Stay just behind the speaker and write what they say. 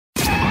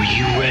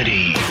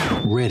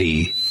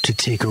ready to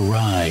take a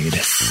ride.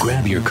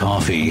 Grab your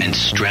coffee and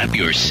strap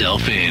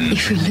yourself in.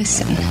 If we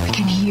listen, we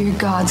can hear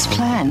God's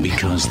plan.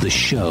 Because the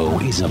show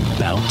is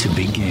about to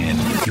begin.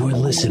 You're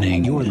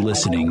listening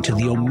to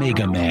the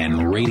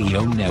Omegaman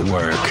Radio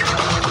Network.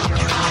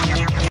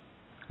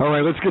 All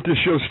right, let's get this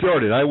show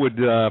started. I would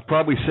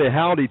probably say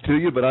howdy to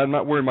you, but I'm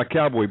not wearing my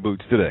cowboy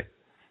boots today.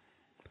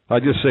 I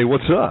just say,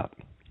 what's up?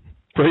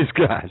 Praise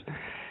God.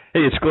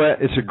 Hey,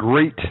 it's a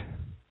great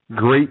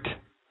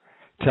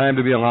time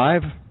to be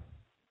alive.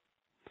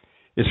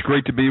 It's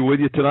great to be with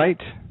you tonight.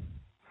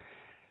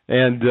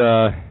 And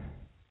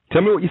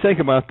tell me what you think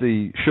about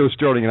the show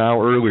starting an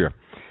hour earlier.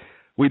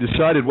 We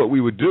decided what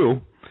we would do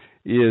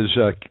is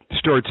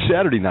start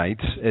Saturday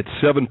nights at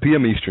 7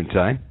 p.m. Eastern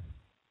Time.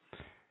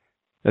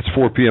 That's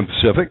 4 p.m.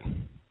 Pacific.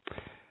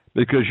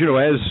 Because, you know,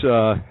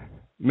 as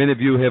many of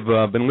you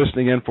have been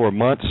listening in for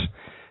months,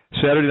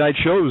 Saturday night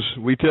shows,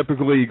 we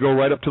typically go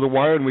right up to the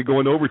wire and we go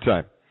into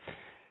overtime.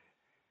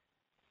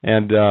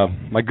 And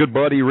my good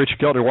buddy, Rich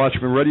Keltner,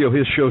 Watchman Radio,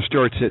 his show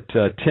starts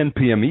at 10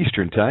 p.m.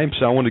 Eastern Time,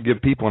 so I want to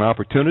give people an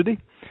opportunity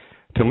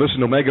to listen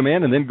to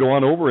Omegaman and then go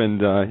on over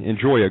and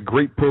enjoy a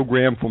great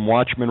program from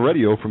Watchman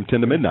Radio from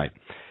 10 to midnight.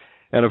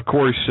 And, of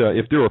course,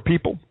 if there are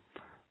people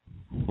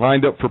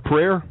lined up for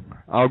prayer,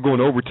 I'll go in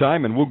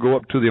overtime and we'll go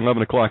up to the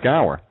 11 o'clock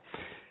hour.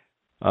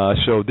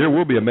 So there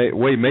will be a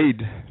way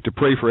made to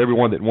pray for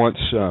everyone that wants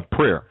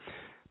prayer.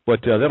 But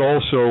that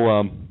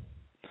also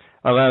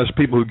allows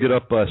people who get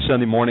up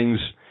Sunday mornings,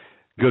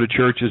 go to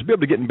churches, be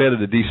able to get in bed at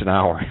a decent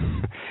hour.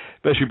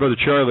 Especially Brother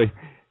Charlie.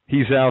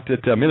 He's out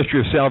at Ministry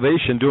of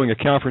Salvation doing a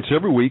conference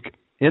every week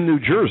in New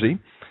Jersey.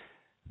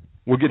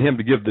 We'll get him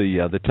to give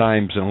the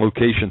times and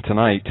location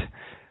tonight.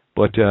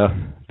 But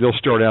they'll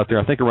start out there,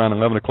 I think, around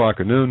 11 o'clock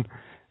or noon,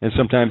 and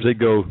sometimes they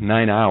go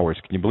 9 hours.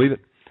 Can you believe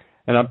it?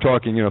 And I'm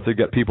talking, you know, if they've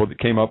got people that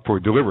came up for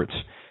deliverance.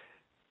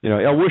 You know,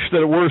 I wish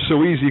that it were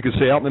so easy you could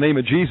say, out in the name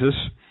of Jesus,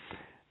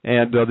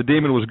 and the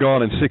demon was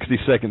gone in 60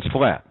 seconds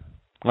flat.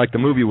 Like the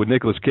movie with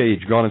Nicolas Cage,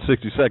 Gone in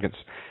 60 Seconds.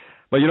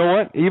 But you know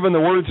what? Even the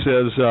Word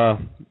says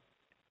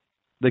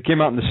they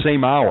came out in the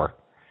same hour.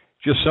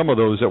 Just some of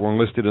those that were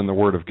listed in the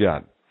Word of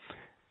God.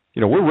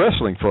 You know, we're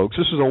wrestling, folks.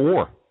 This is a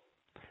war.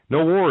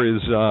 No war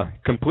is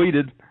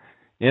completed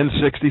in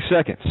 60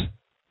 seconds.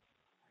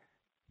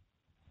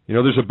 You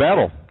know, there's a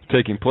battle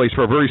taking place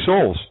for our very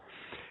souls.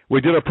 We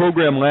did a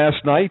program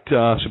last night.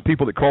 Some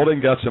people that called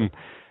in got some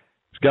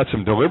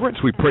deliverance.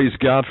 We praise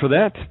God for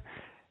that.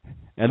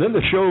 And then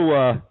the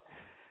show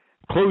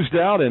closed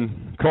out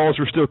and calls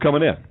were still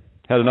coming in.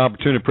 Had an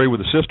opportunity to pray with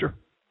a sister.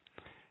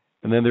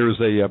 And then there was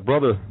a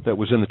brother that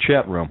was in the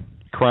chat room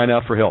crying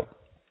out for help.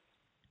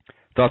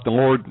 Thought the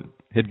Lord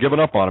had given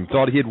up on him.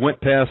 Thought he had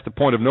went past the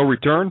point of no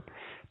return.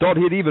 Thought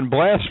he had even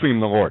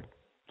blasphemed the Lord.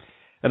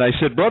 And I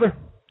said, brother,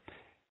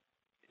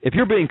 if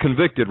you're being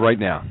convicted right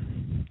now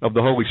of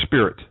the Holy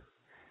Spirit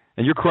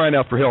and you're crying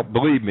out for help,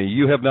 believe me,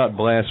 you have not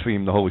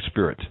blasphemed the Holy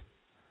Spirit.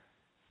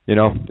 You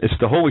know, it's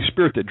the Holy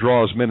Spirit that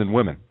draws men and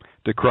women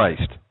to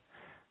Christ.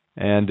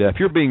 And if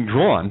you're being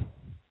drawn,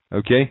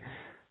 okay,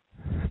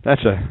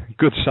 that's a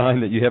good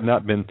sign that you have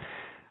not been,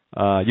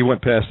 you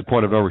went past the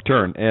point of no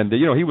return. And,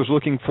 you know, he was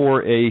looking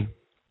for a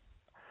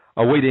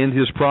way to end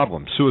his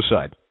problem,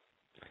 suicide.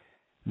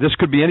 This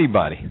could be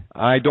anybody.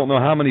 I don't know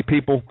how many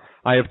people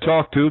I have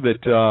talked to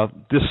that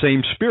this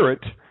same spirit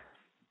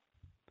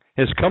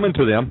has come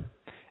into them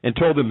and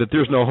told them that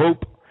there's no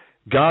hope.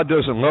 God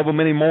doesn't love them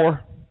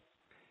anymore.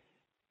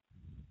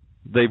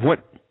 They've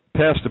went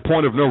past the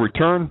point of no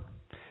return.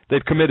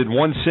 They've committed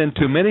one sin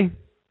too many,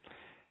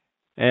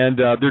 and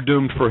they're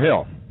doomed for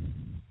hell.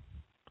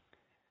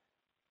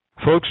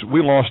 Folks,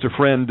 we lost a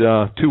friend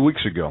 2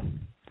 weeks ago,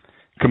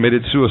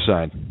 committed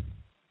suicide.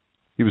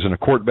 He was in a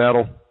court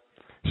battle.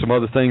 Some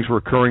other things were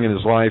occurring in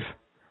his life.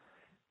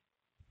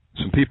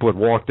 Some people had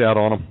walked out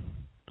on him.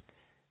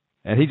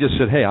 And he just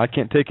said, hey, I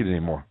can't take it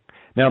anymore.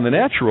 Now, in the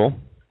natural,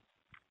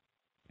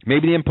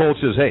 maybe the impulse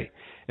is, hey,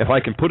 if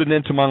I can put it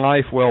into my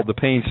life, well, the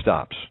pain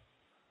stops.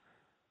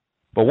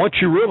 But once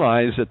you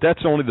realize that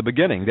that's only the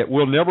beginning, that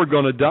we're never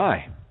going to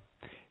die,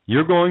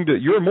 you're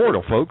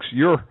immortal, folks.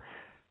 Your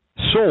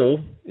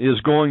soul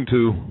is going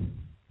to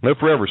live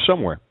forever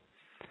somewhere,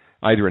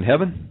 either in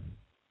heaven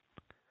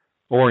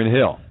or in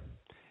hell.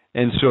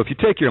 And so if you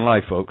take your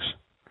life, folks,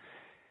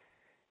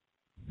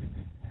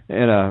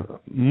 in a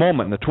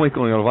moment, in the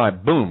twinkling of an eye,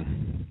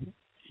 boom,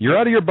 you're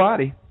out of your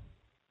body,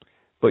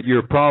 but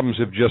your problems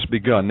have just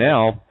begun.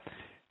 Now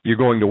you're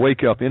going to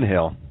wake up in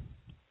hell,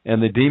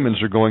 and the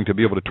demons are going to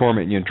be able to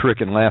torment you and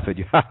trick and laugh at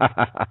you.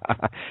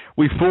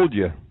 We fooled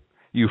you,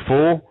 you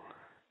fool.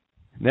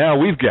 Now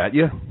we've got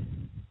you,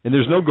 and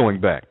there's no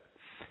going back.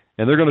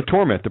 And they're going to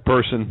torment the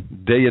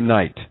person day and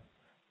night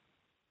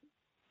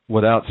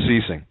without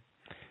ceasing.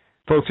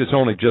 Folks, it's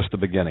only just the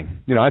beginning.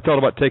 You know, I thought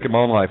about taking my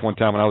own life one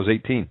time when I was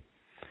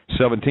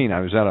 17. I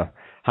was out of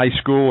high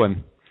school,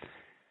 and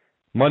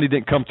money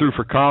didn't come through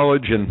for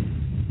college,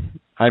 and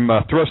I'm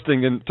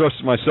thrusting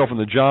myself in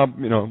the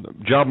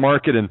job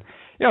market, and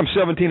I'm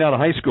 17 out of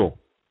high school.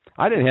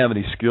 I didn't have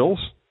any skills.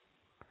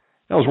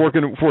 I was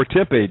working for a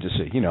temp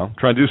agency,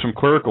 trying to do some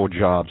clerical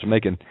jobs,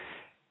 making,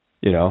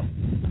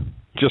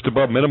 just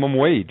above minimum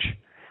wage.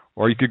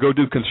 Or you could go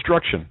do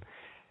construction.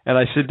 And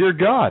I said, dear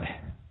God,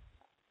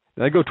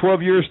 did I go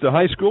 12 years to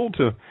high school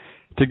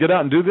to get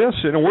out and do this?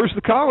 And where's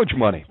the college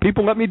money?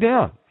 People let me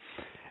down.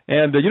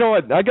 And you know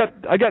what? I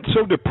got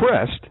so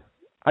depressed,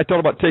 I thought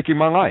about taking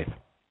my life.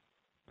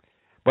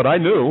 But I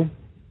knew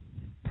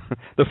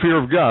the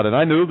fear of God, and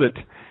I knew that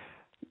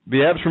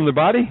the absence from the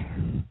body,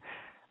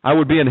 I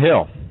would be in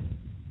hell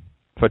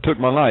if I took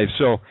my life.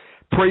 So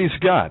praise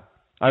God,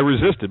 I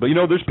resisted. But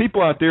there's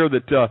people out there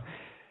that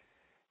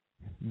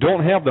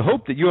don't have the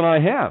hope that you and I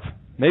have.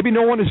 Maybe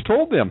no one has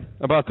told them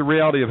about the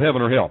reality of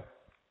heaven or hell.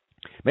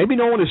 Maybe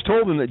no one has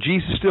told them that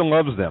Jesus still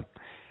loves them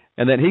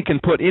and that he can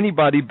put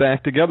anybody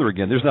back together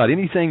again. There's not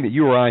anything that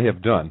you or I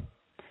have done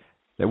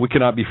that we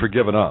cannot be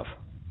forgiven of.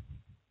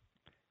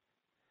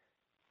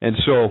 And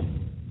so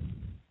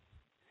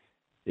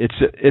it's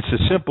as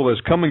simple as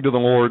coming to the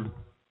Lord,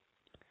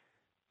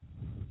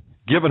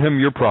 giving him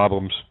your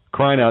problems,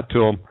 crying out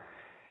to him,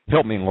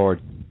 help me,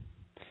 Lord.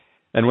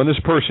 And when this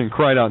person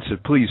cried out and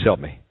said, please help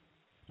me,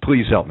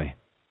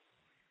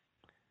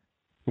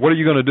 what are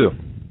you going to do?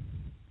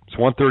 It's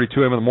 1:32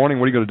 a.m. in the morning.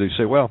 What are you going to do?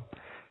 Say, well,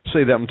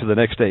 say that until the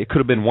next day. It could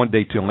have been one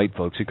day too late,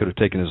 folks. He could have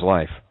taken his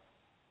life.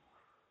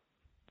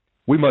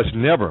 We must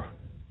never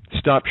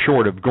stop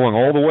short of going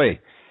all the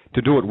way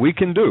to do what we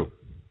can do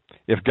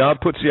if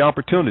God puts the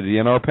opportunity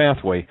in our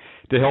pathway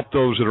to help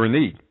those that are in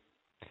need.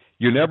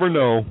 You never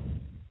know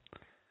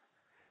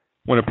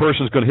when a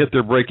person's going to hit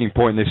their breaking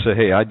point and they say,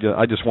 hey,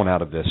 I just want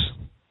out of this.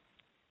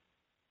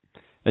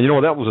 And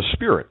that was a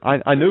spirit.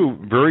 I knew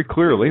very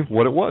clearly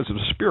what it was. It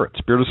was a spirit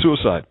of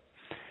suicide,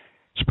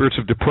 spirits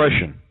of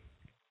depression.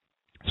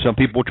 Some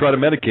people try to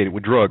medicate it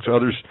with drugs.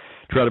 Others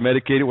try to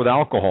medicate it with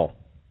alcohol.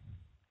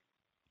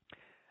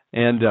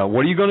 And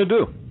what are you going to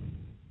do?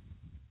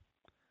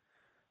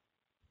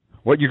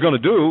 What you're going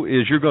to do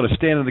is you're going to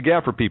stand in the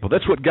gap for people.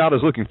 That's what God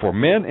is looking for,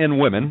 men and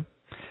women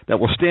that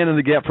will stand in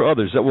the gap for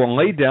others, that will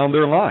lay down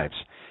their lives.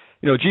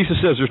 Jesus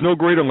says there's no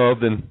greater love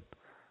than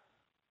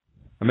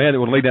a man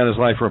that would lay down his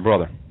life for a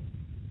brother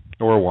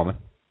or a woman.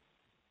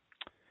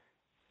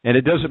 And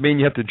it doesn't mean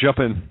you have to jump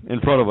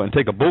in front of it and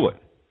take a bullet,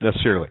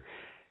 necessarily.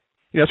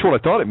 That's what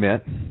I thought it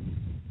meant.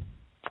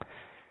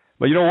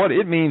 But you know what?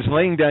 It means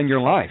laying down your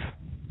life,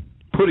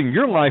 putting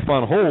your life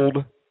on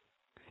hold,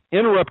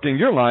 interrupting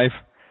your life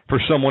for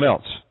someone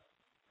else.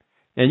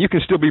 And you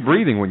can still be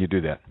breathing when you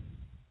do that.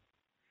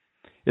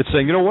 It's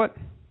saying, you know what?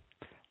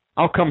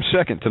 I'll come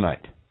second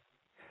tonight.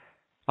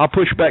 I'll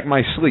push back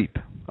my sleep.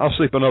 I'll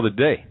sleep another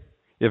day,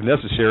 if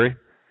necessary,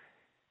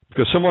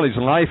 because somebody's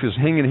life is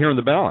hanging here in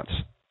the balance.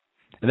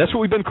 And that's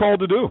what we've been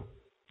called to do.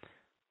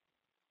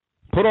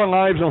 Put our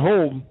lives on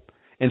hold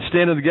and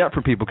stand in the gap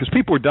for people, because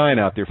people are dying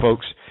out there,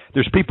 folks.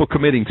 There's people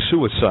committing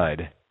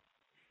suicide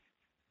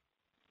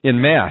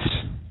in mass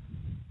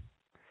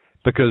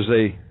because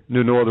they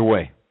knew no other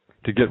way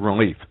to get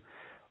relief.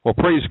 Well,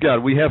 praise God,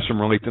 we have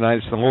some relief tonight.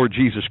 It's the Lord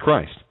Jesus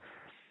Christ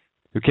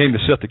who came to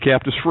set the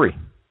captives free.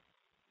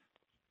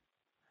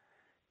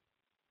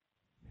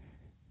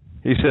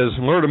 He says,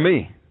 learn of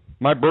me.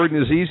 My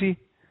burden is easy,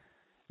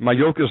 my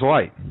yoke is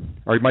light.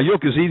 Or my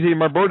yoke is easy and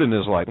my burden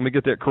is light. Let me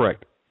get that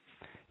correct.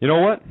 You know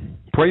what?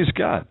 Praise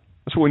God.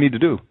 That's what we need to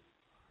do.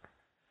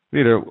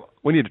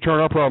 We need to turn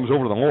our problems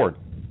over to the Lord.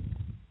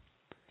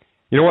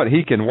 You know what?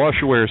 He can wash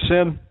away our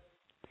sin.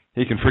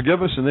 He can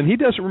forgive us, and then he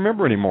doesn't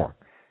remember anymore.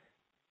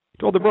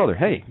 I told the brother,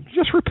 hey,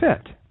 just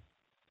repent.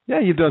 Yeah,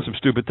 you've done some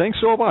stupid things,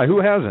 so have I.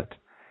 Who hasn't?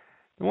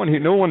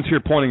 No one's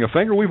here pointing a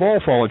finger. We've all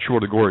fallen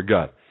short of the glory of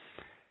God.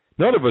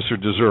 None of us are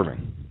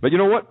deserving. But you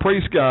know what?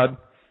 Praise God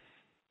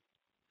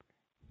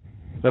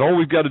that all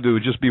we've got to do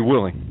is just be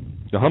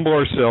willing to humble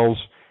ourselves,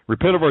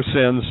 repent of our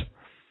sins.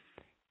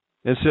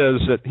 It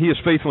says that he is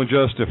faithful and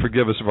just to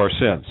forgive us of our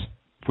sins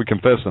if we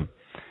confess them.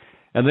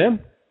 And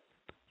then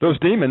those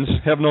demons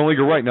have no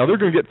legal right. Now, they're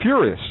going to get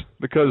furious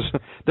because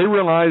they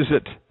realize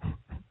that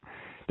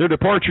their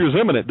departure is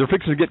imminent. They're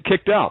fixing to get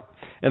kicked out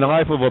in the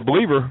life of a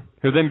believer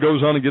who then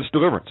goes on and gets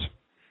deliverance.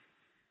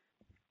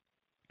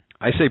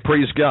 I say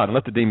praise God and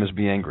let the demons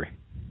be angry.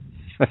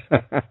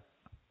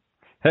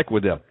 Heck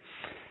with them.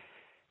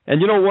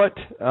 And you know what?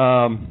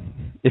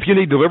 If you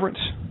need deliverance,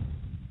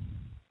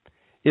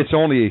 it's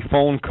only a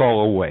phone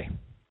call away,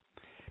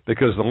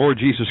 because the Lord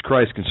Jesus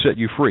Christ can set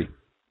you free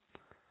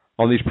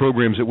on these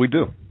programs that we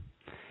do.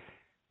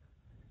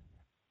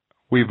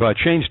 We've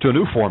changed to a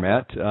new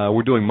format.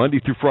 We're doing Monday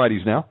through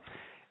Fridays now,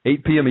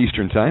 8 p.m.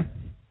 Eastern Time.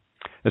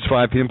 That's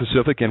 5 p.m.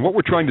 Pacific. And what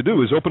we're trying to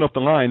do is open up the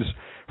lines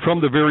from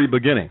the very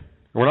beginning.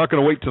 We're not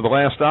going to wait till the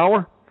last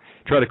hour,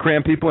 try to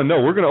cram people in.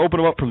 No, we're going to open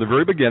them up from the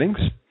very beginnings.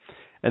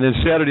 And then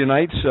Saturday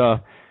nights,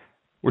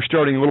 we're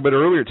starting a little bit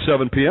earlier at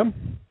 7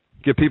 p.m.,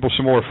 give people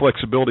some more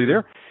flexibility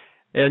there.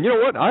 And you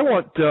know what? I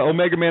want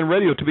Omegaman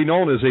Radio to be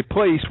known as a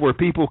place where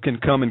people can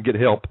come and get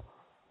help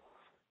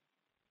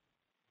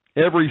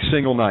every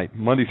single night,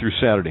 Monday through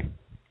Saturday.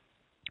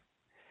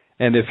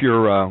 And if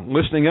you're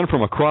listening in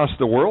from across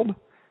the world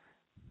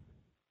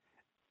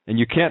and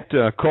you can't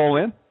call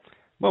in,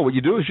 Well, what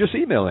you do is just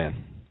email in.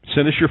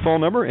 Send us your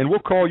phone number, and we'll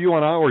call you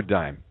on our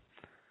dime.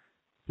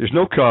 There's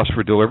no cost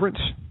for Deliverance.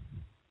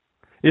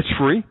 It's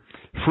free.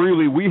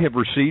 Freely we have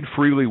received,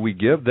 freely we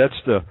give. That's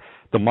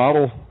the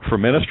model for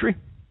ministry.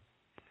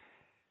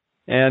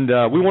 And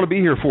we want to be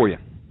here for you.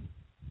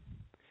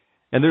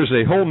 And there's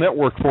a whole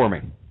network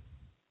forming.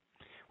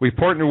 We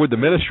partner with the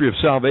Ministry of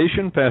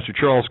Salvation, Pastor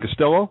Charles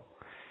Costello.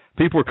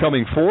 People are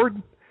coming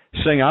forward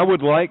saying, I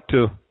would like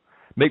to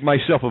make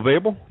myself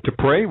available to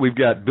pray. We've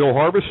got Bill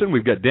Harbison.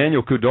 We've got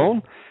Daniel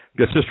Cudone.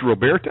 We've got Sister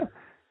Roberta.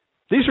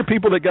 These are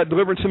people that got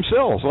deliverance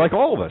themselves, like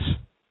all of us.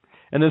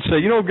 And then say,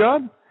 you know,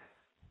 God,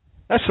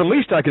 that's the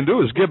least I can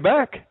do is give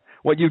back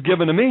what you've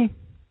given to me,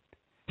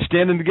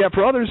 stand in the gap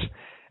for others.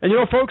 And, you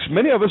know, folks,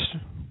 many of us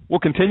will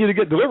continue to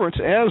get deliverance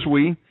as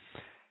we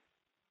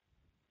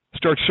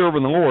start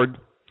serving the Lord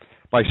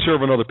by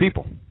serving other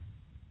people.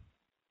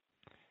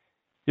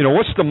 You know,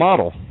 what's the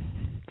model?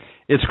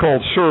 It's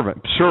called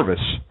service,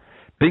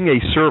 being a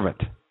servant.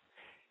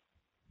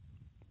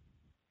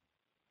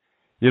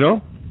 You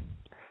know?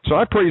 So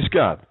I praise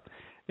God.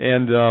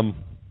 And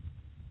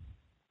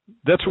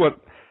that's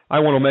what I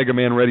want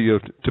Omegaman Radio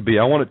to be.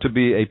 I want it to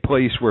be a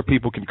place where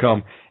people can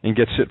come and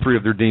get set free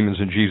of their demons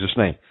in Jesus'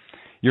 name.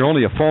 You're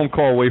only a phone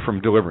call away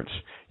from deliverance.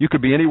 You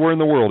could be anywhere in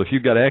the world. If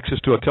you've got access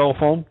to a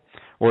telephone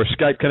or a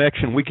Skype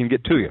connection, we can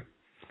get to you.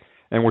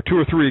 And where two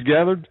or three are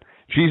gathered,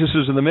 Jesus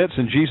is in the midst,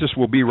 and Jesus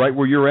will be right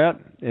where you're at,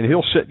 and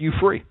he'll set you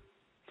free.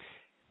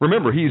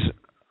 Remember, he's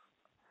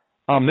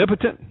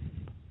omnipotent,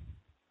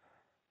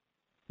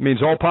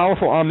 means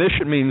all-powerful.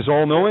 Omniscient means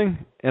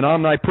all-knowing, and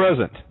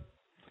omnipresent.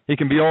 He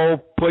can be all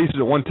places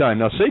at one time.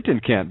 Now, Satan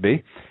can't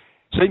be.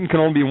 Satan can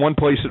only be in one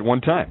place at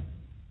one time.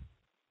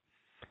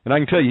 And I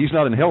can tell you, he's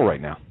not in hell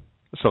right now.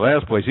 That's the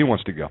last place he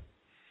wants to go.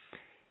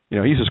 You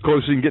know, he's as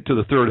close as he can get to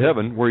the third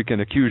heaven where he can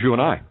accuse you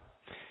and I.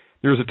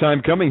 There's a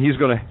time coming he's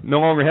going to no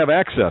longer have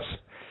access.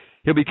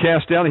 He'll be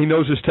cast down, and he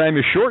knows his time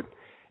is short,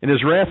 and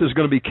his wrath is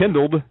going to be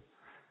kindled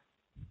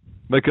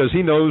because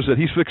he knows that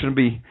he's fixing to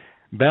be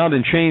bound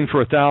and chained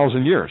for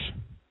 1,000 years.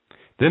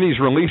 Then he's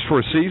released for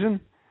a season,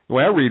 the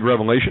way I read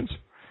Revelations,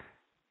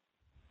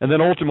 and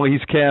then ultimately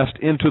he's cast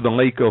into the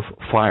lake of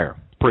fire.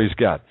 Praise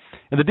God.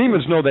 And the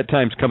demons know that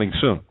time's coming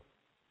soon.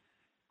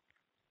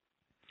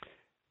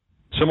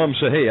 Some of them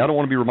say, hey, I don't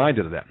want to be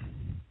reminded of that.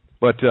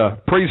 But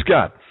praise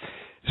God.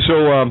 So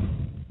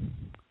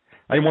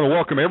I want to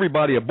welcome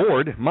everybody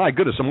aboard. My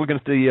goodness, I'm looking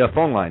at the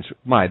phone lines.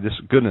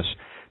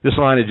 This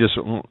line is just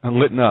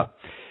lit up.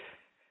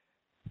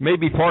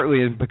 Maybe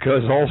partly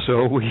because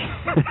also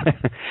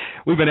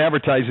we've been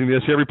advertising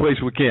this every place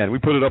we can. We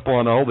put it up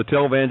on all the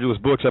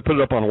televangelist books. I put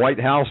it up on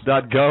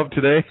whitehouse.gov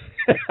today.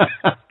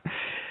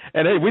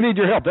 And, hey, we need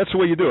your help. That's the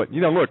way you do it.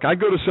 You know, look, I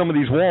go to some of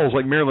these walls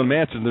like Marilyn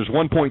Manson. There's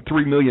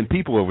 1.3 million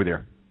people over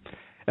there.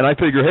 And I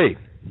figure, hey,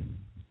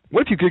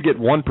 what if you could get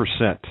 1%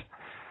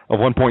 of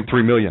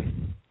 1.3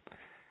 million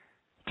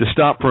to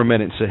stop for a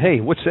minute and say,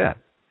 hey, what's that?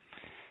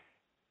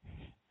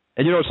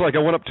 And, you know, it's like I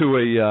went up to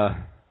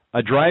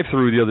a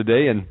drive-through the other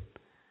day and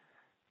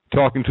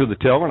talking to the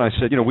teller, and I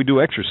said, you know, we do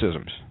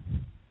exorcisms.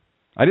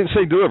 I didn't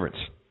say deliverance.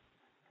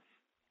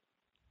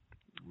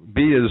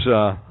 Be as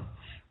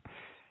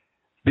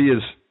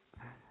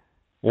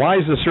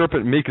wise as a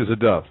serpent, meek as a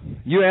dove.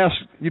 You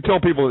tell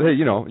people, hey,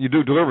 you know, you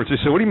do deliverance. They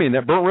say, what do you mean,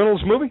 that Burt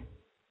Reynolds movie?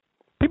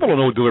 People don't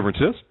know what deliverance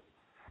is,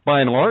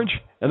 by and large.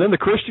 And then the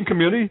Christian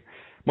community,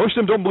 most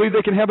of them don't believe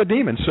they can have a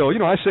demon. So, you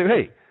know, I say,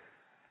 hey,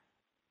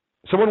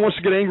 someone wants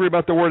to get angry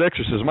about the word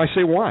exorcism. I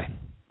say, why?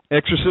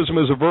 Exorcism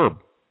is a verb.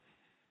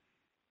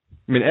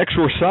 I mean,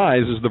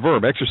 exorcise is the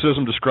verb.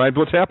 Exorcism describes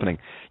what's happening.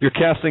 You're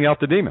casting out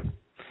the demon.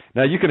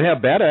 Now, you can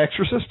have bad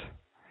exorcists.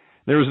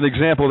 There was an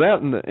example of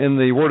that in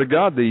the Word of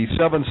God, the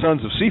 7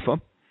 sons of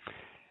Sceva,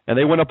 and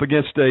they went up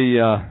against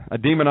a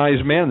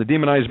demonized man. The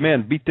demonized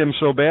man beat them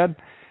so bad,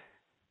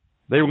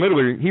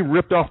 he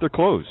ripped off their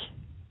clothes.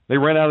 They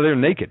ran out of there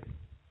naked.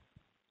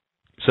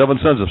 7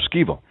 sons of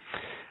Sceva.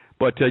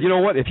 But you know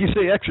what? If you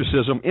say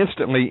exorcism,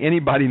 instantly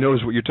anybody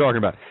knows what you're talking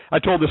about. I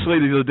told this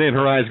lady the other day, and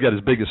her eyes got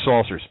as big as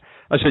saucers.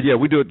 I said, yeah,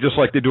 we do it just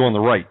like they do on the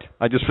right.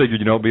 I just figured,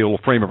 you know, it'd be a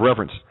little frame of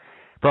reference.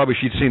 Probably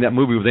she'd seen that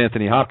movie with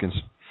Anthony Hopkins.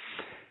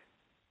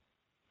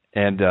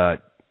 And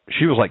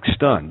she was like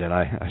stunned, and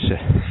I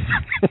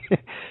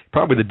said,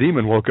 probably the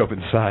demon woke up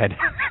inside.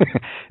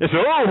 I said,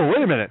 oh,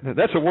 wait a minute,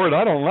 that's a word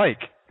I don't like.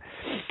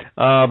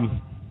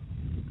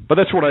 But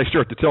that's what I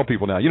start to tell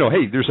people now. You know,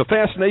 hey, there's a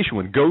fascination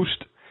with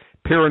ghost,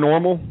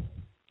 paranormal.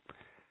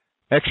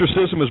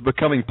 Exorcism is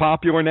becoming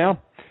popular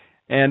now.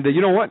 And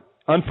you know what?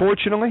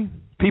 Unfortunately,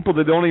 people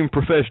that don't even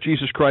profess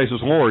Jesus Christ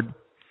as Lord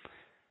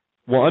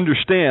will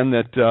understand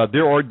that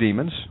there are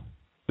demons,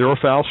 there are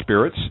foul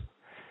spirits.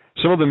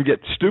 Some of them get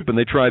stupid and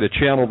they try to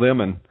channel them,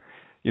 and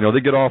you know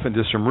they get off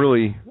into some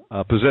really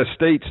possessed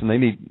states, and they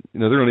need, you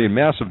know, they're going to need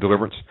massive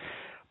deliverance.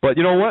 But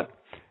you know what?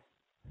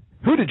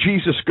 Who did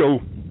Jesus go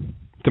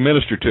to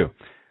minister to?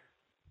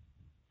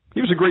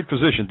 He was a great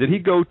physician. Did he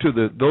go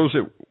to those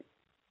that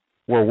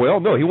were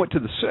well? No, he went to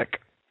the sick,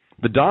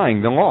 the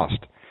dying, the lost,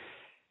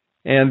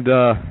 and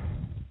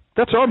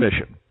that's our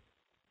mission.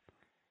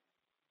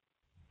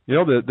 You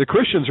know, the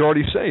Christians are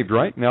already saved,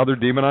 right? Now they're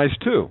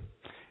demonized too.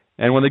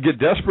 And when they get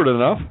desperate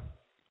enough,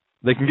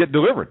 they can get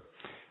delivered.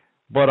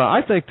 But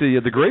I think the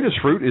greatest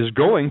fruit is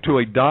going to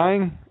a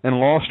dying and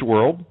lost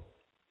world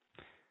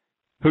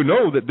who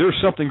know that there's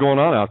something going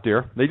on out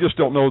there. They just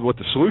don't know what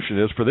the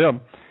solution is for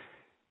them.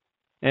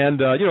 And,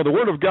 the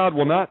Word of God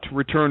will not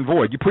return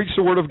void. You preach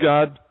the Word of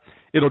God,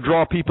 it'll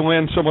draw people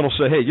in. Someone will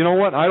say, hey, you know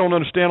what? I don't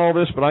understand all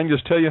this, but I can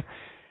just tell you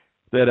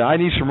that I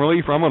need some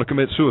relief or I'm going to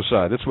commit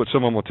suicide. That's what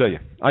someone will tell you.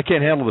 I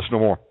can't handle this no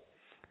more.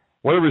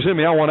 Whatever's in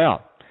me, I want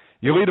out.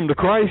 You lead them to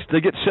Christ,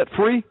 they get set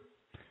free.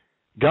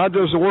 God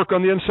does the work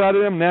on the inside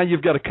of them. Now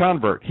you've got a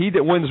convert. He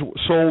that wins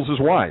souls is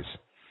wise.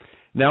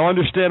 Now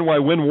understand why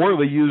Win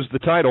Worley used the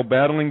title,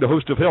 Battling the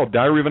Host of Hell,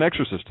 Diary of an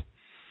Exorcist.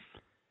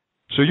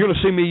 So you're going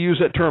to see me use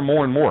that term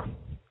more and more.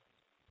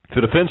 If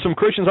it offends some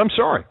Christians, I'm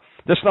sorry.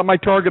 That's not my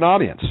target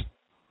audience.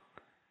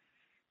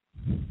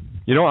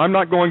 You know, I'm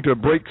not going to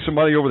break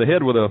somebody over the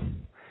head with a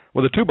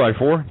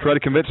 2x4, try to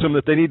convince them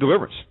that they need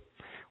deliverance.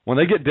 When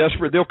they get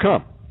desperate, they'll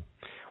come.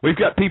 We've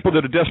got people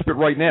that are desperate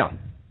right now.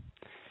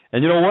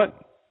 And you know what?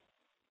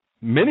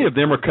 Many of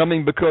them are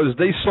coming because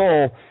they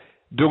saw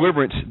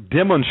deliverance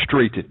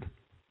demonstrated.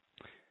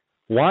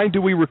 Why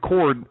do we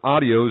record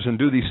audios and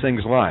do these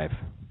things live?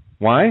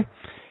 Why?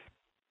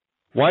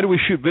 Why do we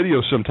shoot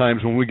videos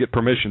sometimes when we get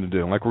permission to do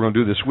them, like we're going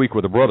to do this week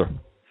with a brother?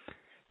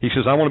 He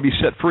says, I want to be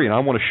set free, and I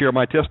want to share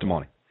my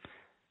testimony.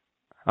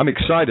 I'm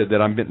excited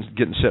that I'm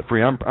getting set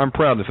free. I'm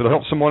proud. If it'll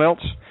help someone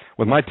else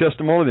with my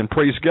testimony, then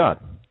praise God.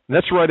 And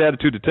that's the right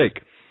attitude to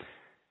take.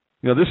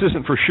 You know, this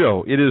isn't for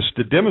show. It is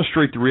to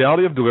demonstrate the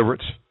reality of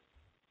deliverance,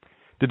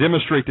 to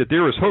demonstrate that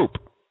there is hope,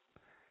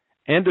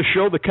 and to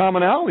show the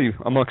commonality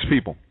amongst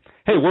people.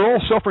 Hey, we're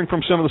all suffering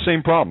from some of the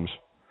same problems.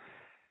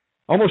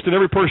 Almost in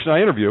every person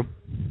I interview,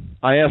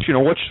 I ask,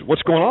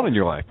 what's going on in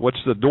your life? What's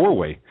the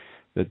doorway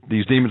that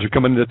these demons are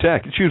coming to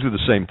attack? It's usually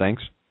the same things.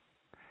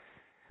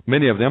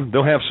 Many of them,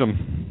 they'll have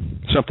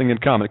something in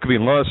common. It could be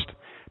lust,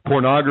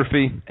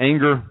 pornography,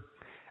 anger,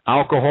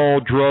 alcohol,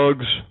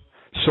 drugs,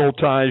 soul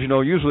ties.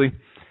 Usually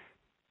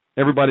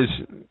everybody's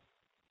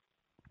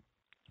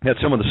had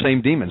some of the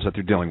same demons that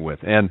they're dealing with.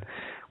 And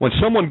when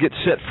someone gets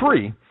set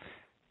free,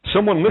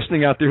 someone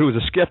listening out there who is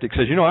a skeptic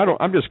says,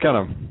 I'm just kind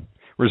of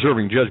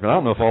reserving judgment. I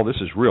don't know if all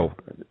this is real.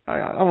 I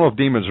don't know if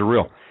demons are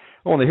real.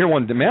 Well, when they hear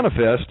one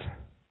manifest,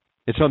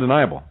 it's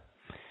undeniable.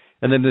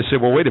 And then they say,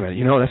 well, wait a minute,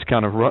 that's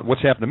kind of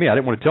what's happened to me. I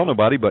didn't want to tell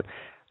nobody, but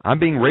I'm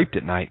being raped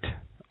at night.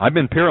 I've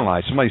been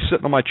paralyzed. Somebody's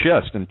sitting on my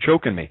chest and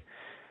choking me.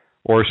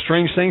 Or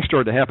strange things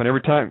start to happen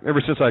ever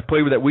since I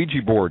play with that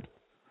Ouija board.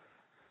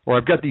 Or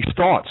I've got these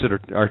thoughts that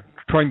are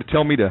trying to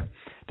tell me to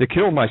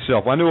kill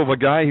myself. I knew of a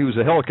guy who was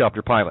a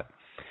helicopter pilot,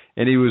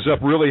 and he was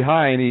up really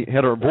high, and he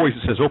had a voice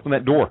that says, open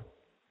that door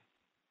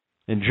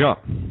and jump.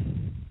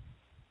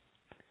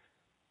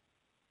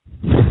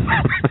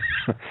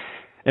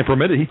 And for a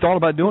minute, he thought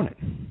about doing it.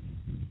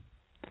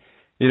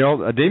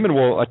 A demon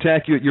will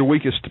attack you at your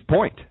weakest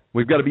point.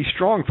 We've got to be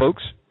strong,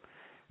 folks.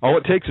 All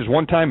it takes is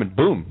one time and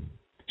boom,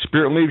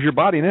 spirit leaves your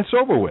body and it's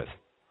over with.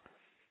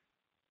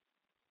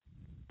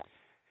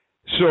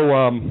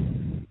 So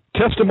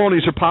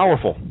testimonies are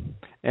powerful.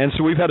 And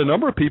so we've had a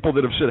number of people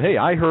that have said, hey,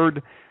 I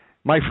heard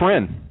my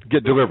friend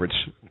get deliverance.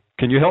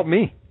 Can you help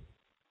me?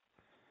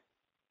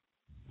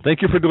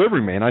 Thank you for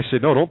delivering me. And I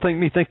said, no, don't thank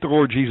me. Thank the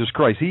Lord Jesus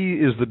Christ. He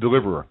is the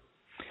deliverer.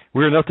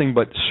 We are nothing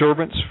but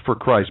servants for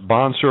Christ,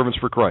 bond servants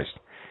for Christ,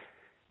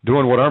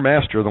 doing what our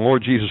Master, the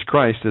Lord Jesus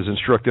Christ, has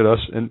instructed us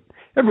and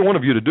every one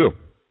of you to do.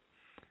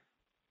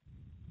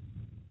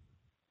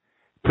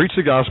 Preach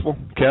the gospel,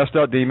 cast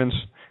out demons,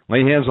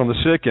 lay hands on the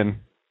sick, and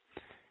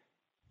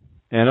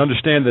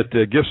understand that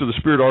the gifts of the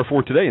Spirit are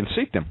for today, and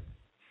seek them.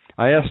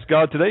 I asked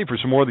God today for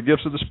some more of the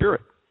gifts of the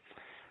Spirit.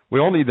 We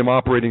all need them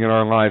operating in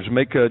our lives,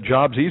 make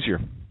jobs easier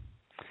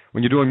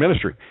when you're doing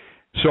ministry.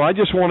 So I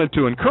just wanted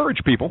to encourage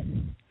people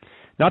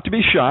not to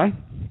be shy.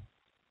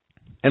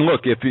 And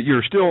look, if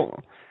you're still,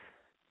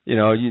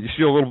 you're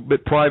still a little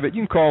bit private,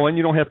 you can call in.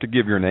 You don't have to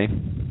give your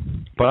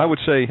name. But I would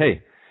say,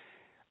 hey,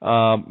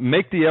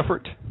 make the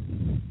effort.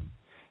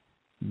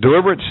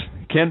 Deliverance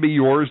can be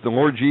yours. The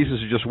Lord Jesus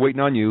is just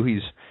waiting on you.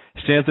 He's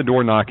standing at the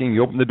door knocking.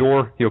 You open the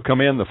door, He'll come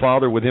in, the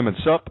Father with Him and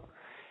sup,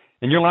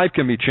 and your life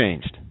can be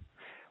changed.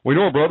 We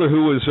know a brother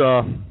who was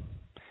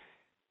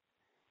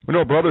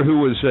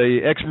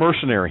a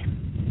ex-mercenary,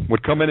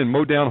 would come in and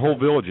mow down whole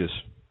villages,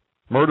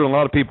 murder a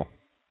lot of people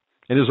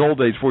in his old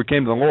days before he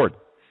came to the Lord.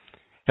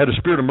 Had a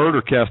spirit of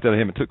murder cast out of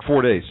him. It took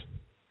 4 days.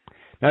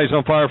 Now he's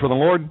on fire for the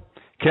Lord,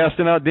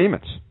 casting out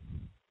demons.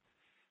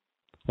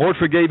 Lord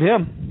forgave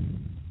him.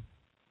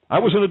 I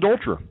was an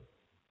adulterer.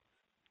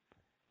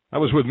 I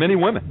was with many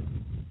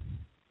women.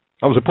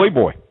 I was a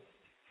playboy.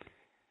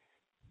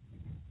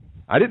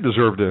 I didn't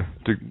deserve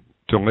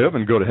to live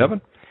and go to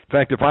heaven. In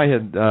fact, if I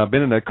had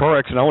been in a car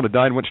accident, I would have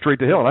died and went straight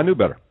to hell, and I knew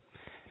better.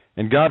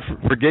 And God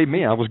forgave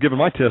me. I was giving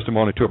my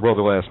testimony to a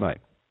brother last night.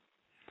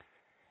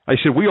 I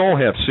said, we all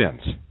have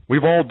sins.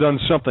 We've all done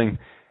something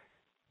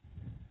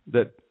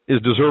that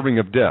is deserving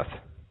of death.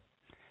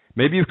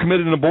 Maybe you've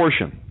committed an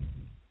abortion.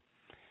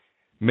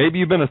 Maybe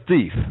you've been a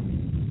thief.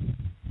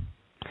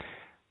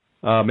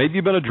 Maybe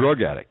you've been a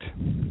drug addict.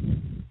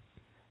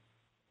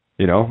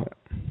 You know,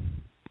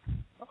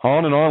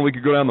 on and on we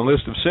could go down the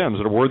list of sins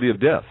that are worthy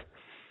of death.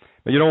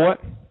 But you know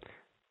what?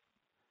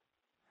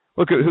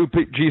 Look at who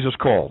Jesus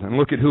called, and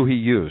look at who he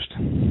used.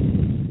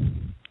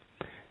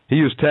 He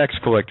used tax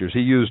collectors.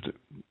 He used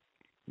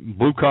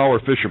blue-collar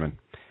fishermen.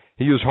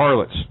 He used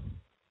harlots.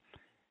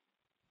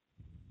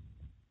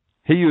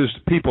 He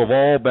used people of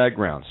all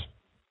backgrounds.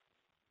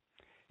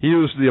 He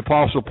used the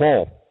Apostle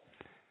Paul,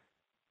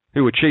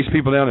 who would chase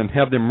people down and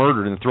have them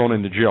murdered and thrown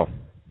into jail.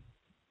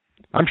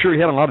 I'm sure he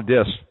had a lot of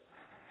deaths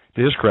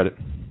to his credit,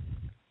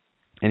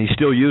 and he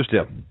still used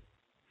them.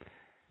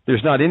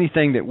 There's not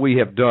anything that we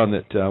have done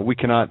that we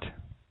cannot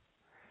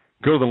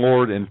go to the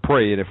Lord and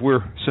pray, and if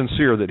we're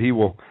sincere, that he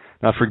will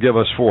not forgive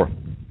us for.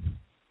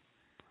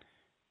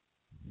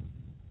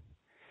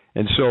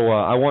 And so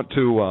I want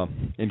to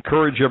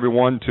encourage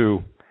everyone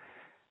to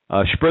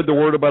spread the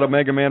word about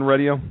Omegaman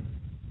Radio.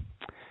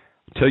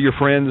 Tell your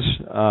friends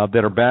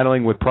that are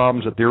battling with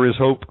problems that there is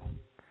hope.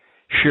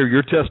 Share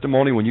your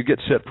testimony when you get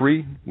set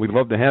free. We'd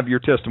love to have your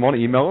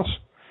testimony. Email us.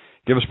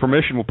 Give us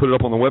permission. We'll put it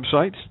up on the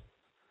websites.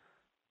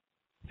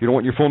 If you don't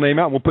want your full name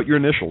out, we'll put your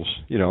initials.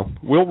 You know,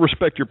 we'll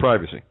respect your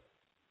privacy.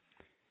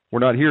 We're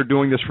not here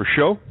doing this for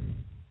show.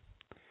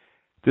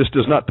 This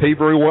does not pay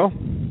very well.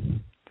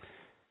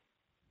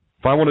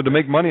 If I wanted to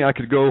make money, I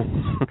could go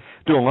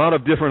do a lot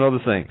of different other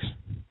things.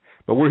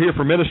 But we're here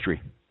for ministry.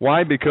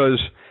 Why?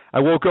 Because I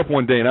woke up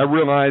one day and I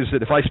realized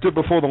that if I stood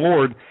before the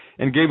Lord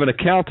and gave an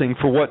accounting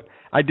for what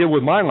I did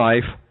with my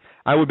life,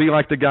 I would be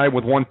like the guy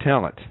with one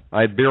talent.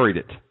 I had buried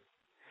it.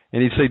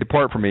 And he'd say,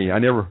 "Depart from me. I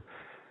never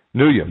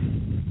knew you."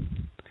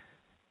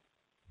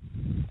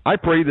 I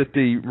pray that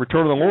the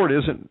return of the Lord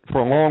isn't for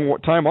a long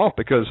time off,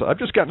 because I've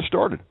just gotten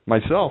started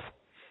myself.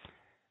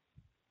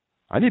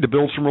 I need to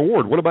build some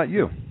reward. What about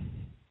you?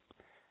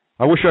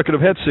 I wish I could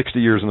have had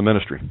 60 years in the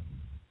ministry.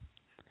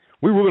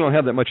 We really don't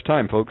have that much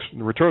time, folks.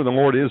 The return of the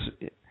Lord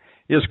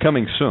is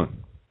coming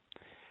soon.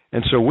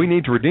 And so we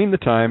need to redeem the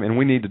time, and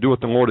we need to do what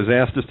the Lord has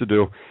asked us to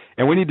do,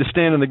 and we need to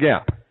stand in the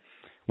gap.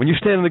 When you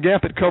stand in the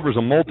gap, it covers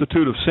a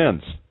multitude of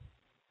sins.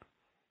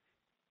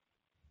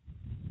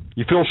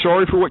 You feel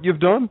sorry for what you've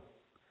done?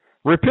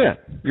 Repent.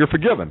 You're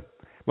forgiven.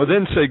 But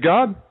then say,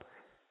 "God,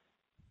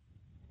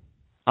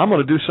 I'm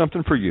going to do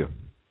something for you.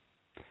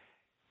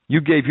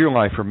 You gave your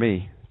life for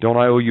me. Don't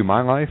I owe you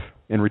my life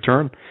in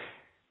return?"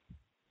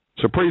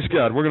 So praise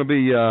God. We're going to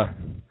be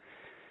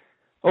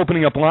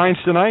opening up lines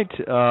tonight.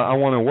 I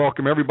want to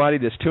welcome everybody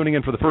that's tuning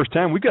in for the first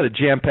time. We've got a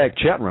jam-packed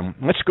chat room.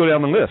 Let's go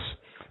down the list.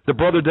 The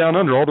brother down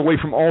under, all the way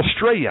from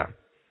Australia.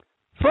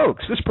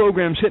 Folks, this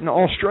program's hitting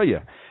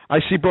Australia. I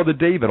see Brother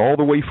David all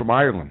the way from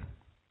Ireland.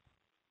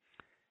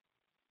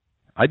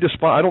 I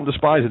don't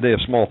despise a day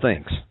of small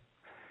things.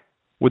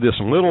 With this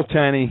little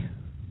tiny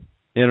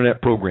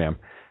internet program,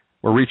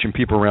 we're reaching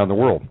people around the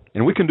world.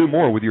 And we can do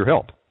more with your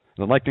help.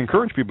 And I'd like to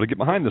encourage people to get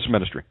behind this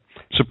ministry.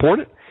 Support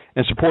it,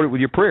 and support it with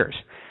your prayers.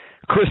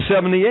 Chris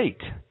 78,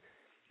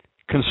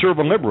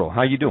 Conservative Liberal,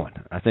 how you doing?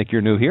 I think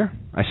you're new here.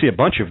 I see a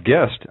bunch of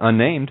guests,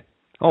 unnamed.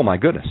 Oh, my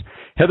goodness.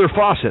 Heather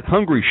Fawcett,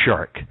 Hungry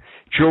Shark.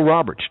 Joe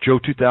Roberts, Joe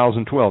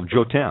 2012,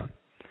 Joe Town.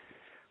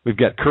 We've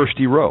got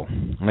Kirsty Rowe,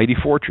 Lady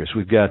Fortress.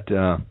 We've got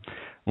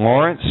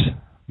Lawrence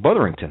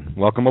Butherington.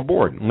 Welcome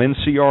aboard. Lynn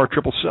CR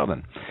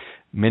 777.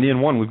 Many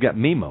in one. We've got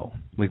Mimo.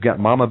 We've got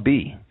Mama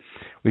B.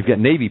 We've got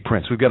Navy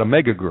Prince. We've got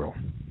Omega Girl.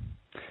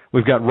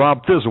 We've got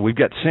Rob Thizzle. We've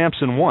got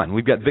Samson 1.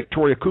 We've got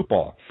Victoria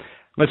Coupal.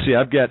 Let's see.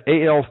 I've got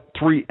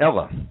AL3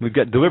 Ella. We've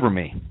got Deliver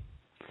Me.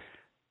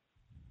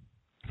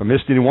 If I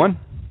missed anyone,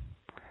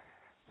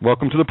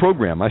 welcome to the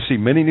program. I see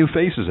many new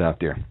faces out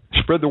there.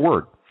 Spread the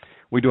word.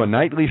 We do a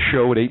nightly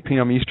show at 8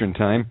 p.m. Eastern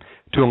Time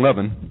to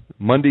 11,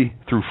 Monday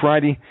through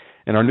Friday,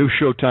 and our new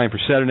show time for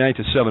Saturday night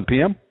to 7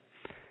 p.m.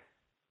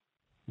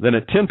 Then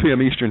at 10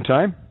 p.m. Eastern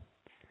Time,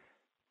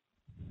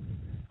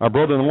 our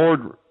brother in the Lord,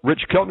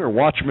 Rich Keltner,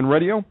 Watchman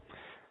Radio,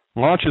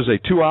 launches a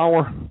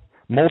 2-hour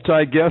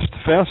multi-guest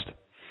fest,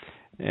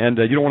 and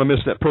you don't want to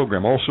miss that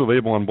program. Also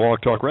available on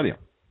Blog Talk Radio.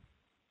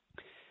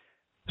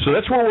 So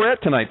that's where we're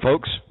at tonight,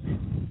 folks.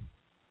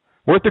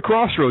 We're at the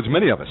crossroads,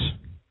 many of us.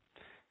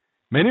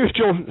 Many are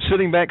still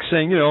sitting back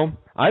saying,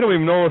 I don't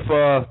even know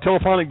if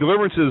telephonic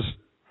deliverance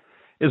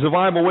is a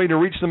viable way to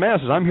reach the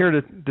masses. I'm here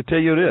to tell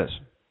you it is.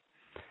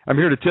 I'm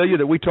here to tell you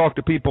that we talk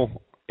to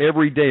people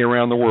every day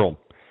around the world.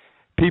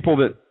 People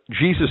that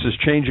Jesus is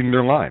changing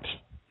their lives.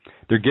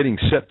 They're getting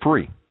set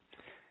free.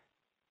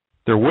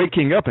 They're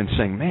waking up and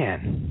saying,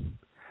 "Man,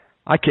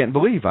 I can't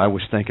believe I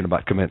was thinking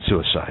about committing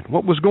suicide.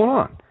 What was going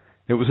on?"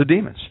 It was the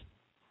demons.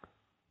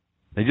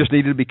 They just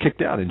needed to be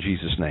kicked out in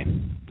Jesus'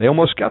 name. They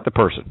almost got the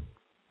person.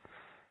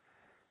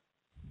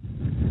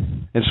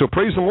 And so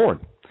praise the Lord.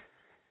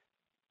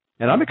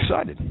 And I'm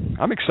excited.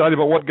 I'm excited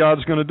about what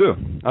God's going to do.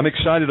 I'm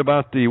excited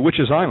about the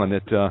Witches Island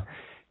that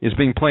is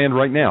being planned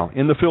right now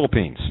in the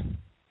Philippines.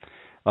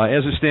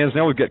 As it stands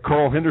now, we've got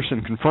Carl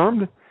Henderson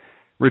confirmed.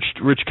 Rich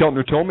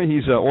Keltner told me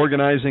he's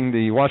organizing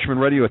the Watchman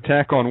Radio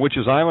attack on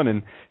Witches Island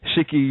and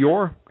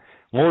Siquijor.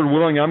 Lord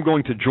willing, I'm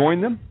going to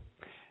join them,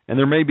 and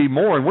there may be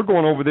more, and we're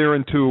going over there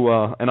into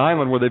an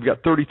island where they've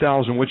got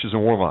 30,000 witches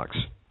and warlocks.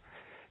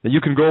 That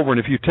you can go over, and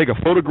if you take a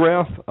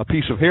photograph, a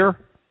piece of hair,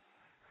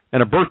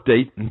 and a birth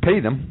date, and pay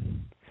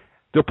them,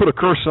 they'll put a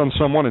curse on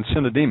someone and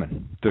send a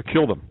demon to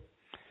kill them.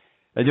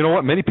 And you know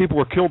what? Many people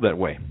are killed that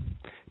way.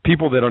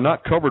 People that are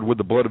not covered with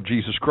the blood of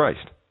Jesus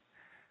Christ.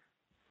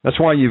 That's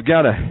why you've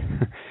got to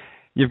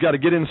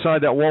get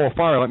inside that wall of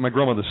fire, like my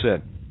grandmother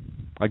said,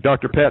 like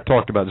Dr. Pat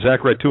talked about,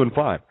 Zechariah 2 and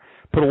 5.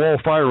 Put a wall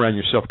of fire around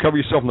yourself. Cover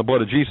yourself in the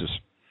blood of Jesus.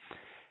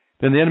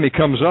 Then the enemy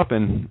comes up,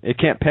 and it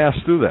can't pass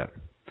through that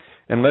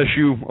unless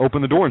you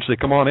open the door and say,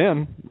 come on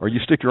in, or you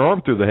stick your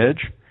arm through the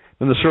hedge,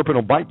 then the serpent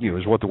will bite you,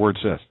 is what the word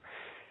says.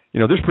 You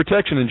know, there's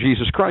protection in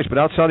Jesus Christ, but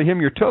outside of him,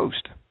 you're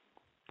toast.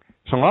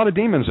 There's a lot of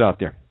demons out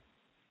there.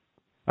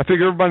 I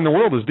figure everybody in the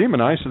world is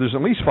demonized, so there's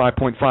at least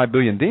 5.5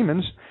 billion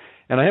demons,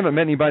 and I haven't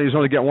met anybody who's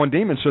only got one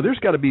demon, so there's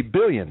got to be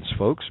billions,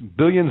 folks,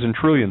 billions and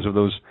trillions of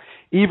those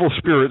evil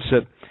spirits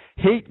that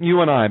hate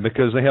you and I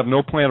because they have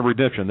no plan of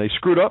redemption. They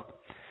screwed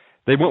up.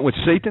 They went with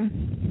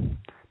Satan,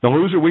 the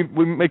loser. We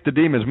make the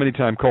demons many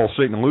times call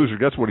Satan a loser.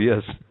 That's what he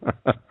is.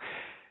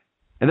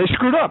 And they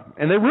screwed up,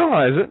 and they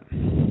realize it,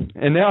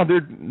 and now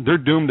they're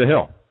doomed to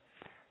hell.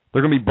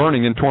 They're going to be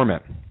burning in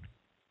torment.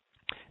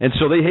 And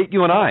so they hate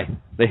you and I.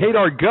 They hate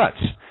our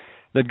guts,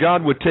 that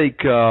God would take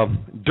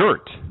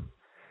dirt,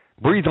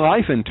 breathe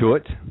life into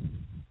it,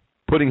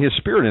 putting his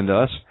spirit into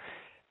us,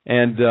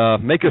 and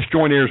make us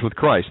joint heirs with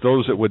Christ,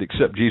 those that would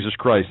accept Jesus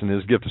Christ and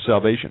his gift of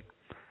salvation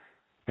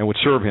and would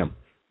serve him.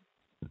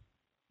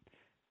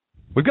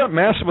 We've got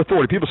massive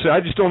authority. People say,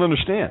 I just don't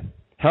understand.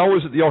 How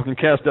is it that y'all can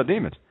cast out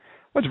demons?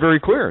 Well, it's very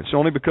clear. It's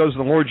only because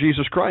the Lord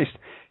Jesus Christ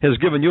has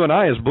given you and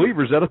I as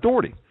believers that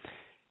authority.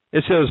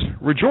 It says,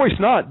 rejoice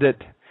not that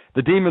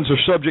the demons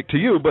are subject to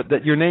you, but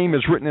that your name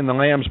is written in the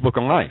Lamb's book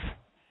of life.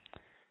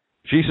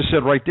 Jesus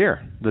said right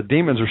there, the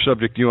demons are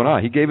subject to you and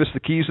I. He gave us the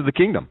keys of the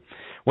kingdom.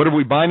 Whatever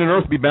we bind on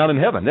earth be bound in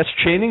heaven. That's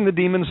chaining the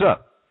demons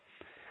up.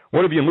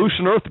 Whatever you loose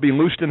on earth to be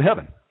loosed in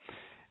heaven.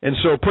 And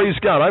so, praise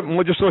God.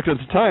 We're just looking at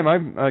the time.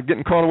 I'm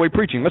getting caught away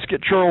preaching. Let's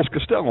get Charles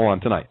Costello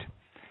on tonight.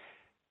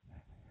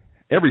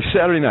 Every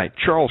Saturday night,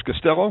 Charles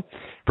Costello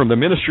from the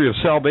Ministry of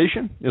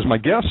Salvation is my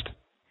guest.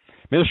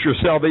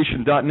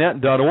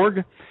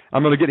 ministryofsalvation.net.org.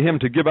 I'm going to get him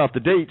to give out the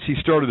dates. He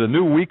started a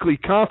new weekly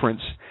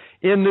conference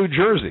in New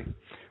Jersey,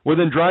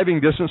 within driving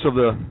distance of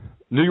the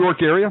New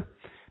York area.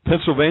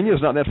 Pennsylvania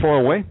is not that far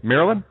away,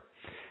 Maryland.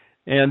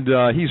 And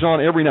he's on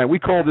every night. We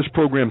call this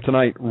program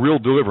tonight Real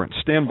Deliverance.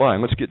 Stand by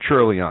and let's get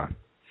Charlie on.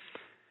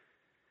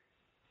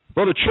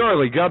 Brother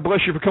Charlie, God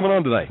bless you for coming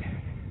on tonight.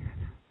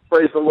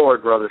 Praise the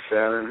Lord, Brother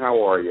Shannon. How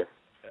are you?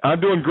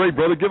 I'm doing great,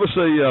 brother. Give us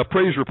a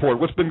praise report.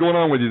 What's been going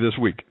on with you this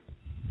week?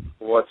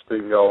 What's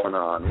been going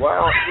on?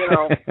 Well, you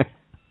know,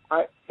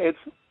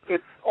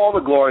 it's all the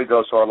glory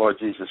goes to our Lord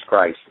Jesus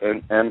Christ.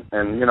 And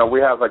you know,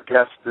 we have a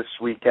guest this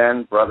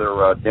weekend,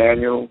 Brother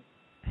Daniel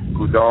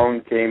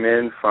Goudon came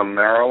in from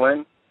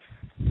Maryland,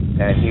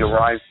 and he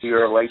arrived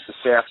here late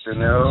this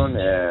afternoon,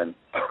 and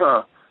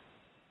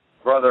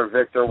Brother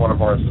Victor, one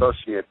of our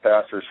associate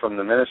pastors from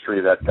the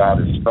ministry that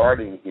God is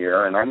starting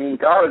here. And, I mean,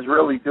 God is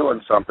really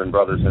doing something,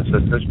 brothers and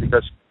sisters,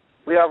 because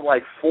we have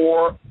like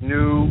 4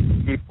 new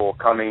people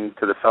coming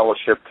to the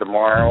fellowship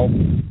tomorrow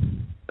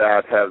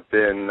that have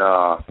been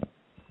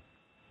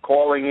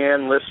calling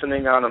in,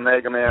 listening on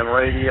Omegaman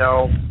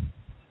Radio,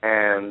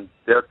 and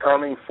they're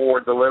coming for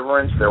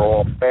deliverance. They're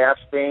all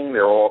fasting.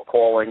 They're all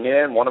calling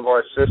in. One of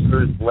our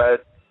sisters led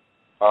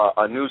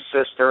a new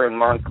sister in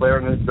Montclair,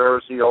 New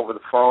Jersey, over the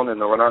phone in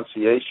the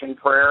renunciation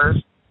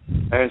prayers,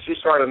 and she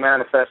started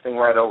manifesting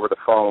right over the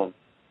phone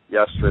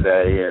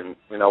yesterday. And,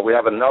 you know, we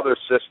have another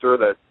sister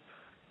that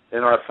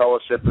in our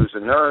fellowship who's a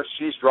nurse.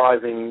 She's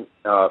driving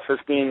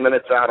 15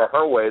 minutes out of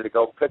her way to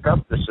go pick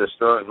up the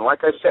sister. And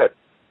like I said,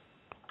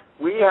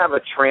 we have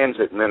a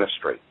transit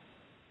ministry.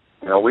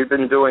 You know, we've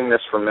been doing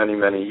this for many,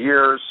 many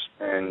years,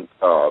 and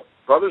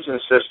brothers and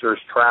sisters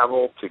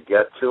travel to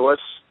get to us.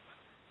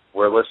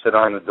 We're listed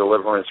on the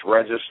Deliverance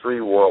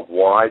Registry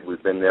worldwide.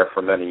 We've been there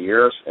for many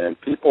years, and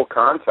people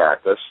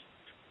contact us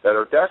that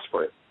are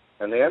desperate,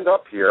 and they end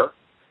up here,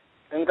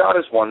 and God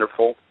is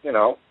wonderful. You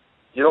know,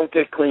 you don't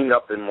get cleaned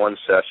up in one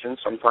session.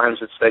 Sometimes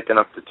it's taken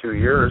up to 2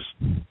 years,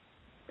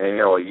 and, you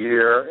know, a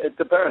year. It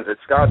depends.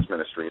 It's God's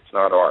ministry. It's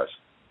not ours.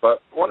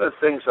 But one of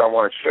the things I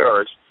want to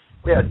share is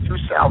we had 2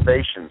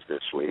 salvations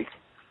this week,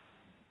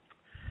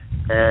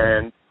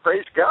 and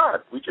praise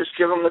God. We just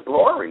give Him the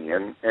glory,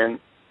 and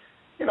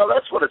you know,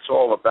 that's what it's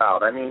all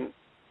about. I mean,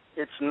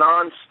 it's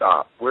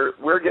nonstop.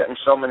 We're getting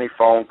so many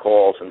phone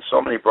calls, and so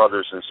many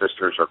brothers and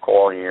sisters are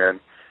calling in.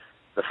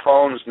 The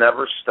phones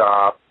never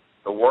stop.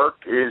 The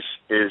work is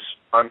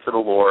unto the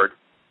Lord.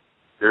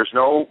 There's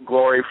no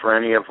glory for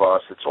any of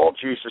us. It's all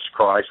Jesus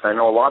Christ. I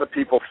know a lot of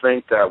people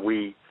think that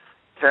we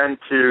tend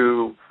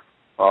to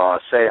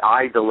say,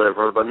 I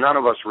deliver, but none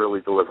of us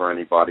really deliver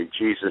anybody.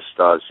 Jesus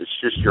does.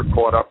 It's just you're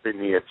caught up in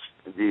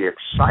the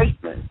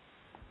excitement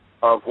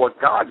of what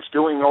God's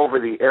doing over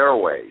the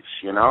airwaves,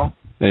 you know?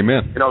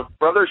 Amen. You know,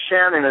 Brother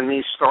Shannon and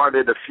me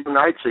started a few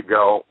nights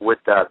ago with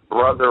that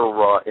brother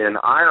in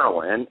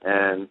Ireland,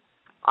 and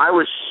I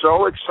was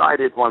so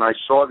excited when I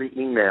saw the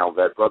email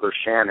that Brother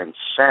Shannon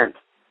sent.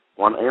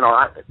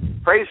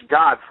 Praise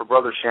God for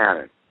Brother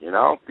Shannon, you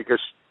know, because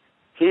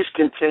he's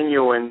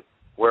continuing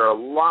where a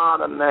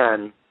lot of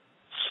men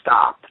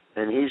stopped,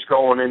 and he's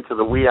going into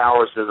the wee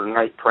hours of the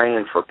night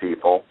praying for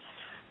people.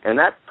 And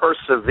that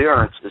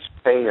perseverance is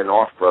paying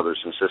off, brothers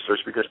and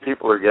sisters, because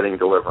people are getting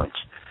deliverance.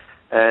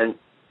 And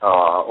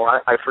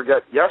I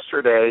forget,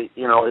 yesterday,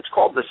 you know, it's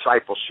called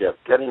discipleship,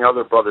 getting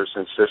other brothers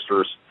and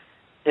sisters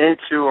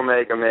into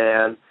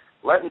Omegaman,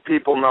 letting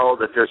people know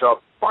that there's a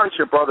bunch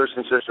of brothers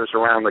and sisters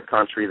around the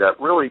country that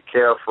really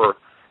care for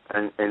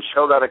and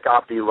show that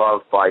agape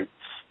love by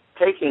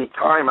taking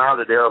time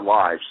out of their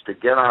lives to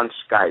get on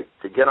Skype,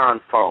 to get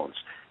on phones,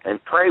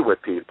 and pray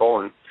with people.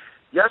 And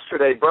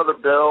yesterday, Brother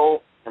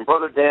Bill and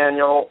Brother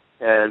Daniel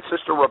and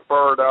Sister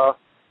Roberta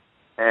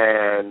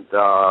and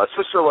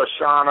Sister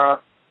LaShawna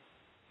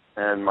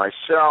and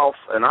myself,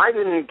 and I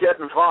didn't get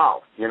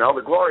involved. You know,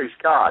 the glory's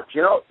God.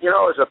 You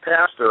know, as a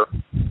pastor,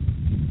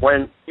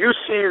 when you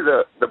see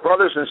the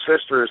brothers and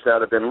sisters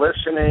that have been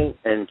listening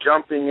and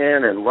jumping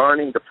in and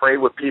learning to pray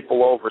with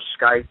people over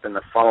Skype and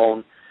the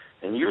phone,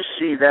 and you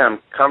see them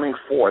coming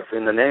forth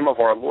in the name of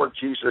our Lord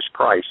Jesus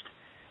Christ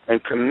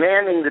and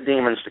commanding the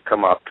demons to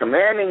come up,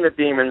 commanding the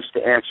demons to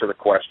answer the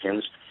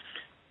questions,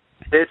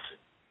 it's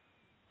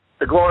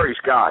the glory's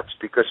God's,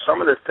 because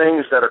some of the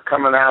things that are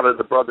coming out of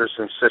the brothers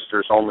and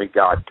sisters only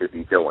God could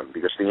be doing,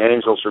 because the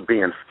angels are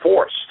being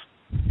forced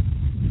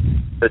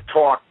to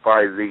talk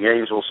by the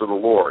angels of the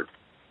Lord,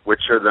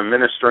 which are the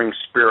ministering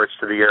spirits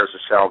to the heirs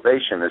of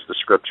salvation, as the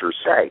scriptures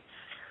say.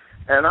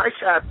 And I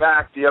sat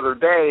back the other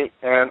day,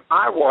 and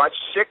I watched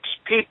 6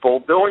 people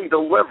doing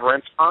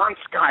deliverance on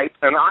Skype,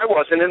 and I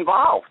wasn't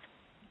involved.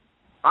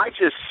 I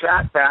just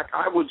sat back.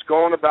 I was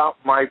going about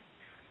my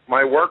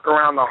work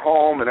around the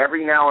home, and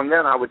every now and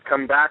then I would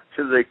come back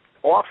to the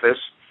office,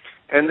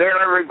 and there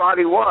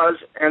everybody was,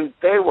 and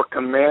they were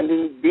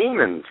commanding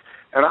demons.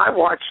 And I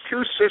watched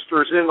 2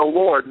 sisters in the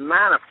Lord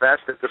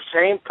manifest at the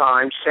same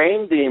time,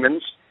 same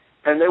demons,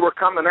 and they were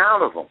coming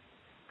out of them.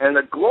 And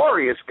the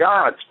glory is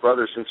God's,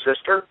 brothers and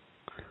sisters.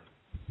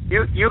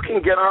 You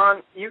can get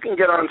on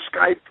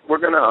Skype. We're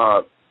gonna.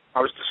 I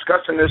was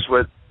discussing this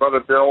with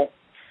Brother Bill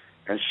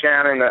and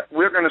Shannon, that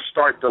we're going to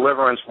start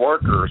Deliverance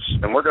Workers,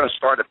 and we're going to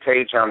start a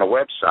page on the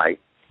website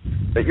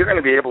that you're going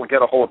to be able to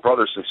get a hold of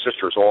brothers and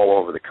sisters all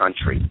over the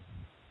country.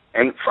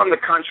 And from the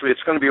country,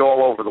 it's going to be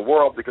all over the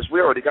world, because we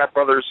already got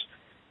brothers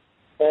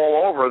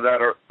all over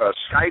that are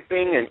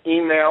Skyping and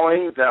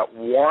emailing that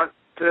want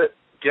to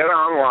get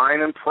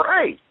online and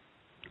pray.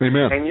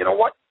 Amen. And you know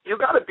what? You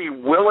got to be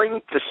willing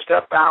to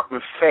step out in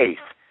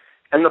faith.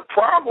 And the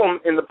problem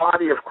in the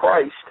body of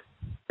Christ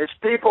is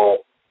people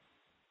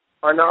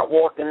are not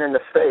walking in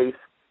the faith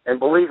and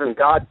believing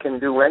God can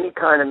do any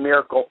kind of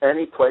miracle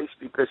any place,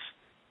 because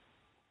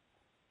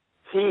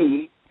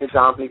He is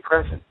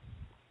omnipresent.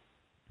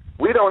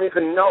 We don't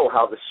even know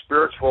how the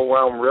spiritual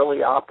realm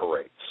really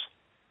operates.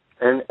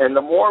 And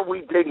the more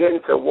we dig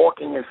into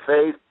walking in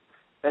faith,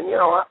 and, you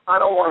know, I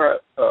don't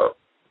want to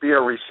be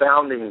a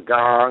resounding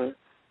gong,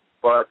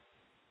 but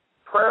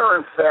prayer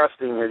and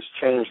fasting has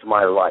changed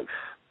my life.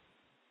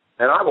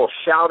 And I will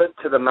shout it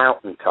to the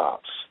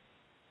mountaintops.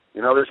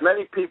 You know, there's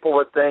many people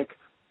that think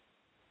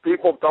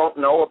people don't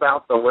know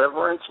about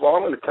deliverance. Well,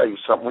 I'm going to tell you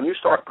something. When you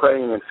start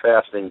praying and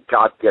fasting,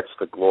 God gets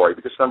the glory,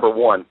 because, number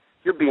one,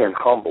 you're being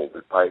humbled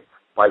by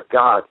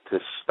God to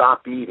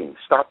stop eating,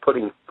 stop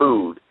putting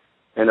food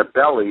in a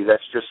belly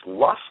that's just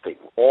lusting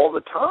all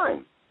the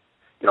time.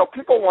 You know,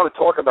 people want to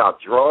talk about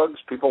drugs.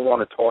 People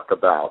want to talk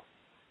about,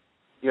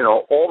 you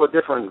know, all the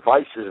different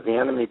vices the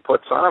enemy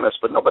puts on us,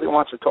 but nobody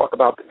wants to talk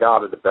about the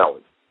God of the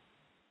belly.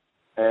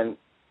 And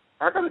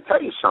I'm going to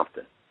tell you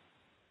something.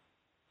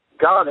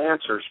 God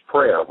answers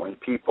prayer when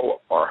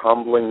people are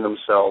humbling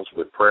themselves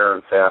with prayer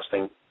and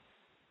fasting.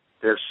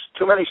 There's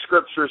too many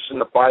scriptures in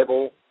the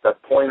Bible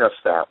that point us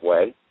that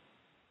way.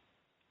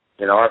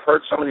 You know, I've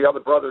heard some of the other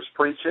brothers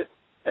preach it,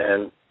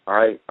 and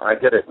I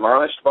get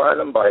admonished by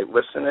them by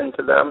listening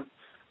to them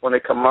when they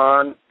come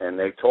on and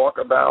they talk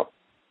about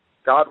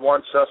God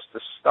wants us to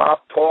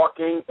stop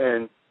talking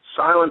and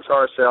silence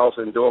ourselves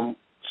and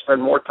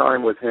spend more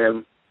time with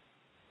Him,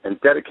 and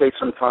dedicate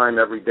some time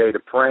every day to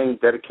praying,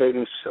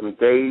 dedicating some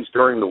days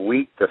during the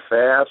week to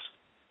fast.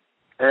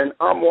 And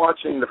I'm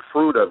watching the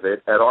fruit of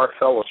it at our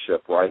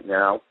fellowship right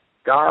now.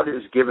 God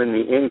is giving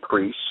the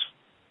increase.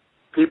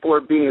 People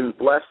are being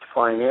blessed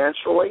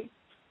financially.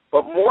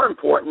 But more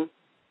important,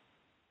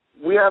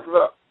 we have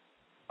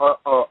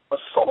a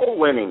soul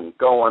winning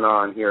going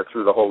on here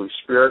through the Holy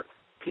Spirit.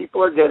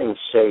 People are getting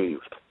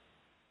saved.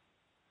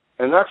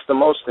 And that's the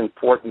most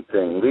important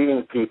thing,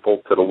 leading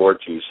people to the Lord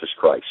Jesus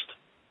Christ.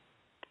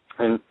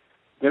 And,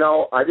 you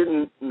know, I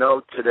didn't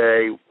know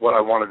today what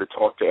I wanted to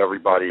talk to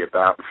everybody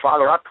about.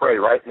 Father, I pray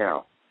right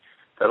now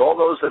that all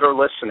those that are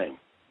listening,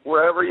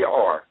 wherever you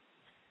are,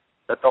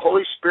 that the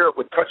Holy Spirit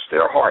would touch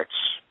their hearts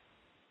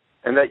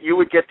and that you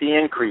would get the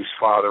increase,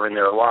 Father, in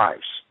their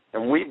lives.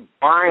 And we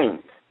bind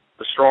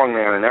the strong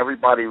man and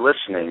everybody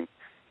listening,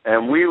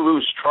 and we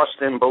lose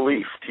trust and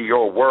belief to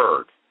your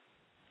word.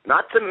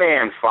 Not to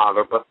man,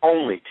 Father, but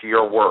only to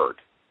your word.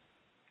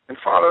 And,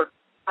 Father,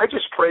 I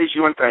just praise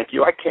you and thank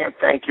you. I can't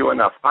thank you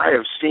enough. I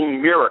have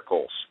seen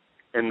miracles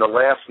in the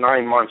last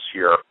 9 months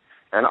here,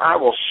 and I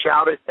will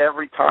shout it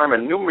every time a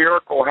new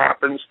miracle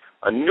happens,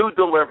 a new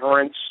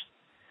deliverance.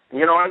 And,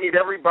 you know, I need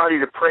everybody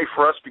to pray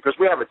for us because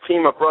we have a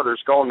team of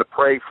brothers going to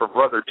pray for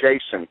Brother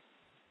Jason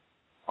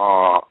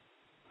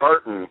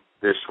Burton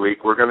this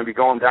week. We're going to be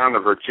going down to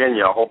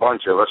Virginia, a whole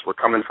bunch of us. We're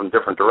coming from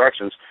different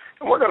directions,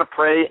 and we're going to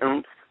pray,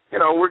 and you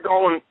know, we're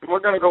going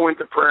to go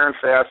into prayer and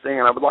fasting,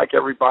 and I would like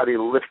everybody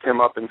to lift him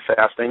up in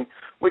fasting.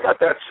 We got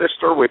that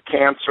sister with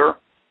cancer.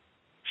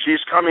 She's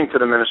coming to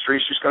the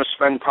ministry. She's going to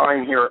spend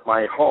time here at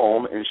my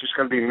home, and she's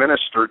going to be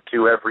ministered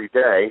to every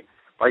day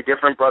by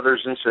different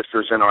brothers and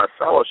sisters in our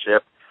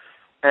fellowship.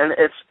 And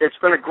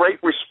it's been a great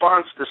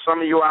response to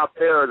some of you out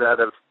there that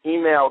have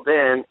emailed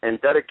in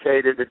and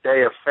dedicated a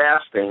day of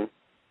fasting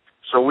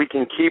so we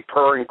can keep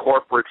her in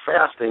corporate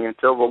fasting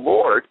until the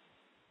Lord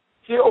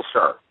heals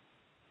her.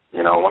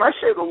 You know, when I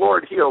say the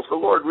Lord heals, the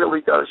Lord really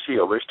does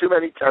heal. There's too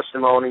many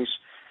testimonies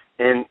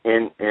in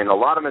a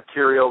lot of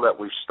material that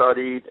we've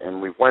studied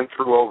and we've went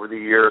through over the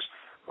years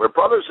where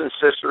brothers and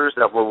sisters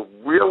that were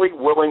really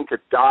willing to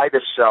die to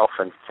self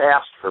and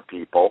fast for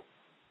people,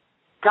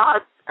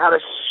 God had a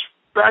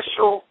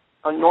special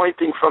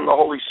anointing from the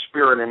Holy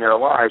Spirit in their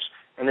lives,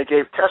 and they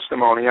gave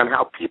testimony on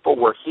how people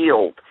were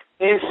healed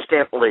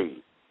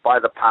instantly by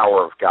the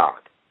power of God.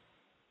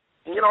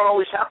 And you don't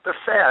always have to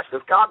fast.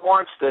 If God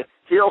wants to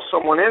heal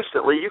someone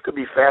instantly, you could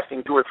be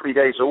fasting 2 or 3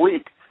 days a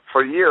week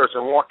for years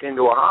and walk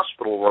into a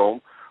hospital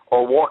room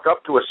or walk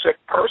up to a sick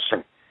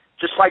person.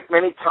 Just like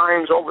many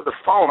times over the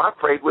phone, I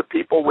prayed with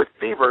people with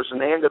fevers,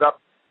 and they ended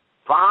up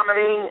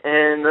vomiting,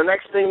 and the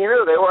next thing you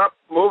knew, they were up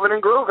moving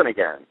and grooving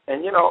again.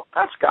 And, you know,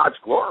 that's God's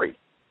glory.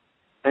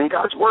 And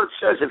God's word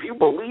says if you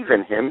believe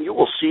in him, you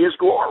will see his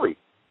glory.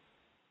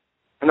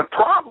 And the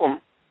problem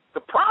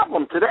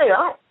today,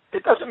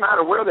 it doesn't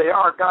matter where they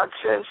are, God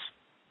says,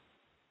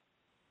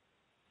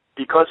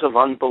 because of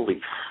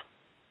unbelief,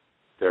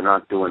 they're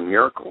not doing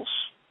miracles.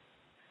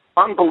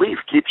 Unbelief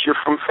keeps you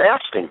from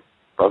fasting,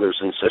 brothers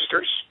and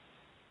sisters.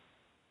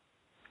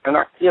 And,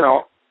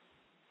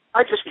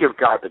 I just give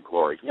God the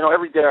glory. You know,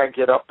 every day I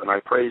get up and I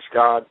praise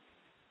God.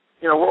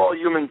 You know, we're all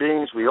human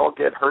beings. We all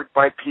get hurt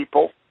by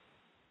people.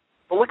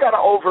 But we got to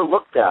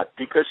overlook that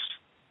because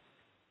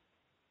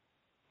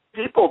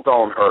people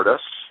don't hurt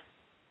us.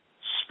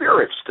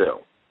 Spirits do.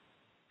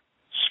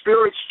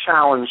 Spirits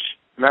challenge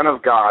men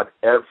of God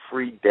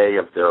every day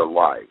of their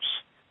lives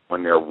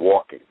when they're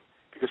walking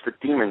because the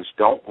demons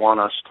don't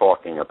want us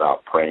talking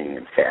about praying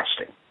and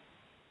fasting.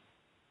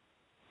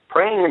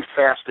 Praying and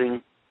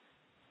fasting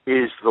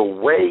is the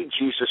way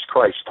Jesus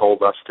Christ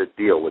told us to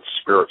deal with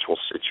spiritual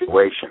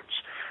situations.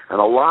 And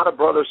a lot of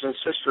brothers and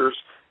sisters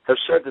have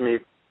said to me,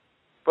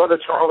 Brother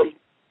Charlie,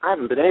 I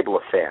haven't been able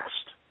to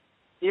fast.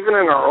 Even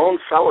in our own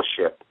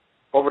fellowship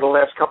over the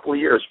last couple of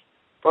years,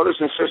 brothers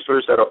and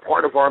sisters that are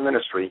part of our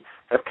ministry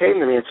have came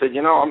to me and said,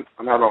 you know,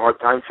 I'm having a hard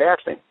time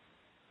fasting.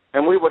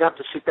 And we would have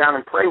to sit down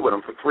and pray with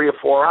them for 3 or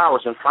 4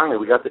 hours, and finally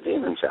we got the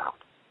demons out.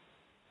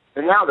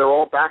 And now they're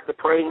all back to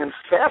praying and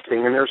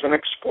fasting, and there's an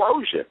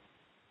explosion.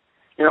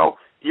 You know,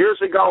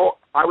 years ago,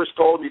 I was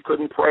told you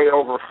couldn't pray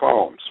over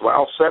phones.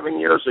 Well, 7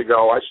 years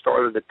ago, I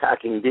started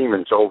attacking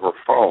demons over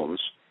phones,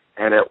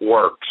 and it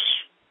works.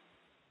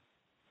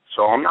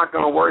 So I'm not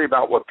going to worry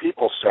about what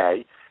people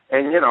say,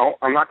 and, you know,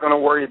 I'm not going to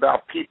worrying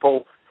about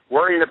people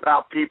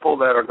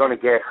that are going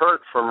to get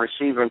hurt from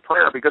receiving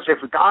prayer, because if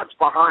God's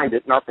behind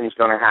it, nothing's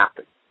going to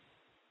happen.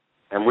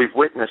 And we've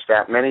witnessed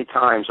that many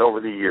times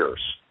over the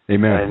years.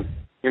 Amen. And,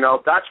 you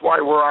know, that's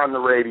why we're on the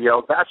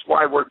radio. That's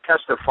why we're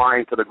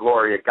testifying to the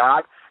glory of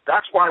God.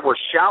 That's why we're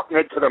shouting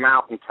it to the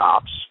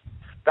mountaintops.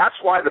 That's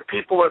why the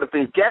people that have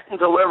been getting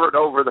delivered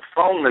over the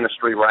phone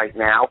ministry right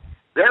now,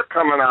 they're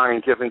coming on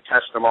and giving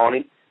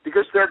testimony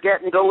because they're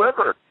getting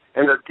delivered.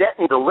 And they're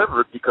getting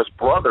delivered because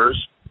brothers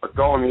are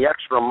going the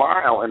extra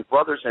mile, and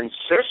brothers and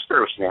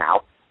sisters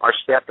now are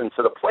stepping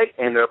to the plate,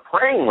 and they're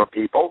praying with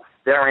people,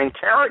 they're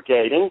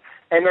interrogating,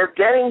 and they're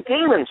getting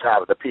demons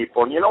out of the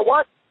people. And you know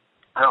what?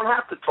 I don't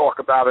have to talk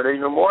about it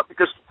anymore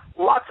because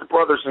lots of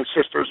brothers and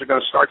sisters are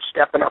going to start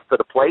stepping up to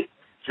the plate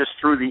just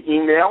through the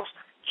emails,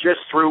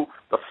 just through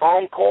the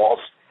phone calls.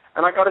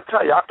 And I got to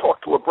tell you, I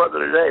talked to a brother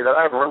today that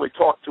I haven't really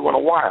talked to in a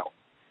while,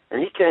 and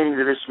he came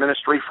to this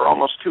ministry for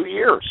almost 2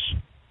 years.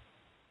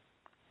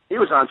 He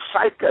was on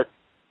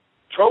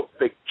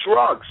psychotropic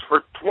drugs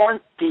for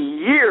 20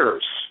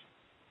 years,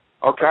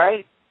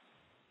 okay?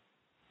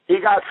 He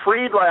got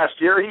freed last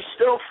year. He's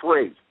still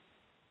free.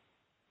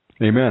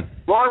 Amen.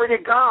 Glory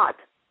to God.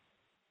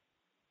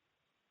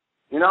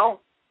 You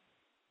know,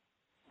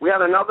 we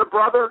had another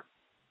brother.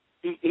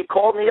 He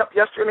called me up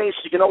yesterday. He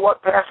said, you know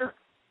what, Pastor?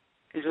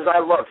 He says, I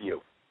love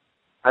you.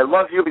 I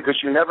love you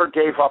because you never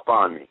gave up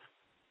on me.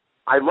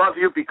 I love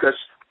you because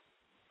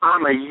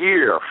I'm a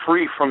year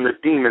free from the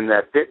demon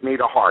that bit me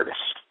the hardest.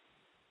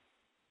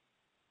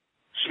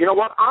 So you know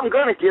what? I'm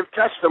going to give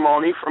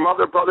testimony from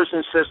other brothers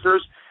and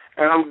sisters,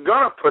 and I'm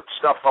going to put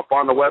stuff up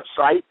on the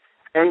website,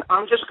 and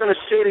I'm just going to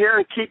sit here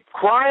and keep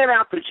crying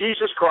out to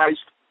Jesus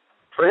Christ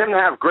for him to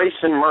have grace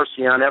and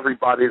mercy on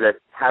everybody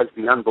that has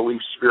the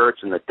unbelief spirits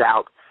and the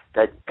doubt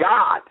that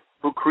God,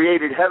 who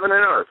created heaven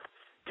and earth,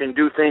 can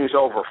do things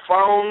over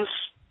phones.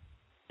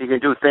 He can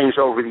do things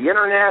over the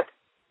internet.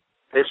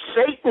 If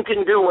Satan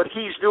can do what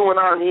he's doing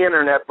on the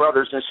internet,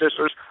 brothers and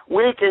sisters,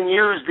 we can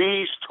use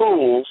these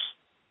tools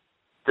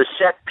to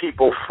set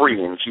people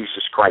free in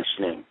Jesus Christ's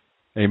name.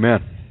 Amen.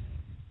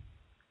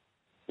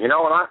 You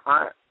know, and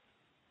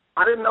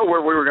I didn't know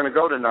where we were going to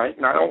go tonight,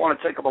 and I don't want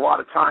to take up a lot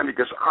of time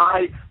because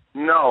I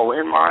know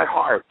in my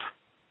heart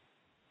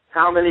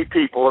how many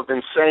people have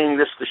been saying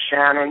this to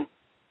Shannon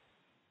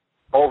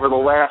over the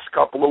last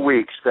couple of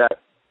weeks, that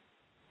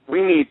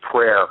we need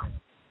prayer.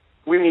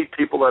 We need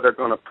people that are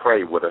going to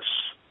pray with us.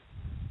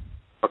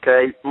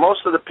 Okay?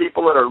 Most of the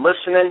people that are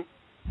listening,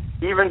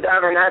 even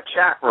down in that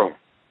chat room,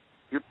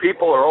 you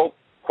people are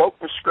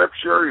quoting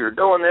scripture, you're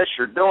doing this,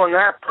 you're doing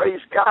that,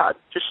 praise God.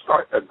 Just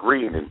start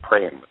agreeing and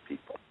praying with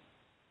people.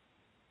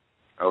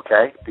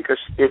 Okay? Because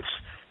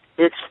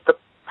it's the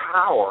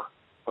power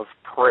of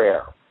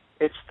prayer.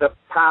 It's the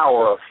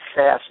power of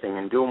fasting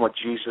and doing what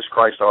Jesus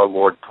Christ our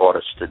Lord taught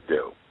us to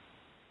do.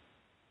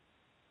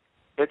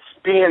 It's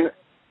being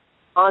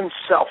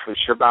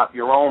unselfish about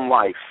your own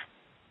life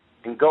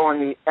and going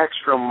the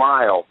extra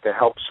mile to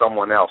help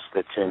someone else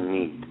that's in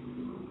need.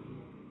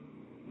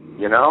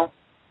 You know?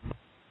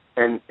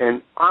 And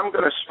I'm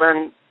going to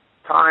spend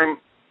time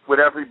with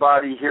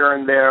everybody here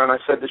and there, and I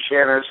said to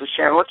Shannon,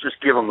 Shannon, let's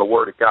just give them the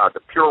Word of God,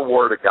 the pure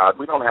Word of God.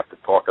 We don't have to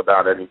talk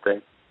about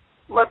anything.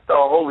 Let the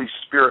Holy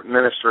Spirit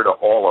minister to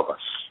all of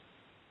us.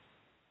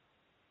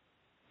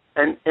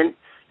 And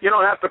you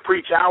don't have to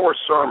preach hour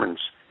sermons.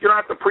 You don't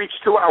have to preach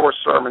 2-hour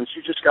sermons.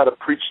 You just got to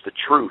preach the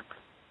truth.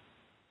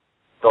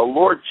 The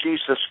Lord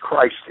Jesus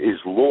Christ is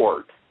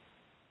Lord.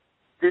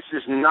 This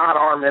is not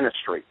our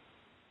ministry.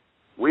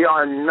 We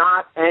are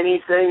not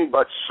anything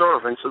but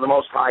servants of the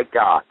Most High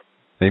God.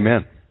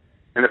 Amen.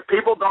 And if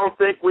people don't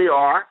think we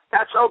are,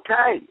 that's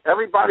okay.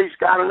 Everybody's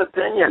got an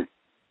opinion.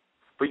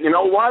 But you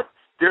know what?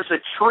 There's a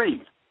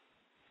tree.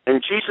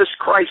 And Jesus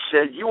Christ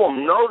said, you will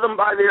know them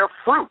by their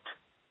fruit.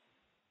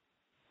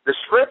 The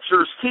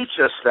Scriptures teach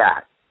us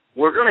that.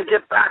 We're going to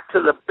get back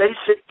to the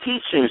basic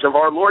teachings of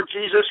our Lord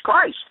Jesus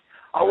Christ.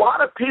 A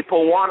lot of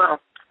people want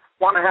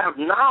to have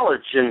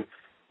knowledge and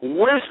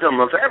wisdom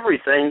of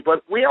everything,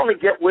 but we only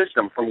get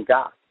wisdom from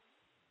God.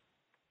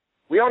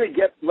 We only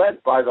get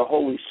led by the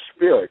Holy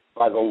Spirit,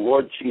 by the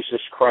Lord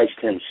Jesus Christ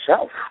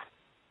himself.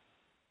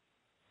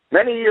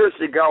 Many years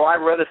ago, I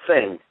read a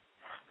thing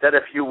that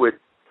if you would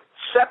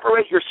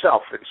separate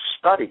yourself and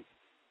study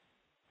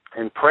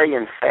and pray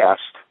and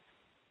fast,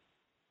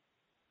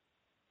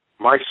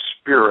 my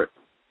Spirit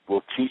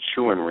will teach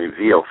you and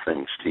reveal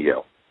things to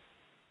you.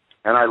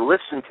 And I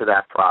listened to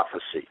that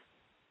prophecy,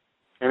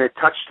 and it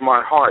touched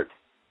my heart.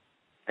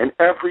 And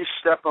every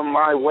step of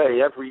my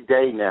way, every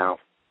day now,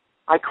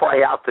 I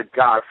cry out to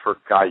God for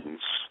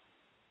guidance.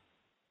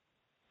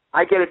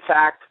 I get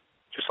attacked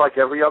just like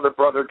every other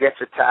brother gets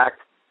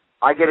attacked.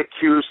 I get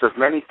accused of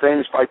many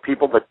things by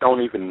people that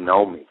don't even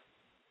know me.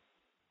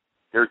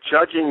 They're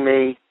judging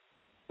me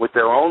with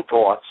their own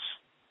thoughts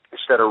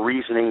instead of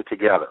reasoning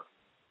together.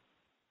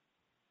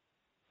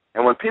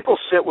 And when people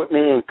sit with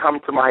me and come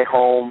to my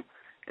home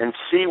and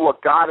see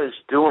what God is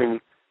doing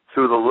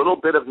through the little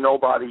bit of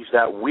nobodies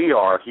that we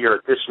are here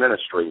at this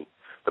ministry,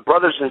 the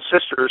brothers and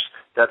sisters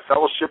that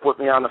fellowship with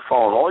me on the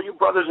phone, all you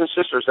brothers and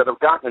sisters that have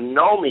gotten to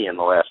know me in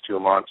the last 2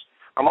 months,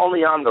 I'm only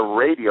on the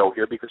radio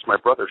here because my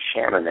brother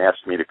Shannon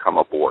asked me to come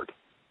aboard.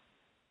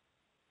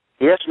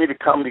 He asked me to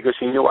come because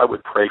he knew I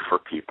would pray for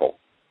people.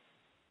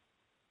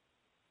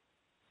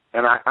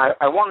 And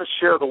I want to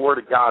share the Word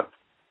of God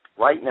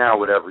right now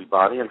with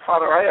everybody. And,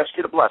 Father, I ask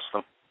you to bless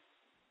them.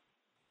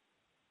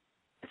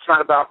 It's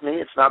not about me.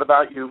 It's not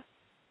about you.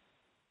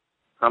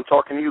 I'm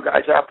talking to you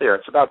guys out there.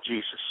 It's about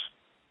Jesus.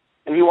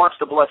 And he wants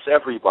to bless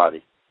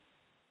everybody.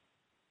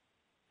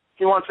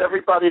 He wants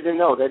everybody to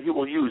know that he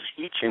will use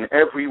each and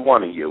every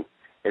one of you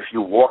if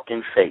you walk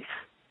in faith.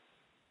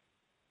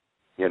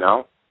 You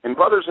know? And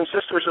brothers and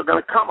sisters are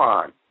going to come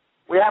on.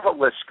 We have a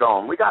list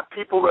going. We got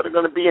people that are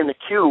going to be in the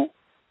queue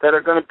that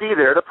are going to be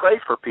there to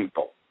pray for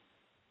people.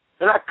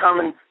 They're not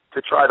coming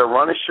to try to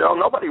run a show.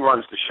 Nobody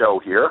runs the show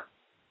here.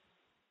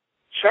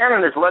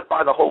 Shannon is led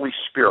by the Holy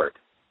Spirit.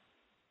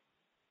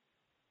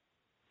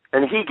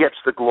 And he gets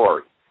the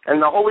glory.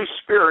 And the Holy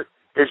Spirit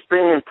is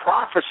bringing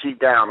prophecy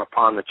down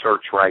upon the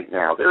church right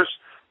now.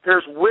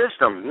 There's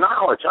wisdom,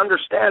 knowledge,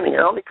 understanding. It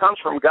only comes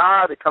from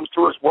God. It comes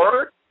through his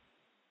Word.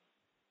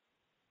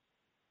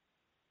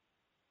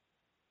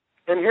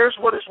 And here's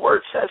what his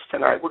Word says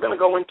tonight. We're going to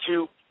go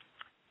into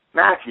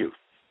Matthew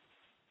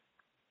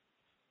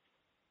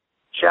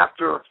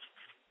chapter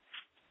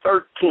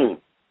 13.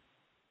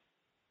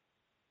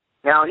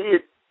 Now,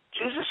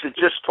 Jesus had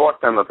just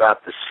taught them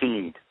about the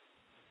seed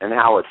and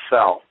how it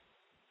fell,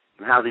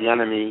 and how the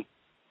enemy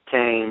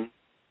came.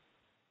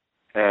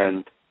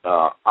 And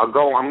I'm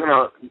going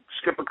to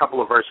skip a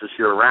couple of verses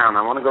here around.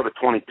 I want to go to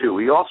 22.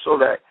 He also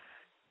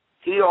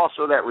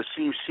that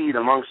receives seed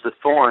amongst the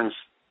thorns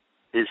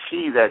is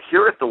he that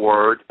heareth the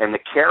word, and the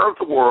care of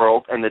the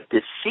world and the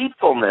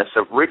deceitfulness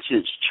of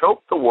riches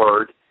choke the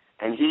word,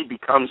 and he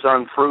becomes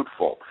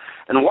unfruitful.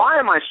 And why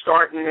am I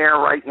starting there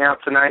right now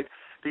tonight?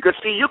 Because,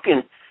 see, you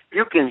can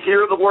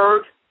hear the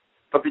word,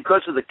 but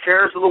because of the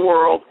cares of the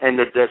world and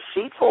the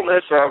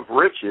deceitfulness of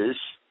riches,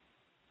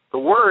 the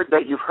word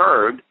that you've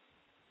heard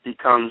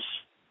becomes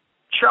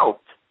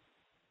choked,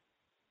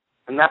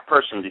 and that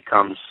person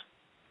becomes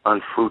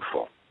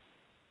unfruitful.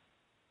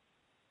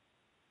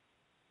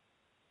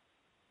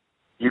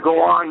 You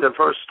go on to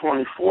verse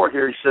 24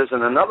 here, he says,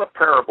 and another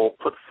parable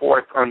put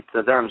forth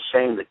unto them,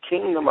 saying, the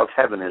kingdom of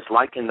heaven is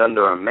likened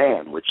unto a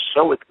man, which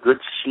soweth good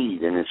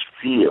seed in his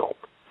field.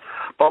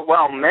 But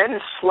while men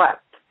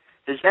slept,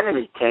 his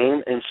enemy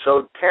came and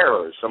sowed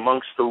tares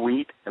amongst the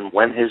wheat, and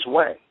went his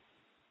way.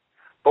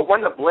 But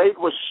when the blade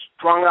was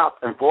sprung up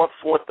and brought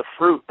forth the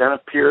fruit, then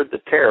appeared the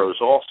tares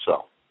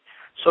also.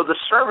 So the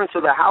servants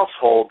of the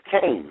household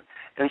came,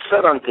 and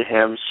said unto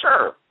him,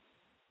 Sir,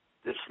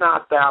 didst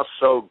not thou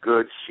sow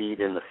good seed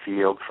in the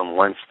field from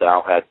whence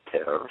thou had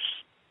tares?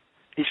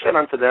 He said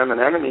unto them, an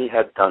enemy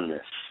had done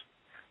this.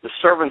 The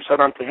servant said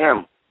unto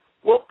him,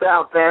 Wilt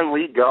thou then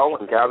we go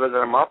and gather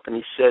them up? And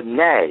he said,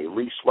 Nay,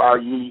 least while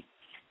ye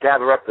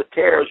gather up the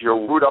tares,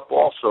 you'll root up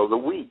also the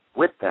wheat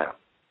with them.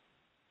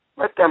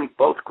 Let them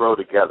both grow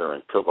together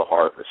until the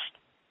harvest.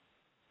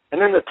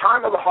 And in the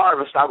time of the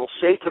harvest I will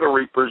say to the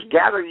reapers,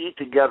 Gather ye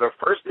together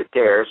first the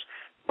tares,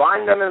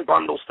 bind them in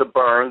bundles to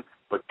burn,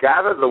 but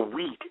gather the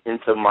wheat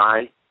into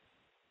my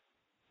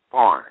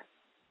barn.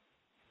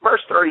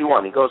 Verse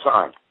 31, he goes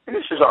on, and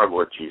this is our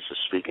Lord Jesus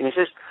speaking. He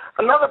says,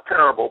 another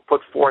parable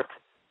put forth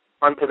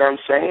unto them,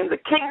 saying, the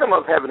kingdom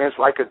of heaven is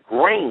like a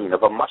grain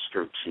of a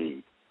mustard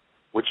seed,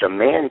 which a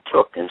man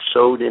took and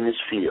sowed in his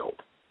field,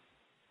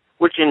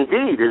 which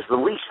indeed is the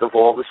least of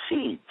all the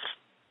seeds.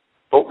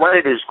 But when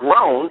it is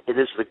grown, it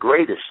is the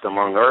greatest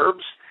among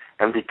herbs,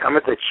 and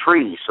becometh a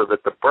tree, so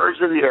that the birds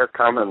of the air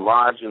come and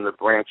lodge in the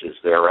branches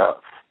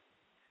thereof.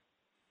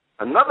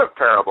 Another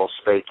parable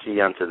spake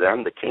he unto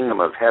them, the kingdom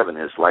of heaven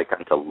is like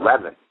unto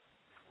leaven,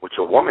 which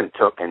a woman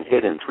took and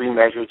hid in 3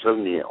 measures of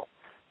meal,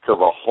 till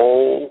the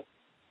whole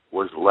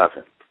was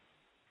leavened.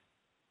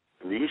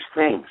 And these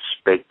things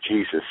spake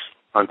Jesus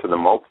unto the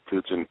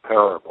multitudes in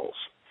parables.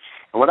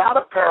 And without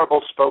a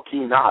parable spoke he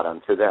not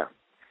unto them,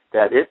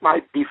 that it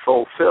might be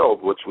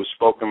fulfilled which was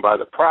spoken by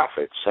the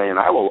prophet, saying,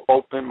 I will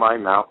open my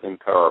mouth in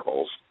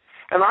parables,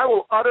 and I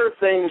will utter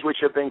things which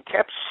have been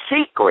kept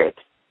secret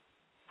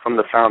from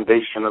the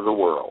foundation of the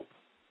world.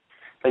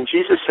 And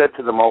Jesus said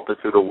to the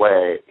multitude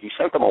away, he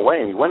sent them away,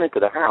 and he went into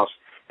the house,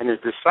 and his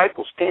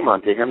disciples came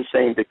unto him,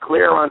 saying,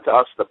 Declare unto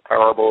us the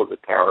parable of the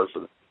tares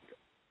of the field.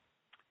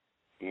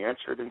 He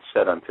answered and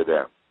said unto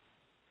them,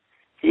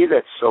 He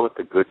that soweth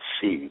the good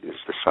seed is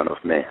the Son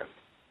of Man.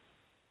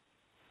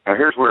 Now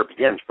here's where it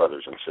begins,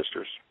 brothers and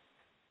sisters.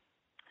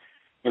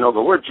 You know, the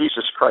Lord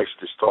Jesus Christ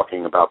is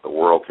talking about the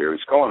world here.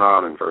 He's going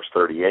on in verse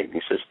 38, and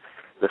he says,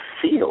 the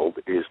field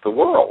is the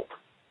world.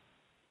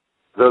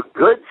 The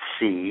good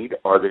seed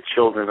are the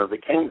children of the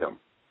kingdom,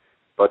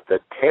 but the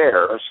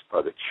tares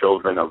are the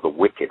children of the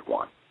wicked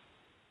one.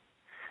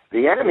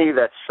 The enemy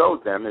that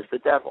sowed them is the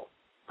devil.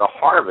 The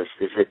harvest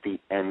is at the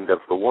end of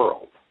the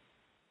world.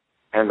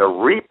 And the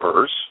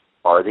reapers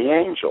are the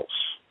angels.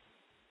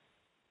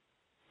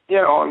 You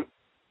know, and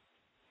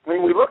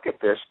when we look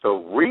at this, the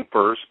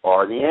reapers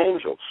are the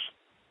angels.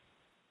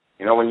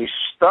 You know, when you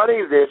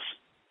study this,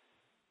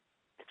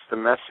 it's the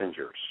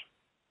messengers.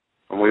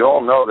 And we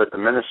all know that the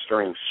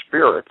ministering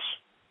spirits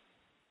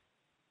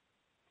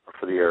are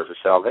for the heirs of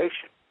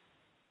salvation.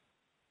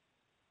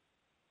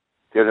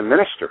 They're the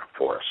minister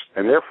for us,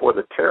 and therefore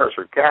the tares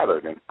are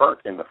gathered and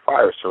burnt in the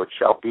fire, so it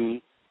shall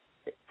be.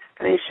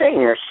 And he's saying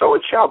here, so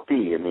it shall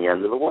be in the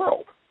end of the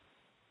world.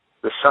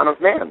 The Son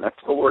of Man, that's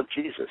the Lord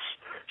Jesus,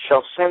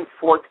 shall send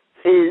forth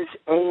his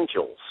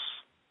angels,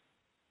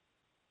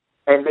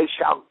 and they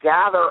shall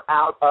gather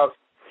out of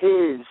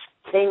his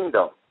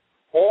kingdom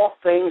all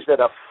things that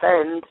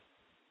offend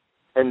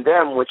and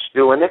them which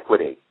do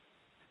iniquity.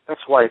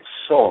 That's why it's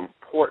so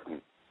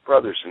important,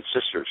 brothers and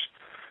sisters,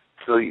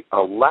 to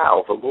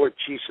allow the Lord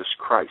Jesus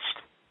Christ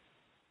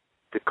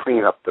to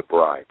clean up the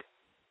bride.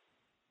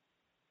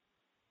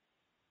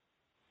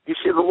 You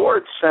see, the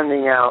Lord's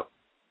sending out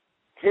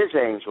his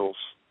angels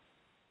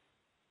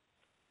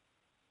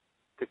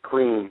to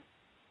clean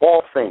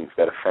all things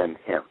that offend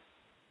him.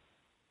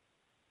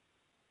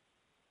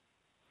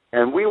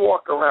 And we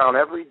walk around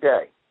every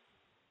day,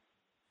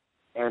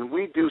 and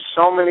we do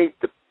so many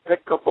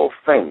despicable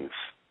things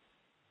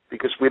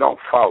because we don't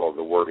follow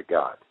the Word of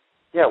God.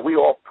 Yeah, we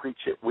all preach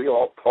it. We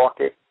all talk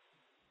it.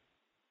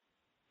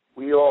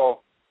 We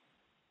all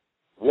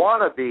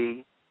want to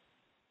be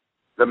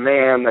the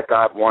man that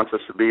God wants us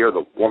to be or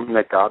the woman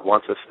that God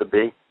wants us to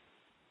be.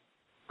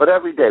 But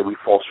every day we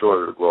fall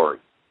short of the glory.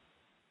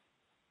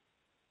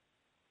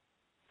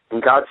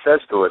 And God says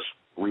to us,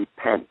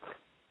 repent.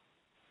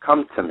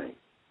 Come to me.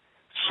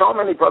 So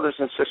many brothers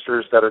and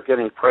sisters that are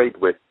getting prayed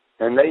with,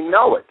 and they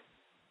know it.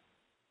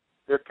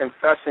 They're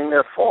confessing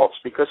their faults,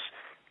 because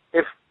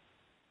if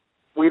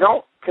we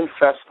don't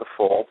confess the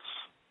faults,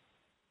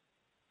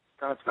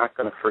 God's not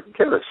going to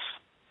forgive us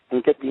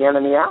and get the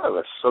enemy out of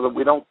us so that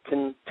we don't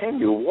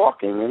continue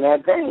walking in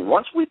that vein.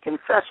 Once we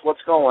confess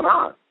what's going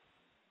on,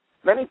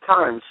 many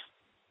times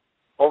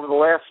over the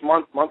last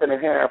month and a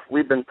half,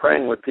 we've been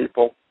praying with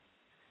people,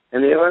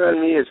 and the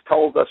enemy has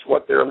told us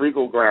what their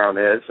legal ground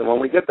is, and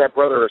when we get that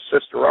brother or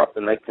sister up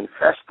and they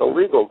confess the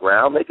legal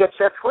ground, they get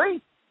set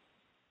free.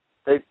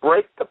 They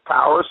break the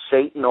power of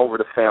Satan over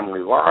the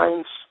family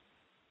lines,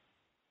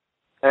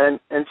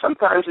 and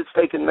sometimes it's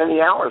taken many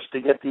hours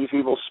to get these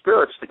evil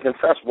spirits to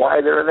confess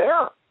why they're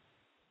there.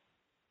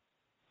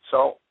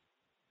 So,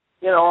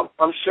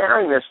 I'm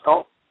sharing this.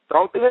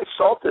 Don't be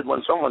insulted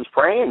when someone's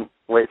praying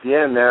with you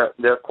and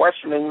they're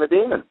questioning the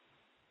demon.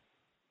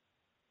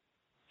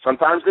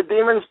 Sometimes the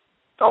demons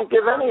don't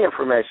give any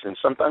information.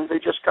 Sometimes they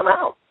just come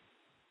out.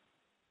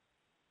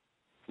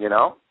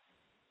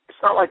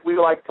 It's not like we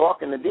like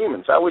talking to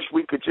demons. I wish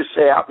we could just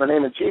say out in the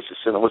name of Jesus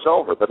and it was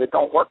over, but it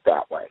don't work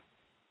that way.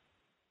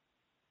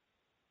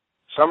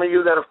 Some of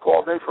you that have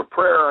called in for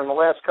prayer in the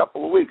last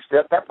couple of weeks,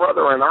 that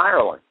brother in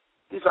Ireland,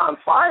 he's on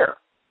fire.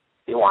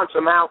 He wants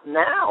him out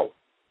now.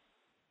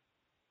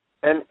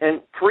 And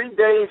 3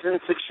 days in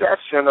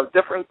succession of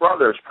different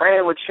brothers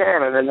praying with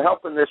Shannon and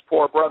helping this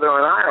poor brother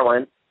in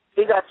Ireland,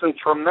 he got some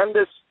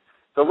tremendous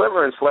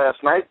deliverance last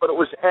night, but it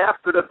was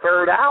after the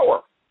third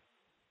hour.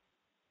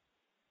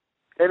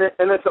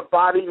 And it's a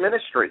body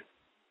ministry.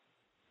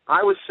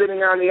 I was sitting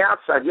on the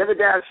outside. The other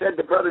day I said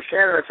to Brother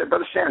Shannon,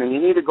 Brother Shannon,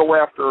 you need to go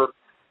after,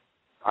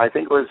 I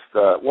think it was,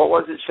 what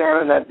was it,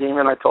 Shannon, that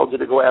demon I told you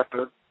to go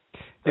after?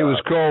 It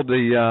was called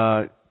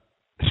the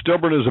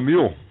stubborn as a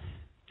mule.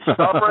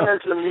 Stubborn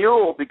as a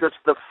mule, because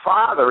his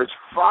father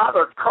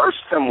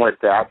cursed him with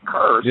that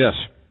curse. Yes.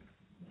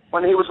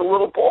 When he was a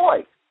little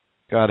boy.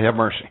 God have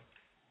mercy.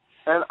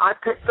 And I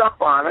picked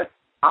up on it.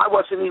 I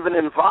wasn't even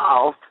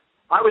involved.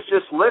 I was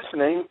just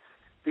listening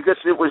because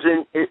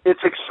it's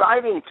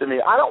exciting to me.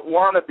 I don't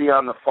want to be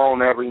on the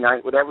phone every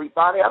night with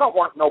everybody. I don't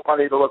want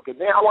nobody to look at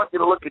me. I want you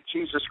to look at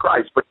Jesus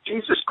Christ. But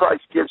Jesus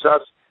Christ gives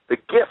us the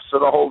gifts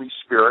of the Holy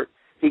Spirit.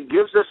 He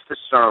gives us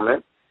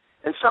discernment.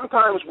 And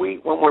sometimes when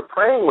we're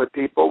praying with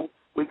people,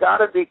 we got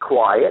to be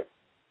quiet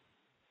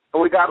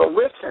and we got to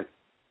listen.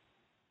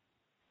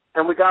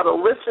 And we got to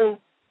listen,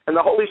 and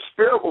the Holy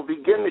Spirit will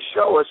begin to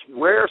show us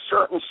where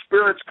certain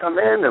spirits come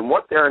in and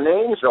what their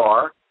names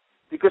are,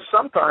 because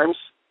sometimes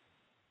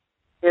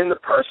in the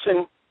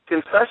person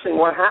confessing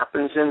what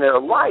happens in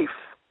their life,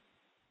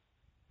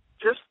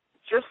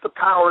 just the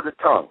power of the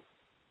tongue.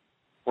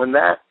 When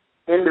that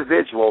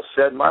individual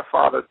said, my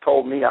father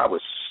told me I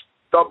was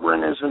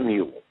stubborn as a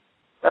mule.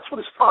 That's what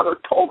his father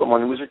told him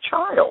when he was a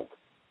child.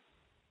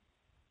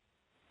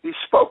 He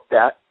spoke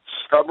that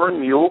stubborn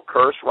mule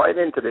curse right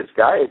into this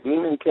guy. A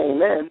demon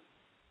came in.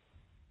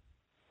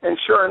 And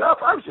sure enough,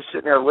 I was just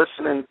sitting there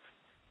listening,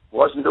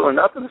 wasn't doing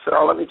nothing. I said,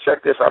 let me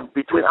check this. I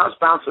was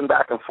bouncing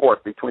back and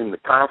forth between the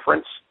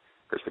conference,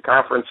 because the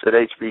conference at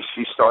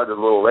HBC started a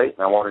little late,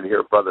 and I wanted to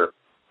hear Brother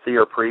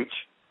Theo preach.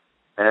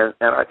 And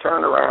I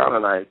turned around,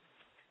 and I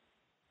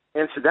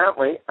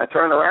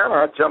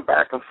jumped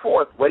back and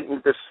forth,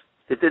 waiting this.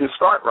 It didn't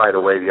start right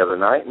away the other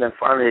night, and then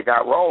finally it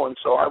got rolling,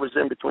 so I was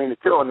in between the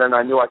two, and then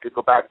I knew I could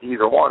go back to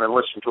either one and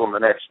listen to them the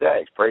next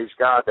day. Praise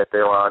God that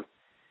they're on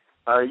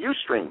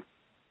Ustream.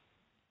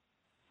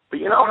 But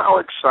you know how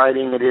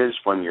exciting it is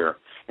when you're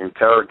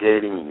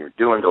interrogating and you're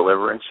doing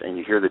deliverance and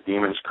you hear the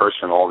demons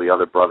cursing all the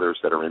other brothers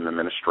that are in the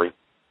ministry?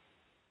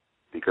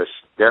 Because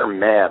they're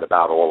mad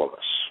about all of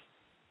us.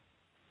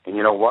 And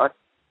you know what?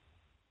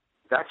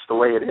 That's the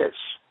way it is.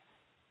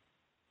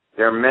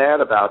 They're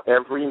mad about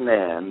every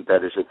man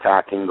that is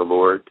attacking the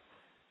Lord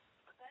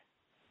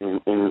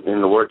in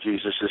the Lord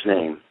Jesus'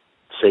 name,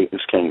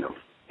 Satan's kingdom.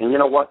 And you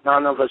know what?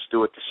 None of us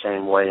do it the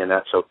same way, and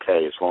that's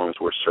okay as long as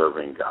we're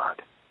serving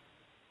God.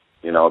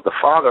 The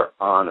Father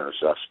honors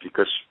us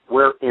because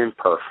we're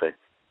imperfect.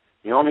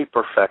 The only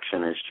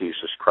perfection is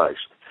Jesus Christ.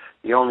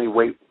 The only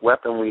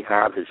weapon we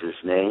have is His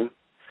name.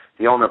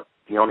 The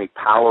only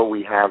power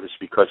we have is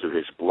because of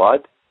His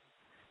blood.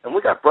 And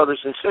we got brothers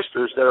and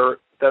sisters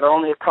that are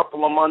only a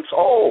couple of months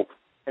old,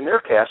 and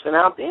they're casting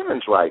out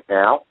demons right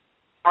now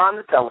on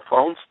the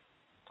telephones,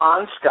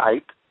 on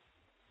Skype,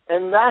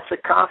 and that's a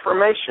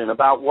confirmation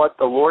about what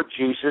the Lord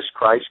Jesus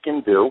Christ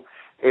can do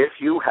if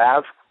you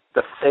have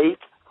the faith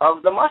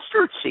of the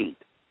mustard seed.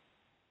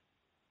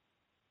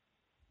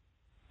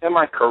 Am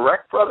I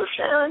correct, Brother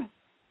Sharon?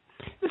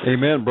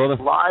 Amen,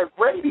 brother. Live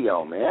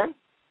radio, man.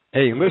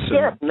 Hey, listen. You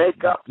can't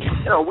make up.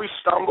 We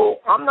stumble.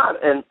 I'm not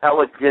an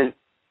elegant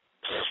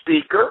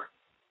speaker.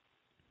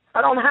 I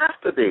don't have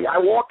to be. I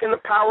walk in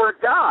the power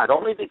of God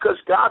only because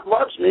God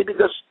loves me,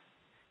 because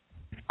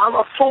I'm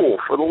a fool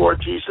for the Lord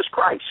Jesus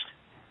Christ.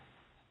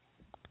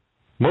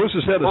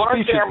 Moses had a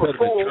speech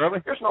impediment,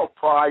 Charlie. There's no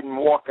pride in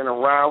walking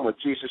around with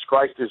Jesus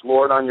Christ as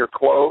Lord on your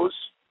clothes.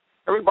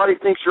 Everybody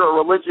thinks you're a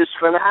religious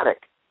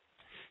fanatic.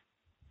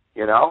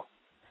 You know?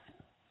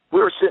 We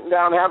were sitting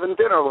down having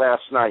dinner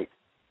last night,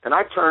 and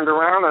I turned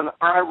around and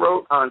I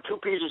wrote on 2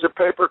 pieces of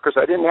paper, because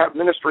I didn't have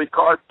ministry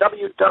card,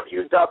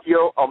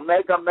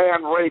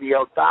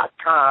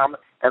 www.omegamanradio.com,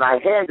 and I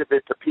handed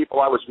it to people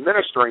I was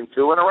ministering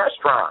to in a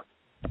restaurant.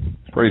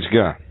 Praise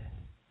God.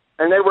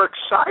 And they were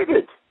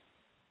excited.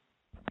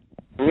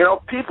 You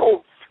know,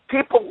 people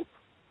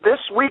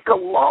this week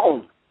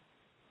alone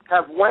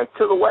have went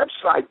to the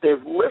website.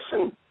 They've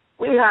listened.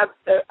 We had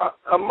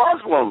a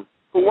Muslim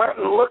who went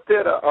and looked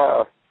at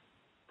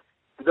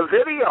the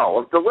video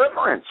of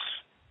Deliverance.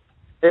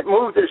 It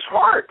moved his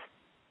heart.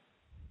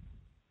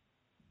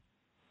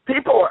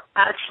 People are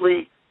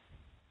actually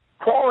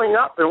calling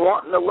up and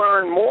wanting to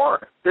learn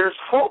more. There's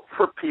hope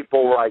for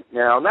people right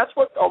now, and that's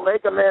what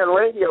Omegaman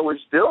Radio is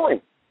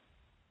doing.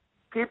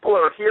 People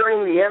are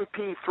hearing the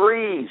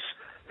MP3s.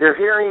 They're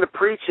hearing the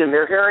preaching.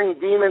 They're hearing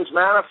demons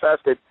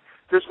manifested.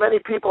 There's many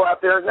people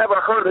out there who never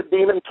heard a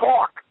demon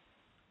talk.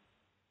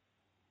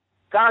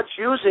 God's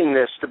using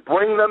this to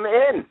bring them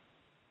in.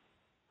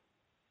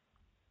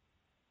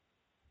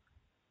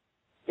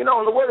 You know,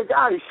 in the Word of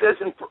God, he says,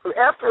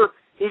 after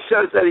he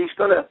says that he's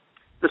going to,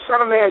 the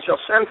Son of Man shall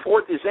send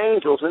forth his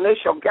angels, and they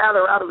shall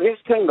gather out of his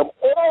kingdom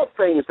all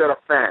things that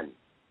offend,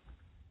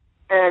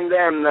 and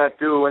them that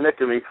do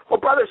iniquity. Well,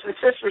 brothers and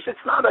sisters,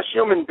 it's not us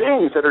human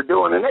beings that are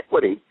doing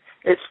iniquity.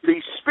 It's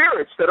the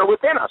spirits that are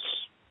within us.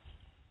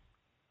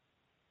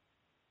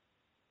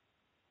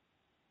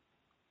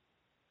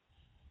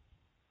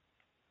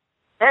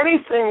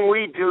 Anything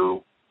we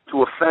do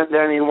to offend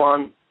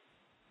anyone,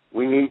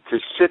 we need to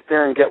sit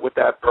there and get with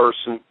that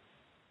person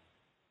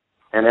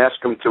and ask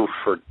them to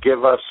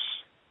forgive us.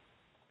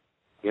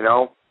 You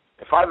know,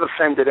 if I've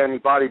offended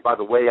anybody by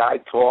the way I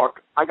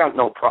talk, I got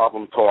no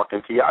problem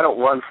talking to you. I don't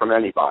run from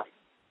anybody.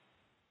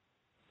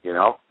 You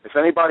know, if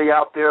anybody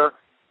out there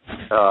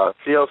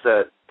feels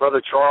that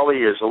Brother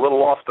Charlie is a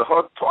little off the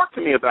hook, talk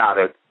to me about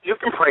it. You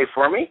can pray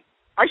for me.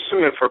 I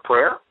submit for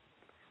prayer.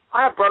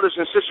 I have brothers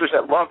and sisters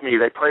that love me.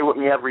 They pray with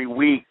me every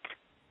week.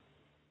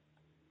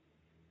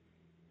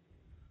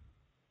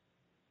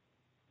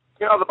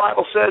 You know, the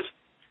Bible says,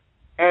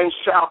 and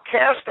shall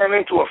cast them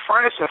into a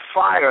furnace of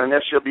fire, and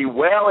there shall be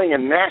wailing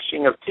and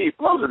gnashing of teeth.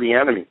 Those are the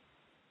enemy.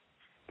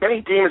 Many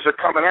demons are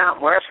coming out,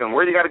 and we're asking them,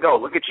 where do you got to go?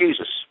 Look at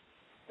Jesus.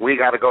 We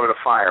got to go to the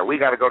fire. We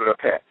got to go to the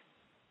pit.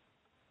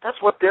 That's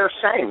what they're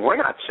saying. We're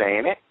not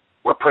saying it.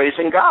 We're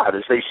praising God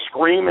as they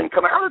scream and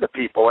come out of the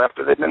people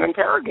after they've been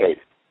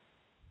interrogated.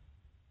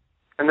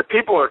 And the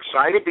people are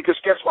excited because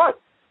guess what?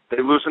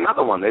 They lose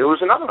another one. They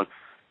lose another one.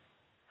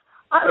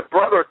 I had a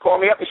brother call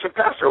me up and said,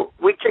 Pastor,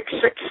 we kicked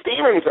 6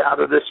 demons out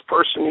of this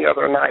person the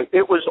other night.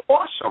 It was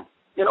awesome.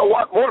 You know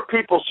what? More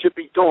people should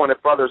be doing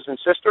it, brothers and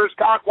sisters.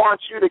 God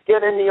wants you to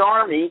get in the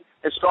army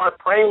and start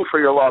praying for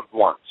your loved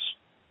ones.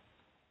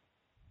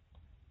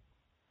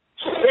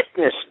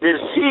 Sickness,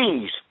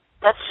 disease,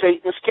 that's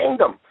Satan's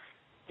kingdom.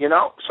 You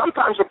know,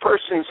 sometimes a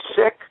person's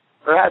sick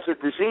or has a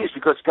disease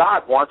because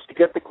God wants to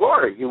get the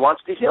glory. He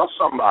wants to heal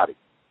somebody.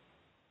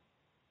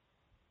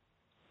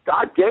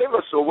 God gave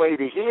us a way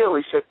to heal.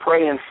 He said,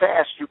 pray and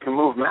fast, you can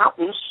move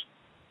mountains.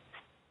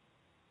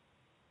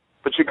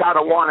 But you got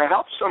to want to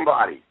help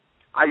somebody.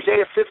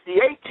 Isaiah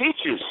 58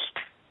 teaches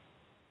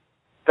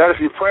that if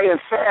you pray and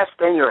fast,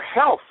 then your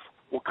health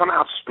will come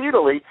out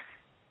speedily.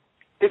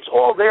 It's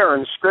all there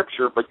in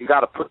Scripture, but you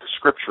got to put the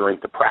Scripture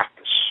into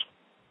practice.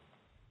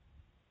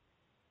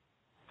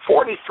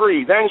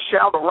 43, then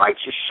shall the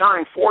righteous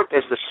shine forth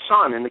as the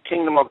sun in the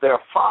kingdom of their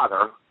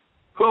Father.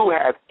 Who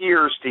hath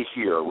ears to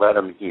hear, let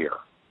him hear.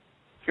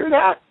 Hear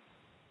that?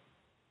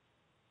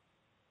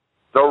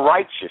 The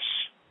righteous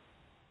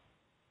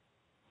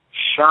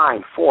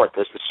shine forth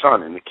as the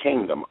sun in the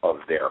kingdom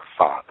of their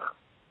Father.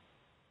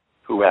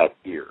 Who hath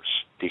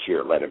ears to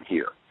hear, let him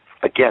hear.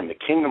 Again, the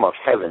kingdom of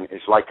heaven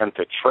is like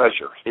unto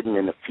treasure hidden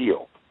in the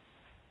field,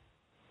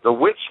 the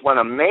which when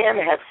a man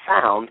hath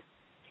found,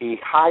 he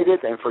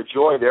hideth, and for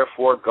joy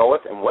therefore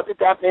goeth. And what did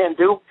that man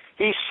do?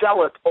 He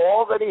selleth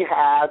all that he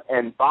had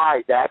and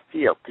buy that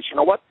field. Because you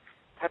know what?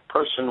 That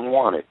person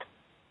wanted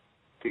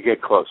to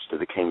get close to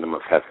the kingdom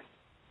of heaven.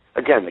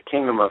 Again, the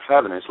kingdom of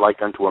heaven is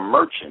like unto a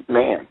merchant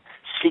man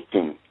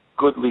seeking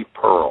goodly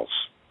pearls.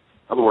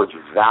 In other words,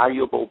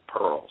 valuable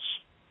pearls.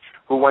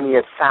 Who when he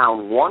had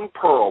found one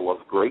pearl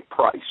of great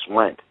price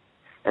went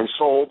and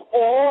sold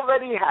all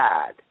that he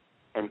had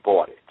and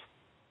bought it.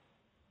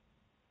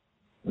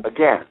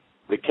 Again,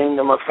 the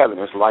kingdom of heaven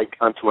is like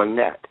unto a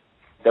net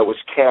that was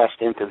cast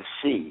into the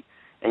sea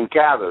and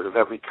gathered of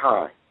every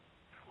kind,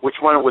 which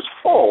when it was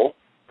full,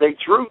 they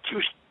drew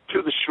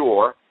to the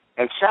shore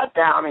and sat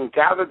down and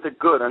gathered the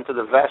good unto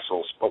the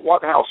vessels. But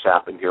what else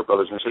happened here,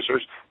 brothers and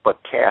sisters? But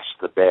cast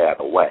the bad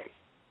away.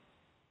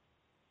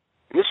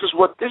 And this is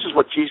what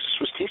Jesus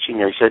was teaching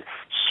there. He said,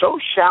 so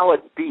shall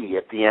it be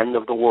at the end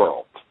of the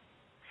world.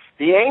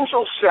 The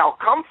angels shall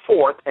come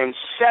forth and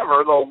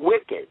sever the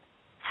wicked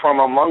from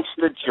amongst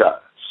the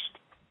just.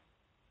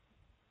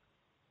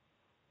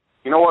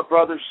 You know what,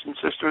 brothers and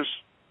sisters?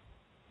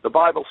 the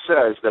Bible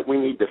says that we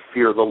need to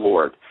fear the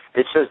Lord.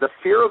 It says the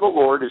fear of the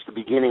Lord is the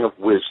beginning of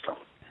wisdom.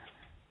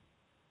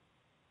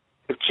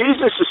 If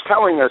Jesus is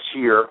telling us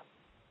here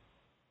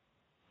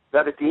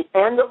that at the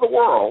end of the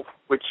world,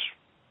 which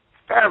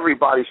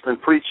everybody's been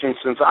preaching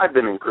since I've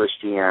been in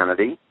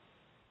Christianity,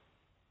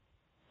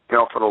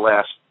 for the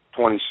last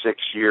 26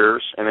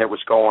 years, and it was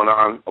going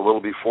on a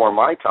little before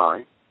my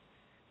time,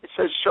 it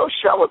says, so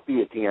shall it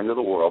be at the end of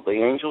the world. The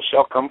angels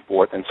shall come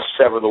forth and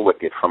sever the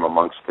wicked from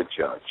amongst the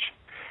judge.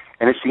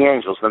 And it's the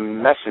angels, the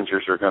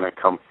messengers are going to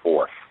come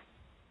forth.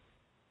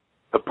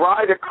 The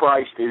bride of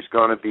Christ is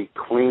going to be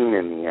clean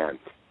in the end.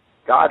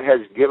 God has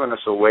given us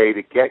a way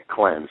to get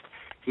cleansed.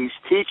 He's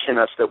teaching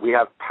us that we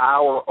have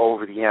power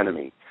over the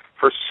enemy.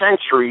 For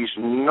centuries,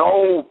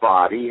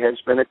 nobody has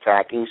been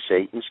attacking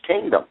Satan's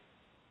kingdom.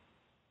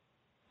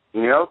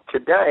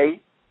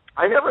 Today,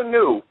 I never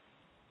knew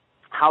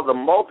how the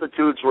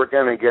multitudes were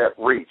going to get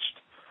reached.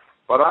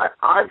 But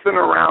I've been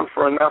around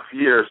for enough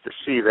years to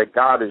see that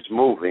God is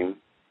moving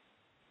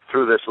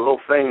through this little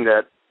thing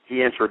that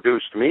he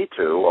introduced me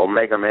to,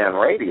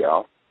 Omegaman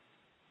Radio.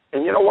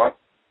 And you know what?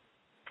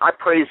 I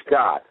praise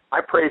God. I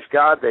praise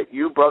God that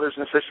you, brothers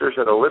and sisters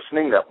that are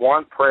listening, that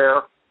want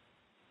prayer,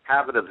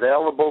 have it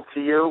available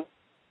to you.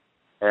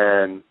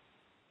 And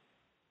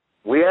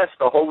we ask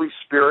the Holy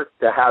Spirit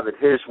to have it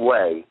his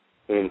way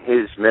in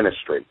his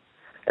ministry.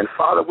 And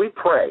Father, we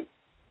pray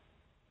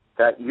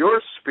that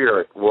your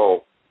Spirit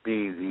will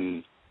be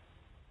the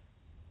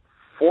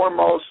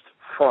foremost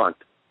front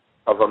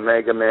of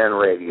Omegaman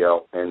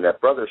Radio, and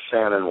that Brother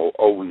Shannon will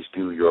always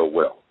do your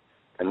will.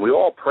 And we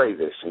all pray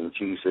this in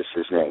Jesus'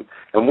 name.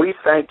 And we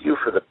thank you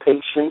for the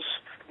patience,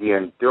 the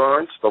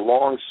endurance, the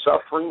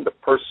long-suffering, the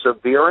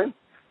persevering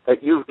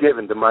that you've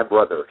given to my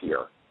brother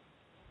here.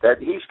 That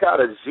he's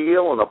got a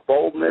zeal and a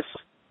boldness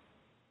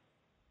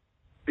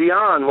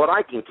beyond what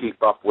I can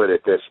keep up with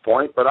at this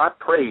point, but I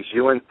praise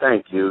you and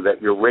thank you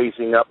that you're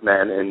raising up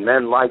men and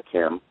men like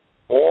him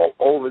all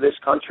over this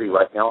country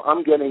right now.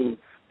 I'm getting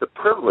the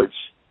privilege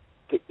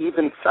to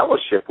even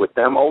fellowship with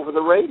them over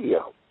the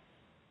radio.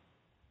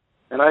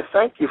 And I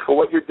thank you for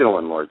what you're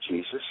doing, Lord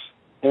Jesus.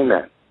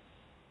 Amen.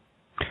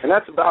 And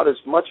that's about as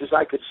much as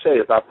I could say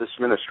about this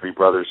ministry,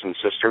 brothers and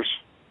sisters.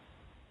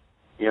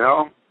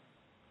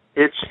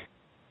 It's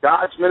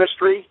God's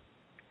ministry,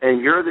 and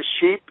you're the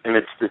sheep, and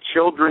it's the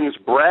children's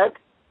bread.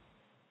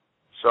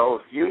 So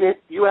if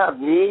you have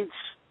needs,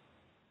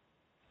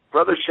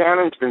 Brother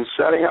Shannon's been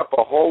setting up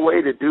a whole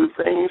way to do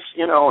things,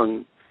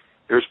 and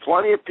there's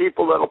plenty of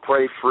people that'll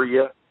pray for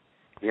you.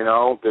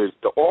 There's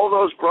all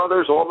those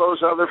brothers, all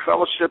those other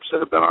fellowships that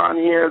have been on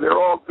here, they're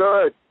all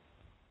good.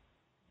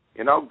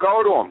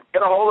 Go to them.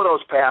 Get a hold of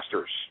those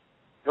pastors.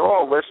 They're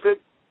all listed.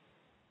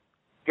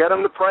 Get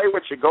them to pray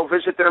with you. Go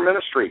visit their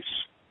ministries.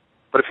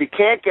 But if you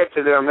can't get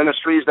to their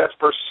ministries, that's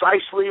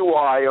precisely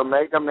why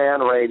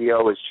Omegaman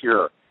Radio is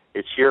here.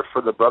 It's here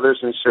for the brothers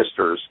and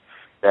sisters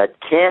that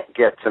can't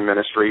get to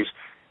ministries.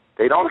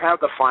 They don't have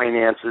the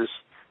finances,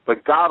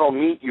 but God will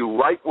meet you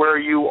right where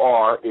you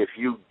are if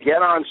you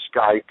get on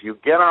Skype, you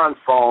get on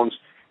phones,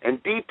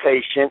 and be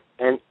patient,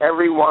 and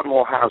everyone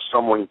will have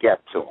someone get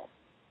to them.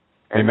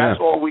 And Amen.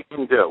 That's all we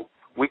can do.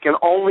 We can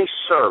only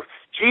serve.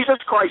 Jesus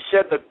Christ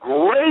said the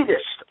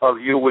greatest of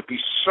you would be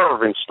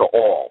servants to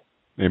all.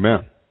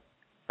 Amen.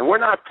 And we're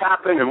not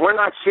tapping, and we're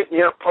not sitting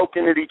here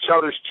poking at each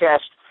other's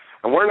chest,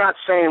 and we're not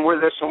saying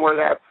we're this and we're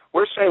that.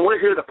 We're saying we're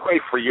here to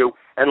pray for you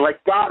and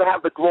let God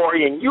have the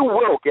glory, and you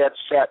will get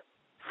set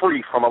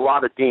free from a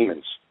lot of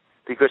demons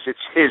because it's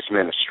his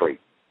ministry.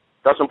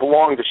 It doesn't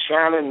belong to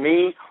Shannon,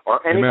 me,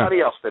 or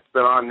anybody else that's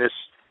been on this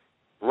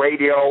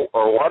radio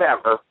or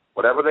whatever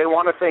they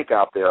want to think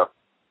out there,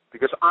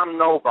 because I'm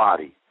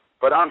nobody.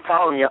 But I'm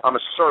telling you, I'm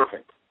a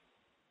servant.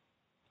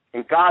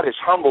 And God has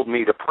humbled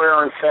me to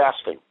prayer and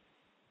fasting.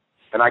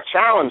 And I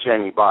challenge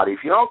anybody, if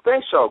you don't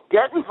think so,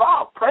 get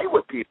involved, pray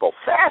with people,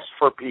 fast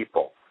for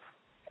people,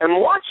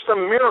 and watch the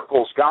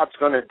miracles God's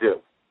going to do.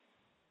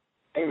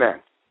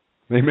 Amen.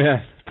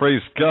 Amen. Praise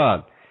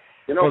God.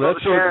 That's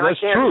I can't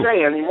true.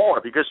 say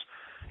anymore because,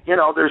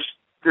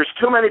 there's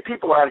too many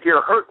people out here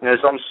hurting as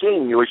I'm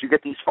seeing you as you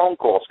get these phone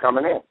calls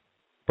coming in.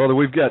 Brother,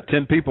 we've got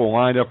 10 people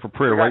lined up for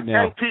prayer right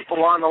now. 10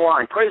 people on the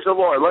line. Praise the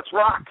Lord. Let's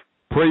rock.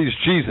 Praise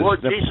Jesus.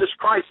 Lord Jesus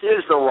Christ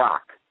is the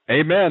rock.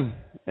 Amen.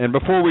 And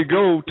before we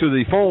go to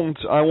the phones,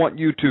 I want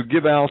you to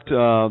give out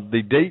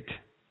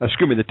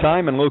the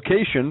time and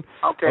location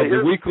of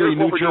the weekly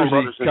New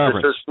Jersey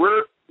conference.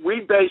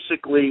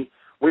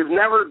 We've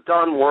never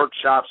done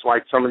workshops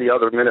like some of the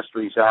other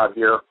ministries out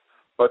here,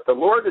 but the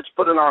Lord has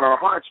put it on our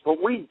hearts.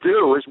 What we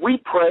do is we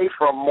pray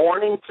from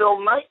morning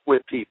till night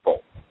with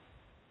people.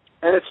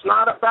 And it's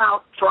not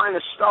about trying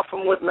to stuff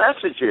them with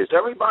messages.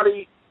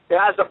 Everybody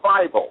has a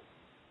Bible.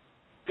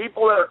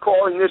 People that are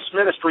calling this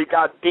ministry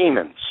got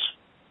demons.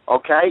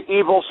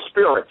 Evil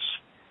spirits,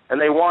 and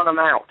they want them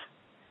out.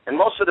 And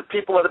most of the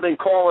people that have been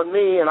calling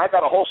me, and I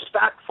got a whole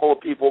stack full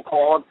of people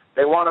calling,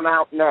 they want them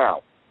out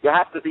now. You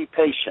have to be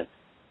patient.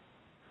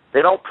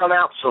 They don't come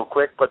out so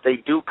quick, but they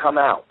do come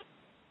out.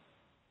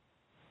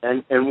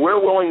 And we're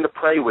willing to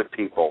pray with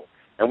people.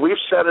 And we've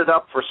set it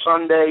up for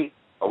Sunday,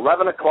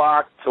 11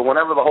 o'clock to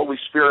whenever the Holy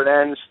Spirit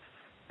ends.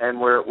 And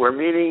we're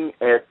meeting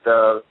at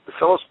the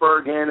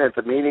Phillipsburg Inn at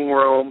the meeting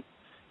room.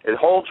 It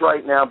holds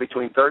right now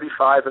between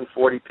 35 and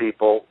 40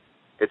 people.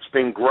 It's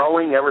been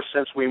growing ever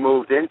since we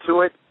moved into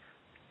it.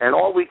 And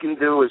all we can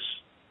do is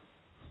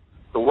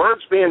the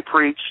word's being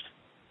preached,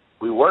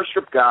 we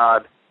worship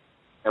God,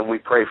 and we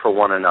pray for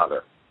one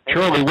another.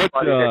 Charlie, what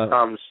that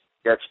comes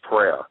gets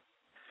prayer.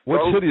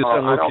 What city is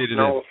that located in?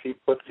 I don't know if he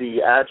put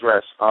the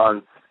address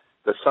on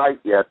the site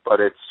yet, but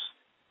it's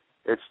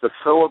the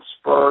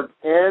Phillipsburg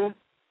Inn,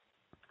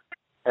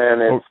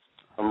 and it's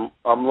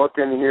I'm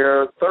looking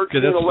here,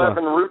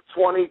 1311 Route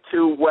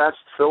 22 West,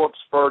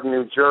 Phillipsburg,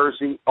 New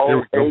Jersey,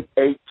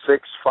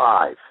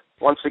 08865.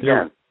 Once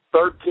again,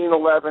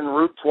 1311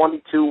 Route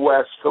 22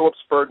 West,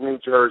 Phillipsburg, New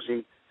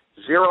Jersey,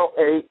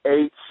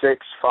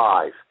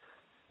 08865.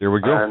 There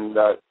we go. And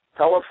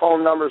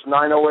telephone number is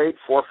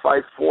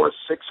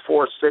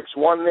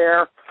 908-454-6461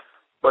 there.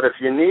 But if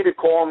you need to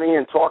call me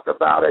and talk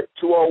about it,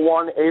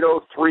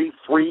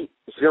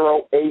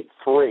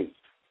 201-803-3083.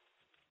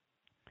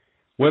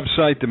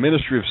 Website,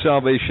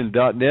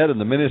 theministryofsalvation.net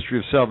and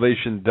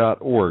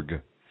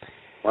theministryofsalvation.org.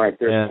 Right.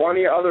 There's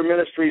plenty of other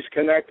ministries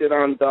connected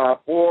on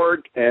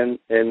 .org, and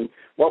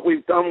what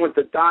we've done with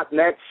the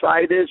 .net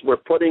site is we're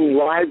putting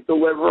live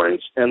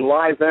deliverance and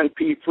live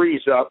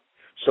MP3s up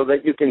so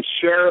that you can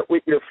share it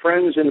with your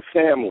friends and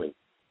family.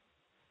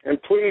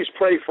 And please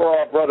pray for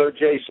our brother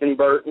Jason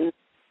Burton,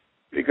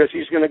 because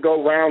he's going to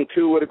go round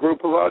 2 with a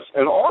group of us.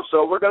 And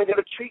also, we're going to get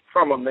a treat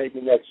from him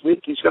maybe next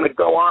week. He's going to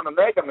go on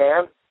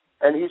Omegaman,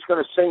 and he's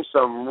going to sing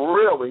some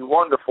really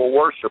wonderful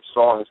worship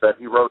songs that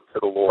he wrote to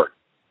the Lord.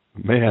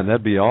 Man,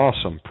 that'd be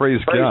awesome.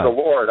 Praise God. Praise the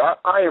Lord.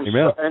 I am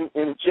so, and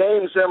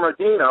James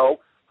Emerdino,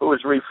 who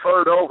is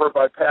referred over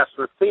by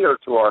Pastor Theo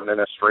to our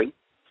ministry,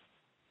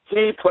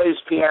 he plays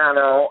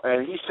piano,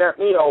 and he sent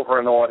me over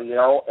an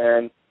audio,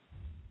 and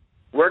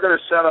we're going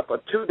to set up a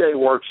 2-day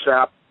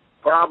workshop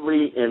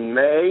probably in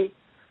May,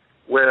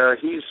 where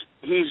he's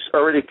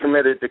already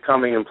committed to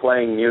coming and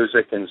playing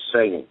music and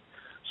singing.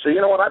 So you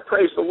know what? I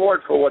praise the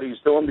Lord for what he's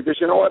doing, because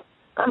you know what?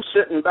 I'm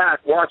sitting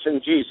back watching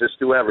Jesus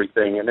do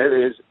everything, and it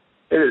is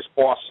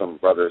awesome,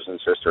 brothers and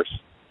sisters.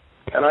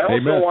 And I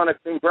also want to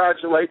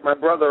congratulate my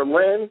brother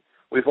Lynn.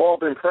 We've all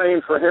been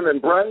praying for him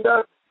and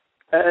Brenda,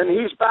 and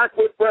he's back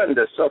with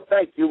Brenda. So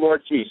thank you,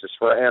 Lord Jesus,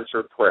 for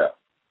answered prayer.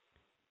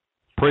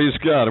 Praise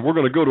God. And we're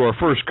going to go to our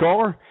first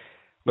caller.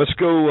 Let's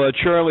go,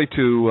 Charlie,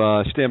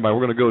 to stand by.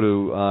 We're going to go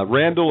to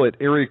Randall at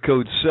area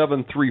code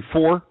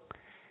 734.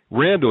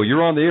 Randall,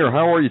 you're on the air.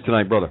 How are you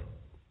tonight, brother?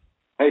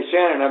 Hey,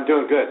 Shannon, I'm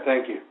doing good.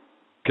 Thank you.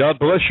 God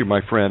bless you,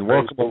 my friend.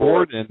 Welcome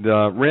aboard. And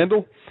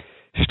Randall,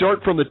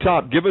 start from the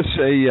top. Give us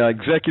a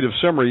executive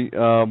summary.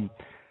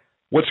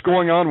 What's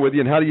going on with you,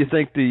 and how do you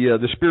think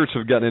the spirits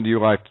have gotten into your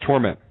life to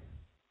torment?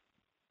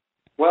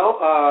 Well,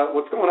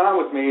 what's going on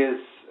with me is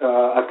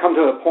I've come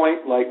to a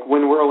point, like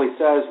Win Worley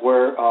says,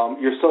 where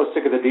you're so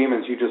sick of the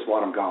demons, you just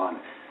want them gone.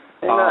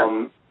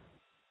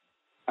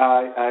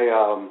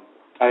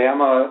 I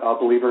am a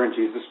believer in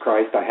Jesus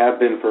Christ. I have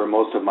been for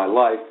most of my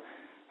life.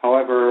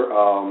 However,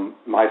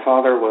 my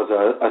father was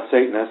a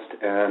Satanist,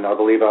 and I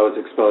believe I was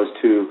exposed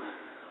to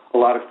a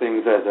lot of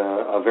things as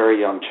a very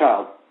young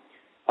child.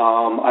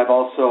 I've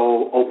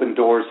also opened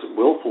doors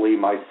willfully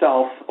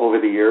myself over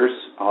the years.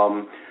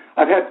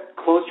 I've had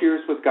close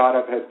years with God.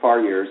 I've had far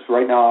years.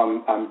 Right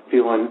now I'm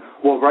feeling,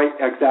 right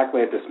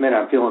exactly at this minute,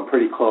 I'm feeling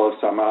pretty close.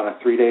 I'm on a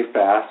 3-day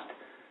fast.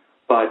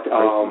 But,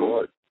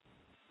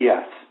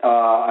 yes,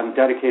 I'm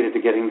dedicated to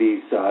getting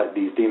these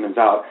demons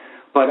out.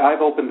 But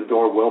I've opened the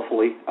door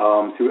willfully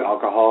through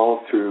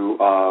alcohol, through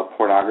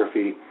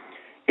pornography,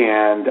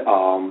 and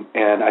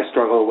I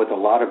struggle with a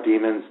lot of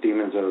demons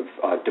of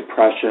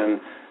depression,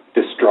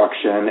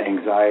 destruction,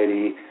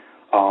 anxiety,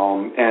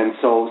 and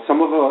so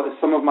some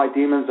of my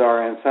demons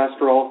are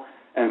ancestral,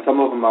 and some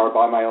of them are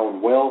by my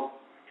own will.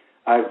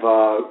 I've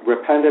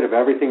repented of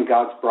everything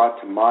God's brought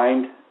to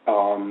mind,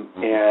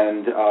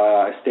 and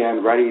I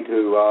stand ready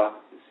to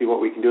see what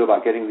we can do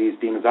about getting these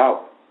demons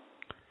out.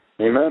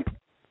 Amen.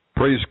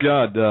 Praise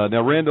God.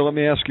 Now, Randall, let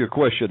me ask you a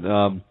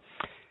question.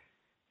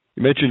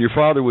 You mentioned your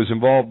father was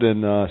involved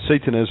in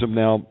Satanism.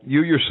 Now,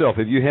 you yourself,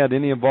 have you had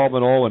any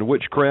involvement at all in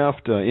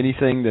witchcraft,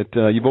 anything that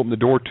you've opened the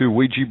door to,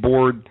 Ouija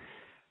board,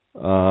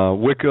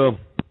 Wicca,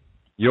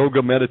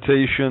 yoga,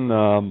 meditation,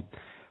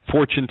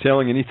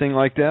 fortune-telling, anything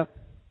like that?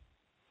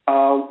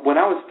 When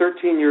I was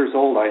 13 years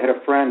old, I had a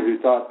friend who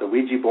thought the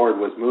Ouija board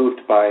was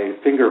moved by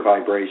finger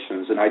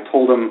vibrations, and I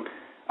told him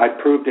I'd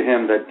prove to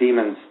him that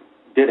demons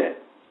did it.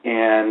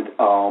 And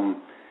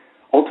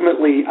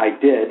ultimately, I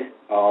did,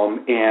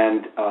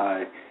 and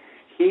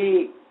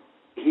he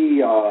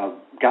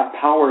got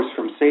powers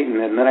from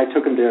Satan, and then I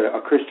took him to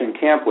a Christian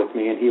camp with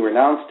me, and he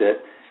renounced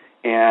it,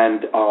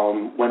 and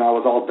when I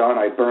was all done,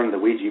 I burned the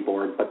Ouija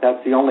board, but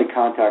that's the only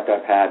contact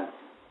I've had.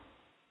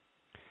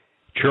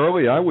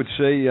 Charlie, I would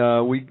say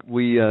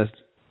we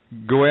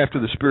go after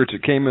the spirits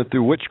that came in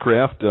through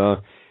witchcraft,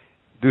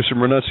 do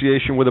some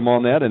renunciation with them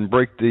on that, and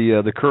break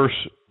the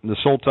curse, the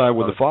soul tie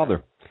with the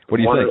Father. What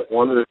do you think?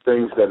 One of the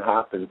things that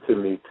happened to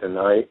me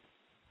tonight,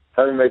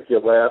 how to make you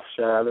laugh,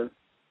 Shannon,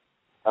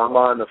 I'm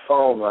on the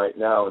phone right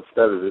now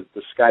instead of the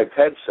Skype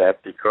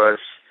headset because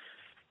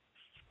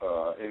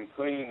in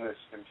cleaning this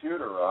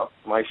computer up,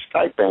 my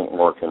Skype ain't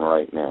working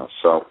right now.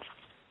 So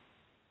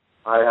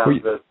I have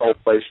this whole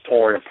place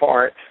torn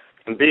apart.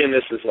 And being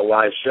this is a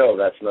live show,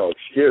 that's no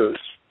excuse.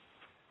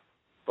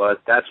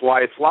 But that's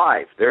why it's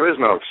live. There is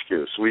no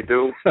excuse. We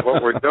do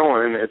what we're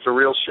doing. It's a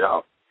real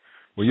show.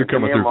 Well, you're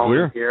coming through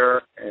clear.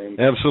 Here, and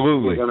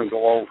absolutely. We're going to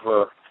go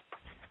over.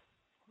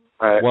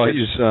 While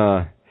he's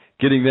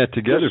getting that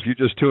together, if you're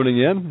just tuning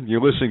in,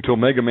 you're listening to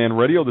Omegaman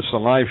Radio. This is a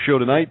live show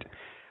tonight.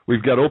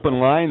 We've got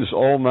open lines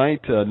all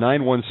night,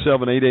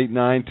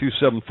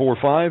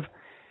 917-889-2745.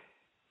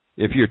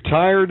 If you're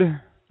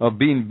tired of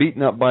being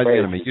beaten up by the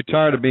enemy, you're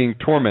tired of being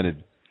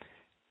tormented,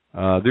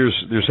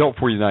 there's help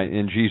for you tonight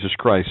in Jesus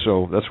Christ.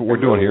 So that's what we're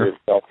doing here. There's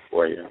help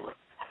for you,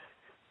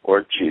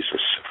 Lord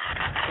Jesus.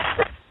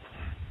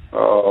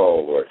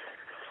 Oh, Lord.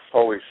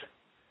 Always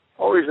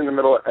in the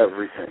middle of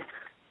everything.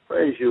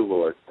 Praise you,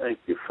 Lord. Thank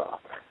you, Father.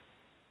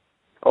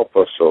 Help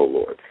us, oh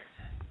Lord.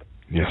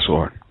 Yes,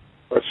 Lord.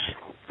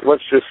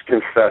 Let's just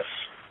confess.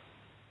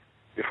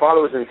 Your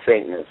father was in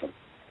Satanism.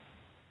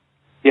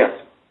 Yes.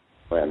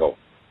 Randall.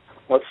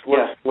 Let's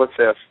ask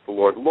the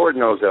Lord. The Lord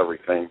knows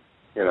everything,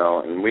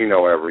 and we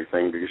know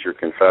everything because you're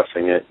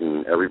confessing it,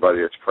 and everybody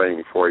that's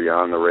praying for you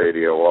on the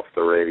radio, off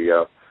the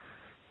radio,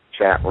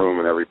 chat room,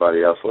 and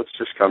everybody else. Let's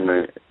just come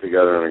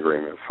together in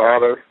agreement.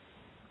 Father,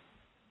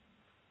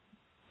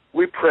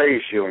 we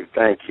praise you and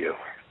thank you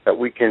that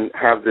we can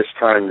have this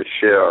time to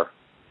share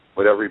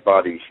with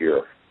everybody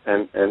here.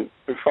 And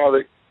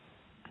Father,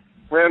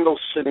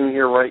 Randall's sitting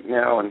here right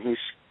now, and he's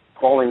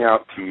calling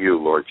out to you,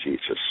 Lord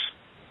Jesus,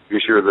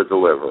 because you're the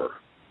deliverer.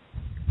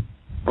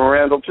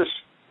 Randall, just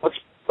let's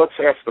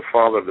ask the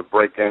Father to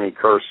break any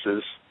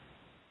curses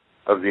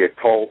of the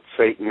occult,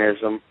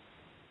 Satanism,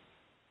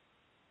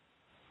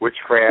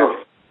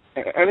 witchcraft,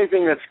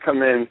 anything that's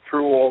come in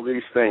through all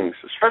these things,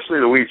 especially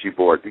the Ouija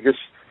board, because,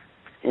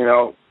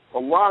 a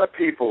lot of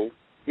people,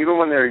 even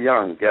when they're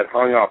young, get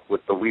hung up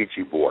with the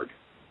Ouija board.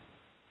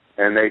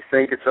 And they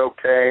think it's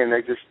okay, and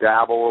they just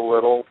dabble a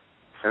little,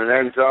 and it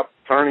ends up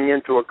turning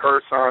into a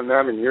curse on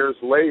them, and years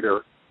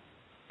later,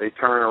 they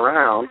turn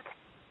around,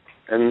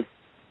 and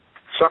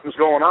something's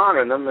going on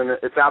in them, and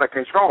it's out of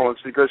control.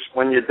 It's because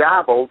when you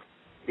dabbled,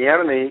 the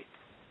enemy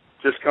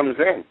just comes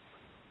in.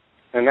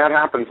 And that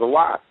happens a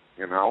lot,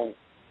 And,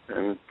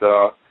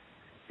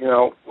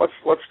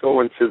 let's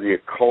go into the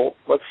occult.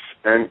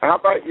 And how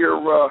about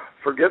your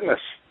forgiveness?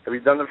 Have you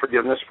done the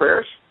forgiveness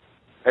prayers?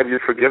 Have you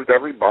forgiven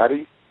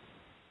everybody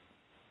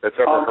that's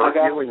ever hurt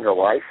you in your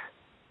life?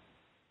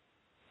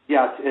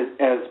 Yes,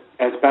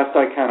 as best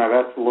I can. I've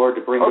asked the Lord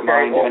to bring to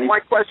mind. Well, my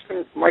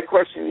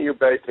question to you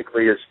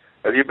basically is: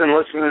 have you been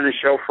listening to the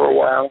show for a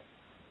while?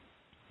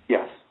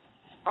 Yes.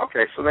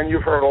 Okay, so then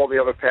you've heard all the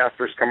other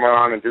pastors come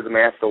on and do the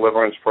mass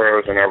deliverance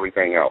prayers and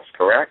everything else,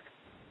 correct?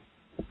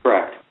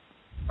 Correct.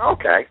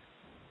 Okay.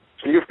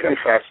 So you've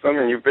confessed them,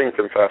 and you've been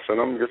confessing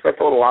them, because that's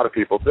what a lot of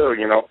people do,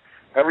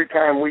 Every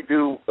time we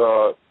do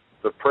the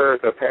prayers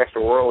that Pastor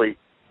Worley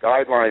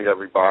guidelined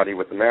everybody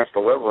with the mass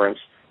deliverance,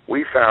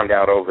 we found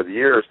out over the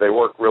years they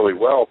work really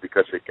well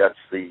because it gets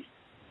the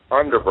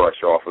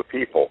underbrush off of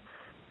people.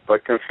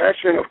 But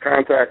confession of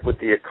contact with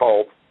the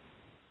occult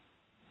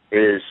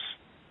is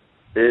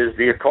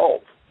the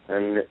occult.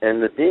 And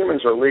the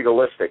demons are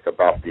legalistic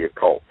about the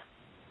occult.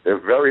 They're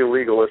very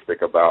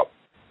legalistic about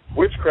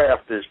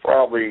witchcraft. Is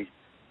probably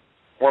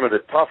one of the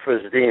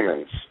toughest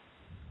demons,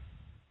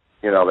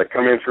 that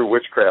come in through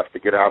witchcraft to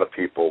get out of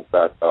people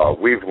that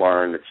we've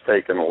learned. It's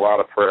taken a lot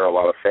of prayer, a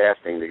lot of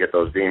fasting to get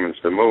those demons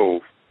to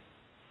move.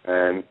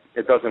 And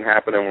it doesn't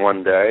happen in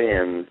one day.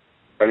 And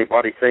if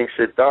anybody thinks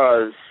it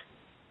does,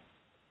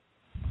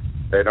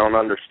 they don't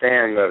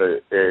understand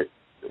that it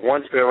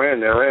once they're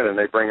in, and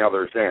they bring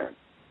others in.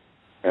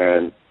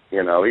 And,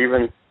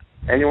 even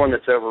anyone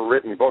that's ever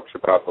written books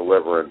about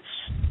deliverance,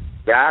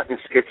 that and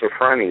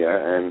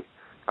schizophrenia, and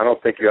I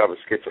don't think you have a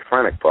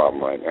schizophrenic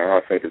problem right now.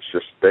 I think it's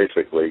just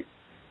basically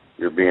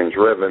you're being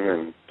driven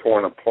and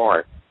torn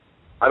apart.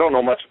 I don't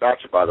know much about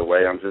you, by the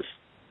way. I'm just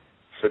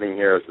sitting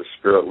here as the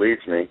Spirit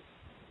leads me.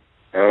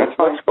 And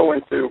let's go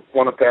into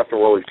one of Pastor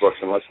Worley's books,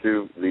 and let's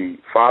do the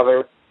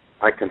Father,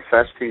 I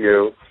confess to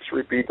you. Just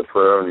repeat the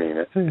prayer and mean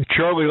it. Hey,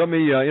 Charlie, let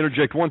me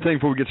interject one thing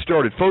before we get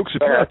started. Folks,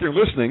 if you're out there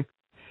listening,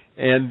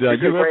 and you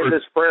can pray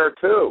this prayer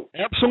too.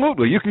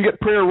 Absolutely. You can get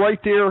prayer right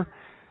there,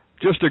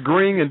 just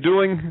agreeing and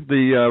doing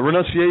the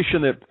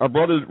renunciation that our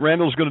brother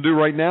Randall's going to do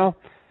right now.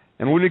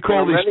 And when we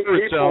call these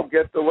spirits out, many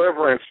people get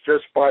deliverance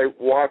just by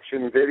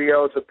watching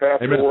videos of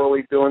Pastor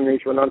Worley doing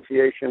these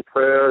renunciation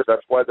prayers.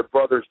 That's why the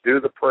brothers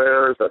do the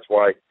prayers. That's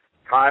why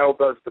Kyle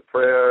does the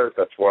prayers.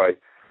 That's why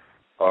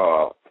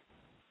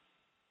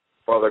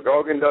Brother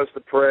Gogan does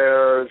the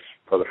prayers.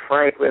 Brother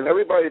Franklin,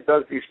 everybody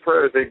does these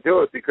prayers. They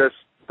do it because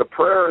the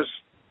prayers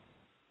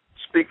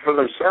speak for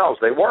themselves.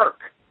 They work.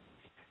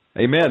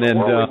 Amen. And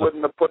we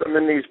wouldn't have put them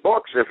in these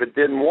books if it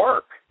didn't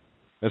work.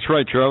 That's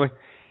right, Charlie.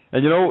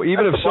 And,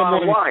 even That's if the bottom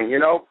someone...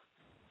 line,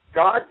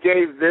 God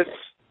gave this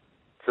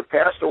to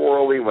Pastor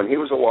Worley when he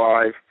was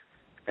alive,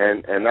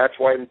 and that's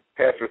why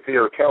Pastor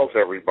Theo tells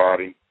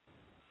everybody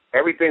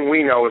everything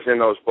we know is in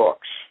those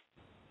books.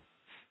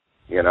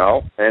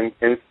 And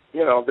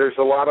there's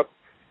a lot of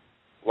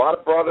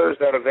brothers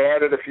that have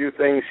added a few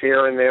things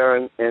here and there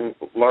in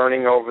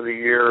learning over the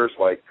years,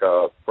 like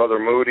Brother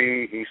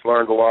Moody. He's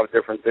learned a lot of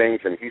different things,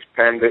 and he's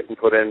penned it and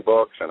put in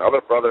books, and other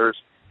brothers.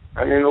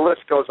 I mean, the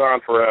list goes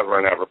on forever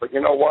and ever. But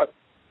you know what?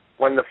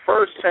 When the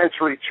first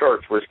century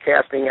church was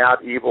casting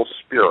out evil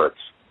spirits,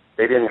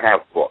 they didn't have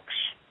books.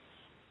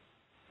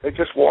 They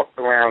just walked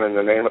around in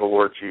the name of the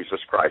Lord Jesus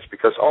Christ,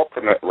 because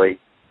ultimately,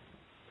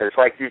 it's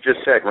like you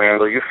just said,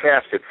 Randall, you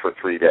fasted for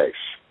 3 days.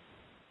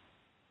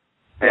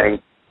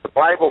 And the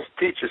Bible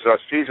teaches us,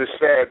 Jesus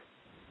said,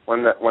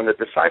 when the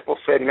disciples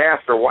said,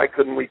 Master, why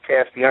couldn't we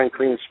cast the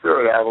unclean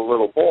spirit out of a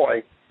little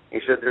boy? He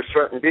said, there's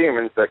certain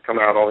demons that come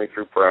out only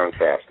through prayer and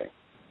fasting.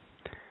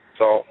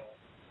 So,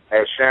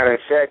 as Shannon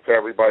said to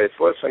everybody that's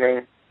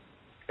listening,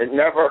 it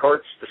never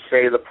hurts to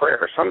say the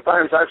prayer.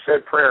 Sometimes I've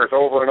said prayers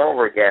over and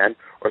over again,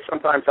 or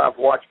sometimes I've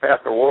watched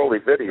Pastor Worley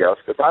videos,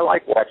 because I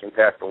like watching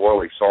Pastor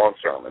Worley song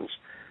sermons.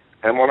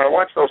 And when I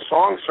watch those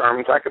song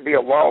sermons, I could be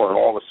alone, and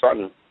all of a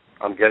sudden,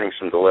 I'm getting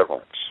some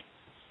deliverance.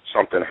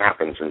 Something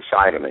happens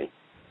inside of me,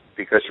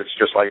 because it's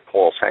just like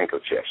Paul's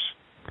handkerchiefs.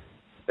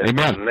 If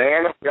the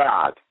man of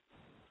God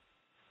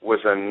was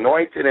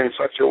anointed in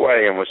such a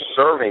way and was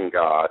serving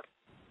God,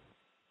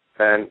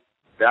 then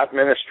that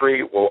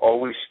ministry will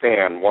always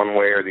stand one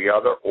way or the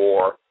other,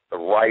 or the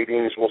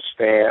writings will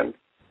stand.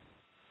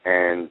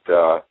 And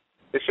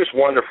it's just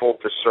wonderful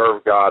to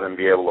serve God and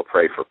be able to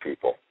pray for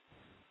people.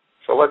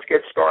 So let's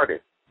get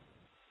started.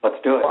 Let's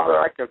do it. Father,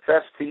 I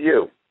confess to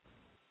you.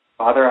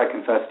 Father, I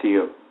confess to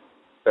you.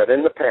 That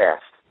in the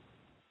past.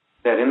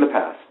 That in the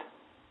past.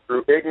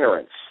 Through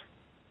ignorance.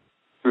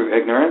 Through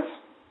ignorance.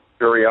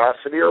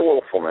 Curiosity or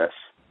willfulness.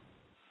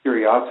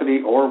 Curiosity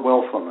or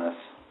willfulness.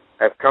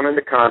 Have come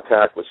into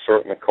contact with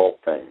certain occult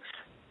things.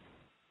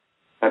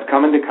 Have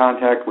come into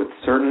contact with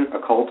certain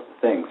occult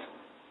things.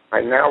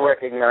 I now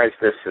recognize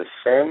this as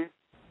sin.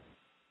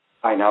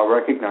 I now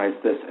recognize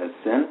this as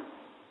sin.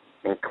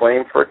 And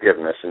claim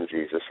forgiveness in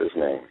Jesus'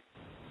 name.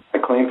 I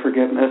claim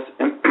forgiveness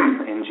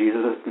in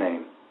Jesus'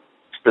 name.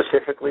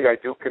 Specifically, I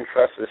do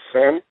confess the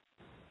sin.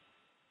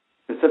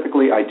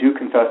 Specifically, I do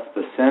confess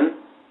the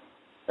sin.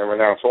 And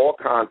renounce all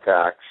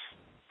contacts.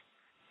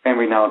 And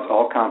renounce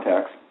all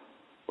contacts.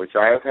 Which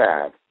I have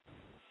had.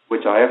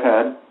 Which I have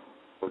had.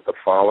 With the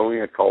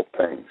following occult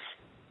things.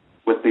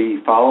 With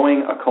the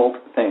following occult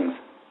things.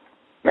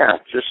 Now,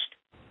 just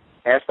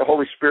ask the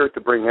Holy Spirit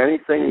to bring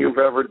anything you've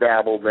ever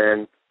dabbled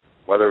in,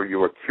 whether you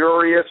were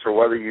curious or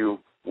whether you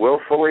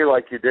willfully,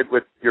 like you did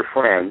with your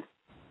friend,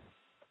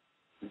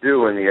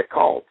 do in the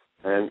occult.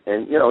 And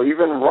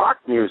even rock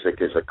music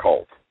is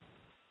occult.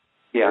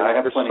 Yeah, I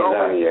have plenty of that.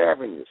 There's so many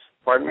avenues.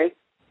 Pardon me?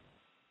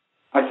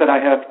 I said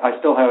I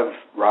still have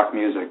rock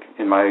music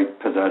in my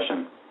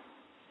possession.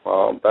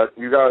 Well, but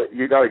you got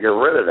to get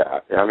rid of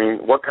that. I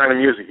mean, what kind of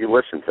music you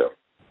listen to?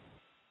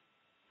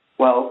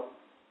 Well,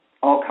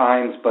 all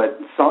kinds, but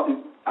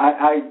some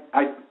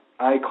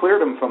I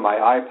cleared them from my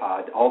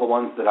iPod. All the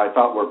ones that I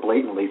thought were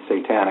blatantly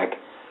satanic,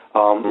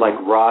 like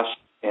Rush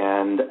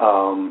and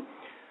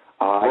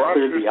Rush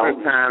is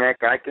satanic.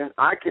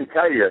 I can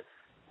tell you,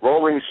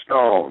 Rolling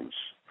Stones,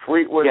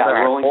 Fleetwood Mac,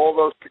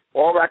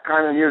 all that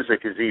kind of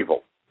music is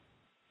evil.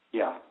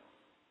 Yeah.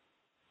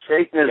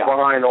 Satan is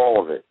behind all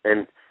of it.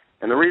 And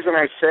the reason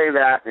I say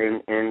that,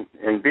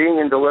 in being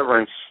in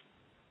Deliverance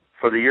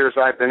for the years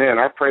I've been in,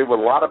 I've prayed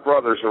with a lot of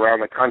brothers around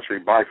the country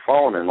by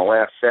phone in the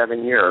last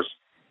 7 years,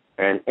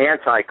 and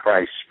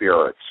Antichrist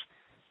spirits.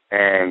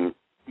 And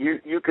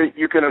you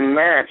can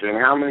imagine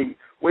how many.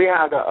 We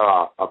had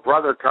a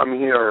brother come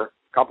here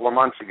a couple of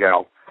months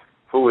ago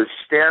who was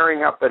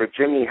staring up at a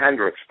Jimi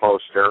Hendrix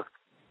poster,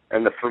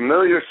 and the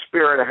familiar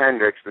spirit of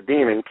Hendrix, the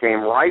demon,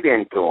 came right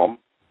into him.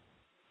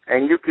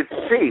 And you could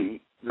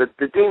see that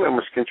the demon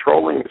was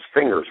controlling his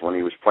fingers when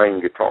he was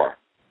playing guitar.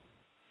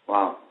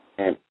 Wow.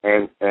 And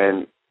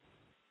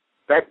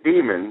that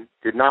demon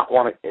did not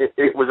want to,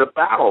 it was a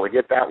battle to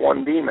get that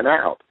one demon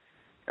out.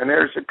 And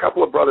there's a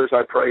couple of brothers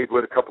I prayed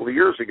with a couple of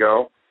years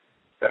ago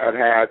that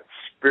had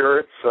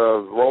spirits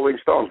of Rolling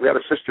Stones. We had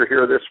a sister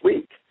here this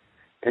week,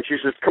 and she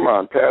says, come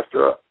on,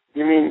 Pastor,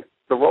 you mean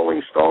the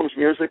Rolling Stones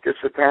music is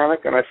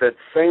satanic? And I said,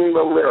 sing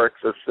the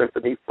lyrics of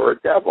Sympathy for a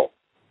Devil.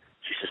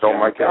 She says, oh,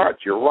 my God,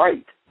 you're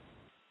right.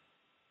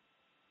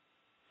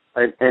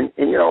 And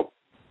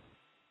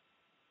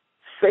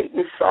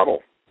Satan's subtle.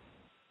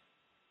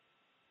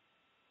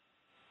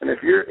 And if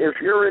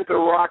you're into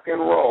rock and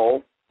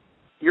roll,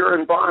 you're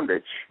in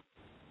bondage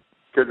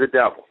to the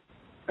devil.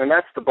 And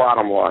that's the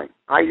bottom line.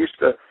 I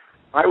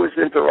was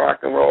into rock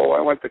and roll.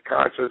 I went to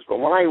concerts. But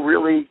when I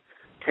really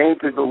came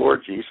to the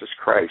Lord Jesus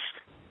Christ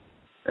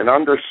and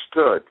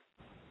understood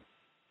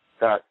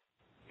that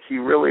He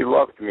really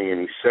loved me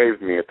and He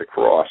saved me at the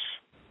cross,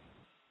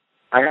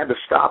 I had to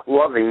stop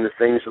loving the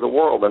things of the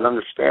world and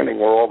understanding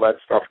where all that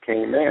stuff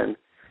came in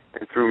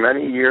and through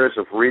many years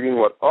of reading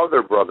what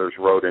other brothers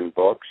wrote in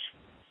books,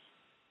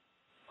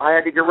 I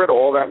had to get rid of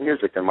all that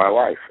music in my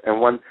life.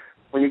 And when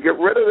you get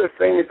rid of the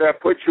things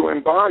that put you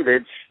in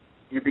bondage,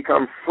 you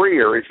become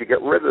freer as you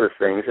get rid of the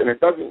things, and it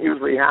doesn't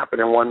usually happen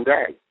in one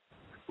day.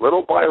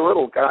 Little by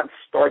little, God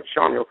starts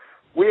showing you.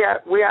 We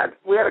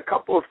had a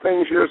couple of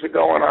things years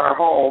ago in our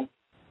home,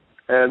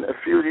 and a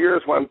few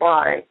years went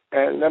by,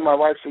 and then my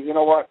wife said, you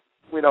know what,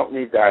 we don't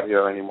need that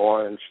here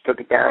anymore, and she took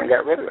it down and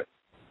got rid of it.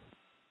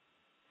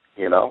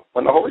 You know,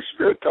 when the Holy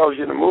Spirit tells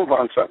you to move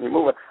on something, you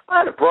move it. I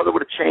had a brother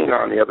with a chain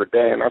on the other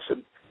day, and I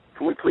said,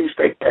 can we please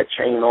take that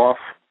chain off?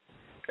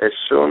 As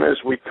soon as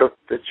we took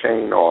the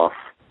chain off,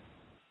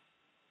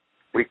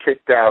 we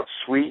kicked out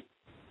sweet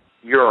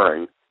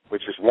urine,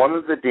 which is one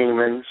of the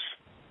demons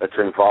that's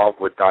involved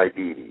with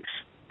diabetes,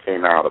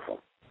 came out of him.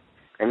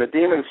 And the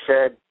demon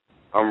said,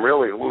 I'm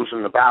really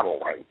losing the battle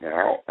right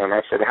now. And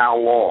I said, how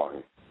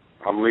long?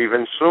 I'm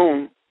leaving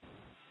soon.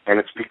 And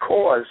it's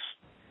because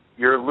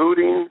you're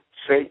looting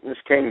Satan's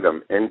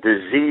kingdom and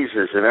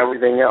diseases and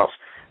everything else.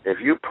 If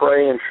you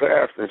pray and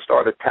fast and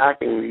start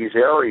attacking these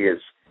areas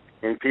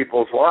in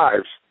people's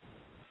lives,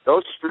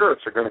 those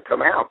spirits are going to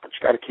come out, but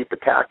you got to keep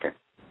attacking.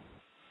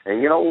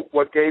 And you know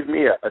what gave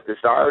me a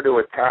desire to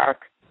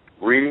attack?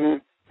 Reading,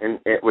 and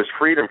it was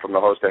Freedom from the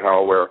Host of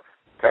Hell, where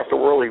Pastor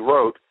Worley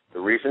wrote, the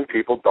reason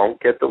people don't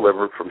get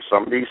delivered from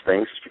some of these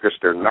things is because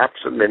they're not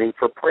submitting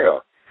for prayer.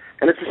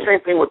 And it's the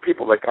same thing with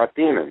people that got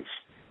demons.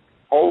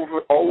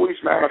 Always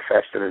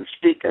manifesting and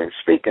speaking and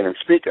speaking and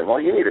speaking.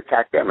 Well, you need to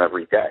attack them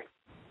every day.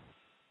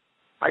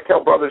 I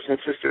tell brothers and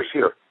sisters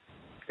here,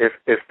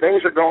 if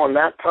things are going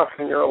that tough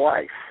in your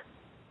life,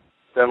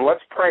 then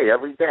let's pray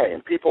every day.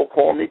 And people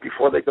call me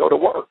before they go to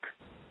work.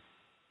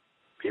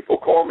 People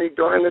call me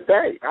during the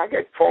day. I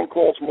get phone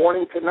calls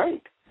morning to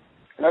night.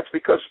 And that's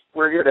because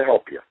we're here to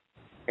help you.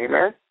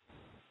 Amen?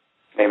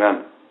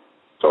 Amen.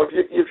 So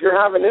if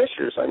you're having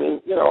issues, I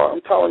mean, you know,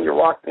 I'm telling you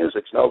rock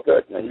music's no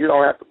good. And you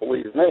don't have to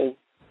believe me.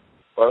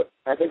 But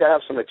I think I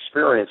have some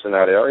experience in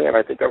that area. And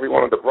I think every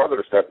one of the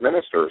brothers that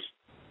ministers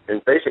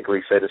can basically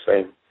say the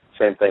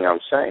same thing I'm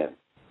saying.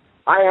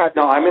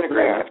 I'm in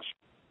agreement.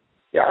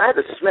 Yeah, I had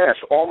to smash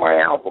all my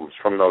albums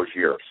from those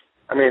years.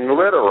 I mean,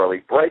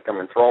 literally break them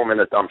and throw them in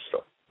the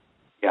dumpster.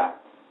 Yeah.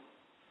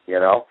 You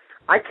know?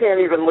 I can't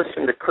even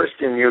listen to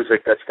Christian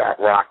music that's got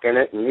rock in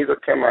it, and neither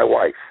can my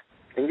wife.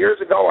 And years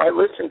ago, I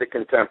listened to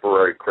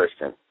contemporary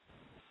Christian.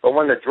 But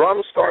when the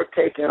drums start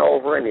taking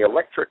over and the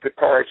electric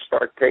guitars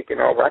start taking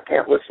over, I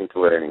can't listen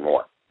to it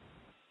anymore.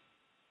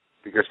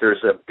 Because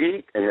there's a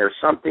beat and there's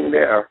something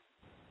there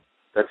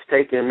that's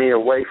taking me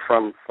away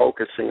from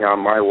focusing on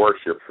my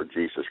worship for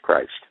Jesus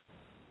Christ.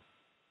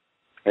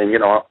 And, you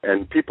know,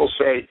 and people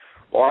say,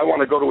 well, I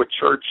want to go to a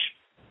church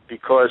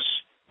because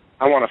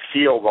I want to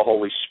feel the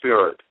Holy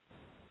Spirit.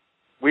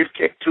 We've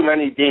kicked too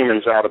many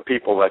demons out of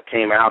people that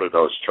came out of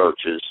those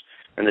churches,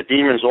 and the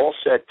demons all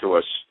said to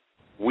us,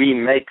 we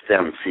make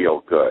them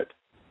feel good.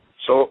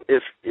 So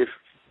if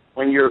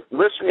when you're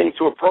listening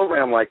to a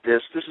program like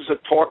this is a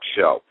talk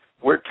show.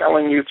 We're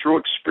telling you through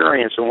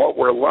experience and what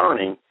we're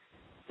learning,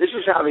 this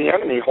is how the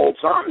enemy holds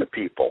on to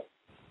people.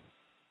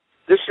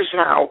 This is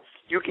how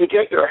you can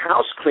get your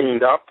house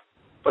cleaned up,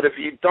 but if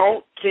you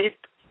don't keep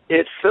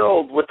it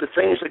filled with the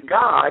things of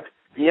God,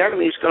 the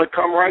enemy's going to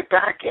come right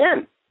back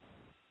in.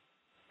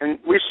 And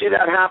we see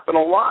that happen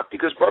a lot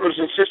because brothers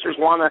and sisters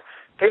want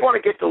to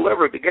get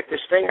delivered to get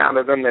this thing out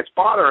of them that's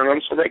bothering them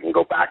so they can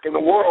go back in the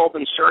world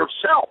and serve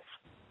self.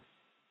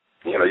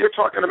 You know, you're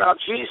talking about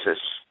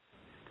Jesus.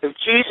 If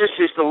Jesus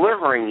is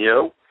delivering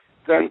you,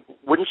 then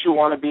wouldn't you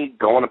want to be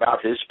going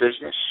about his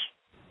business?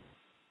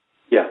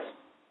 Yes.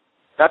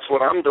 That's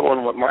what I'm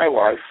doing with my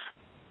life.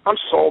 I'm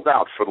sold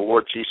out for the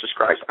Lord Jesus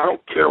Christ. I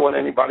don't care what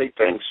anybody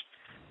thinks.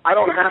 I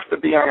don't have to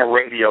be on a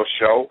radio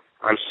show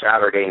on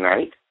Saturday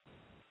night.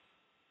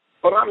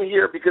 But I'm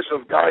here because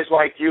of guys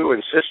like you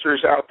and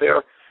sisters out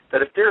there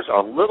that if there's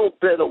a little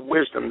bit of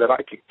wisdom that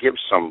I could give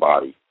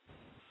somebody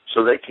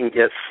so they can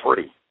get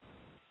free,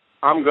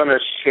 I'm going to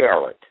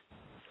share it.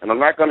 And I'm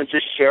not going to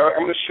just share it.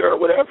 I'm going to share it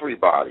with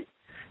everybody.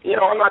 You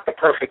know, I'm not the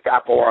perfect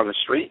apple on the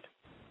street.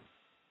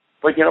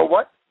 But you know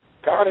what?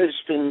 God has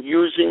been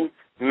using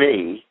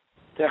me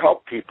to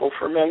help people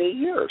for many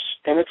years.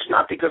 And it's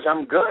not because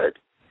I'm good.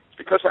 It's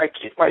because I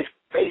keep my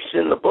face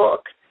in the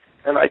book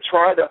and I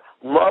try to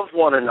love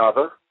one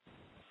another.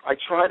 I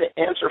try to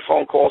answer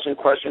phone calls and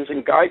questions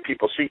and guide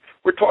people. See,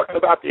 we're talking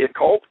about the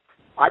occult.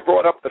 I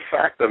brought up the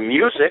fact of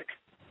music.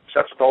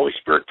 So that's what the Holy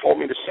Spirit told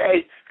me to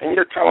say, and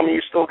you're telling me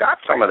you still got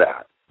some of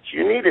that. So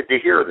you needed to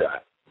hear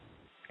that.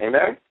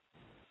 Amen?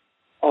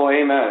 Oh,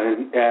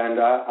 amen. And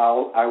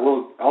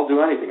I'll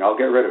do anything. I'll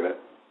get rid of it.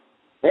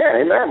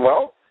 Yeah, amen.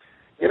 Well,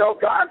 you know,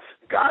 God's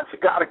a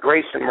God of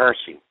grace and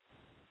mercy.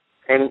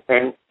 And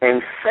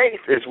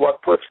faith is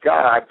what puts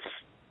God's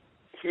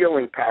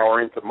healing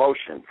power into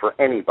motion for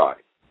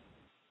anybody.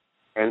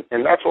 And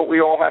that's what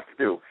we all have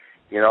to do.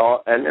 You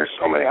know, and there's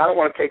so many. I don't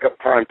want to take up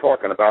time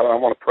talking about it. I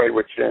want to pray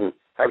with you and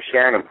have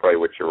Shannon pray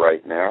with you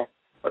right now.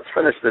 Let's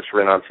finish this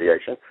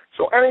renunciation.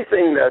 So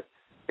anything that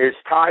is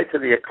tied to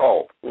the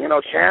occult. You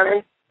know,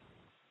 Shannon?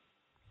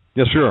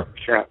 Yes, sir.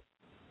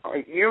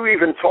 Shannon, you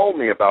even told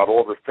me about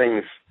all the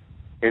things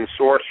in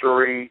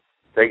sorcery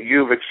that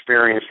you've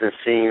experienced and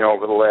seen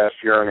over the last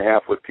year and a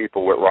half with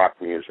people with rock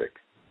music.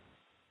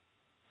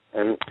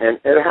 And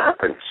it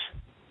happens,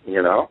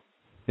 you know.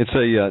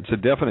 It's a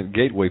definite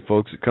gateway,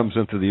 folks. It comes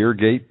into the ear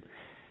gate,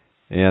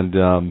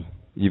 and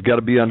you've got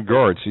to be on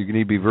guard. So you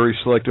need to be very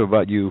selective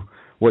about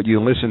what you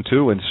listen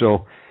to, and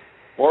so.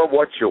 Or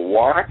what you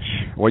watch.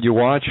 What you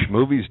watch,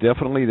 movies,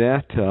 definitely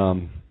that.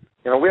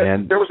 You know,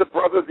 there was a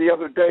brother the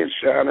other day,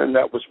 Shannon,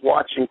 that was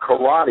watching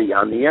karate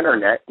on the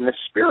internet, and the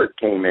spirit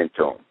came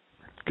into him.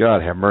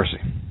 God have mercy.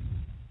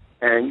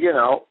 And, you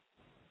know,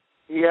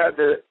 he had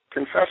to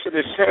confess it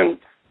his sin,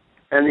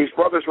 and these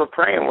brothers were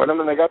praying with him,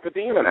 and they got the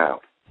demon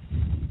out.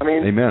 I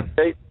mean, Amen.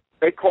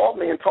 They called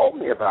me and told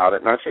me about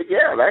it, and I said,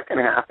 yeah, that can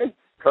happen.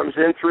 Comes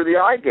in through the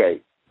eye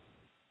gate.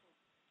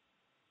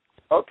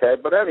 Okay,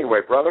 but anyway,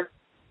 brother.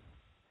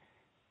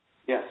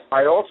 Yes.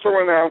 I also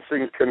renounce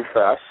and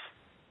confess.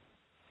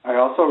 I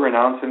also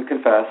renounce and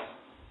confess.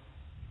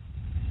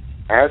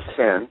 As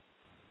sin.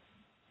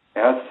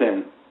 As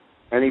sin.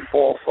 Any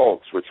false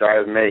oaths which I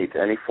have made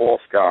to any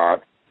false god.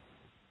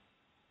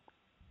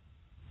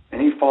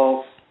 Any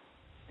false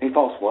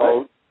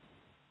what?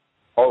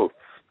 Oaths.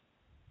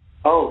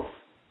 Oath.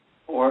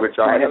 Or which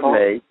I have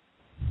made.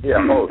 Yeah,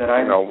 oath.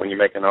 You know, when you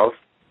make an oath.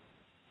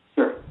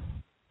 Sure.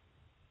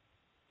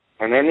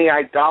 And any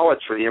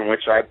idolatry in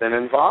which I've been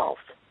involved.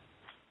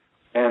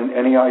 And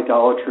any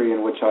idolatry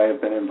in which I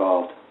have been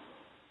involved.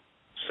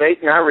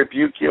 Satan, I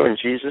rebuke you in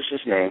Jesus'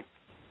 name.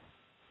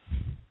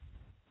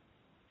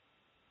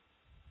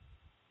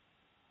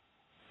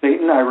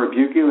 Satan, I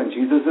rebuke you in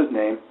Jesus'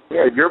 name.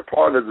 Yeah, you're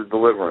part of the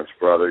deliverance,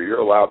 brother. You're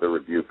allowed to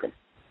rebuke him.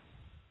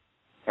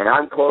 And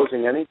I'm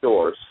closing any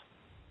doors.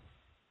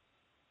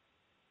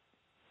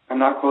 I'm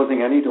not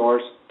closing any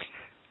doors.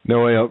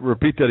 No,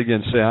 repeat that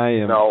again. Say, I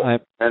am. No,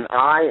 and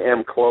I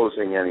am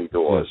closing any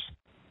doors. Yes.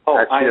 Oh,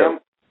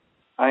 That's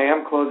I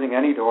am closing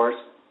any doors.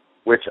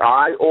 Which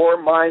I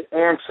or my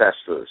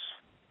ancestors.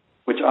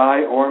 Which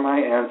I or my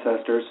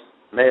ancestors.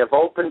 May have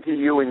opened to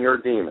you and your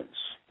demons.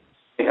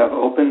 May have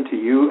opened to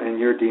you and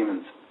your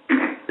demons.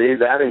 See,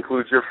 that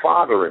includes your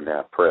father in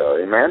that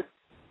prayer. Amen?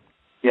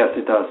 Yes,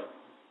 it does.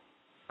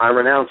 I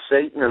renounce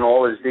Satan and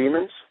all his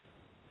demons.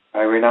 I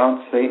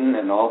renounce Satan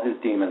and all his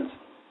demons.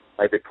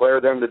 I declare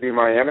them to be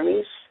my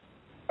enemies.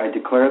 I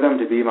declare them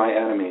to be my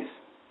enemies.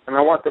 And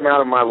I want them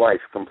out of my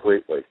life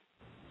completely.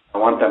 I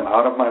want them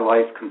out of my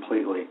life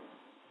completely.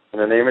 In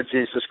the name of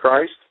Jesus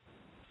Christ.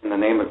 In the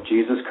name of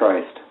Jesus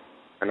Christ.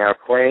 I now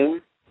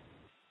claim.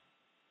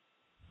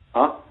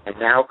 Huh? I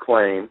now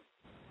claim.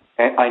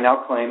 I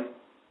now claim.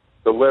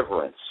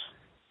 Deliverance.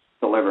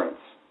 Deliverance.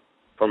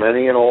 From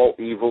any and all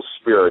evil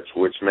spirits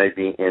which may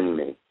be in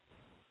me.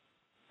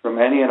 From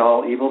any and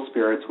all evil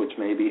spirits which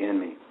may be in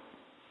me.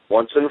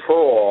 Once and for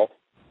all.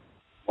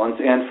 Once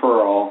and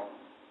for all.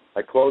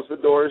 I close the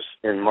doors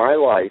in my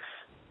life.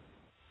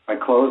 I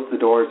close the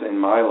doors in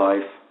my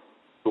life.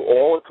 To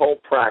all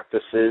occult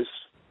practices.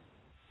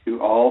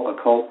 To all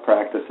occult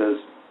practices.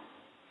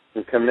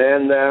 And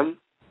command them.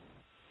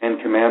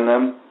 And command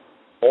them.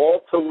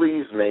 All to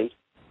leave me.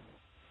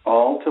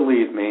 All to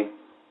leave me.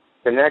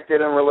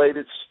 Connected and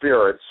related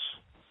spirits.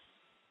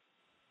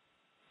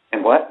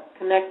 And what?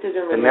 Connected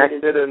and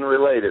related. Connected and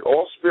related.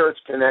 All spirits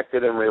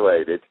connected and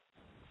related.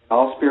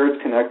 All spirits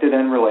connected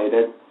and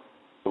related.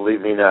 To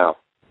leave me now.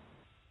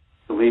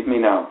 To leave me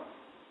now.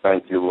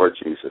 Thank you, Lord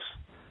Jesus.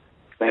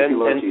 Thank you,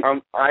 Lord Jesus.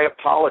 I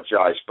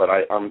apologize, but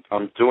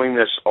I'm doing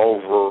this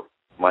over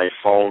my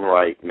phone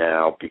right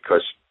now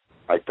because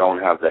I don't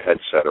have the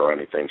headset or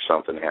anything.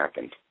 Something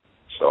happened.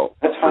 So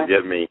that's fine.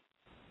 Forgive me,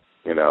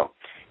 you know.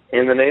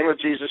 In the name of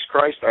Jesus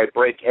Christ, I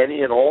break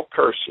any and all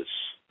curses.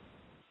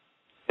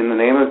 In the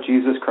name of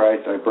Jesus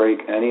Christ, I break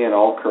any and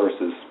all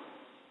curses.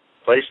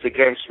 Placed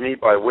against me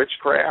by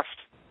witchcraft.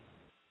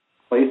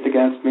 Placed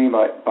against me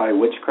by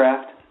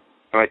witchcraft.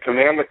 And I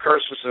command the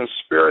curses and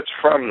spirits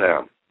from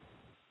them.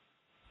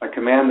 I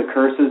command the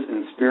curses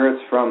and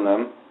spirits from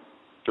them.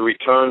 To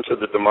return to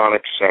the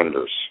demonic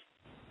senders.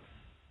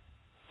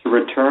 To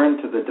return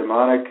to the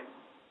demonic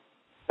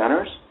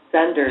centers?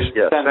 Senders.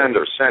 Yeah,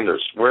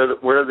 senders.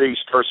 Where these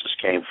curses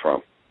came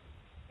from.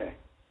 Okay.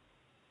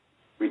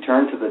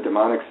 Return to the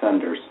demonic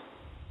senders.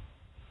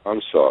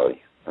 I'm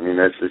sorry. I mean,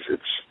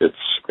 it's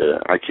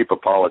I keep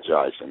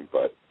apologizing,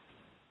 but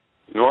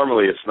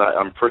normally it's not.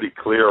 I'm pretty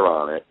clear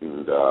on it,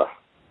 and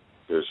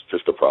there's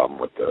just a problem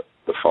with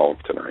the phone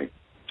tonight.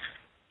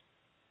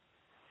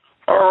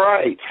 All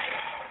right.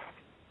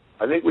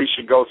 I think we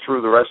should go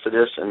through the rest of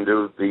this and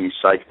do any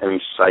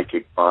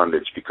psychic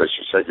bondage, because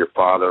you said your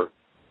father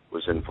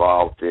was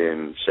involved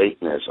in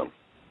Satanism.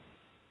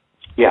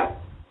 Yeah.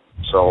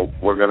 So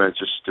we're going to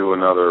just do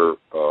another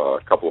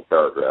couple of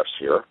paragraphs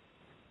here.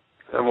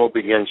 And we'll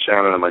begin,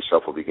 Shannon and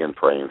myself will begin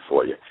praying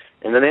for you.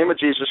 In the name of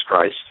Jesus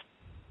Christ.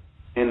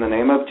 In the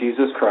name of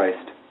Jesus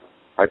Christ.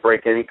 I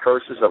break any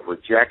curses of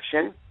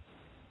rejection.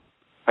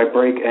 I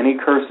break any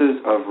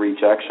curses of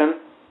rejection.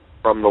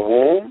 From the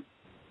womb.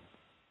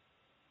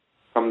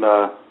 From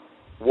the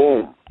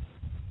womb.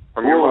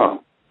 From your womb.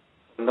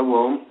 From the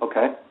womb,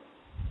 okay.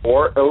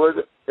 Or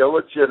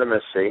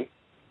illegitimacy.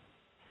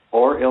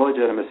 Or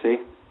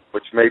illegitimacy.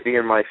 Which may be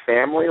in my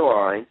family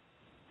line.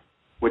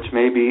 Which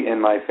may be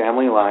in my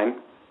family line.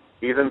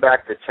 Even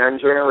back to 10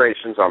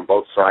 generations on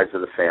both sides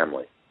of the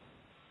family.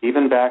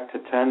 Even back to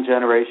 10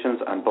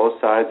 generations on both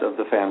sides of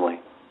the family.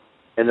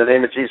 In the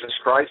name of Jesus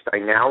Christ, I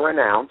now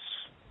renounce.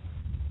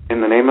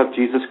 In the name of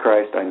Jesus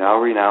Christ, I now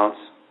renounce.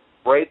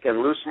 Break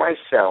and loose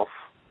myself.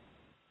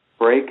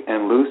 Break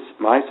and loose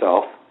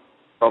myself.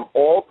 From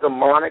all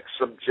demonic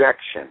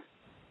subjection.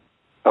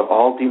 Of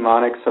all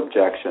demonic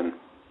subjection.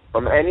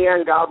 From any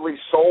ungodly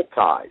soul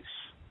ties.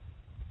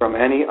 From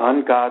any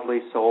ungodly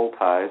soul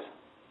ties.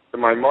 To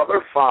my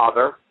mother,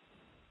 father.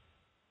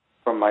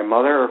 From my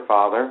mother or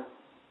father.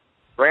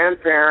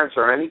 Grandparents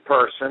or any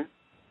person.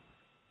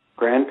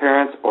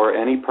 Grandparents or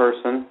any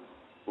person.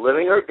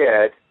 Living or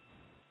dead.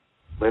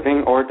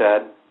 Living or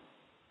dead.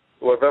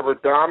 Who have ever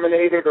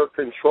dominated or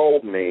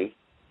controlled me.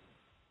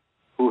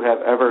 Who have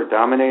ever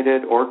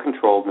dominated or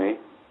controlled me.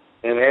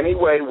 In any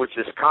way which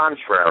is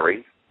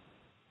contrary.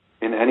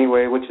 In any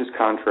way which is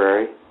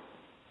contrary.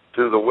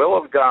 To the will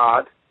of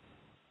God.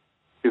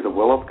 To the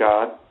will of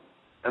God.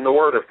 And the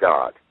Word of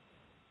God.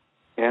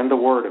 And the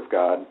Word of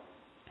God.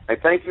 I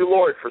thank you,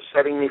 Lord, for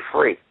setting me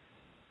free.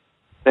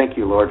 Thank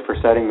you, Lord, for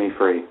setting me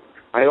free.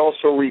 I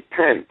also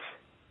repent.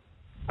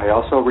 I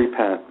also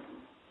repent.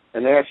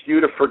 And ask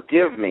you to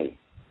forgive me.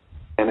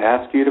 And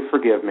ask you to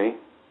forgive me.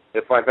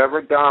 If I've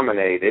ever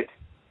dominated.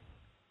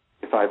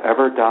 If I've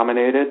ever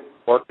dominated.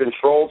 Or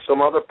controlled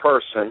some other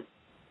person.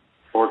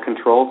 Or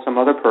controlled some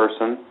other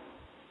person.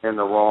 In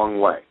the wrong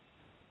way.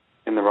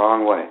 In the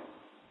wrong way.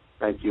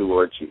 Thank you,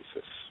 Lord Jesus.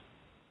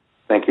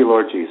 Thank you,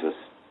 Lord Jesus.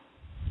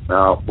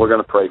 Now, we're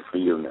going to pray for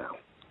you now.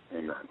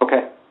 Amen.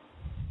 Okay.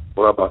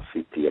 What about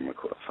CP and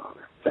McCoy,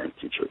 Father? Thank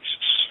you, Jesus.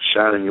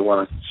 Shannon, you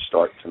want to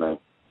start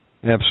tonight?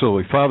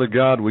 Absolutely. Father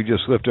God, we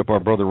just lift up our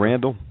brother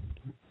Randall.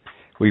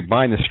 We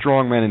bind the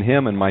strong man in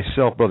him and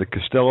myself, Brother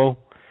Costello.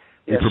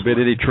 We forbid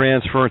any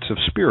transference of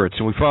spirits.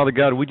 And Father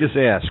God, we just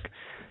ask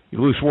you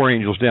loose war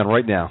angels down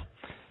right now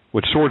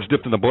with swords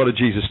dipped in the blood of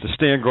Jesus to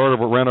stand guard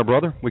around our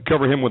brother. We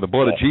cover him with the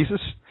blood of Jesus.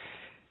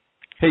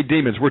 Hey,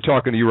 demons, we're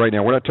talking to you right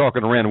now. We're not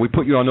talking to Randall. We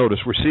put you on notice.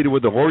 We're seated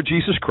with the Lord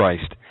Jesus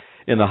Christ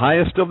in the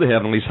highest of the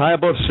heavenlies, high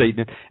above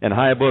Satan and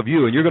high above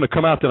you. And you're going to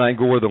come out tonight and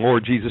go where the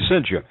Lord Jesus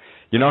sends you.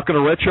 You're not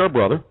going to wretch our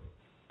brother.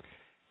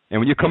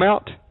 And when you come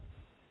out,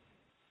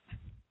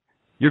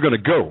 you're going to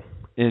go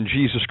in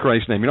Jesus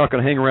Christ's name. You're not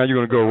going to hang around. You're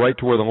going to go right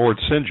to where the Lord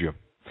sends you.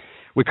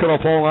 We cut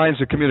off all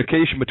lines of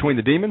communication between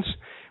the demons.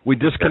 We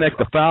disconnect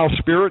the foul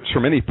spirits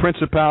from any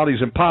principalities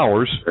and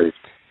powers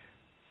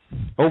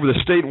over the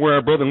state where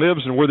our brother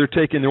lives and where they're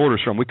taking the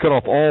orders from. We cut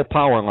off all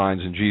power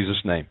lines in Jesus'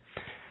 name.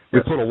 We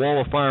put a wall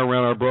of fire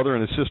around our brother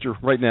and his sister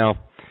right now,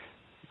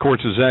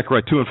 according to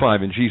Zechariah 2 and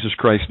 5, in Jesus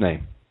Christ's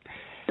name.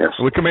 Yes.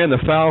 We command the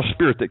foul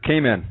spirit that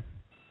came in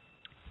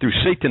through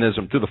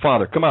Satanism to the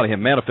Father. Come out of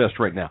him. Manifest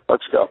right now.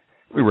 Let's go.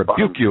 We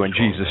rebuke you in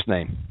Jesus'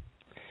 name.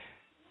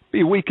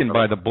 Be weakened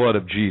by the blood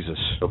of Jesus.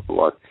 The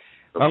blood.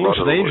 I loose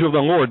the angel of the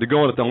Lord to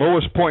go in at the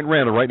lowest point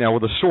Randall right now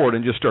with a sword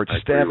and just start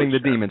stabbing the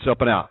demons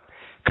up and out.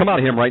 Come out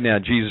of him right now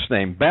in Jesus'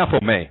 name.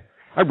 Baphomet,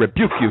 I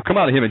rebuke you. Come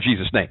out of him in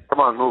Jesus' name.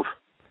 Come on, move.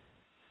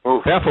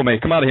 Move.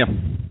 Baphomet, come out of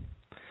him.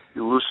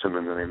 You loose him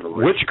in the name of the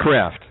Lord.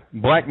 Witchcraft,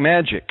 black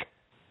magic.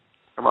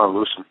 Come on,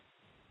 loose him.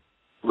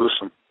 Loose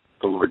him.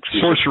 The Lord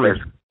Jesus Sorcery,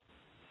 Christ.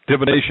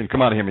 divination,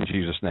 come out of him in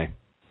Jesus' name.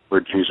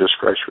 Lord Jesus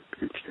Christ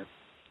rebuke you.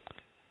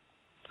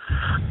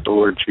 The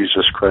Lord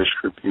Jesus Christ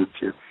rebuke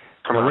you.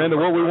 Come on. Randall,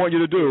 what we want you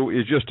to do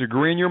is just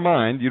agree in your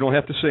mind. You don't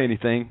have to say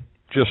anything.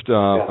 Just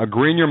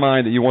agree in your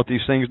mind that you want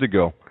these things to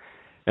go.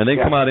 And they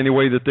come out any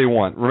way that they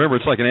want. Remember,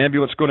 it's like an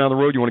ambulance going down the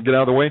road. You want to get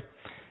out of the way?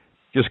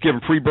 Just give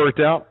them free birth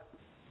out.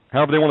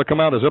 However they want to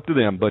come out is up to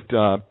them. But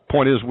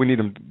point is, we need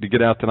them to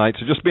get out tonight.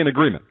 So just be in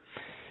agreement.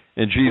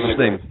 In Jesus'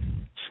 name.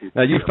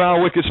 Now, you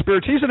foul, wicked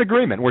spirits, he's in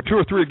agreement. Where two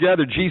or three are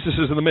gathered, Jesus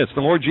is in the midst.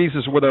 The Lord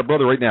Jesus is with our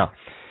brother right now.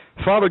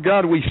 Father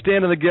God, we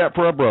stand in the gap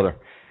for our brother.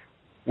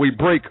 We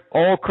break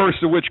all curse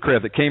of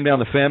witchcraft that came down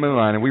the family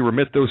line, and we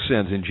remit those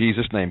sins in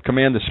Jesus' name.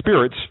 Command the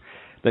spirits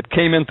that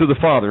came in through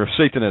the father of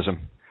Satanism,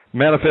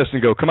 manifest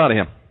and go. Come out of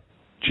him.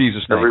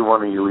 Jesus' name. Every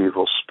one of you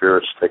evil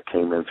spirits that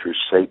came in through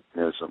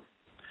Satanism,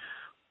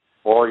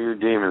 all you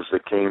demons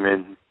that came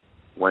in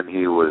when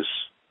he was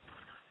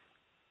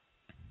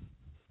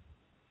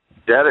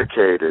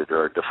dedicated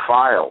or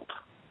defiled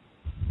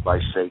by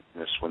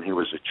Satanists when he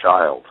was a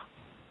child,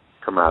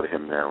 come out of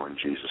him now in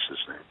Jesus'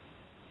 name.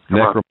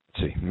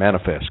 Necromancy,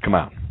 manifest, come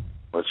out.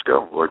 Let's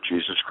go. Lord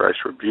Jesus Christ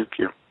rebuke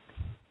you.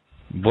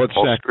 Blood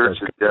all sacrifice.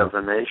 Spirits of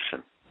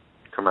divination,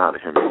 come out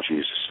of him in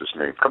Jesus'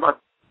 name. Come on.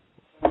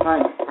 Come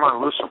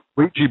on, listen.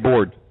 Ouija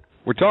board.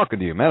 We're talking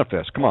to you.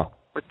 Manifest. Come on.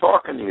 We're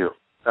talking to you.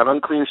 That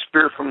unclean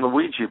spirit from the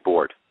Ouija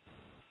board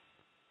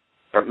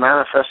that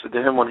manifested to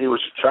him when he was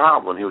a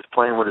child, when he was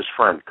playing with his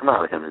friend. Come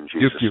out of him in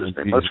Jesus'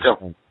 name. Let's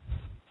go.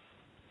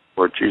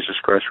 Lord Jesus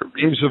Christ,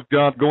 rebuke. Angels of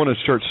God, go in and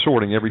start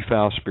sorting every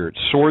foul spirit.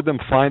 Sword them,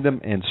 find them,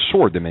 and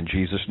sword them in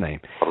Jesus' name.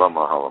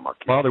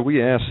 Father,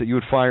 we ask that you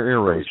would fire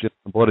arrows in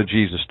the blood of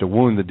Jesus to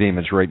wound the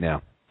demons right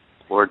now.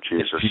 Lord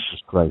Jesus, in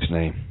Jesus Christ's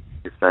name.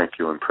 We thank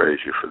you and praise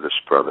you for this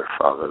brother,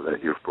 Father,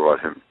 that you've brought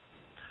him.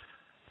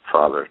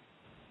 Father,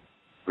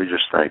 we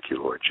just thank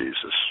you, Lord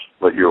Jesus.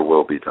 Let your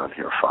will be done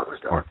here, Father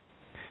God.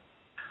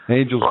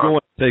 Angels, go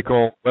and take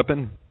all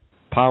weapon,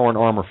 power, and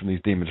armor from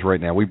these demons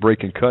right now. We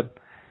break and cut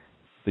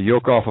the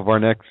yoke off of our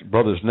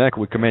brother's neck.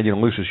 We command you to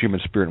loose his human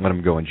spirit and let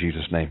him go in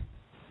Jesus' name.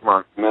 Come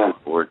on, amen.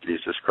 Lord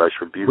Jesus Christ,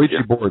 rebuke Ouija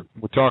you. board,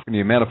 we're talking to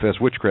you.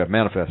 Manifest witchcraft,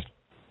 manifest.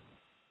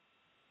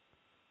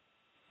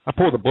 I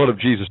pour the blood of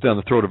Jesus down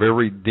the throat of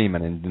every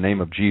demon in the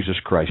name of Jesus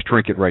Christ.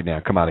 Drink it right now.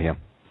 Come out of him.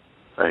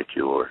 Thank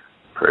you, Lord.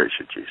 Praise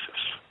you, Jesus.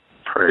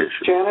 Praise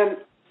you. Shannon,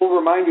 we'll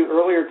remind you,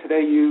 earlier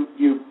today you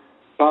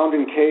bound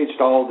and caged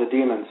all the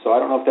demons, so I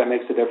don't know if that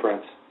makes a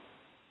difference.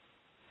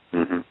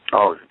 Mm-hmm.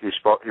 Oh,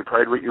 you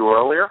prayed with you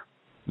earlier?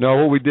 No,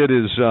 what we did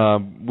is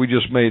we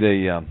just made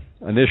a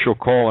initial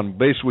call and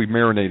basically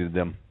marinated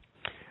them.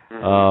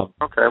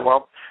 Mm-hmm. Okay,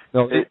 well,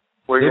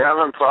 were you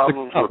having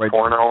problems with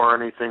porno or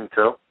anything,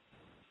 too?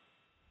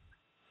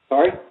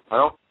 Sorry?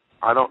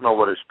 I don't know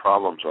what his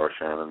problems are,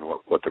 Shannon,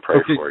 what to pray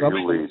for.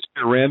 You lead.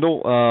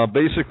 Randall,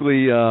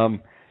 basically,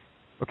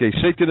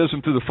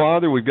 Satanism through the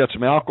Father. We've got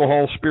some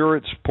alcohol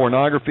spirits,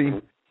 pornography,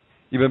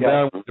 even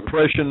battling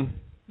depression,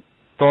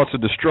 thoughts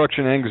of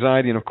destruction,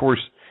 anxiety, and, of course,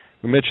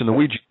 we mentioned the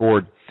Ouija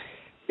board.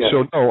 Yeah.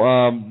 So,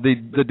 no,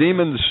 the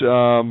demons,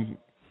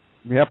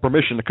 we have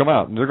permission to come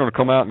out, and they're going to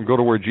come out and go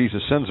to where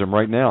Jesus sends them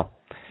right now.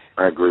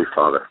 I agree,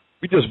 Father.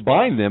 We just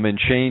bind them in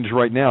chains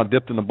right now,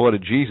 dipped in the blood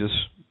of Jesus.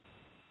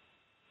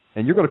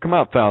 And you're going to come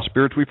out, foul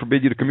spirits. We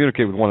forbid you to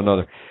communicate with one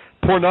another.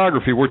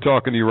 Pornography, we're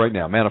talking to you right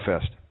now.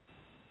 Manifest.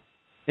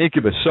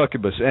 Incubus,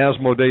 succubus,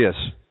 Asmodeus.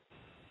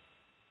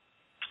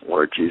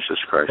 Lord Jesus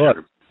Christ.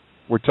 But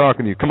we're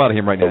talking to you. Come out of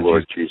him right now. The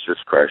Lord Jesus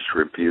Christ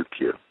rebuke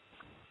you.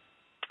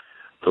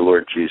 The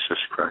Lord Jesus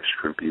Christ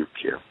rebuke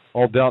you.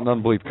 All doubt and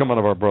unbelief, come out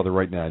of our brother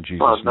right now in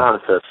Jesus' name.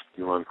 Manifest,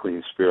 you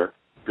unclean spirit.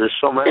 There's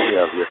so many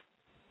of you.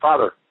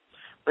 Father,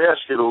 we ask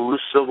you to loose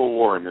civil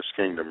war in this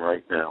kingdom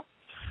right now.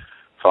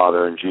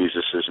 Father, in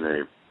Jesus'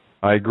 name.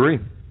 I agree.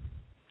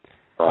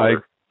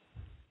 Father.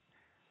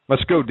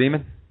 Let's go,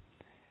 demon.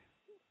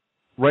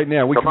 Right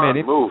now, we command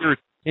it.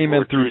 Came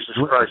in through Jesus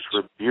Christ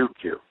rebuke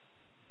you.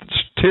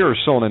 Terror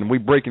sown in, we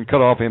break and cut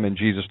off him in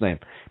Jesus' name.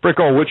 Break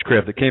all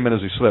witchcraft that came in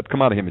as he slept.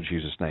 Come out of him in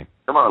Jesus' name.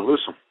 Come on,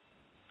 loose him.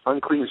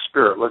 Unclean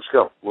spirit, let's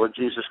go. Lord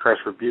Jesus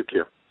Christ rebuke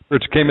you.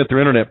 Spirits came in through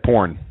internet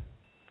porn.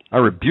 I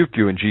rebuke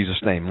you in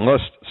Jesus' name.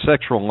 Lust,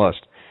 sexual lust.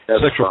 Yes,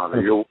 sexual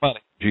Father,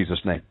 in Jesus'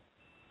 name.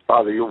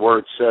 Father, your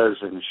word says,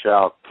 and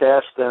shall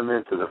cast them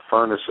into the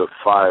furnace of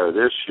fire.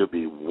 There shall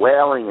be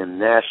wailing and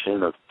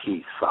gnashing of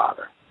teeth,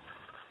 Father.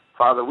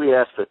 Father, we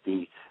ask that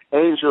the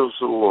angels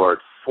of the Lord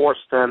force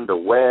them to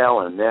wail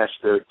and gnash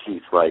their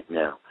teeth right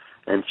now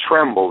and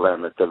tremble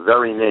them at the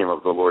very name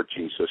of the Lord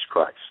Jesus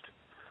Christ.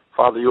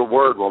 Father, your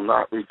word will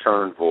not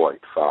return void,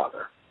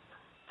 Father.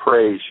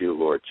 Praise you,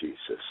 Lord Jesus.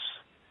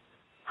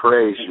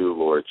 Praise you,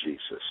 Lord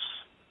Jesus.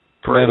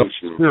 Praise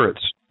you.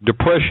 Spirits,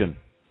 depression.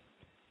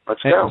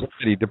 Let's go.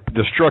 Anxiety,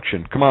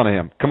 destruction. Come on to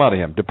him. Come out of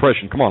him.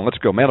 Depression. Come on. Let's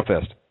go.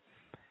 Manifest.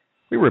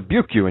 We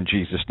rebuke you in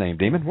Jesus' name,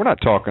 demon. We're not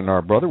talking to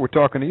our brother. We're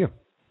talking to you.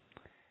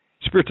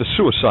 Spirits of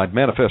suicide,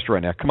 manifest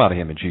right now. Come out of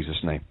him in Jesus'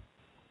 name.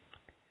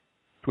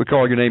 If we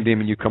call your name,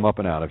 demon, you come up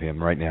and out of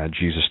him right now in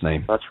Jesus'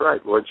 name. That's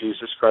right. Lord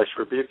Jesus Christ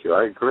rebuke you.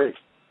 I agree.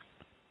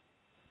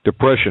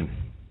 Depression.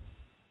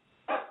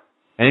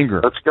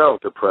 Anger. Let's go,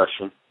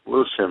 depression.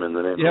 Loose him in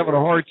the name of the Lord. You having a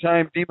hard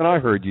time, demon? I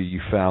heard you,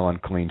 you foul,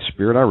 unclean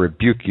spirit. I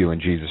rebuke you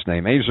in Jesus'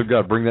 name. Angels of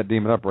God, bring that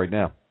demon up right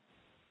now.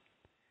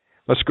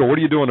 Let's go. What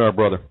are you doing to our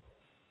brother?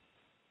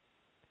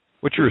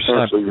 What's your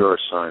assignment? Cancel your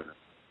assignment.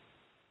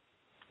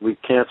 We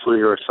cancel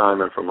your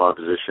assignment from our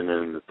position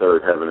in the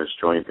third heaven as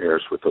joint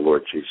heirs with the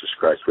Lord Jesus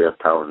Christ. We have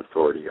power and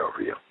authority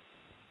over you.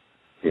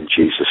 In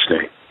Jesus'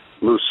 name.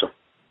 Loose him.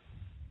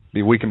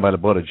 Be weakened by the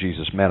blood of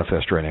Jesus.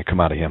 Manifest right now. Come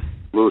out of him.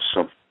 Loose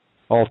him.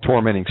 All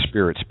tormenting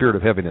spirit, spirit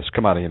of heaviness,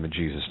 come out of him in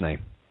Jesus' name.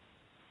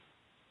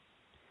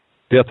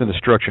 Death and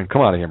destruction,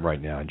 come out of him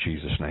right now in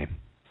Jesus' name.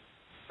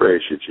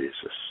 Praise you,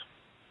 Jesus.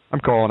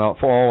 I'm calling out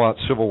for all-out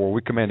civil war.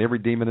 We command every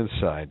demon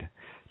inside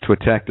to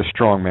attack the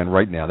strong man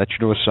right now. That's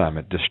your new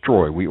assignment.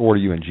 Destroy. We order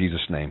you in Jesus'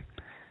 name.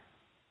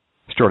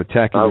 Start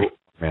attacking the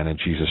strong man in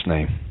Jesus'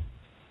 name.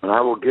 And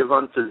I will give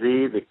unto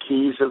thee the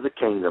keys of the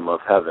kingdom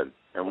of heaven,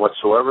 and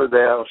whatsoever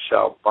thou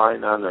shalt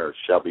bind on earth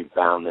shall be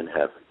bound in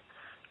heaven.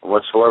 And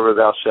whatsoever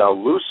thou shalt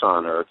loose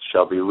on earth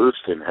shall be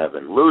loosed in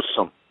heaven. Loose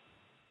him.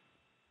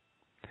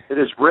 It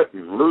is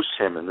written, loose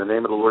him in the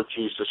name of the Lord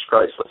Jesus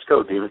Christ. Let's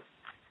go, demon.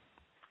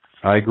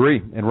 I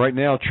agree. And right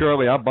now,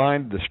 Charlie, I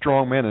bind the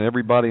strong man and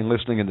everybody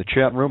listening in the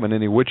chat room and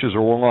any witches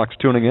or warlocks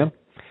tuning in.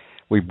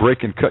 We break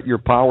and cut your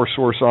power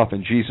source off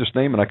in Jesus'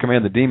 name, and I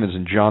command the demons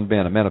in John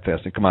Banner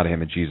manifest and come out of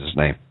him in Jesus'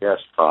 name. Yes,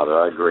 Father,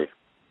 I agree.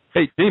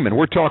 Hey, demon,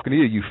 we're talking to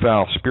you, you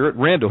foul spirit.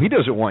 Randall, he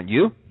doesn't want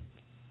you.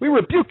 We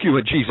rebuke you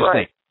in Jesus'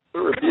 name.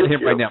 We rebuke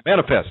him you. right now.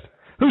 Manifest.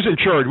 Who's in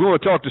charge? We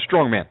want to talk to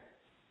strong man.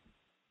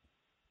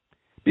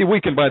 Be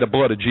weakened by the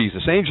blood of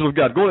Jesus. Angel of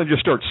God, go ahead and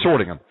just start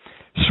sorting them.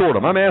 Sort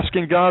them. I'm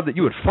asking God that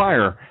you would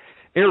fire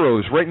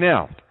arrows right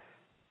now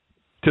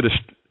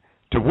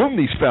to wound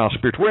these foul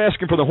spirits. We're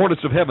asking for the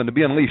hornets of heaven to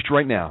be unleashed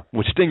right now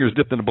with stingers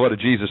dipped in the blood of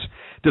Jesus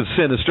to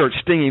descend and start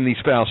stinging these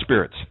foul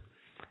spirits.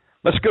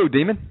 Let's go,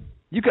 demon.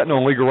 You got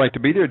no legal right to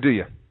be there, do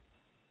you?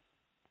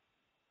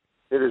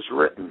 It is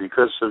written,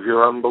 because of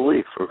your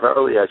unbelief. For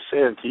verily I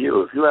say unto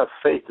you, if you have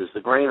faith as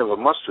the grain of a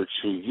mustard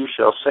seed, you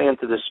shall say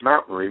unto this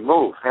mountain,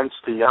 remove, hence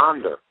to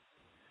yonder.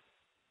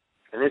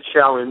 And it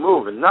shall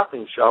remove, and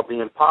nothing shall be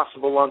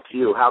impossible unto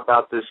you. How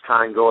about this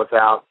kind goeth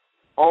out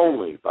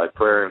only by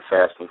prayer and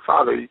fasting?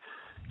 Father,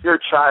 your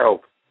child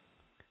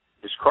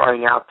is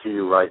crying out to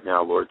you right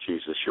now, Lord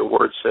Jesus. Your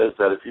word says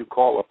that if you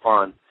call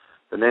upon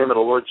the name of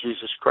the Lord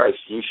Jesus Christ,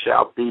 ye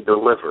shall be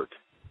delivered.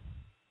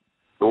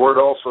 The word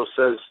also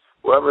says,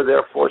 whoever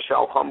therefore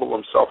shall humble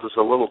himself as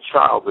a little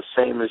child, the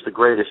same is the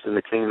greatest in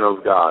the kingdom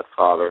of God,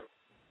 Father.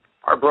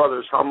 Our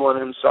brother's humbling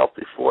himself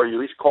before you.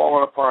 He's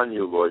calling upon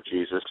you, Lord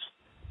Jesus.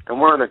 And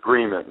we're in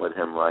agreement with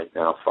him right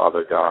now,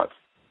 Father God.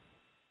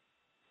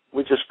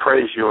 We just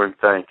praise you and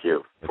thank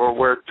you. For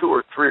where 2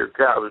 or 3 are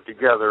gathered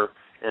together,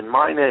 in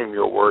my name,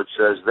 your word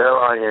says, there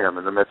I am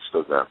in the midst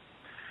of them.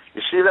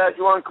 You see that,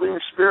 you unclean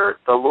spirit?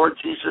 The Lord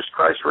Jesus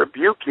Christ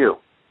rebuke you.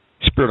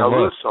 Spirit of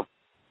lust, lose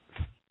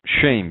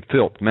shame,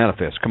 filth,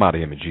 manifest. Come out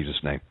of him in Jesus'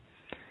 name.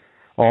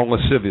 All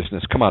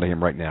lasciviousness, come out of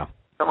him right now.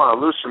 Come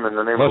on, loose him in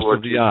the name of the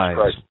Lord Jesus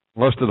Christ.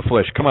 Lust of the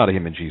flesh, come out of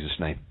him in Jesus'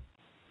 name.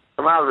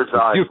 Come out of his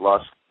eyes,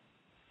 lust.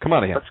 Come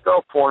out of him. Let's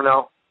go,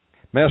 porno.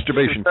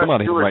 Masturbation, come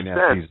out of him right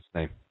now in Jesus'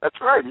 name. That's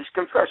right. He's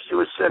confessed you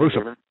his sin. Loose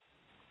him.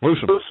 Loose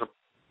him. Loose him.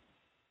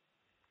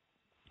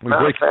 We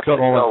break and cut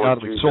all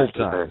ungodly soul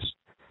ties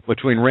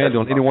between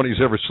Randall and anyone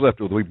he's ever slept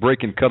with. We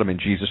break and cut him in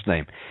Jesus'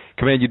 name.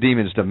 Command you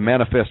demons to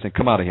manifest and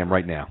come out of him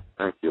right now.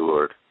 Thank you,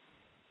 Lord.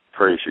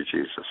 Praise you,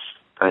 Jesus.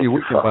 Thank you,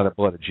 weakened by the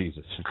blood of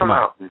Jesus. Come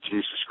out in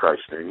Jesus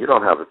Christ's name. You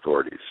don't have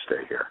authority to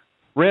stay here.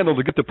 Randall,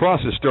 to get the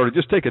process started,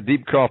 just take a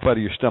deep cough out of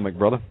your stomach,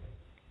 brother.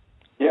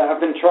 Yeah,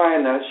 I've been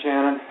trying that,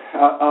 Shannon.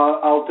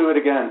 I'll do it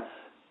again.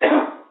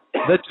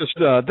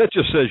 That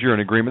just says you're in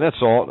agreement.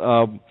 That's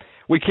all.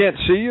 We can't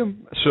see you,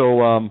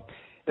 so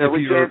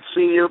we can't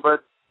see you,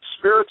 but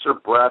spirits are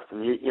breath,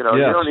 and you yes.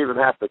 You don't even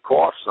have to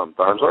cough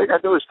sometimes. All you got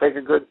to do is take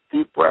a good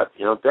deep breath.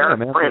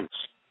 Derek Prince,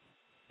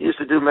 he used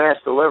to do mass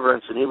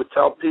deliverance, and he would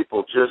tell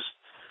people just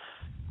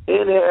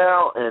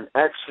inhale and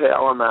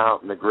exhale them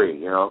out and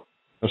agree.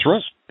 That's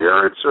right.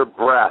 Spirits are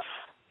breath,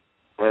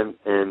 and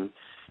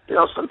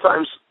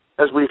sometimes,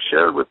 as we've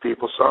shared with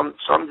people,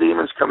 some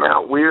demons come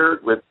out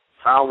weird with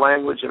foul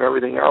language and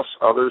everything else.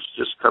 Others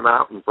just come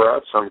out in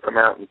breath. Some come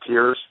out in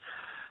tears.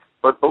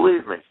 But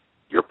believe me,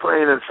 you're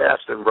praying and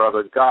fasting,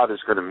 brother. God is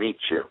going to meet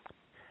you.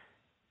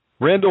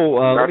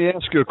 Randall, let me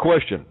ask you a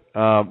question.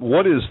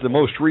 What is the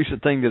most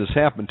recent thing that has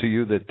happened to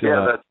you that...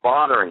 that's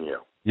bothering you?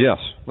 Yes.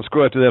 Let's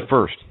go after that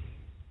first.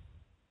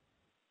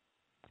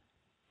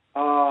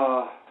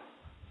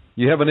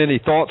 You having any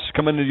thoughts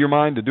come into your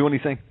mind to do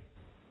anything?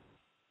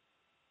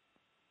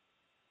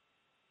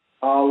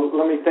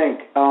 Let me think.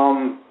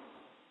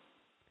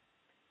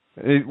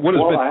 What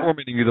has been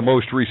tormenting you the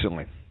most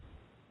recently?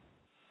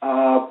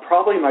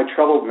 Probably my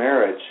troubled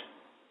marriage.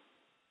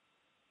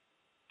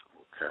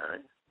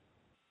 Okay.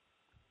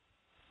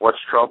 What's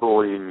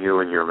troubling you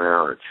in your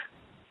marriage?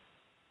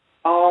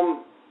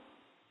 I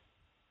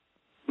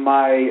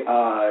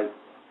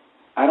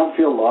don't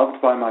feel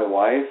loved by my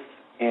wife,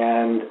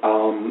 and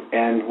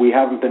we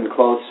haven't been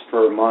close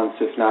for months,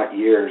 if not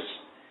years.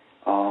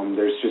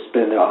 There's just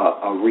been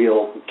a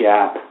real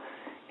gap,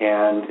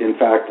 and in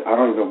fact, I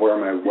don't even wear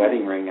my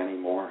wedding ring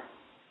anymore.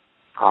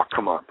 Oh,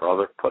 come on,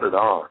 brother, put it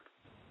on.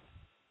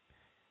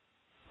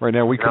 Right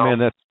now, we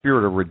command that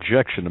spirit of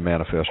rejection to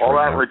manifest. All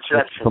right that now.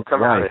 rejection,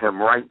 come out of him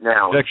right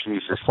now. Rejection,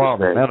 Jesus'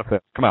 name.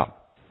 Manifest. Come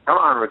out. Come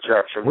on,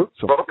 rejection.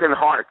 Broken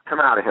heart, come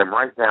out of him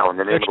right now in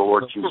the name of the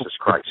Lord Jesus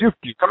Christ.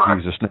 Come on.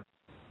 Jesus' name.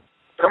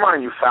 Come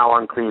on, you foul,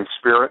 unclean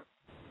spirit.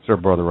 Sir,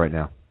 brother, right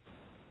now.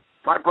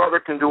 My brother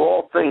can do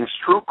all things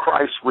through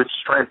Christ which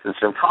strengthens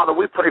him. Father,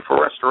 we pray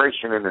for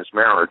restoration in his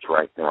marriage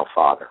right now,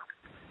 Father,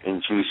 in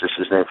Jesus'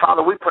 name.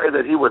 Father, we pray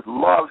that he would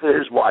love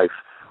his wife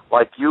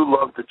like you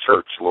love the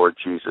church, Lord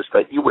Jesus,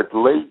 that you would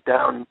lay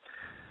down,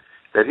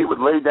 that he would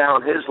lay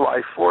down his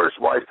life for his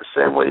wife the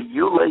same way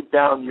you laid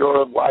down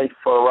your life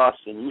for us,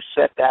 and you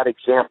set that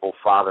example,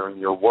 Father, in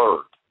your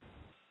word.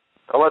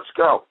 Now let's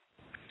go.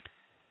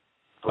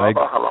 I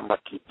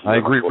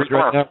agree.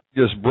 Right now,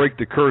 just break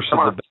the curse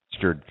of the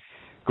bastard.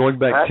 Going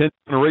back 10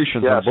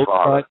 generations on both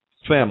sides of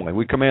his family,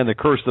 we command the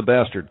curse of the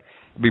bastard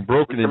to be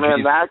broken in Jesus. We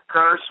command that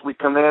curse. We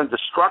command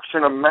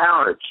destruction of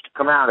marriage to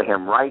come out of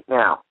him right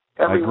now.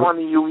 Every one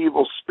of you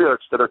evil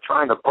spirits that are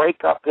trying to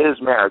break up his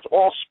marriage,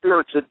 all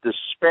spirits of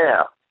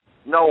despair,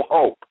 no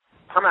hope,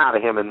 come out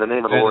of him in the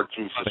name of the Lord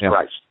Jesus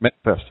Christ.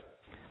 Manifest.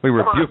 We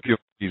rebuke you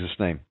in Jesus'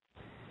 name.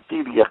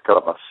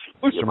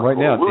 Loose him right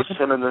now. Loose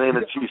him in the name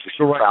of Jesus,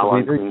 you foul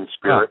unclean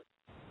spirit.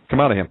 Come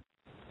out of him.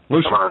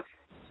 Loose Come on.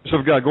 So,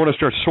 God, go in and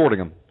start sorting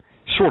them.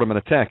 Sort them and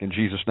attack in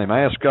Jesus' name.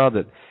 I ask, God,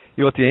 that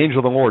you let the angel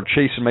of the Lord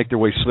chase and make their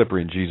way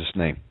slippery in Jesus'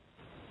 name.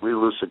 We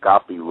loose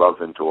agape love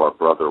into our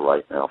brother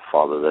right now,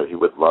 Father, that he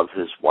would love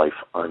his wife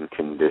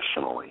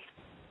unconditionally,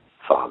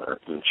 Father,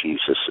 in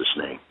Jesus'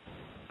 name.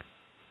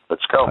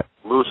 Let's go.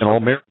 Loose and all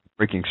him.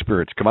 marriage-breaking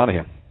spirits, come out of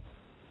him.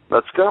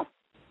 Let's go.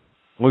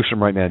 Loose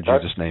him right now in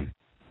Jesus' name.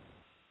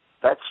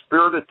 That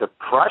spirit of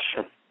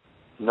depression,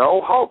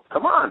 no hope,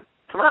 come on.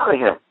 Come out of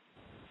him.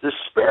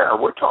 Despair,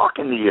 we're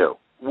talking to you.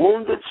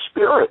 Wounded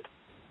spirit,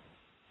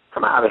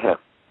 come out of him.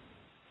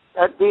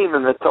 That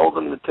demon that told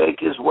him to take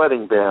his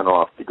wedding band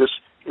off because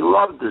he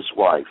loved his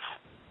wife.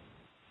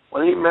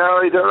 When he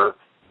married her,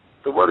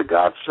 the Word of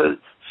God says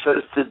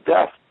to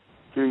death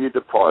do you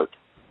depart.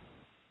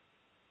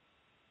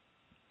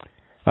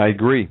 I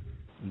agree.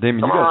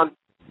 Damon, Come on.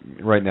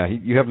 Right now,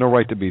 you have no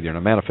right to be there. Now,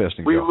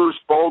 manifesting. We lose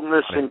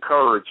boldness and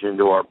courage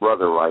into our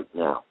brother right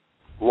now.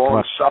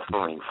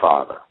 Long-suffering,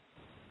 Father.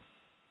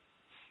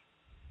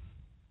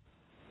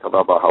 In the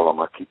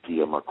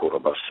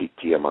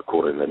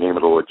name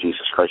of the Lord Jesus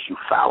Christ, you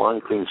foul,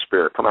 unclean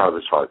spirit, come out of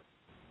his heart.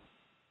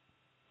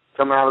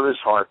 Come out of his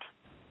heart.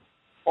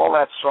 All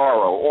that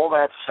sorrow, all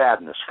that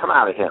sadness, come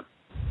out of him.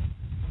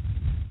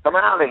 Come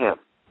out of him.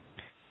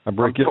 I'm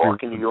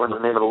talking to you in the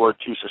name of the Lord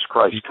Jesus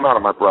Christ. Come out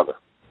of my brother.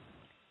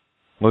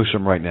 Loose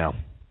him right now.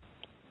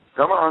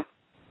 Come on.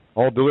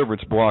 All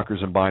deliverance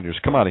blockers and binders,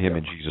 come out of him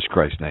in Jesus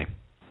Christ's name.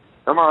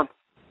 Come on.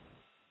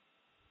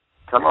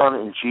 Come on,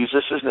 in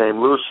Jesus' name,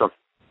 loose him.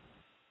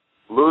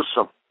 Loose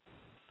him.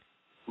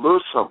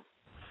 Loose him.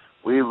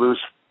 We lose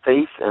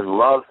faith and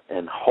love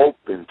and hope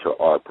into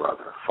our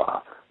brother,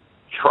 Father.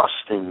 Trust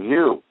in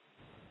you.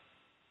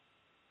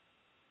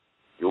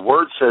 Your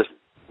word says,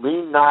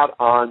 lean not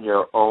on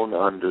your own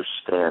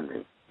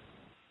understanding.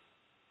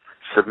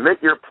 Submit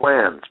your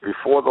plans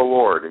before the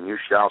Lord, and you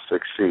shall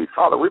succeed.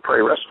 Father, we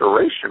pray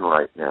restoration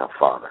right now,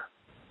 Father.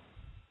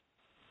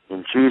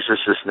 In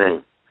Jesus'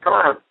 name. Come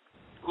on.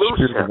 Loose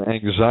Spirit him. of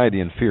anxiety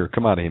and fear,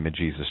 come out of him in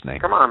Jesus' name.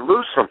 Come on,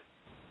 loose him.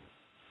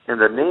 In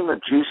the name of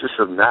Jesus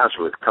of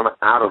Nazareth, come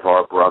out of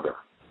our brother.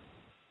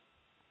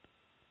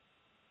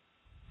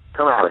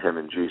 Come out of him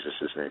in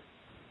Jesus' name.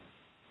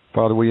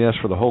 Father, we ask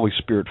for the Holy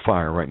Spirit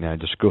fire right now.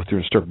 Just go through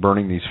and start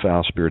burning these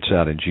foul spirits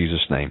out in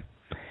Jesus' name.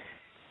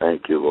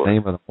 Thank you, Lord. In the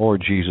name of the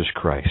Lord Jesus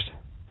Christ.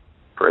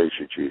 Praise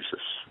you, Jesus.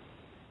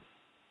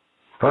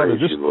 Father,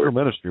 Praise this you, is Lord. your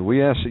ministry.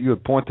 We ask that you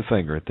would point the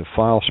finger at the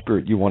foul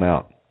spirit you want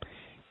out.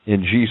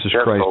 In Jesus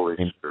Yes, Christ. Holy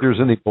If Spirit. there's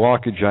any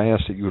blockage, I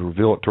ask that you would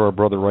reveal it to our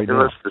brother right Give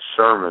now. us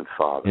discernment,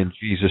 Father. In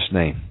Jesus'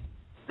 name.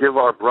 Give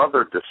our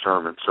brother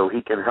discernment so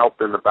he can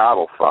help in the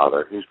battle,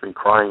 Father. He's been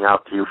crying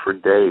out to you for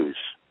days.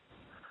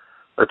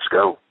 Let's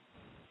go.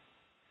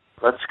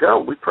 Let's go.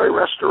 We pray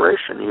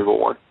restoration, evil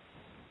one.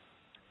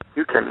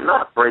 You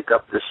cannot break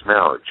up this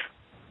marriage.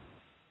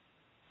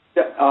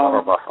 Yeah,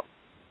 Go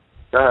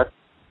ahead.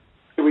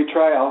 should we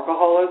try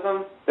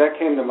alcoholism? That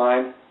came to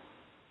mind.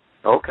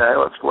 Okay,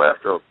 let's go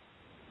after.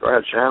 Go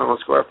ahead, Shannon.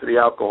 Let's go after the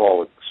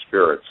alcoholic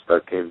spirits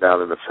that came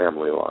down in the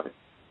family line.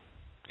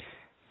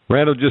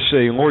 Randall, just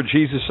say, Lord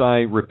Jesus,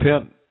 I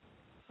repent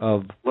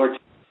of Lord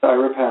Jesus, I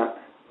repent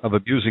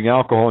abusing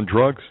alcohol and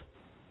drugs.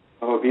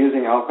 of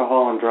abusing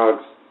alcohol and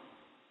drugs.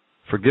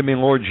 Forgive me,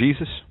 Lord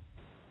Jesus.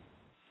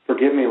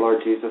 Forgive me, Lord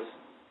Jesus.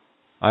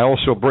 I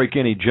also break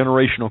any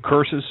generational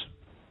curses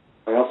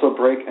I also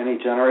break any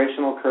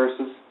generational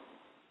curses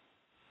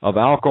of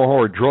alcohol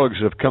or drugs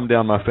that have come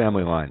down my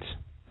family lines.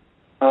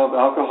 of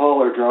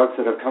alcohol or drugs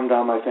that have come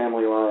down my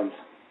family lines.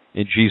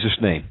 In Jesus'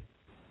 name.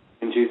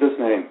 In Jesus'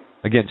 name.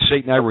 Again,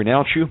 Satan, I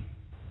renounce you.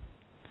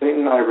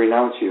 Satan, I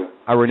renounce you.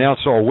 I renounce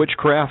all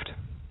witchcraft.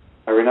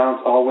 I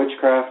renounce all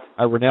witchcraft.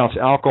 I renounce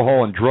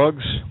alcohol and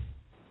drugs.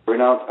 I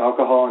renounce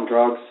alcohol and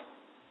drugs.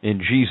 In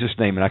Jesus'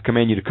 name, and I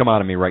command you to come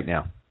out of me right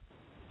now.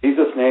 In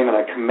Jesus' name, and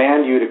I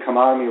command you to come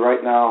out of me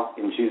right now,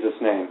 in Jesus'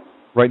 name.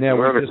 Right now,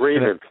 We're in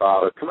agreement,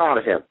 Father. Come out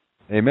of him.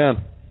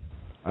 Amen.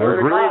 We're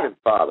in agreement,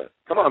 Father.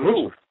 Come on,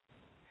 move.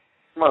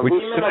 Come on, We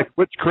move. disconnect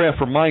witchcraft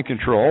from mind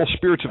control. All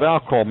spirits of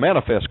alcohol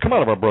manifest. Come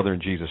out of our brother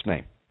in Jesus'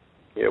 name.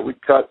 Yeah, we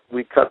cut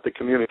the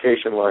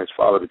communication lines,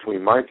 Father,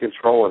 between mind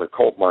control and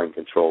occult mind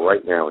control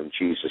right now in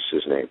Jesus'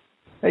 name.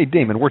 Hey,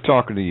 Damon, we're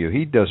talking to you.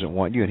 He doesn't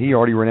want you, and he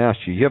already renounced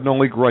you. You have no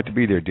legal right to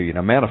be there, do you?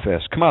 Now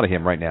manifest. Come out of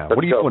him right now. Let's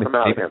What are you go. doing? Come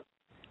out of Damon? him.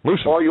 Loose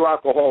him. All you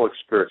alcoholic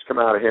spirits, come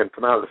out of him.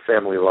 Come out of the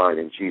family line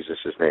in Jesus'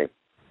 name.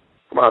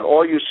 Come on,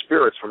 all you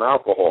spirits from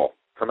alcohol,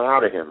 come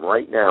out of him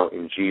right now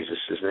in Jesus'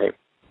 name.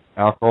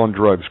 Alcohol and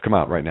drugs, come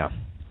out right now.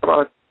 Come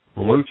on.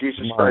 The Lord Loose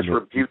Jesus him Christ in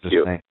rebuke Jesus'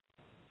 you. name.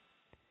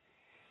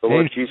 The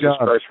Lord Hey, Jesus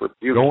God, Christ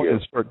rebuke Go you.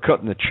 and start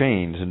cutting the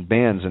chains and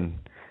bands and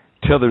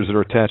tethers that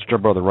are attached to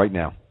our brother right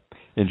now.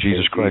 In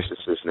Jesus Christ. In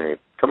Jesus' name.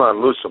 Come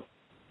on, loose him.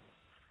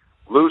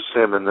 Loose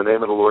him in the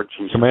name of the Lord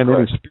Jesus Command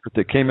any Christ. spirit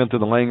that came into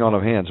the laying on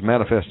of hands,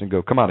 manifest and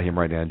go. Come out of him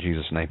right now in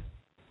Jesus' name.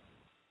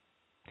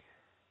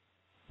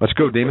 Let's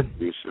go, demon.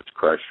 Jesus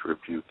Christ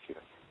rebuke you.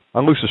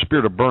 Unloose the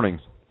spirit of burning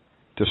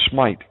to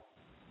smite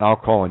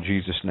alcohol in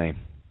Jesus' name.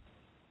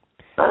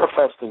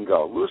 Manifest and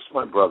go. Loose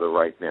my brother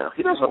right now.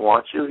 He doesn't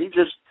want you. He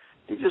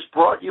just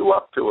brought you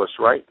up to us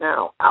right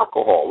now.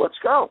 Alcohol. Let's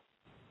go.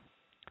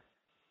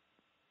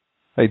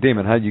 Hey,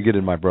 Damon, how did you get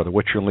in, my brother?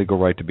 What's your legal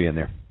right to be in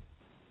there?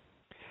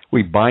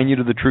 We bind you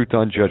to the truth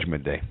on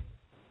Judgment Day.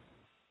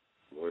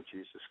 Lord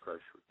Jesus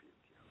Christ rebuke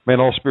you. Man,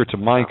 all spirits of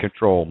mind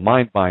control,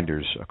 mind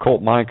binders,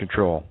 occult mind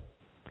control.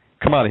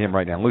 Come out of him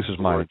right now. Loose his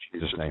mind in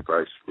Jesus' name.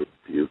 Christ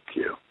rebuke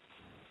you.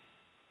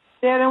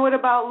 Dan, and what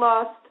about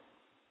lust?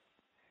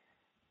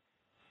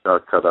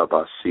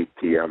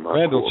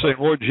 Randall, say,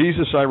 Lord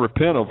Jesus, I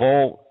repent of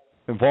all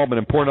involvement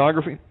in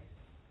pornography.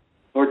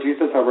 Lord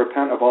Jesus, I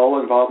repent of all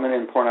involvement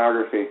in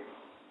pornography.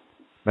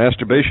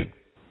 Masturbation.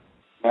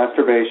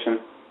 Masturbation.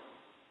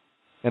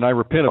 And I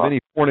repent of any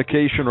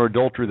fornication or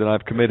adultery that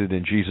I've committed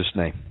in Jesus'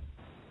 name.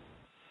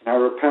 And I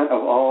repent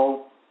of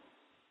all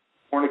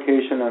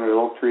fornication and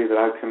adultery that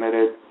I've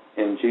committed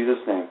in Jesus'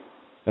 name.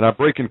 And I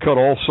break and cut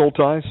all soul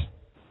ties.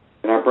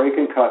 And I break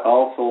and cut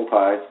all soul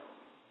ties.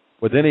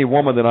 With any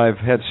woman that I've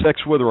had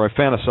sex with or I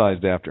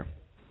fantasized after.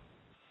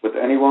 With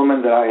any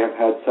woman that I have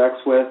had sex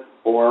with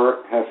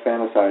or have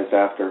fantasized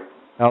after.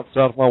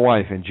 Outside of my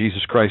wife, in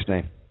Jesus Christ's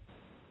name.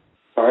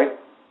 Sorry?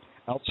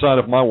 Outside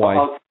of my wife,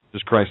 in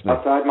Jesus Christ's name.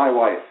 Outside my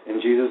wife,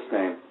 in Jesus'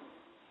 name.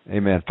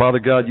 Amen. Father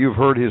God, you've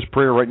heard his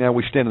prayer. Right now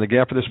we stand in the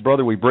gap for this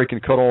brother. We break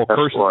and cut all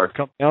curses that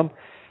come down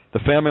the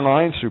family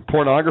lines through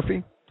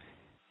pornography,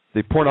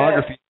 the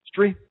pornography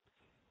industry.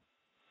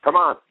 Come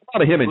on.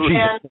 Come out of him in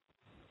Jesus' name.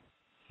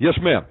 Yes,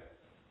 ma'am.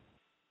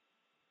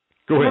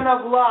 Go ahead. Spirit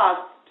of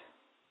lust.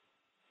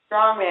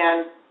 Strong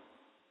man.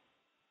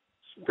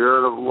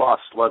 Spirit of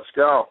lust. Let's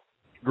go.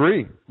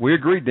 Agree. We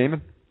agree,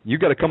 Damon. You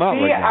got to come out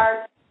right now. We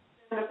are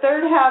in the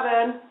third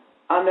heaven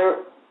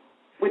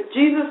with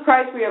Jesus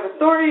Christ. We have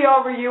authority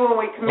over you, and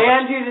we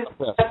command you to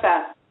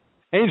manifest.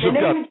 Angel of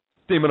God,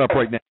 Damon up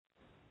right now.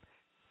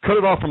 Cut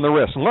it off from the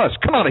rest. Lust,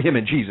 come out of him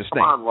in Jesus'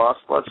 name. Come on, lust.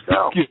 Let's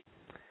go.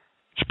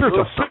 Spirits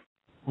of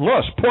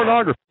lust,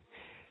 pornography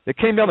that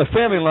came down the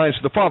family lines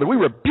to the Father. We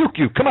rebuke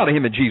you. Come out of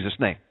him in Jesus'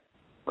 name.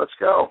 Let's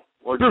go.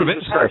 Lord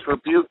Jesus Christ,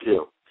 rebuke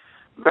you.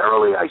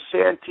 Verily I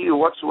say unto you,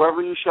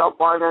 whatsoever you shall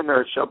bind on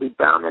earth shall be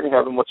bound in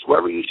heaven.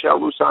 Whatsoever you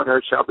shall loose on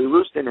earth shall be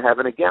loosed in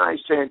heaven. Again I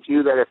say unto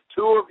you that if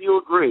two of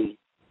you agree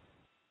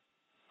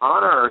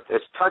on earth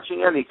as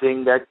touching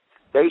anything that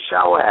they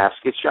shall ask,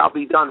 it shall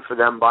be done for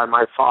them by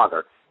my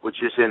Father,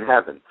 which is in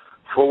heaven.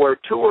 For where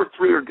two or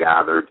three are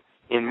gathered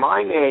in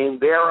my name,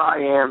 there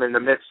I am in the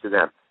midst of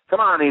them. Come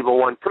on, evil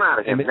one. Come out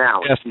of him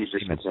now in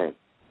Jesus' name.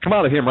 Come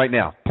out of him right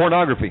now.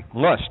 Pornography,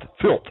 lust,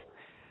 filth.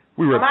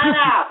 We rebuke you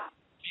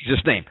in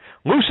Jesus' name.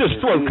 Loose his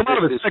throat. Come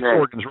out of his sex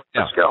organs right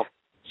now. Let's go.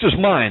 It's his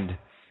mind.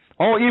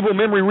 All evil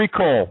memory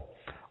recall.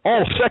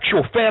 All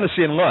sexual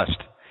fantasy and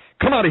lust.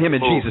 Come out of him in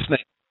Jesus'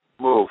 name.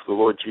 Move. The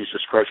Lord Jesus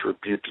Christ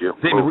rebuke you.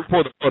 David, we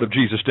pour the blood of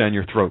Jesus down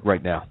your throat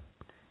right now.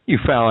 You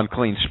foul,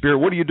 unclean spirit.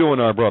 What are you doing,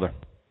 our brother?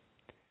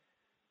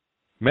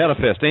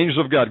 Manifest. Angels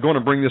of God, go on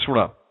and bring this one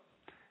up.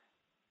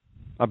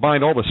 I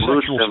bind all the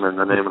sexual... Loose him in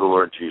the name of the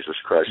Lord Jesus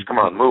Christ. Come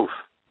on, move.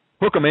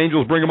 Hook them,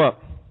 angels. Bring them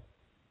up.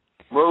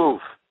 Move.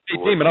 Hey,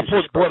 demon, I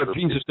pour the blood of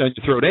Jesus down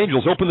your throat.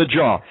 Angels, open the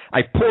jaw.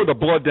 I pour the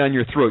blood down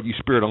your throat, you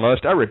spirit of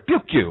lust. I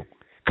rebuke you.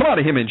 Come out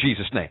of him in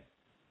Jesus' name.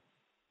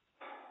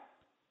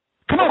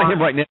 Come out of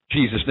him right now in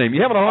Jesus' name.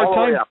 You having a hard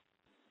time?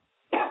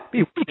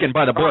 Be weakened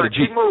by the blood of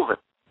Jesus. Keep moving.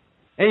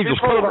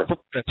 Angels, cut it off.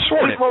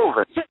 Sword it. Keep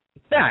moving.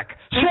 Back.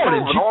 Keep Sword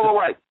it. moving all the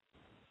way.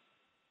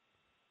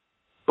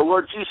 The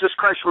Lord Jesus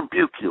Christ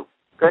rebuke you.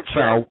 That's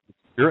foul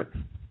spirit.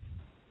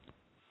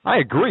 I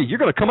agree. You're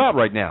going to come out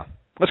right now.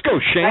 Let's go,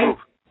 Shane.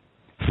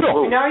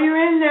 Phil. You know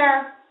you're in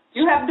there.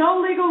 You have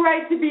no legal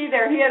right to be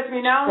there. He has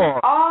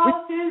renounced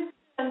all his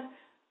sins.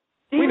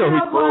 We know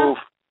who move.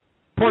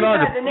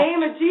 Pornography. In the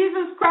name of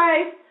Jesus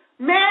Christ,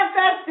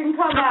 manifest and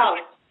come out.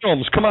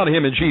 Films, come out of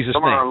him in Jesus' name.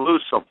 Come on,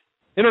 loose him.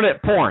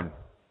 Internet porn.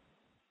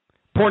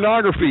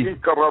 Pornography.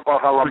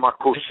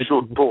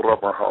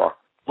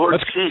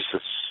 Lord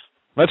Jesus.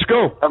 Let's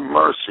go. Have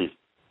mercy.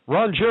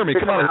 Ron Jeremy,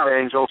 come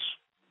on, angels.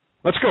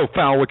 Let's go,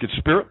 foul, wicked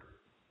spirit.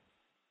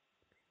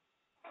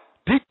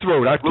 Deep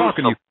throat, I'm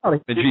talking to you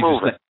in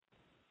Jesus' name.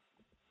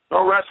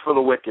 No rest for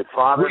the wicked,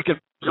 Father.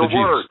 Your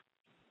word.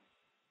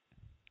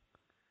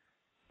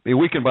 Be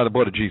weakened by the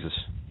blood of Jesus.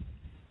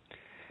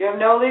 You have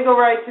no legal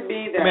right to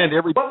be there. Command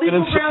every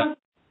inside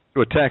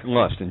to attack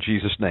lust in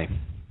Jesus' name.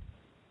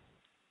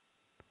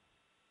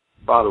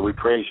 Father, we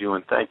praise you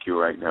and thank you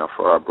right now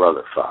for our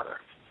brother, Father.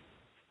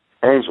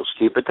 Angels,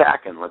 keep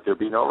attacking. Let there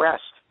be no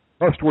rest.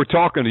 Lust, we're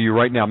talking to you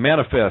right now.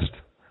 Manifest.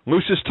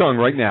 Loose his tongue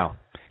right now.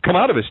 Come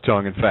out of his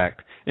tongue, in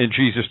fact, in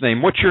Jesus'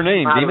 name. What's your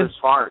name, demon? Out of his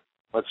heart.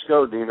 Let's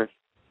go, demon.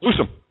 Loose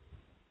him.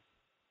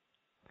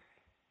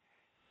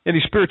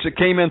 Any spirits that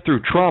came in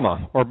through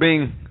trauma or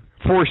being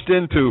forced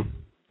into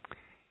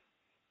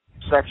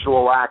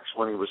sexual acts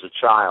when he was a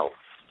child.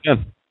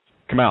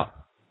 Come out.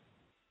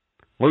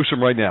 Loose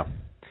him right now.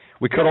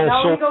 We cut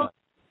all soul.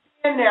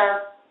 Go in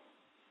there.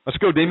 Let's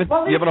go, demon.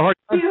 Well, you having a hard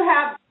time? You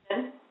have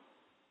been.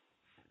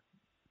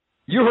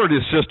 You heard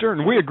his sister,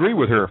 and we agree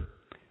with her.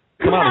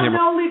 Come out of him. You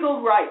have no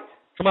legal right.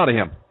 Come out of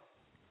him.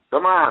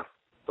 Come on.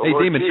 The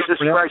Lord demon, Jesus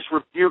Christ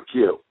rebuke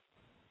you.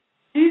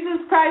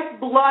 Jesus Christ's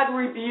blood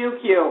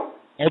rebuke you.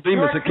 All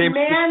demons You're that came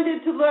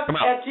commanded to look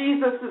at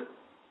Jesus'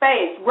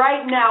 face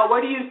right now.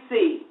 What do you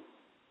see?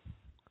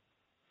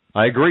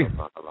 I agree.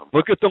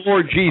 Look at the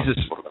Lord Jesus.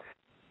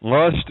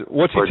 Lust.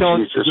 What's he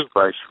telling you? Jesus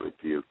Christ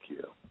rebuke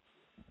you.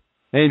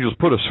 Angels,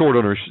 put a sword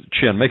on her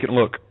chin. Make it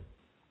look.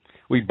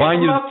 We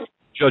bind you to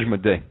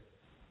Judgment Day.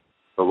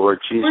 The Lord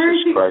Jesus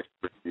Christ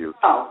rebuke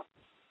you.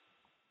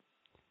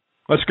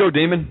 Let's go,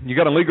 demon. You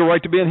got a legal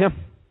right to be in him.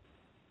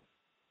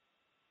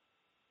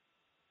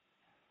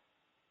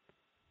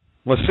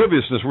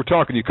 Lasciviousness, we're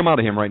talking to you. Come out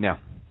of him right now.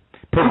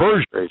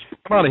 Perversion,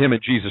 come out of him in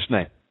Jesus'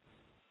 name.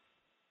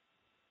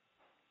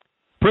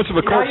 Prince of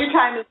Occult. Your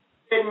time is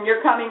and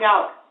you're coming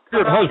out.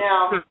 Come out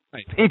now.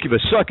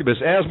 Incubus, succubus,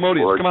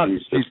 Asmodeus, Lord come out.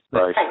 Jesus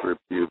Christ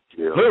rebuke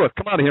you. Lilith,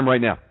 come out of him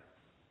right now.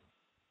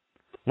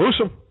 Loose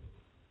him.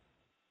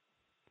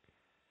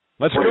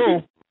 Let's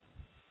go.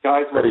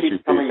 Guys, what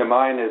keeps coming to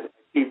mind is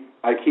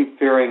I keep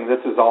fearing this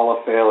is all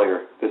a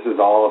failure. This is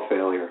all a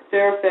failure.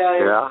 They're a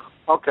failure. Yeah.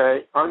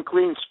 Okay.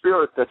 Unclean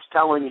spirit that's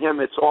telling him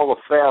it's all a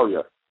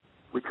failure.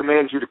 We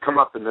command you to come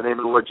up in the name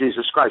of the Lord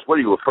Jesus Christ. What,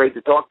 are you afraid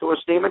to talk to us,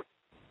 demon?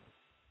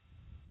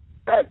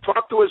 Hey,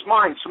 talk to his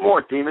mind some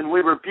more, demon.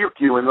 We rebuke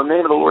you in the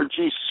name of the Lord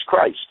Jesus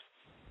Christ.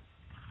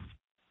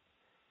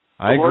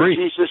 I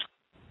agree.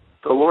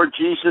 The Lord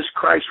Jesus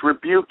Christ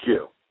rebuke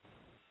you.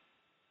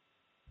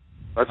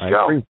 Let's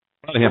go. Agree.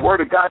 The Word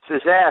of God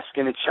says, ask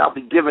and it shall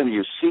be given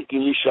you. Seek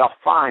and you shall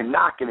find.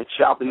 Knock and it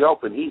shall be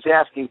opened. He's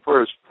asking for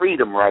his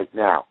freedom right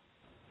now.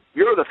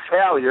 You're the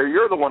failure.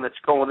 You're the one that's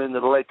going into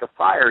the lake of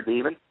fire,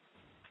 demon.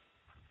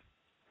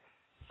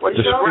 What's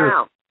your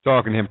ground?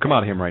 Talking to him. Come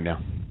out of him right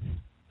now.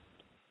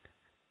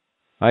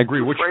 I agree.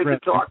 You're afraid to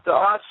talk to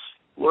us?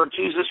 Lord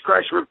Jesus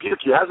Christ rebuke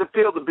you. How's it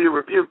feel to be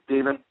rebuked,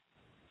 demon?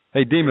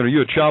 Hey, demon, are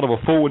you a child of a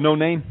fool with no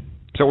name?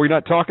 Is that why you're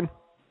not talking?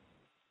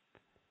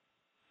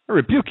 I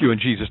rebuke you in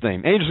Jesus'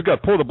 name. Angels of God,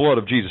 pour the blood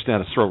of Jesus down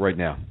his throat right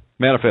now.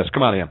 Manifest.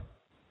 Come out of him.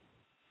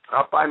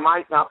 Not by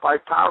might, not by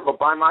power, but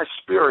by my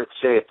spirit,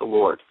 saith the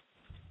Lord.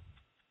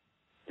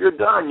 You're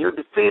done. You're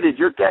defeated.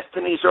 Your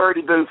destiny's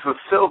already been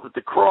fulfilled at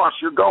the cross.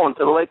 You're going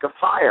to the lake of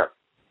fire.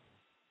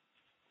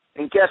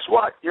 And guess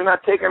what? You're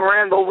not taking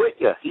Randall with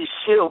you. He's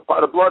sealed by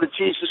the blood of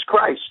Jesus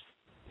Christ.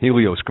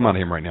 Helios, come out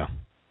of him right now.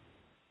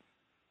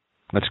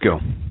 Let's go.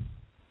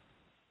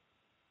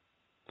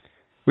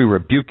 We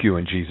rebuke you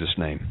in Jesus'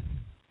 name.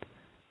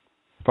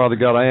 Father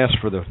God, I ask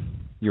for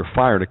your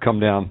fire to come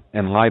down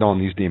and light on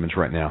these demons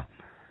right now.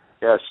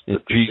 Yes, in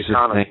Jesus'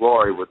 name.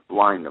 Glory would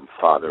blind them,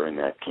 Father, in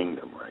that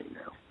kingdom right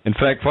now. In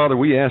fact, Father,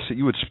 we ask that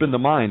you would spin the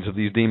minds of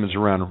these demons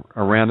around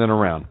and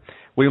around.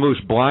 We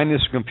lose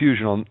blindness and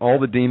confusion on all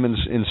the demons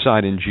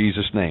inside in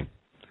Jesus' name.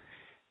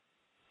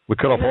 We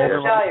cut off all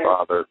their lives.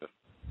 Father.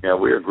 Yeah,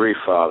 we agree,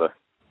 Father.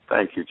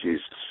 Thank you,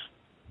 Jesus.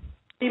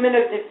 Demon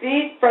of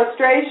defeat,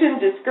 frustration,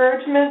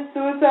 discouragement,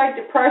 suicide,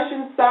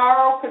 depression,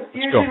 sorrow,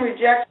 confusion,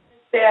 rejection,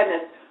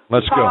 sadness.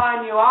 Let's go. Call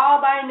on you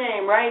all by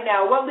name right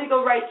now. What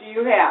legal right do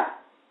you have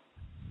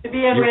to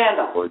be in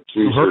Randall? Lord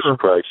Jesus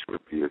Christ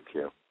rebuke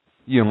you.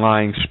 You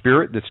lying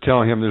spirit that's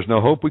telling him there's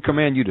no hope, we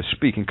command you to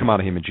speak and come out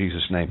of him in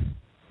Jesus' name.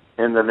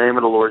 In the name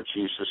of the Lord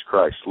Jesus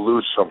Christ,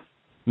 loose him.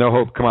 No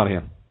hope, come out of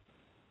him.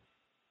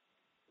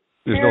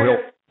 There's no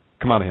help.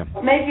 Come out of him.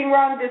 Making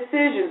wrong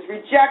decisions,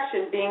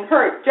 rejection, being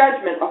hurt,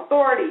 judgment,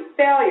 authority,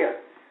 failure,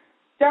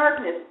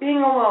 darkness,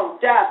 being alone,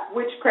 death,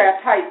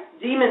 witchcraft, heights,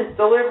 demons,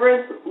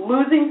 deliverance,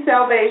 losing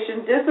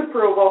salvation,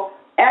 disapproval,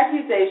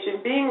 accusation,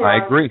 being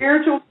wrong,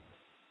 spiritual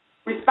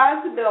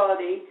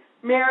responsibility,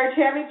 marriage,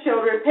 having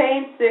children,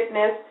 pain,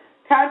 sickness,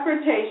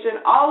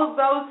 confrontation, all of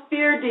those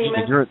fear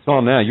demons. It's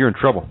on now. You're in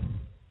trouble.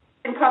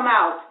 Can come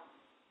out.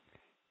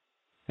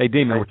 Hey,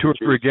 demon, where two or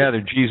three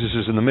gathered, Jesus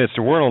is in the midst.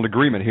 And we're in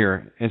agreement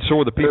here. And so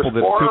are the people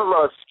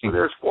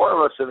There's four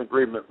of us in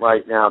agreement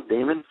right now,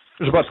 demon.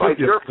 There's about it's like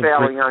you're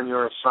failing on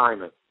your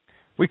assignment.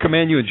 We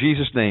command you in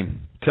Jesus'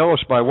 name. Tell us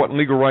by what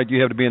legal right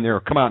you have to be in there.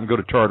 Come out and go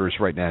to Tartarus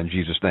right now in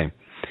Jesus' name.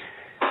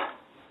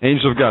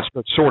 Angels of God,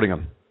 start sorting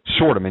them.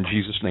 Sort them in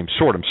Jesus' name.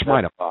 Sort them.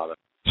 Smite them. Father.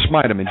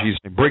 Smite them in Jesus'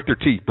 name. Break their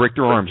teeth. Break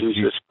their arms.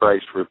 Jesus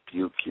Christ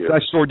rebuke you. I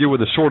sword you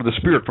with the sword of the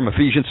Spirit from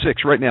Ephesians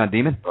 6 right now,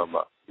 demon.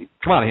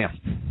 Come out of him.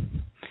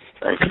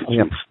 Thank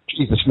you,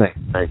 Jesus'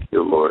 name. Thank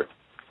you, Lord.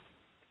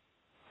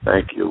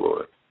 Thank you,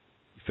 Lord.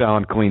 Foul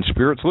and clean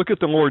spirits. Look at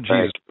the Lord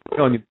Jesus. I'm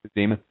telling you,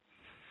 demon.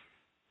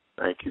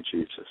 Thank you,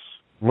 Jesus.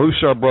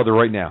 Loose our brother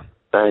right now.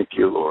 Thank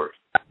you, Lord.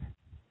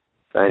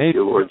 Thank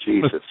you, Lord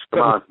Jesus. Come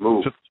on,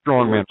 move.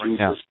 Strong man right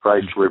now. Jesus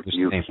Christ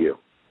rebuke you.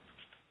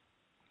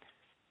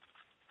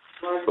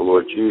 The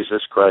Lord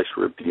Jesus Christ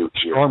rebuke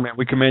you. Strong man,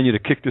 we command you to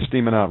kick this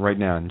demon out right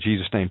now in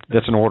Jesus' name.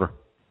 That's an order.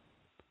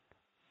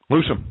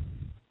 Loose him.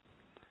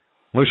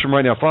 Loose him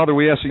right now. Father,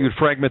 we ask that you would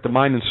fragment the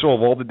mind and soul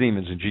of all the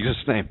demons in Jesus'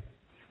 name.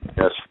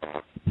 Yes.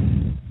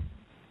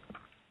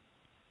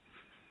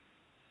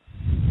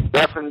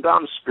 Deaf and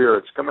dumb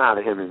spirits, come out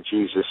of him in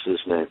Jesus'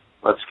 name.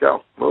 Let's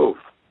go. Move.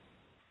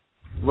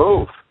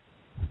 Move.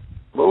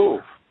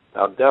 Move.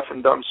 Thou deaf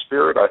and dumb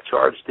spirit, I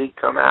charge thee,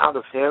 come out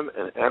of him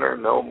and enter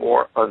no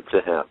more unto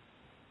him.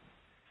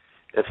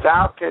 If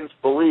thou canst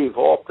believe,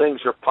 all things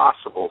are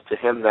possible to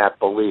him that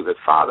believeth.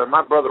 Father,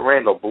 my brother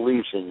Randall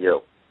believes in you.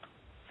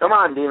 Come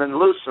on, demon,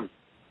 loose him.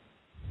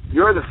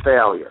 You're the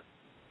failure.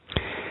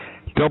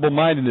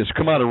 Double-mindedness,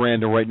 come out of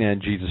Randall right now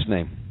in Jesus'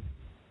 name.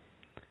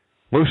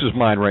 Loose his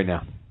mind right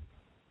now.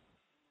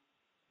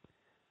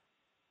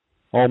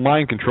 All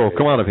mind control,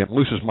 come out of him.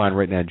 Loose his mind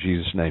right now in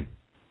Jesus' name.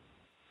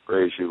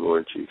 Praise you,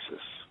 Lord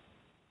Jesus.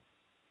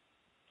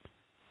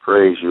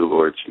 Praise you,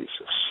 Lord Jesus.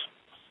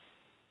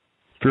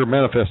 Fear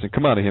manifesting,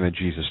 come out of him in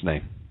Jesus'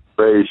 name.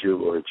 Praise you,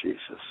 Lord Jesus.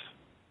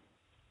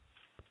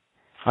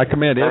 I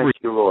command Thank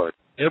you, Lord.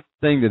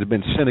 everything that had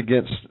been sent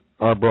against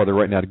our brother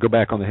right now to go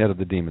back on the head of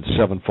the demon,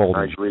 sevenfold.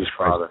 I agree,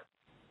 Father.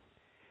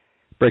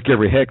 Break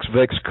every hex,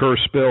 vex, curse,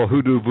 spell,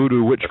 hoodoo,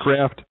 voodoo,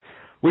 witchcraft.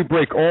 We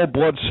break all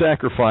blood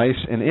sacrifice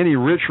and any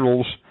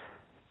rituals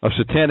of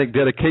satanic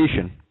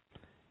dedication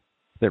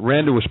that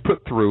Randall was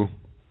put through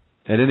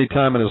at any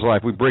time in his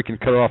life. We break and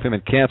cut off him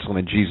and cancel him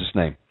in Jesus'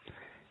 name.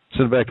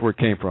 Send it back to where it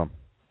came from.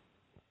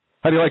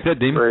 How do you like that,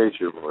 demon? Praise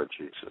you, Lord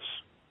Jesus.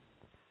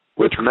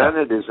 With men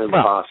it is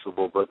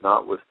impossible, but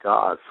not with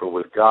God. For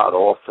with God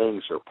all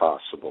things are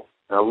possible.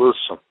 Now loose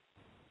them.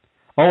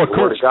 Oh, the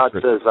Word of God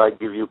says, I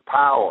give you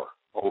power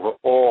over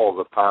all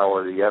the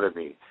power of the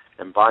enemy,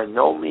 and by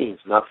no means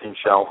nothing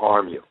shall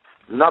harm you.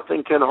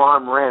 Nothing can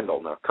harm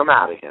Randall. Now come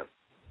out of him.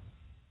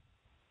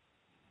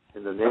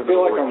 In the name I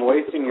feel of like I'm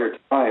wasting your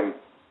time.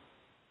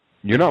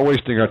 You're not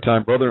wasting our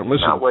time, brother.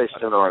 Listen. Not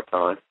wasting our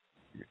time.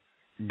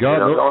 God,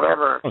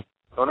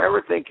 don't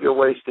ever think you're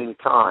wasting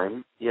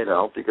time,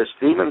 because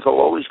demons are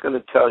always going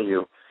to tell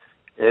you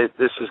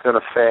this is going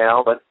to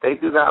fail, but they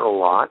do that a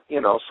lot.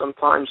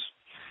 Sometimes,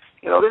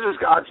 this is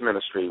God's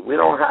ministry. We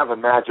don't have a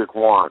magic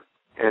wand.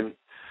 And,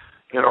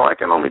 I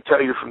can only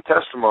tell you from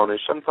testimony,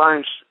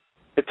 sometimes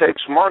it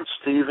takes months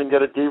to even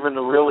get a demon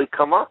to really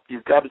come up.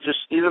 You've got to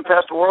even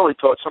Pastor Worley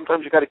taught,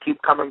 sometimes you've got to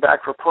keep coming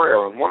back for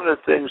prayer. And one of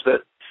the things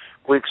that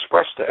we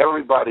express to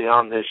everybody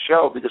on this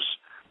show, because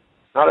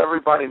not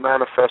everybody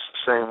manifests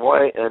the same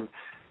way, and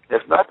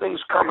if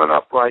nothing's coming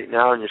up right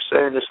now and you're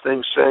saying this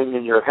thing, saying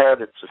in your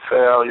head it's a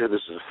failure,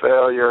 this is a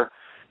failure,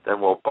 then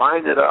we'll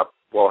bind it up,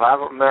 we'll have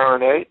it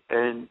marinate,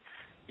 and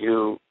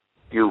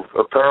you've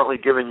apparently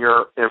given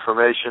your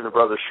information to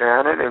Brother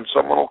Shannon, and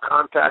someone will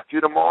contact you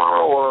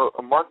tomorrow or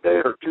a Monday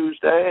or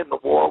Tuesday, and the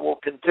war will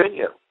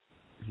continue.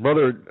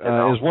 Brother,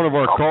 as one of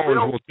our callers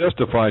will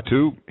testify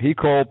to, he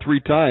called 3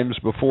 times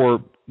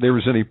before there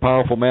was any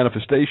powerful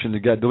manifestation that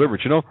got delivered.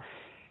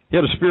 He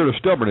had a spirit of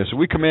stubbornness. And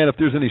we command if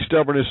there's any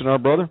stubbornness in our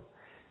brother,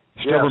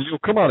 stubborn mule,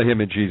 come out of him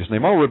in Jesus'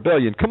 name. All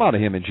rebellion, come out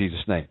of him in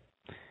Jesus' name.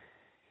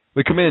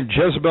 We command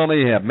Jezebel and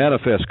Ahab,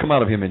 manifest, come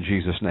out of him in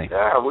Jesus' name.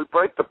 Yeah, we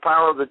break the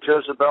power of the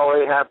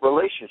Jezebel-Ahab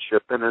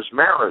relationship in his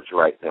marriage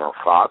right now,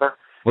 Father.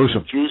 Loose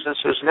him. In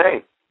Jesus'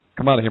 name.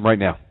 Come out of him right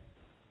now.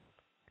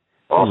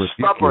 All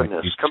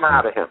stubbornness, come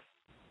out of him.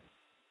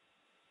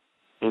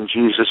 In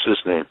Jesus'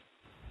 name.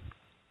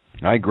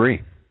 I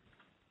agree.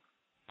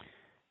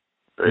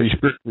 Any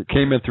spirit that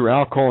came in through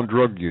alcohol and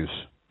drug use,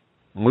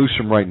 loose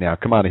him right now.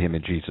 Come out of him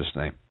in Jesus'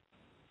 name.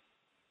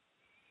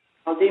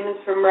 All demons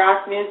from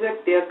rock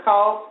music, the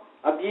occult,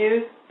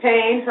 abuse,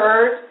 pain,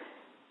 hurt,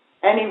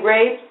 any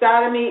rape,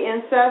 sodomy,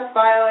 incest,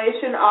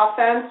 violation,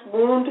 offense,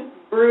 wound,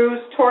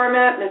 bruise,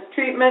 torment,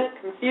 mistreatment,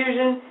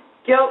 confusion,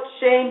 guilt,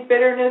 shame,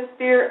 bitterness,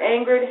 fear,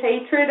 anger,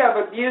 hatred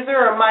of abuser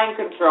or mind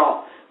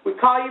control. We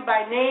call you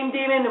by name,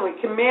 demon, and we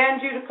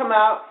command you to come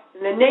out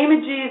in the name of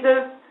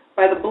Jesus,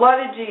 by the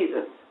blood of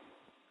Jesus.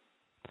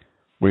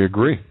 We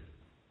agree.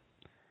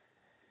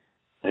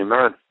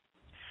 Amen.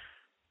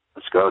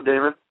 Let's go,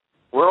 demon.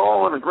 We're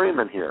all in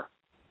agreement here.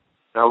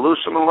 Now loose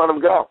them and let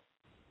them go.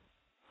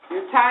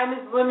 Your time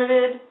is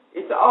limited.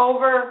 It's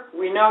over.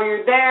 We know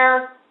you're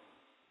there.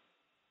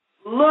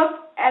 Look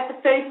at the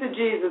face of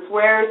Jesus.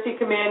 Where is he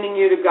commanding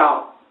you to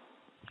go?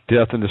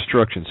 Death and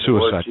destruction,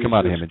 suicide. Come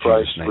out of him in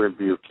Jesus' name.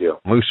 Rebuke you.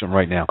 Loose him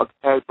right now.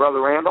 Okay,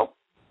 Brother Randall?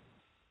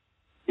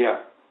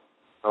 Yeah.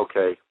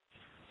 Okay.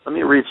 Let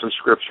me read some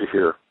scripture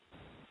here.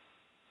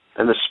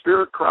 And the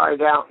Spirit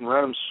cried out and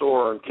rent him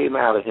sore and came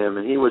out of him,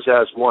 and he was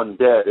as one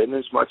dead,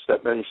 inasmuch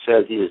that many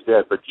said he is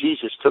dead. But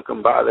Jesus took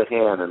him by the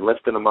hand and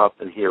lifted him up,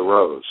 and he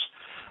arose.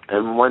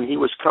 And when he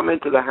was come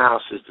into the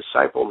house, his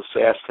disciples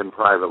asked him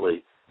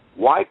privately,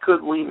 Why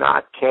could we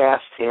not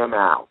cast him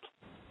out?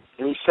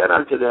 And he said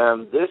unto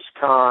them, This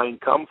kind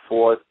come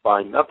forth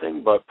by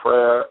nothing but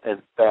prayer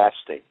and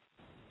fasting.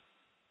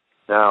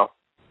 Now,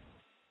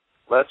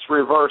 let's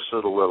reverse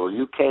it a little.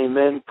 You came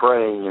in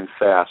praying and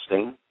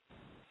fasting.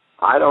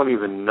 I don't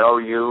even know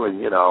you,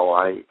 and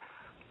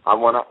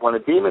when a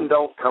demon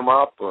don't come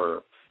up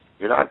or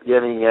you're not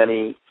getting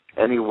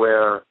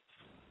anywhere,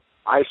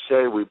 I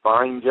say we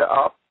bind you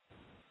up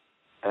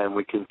and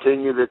we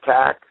continue the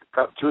attack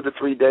 2 to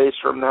 3 days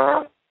from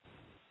now,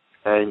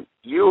 and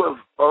you have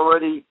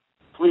already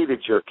pleaded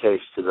your case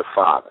to the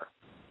Father.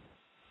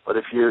 But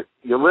if you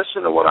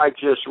listen to what I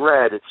just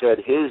read, it said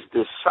his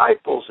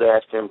disciples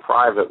asked him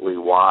privately,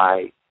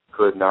 why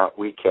could not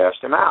we cast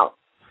him out.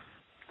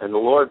 And the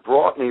Lord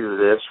brought me to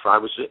this. I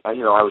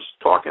was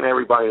talking to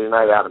everybody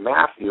tonight out of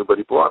Matthew, but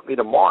he brought me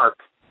to Mark,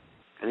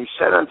 and he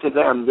said unto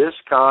them, this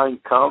kind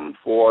come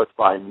forth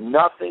by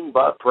nothing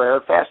but prayer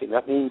and fasting.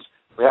 That means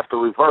we have to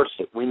reverse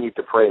it. We need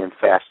to pray and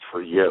fast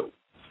for you.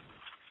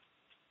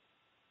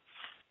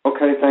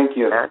 Okay, thank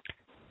you.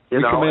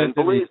 And, and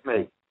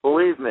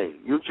believe me,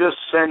 you just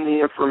send the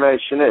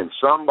information in.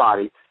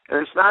 Somebody, and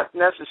it's not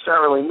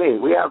necessarily me.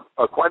 We have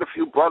quite a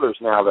few brothers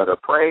now that are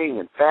praying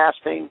and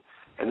fasting,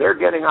 and they're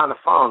getting on the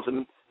phones,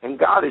 and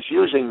God is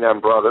using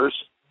them, brothers,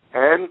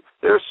 and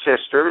their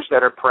sisters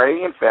that are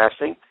praying and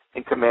fasting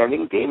and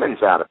commanding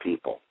demons out of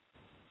people.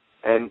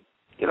 And,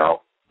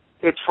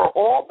 it's for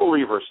all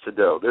believers to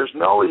do. There's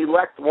no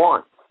elect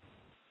one,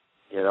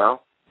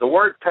 The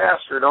word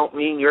pastor don't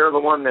mean you're the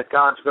one that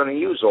God's going to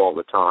use all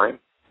the time.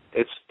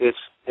 It's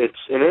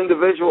an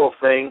individual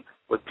thing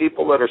with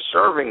people that are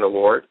serving the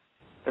Lord,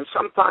 and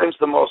sometimes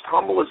the most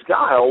humblest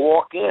guy will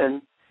walk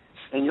in,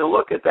 and you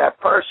look at that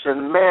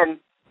person, man,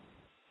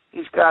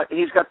 he's got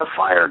the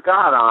fire of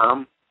God on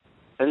him,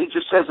 and he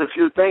just says a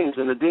few things,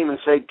 and the demons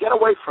say, get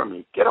away from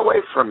me, get away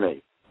from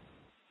me.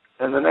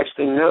 And the next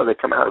thing you know, they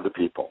come out of the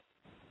people.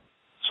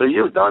 So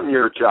you've done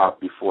your job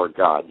before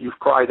God. You've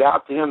cried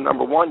out to him,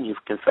 number one.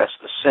 You've confessed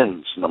the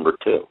sins, number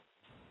two.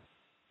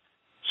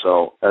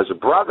 So as a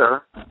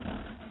brother,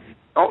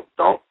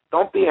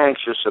 don't be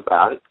anxious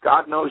about it.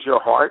 God knows your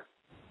heart.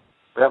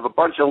 We have a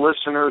bunch of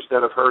listeners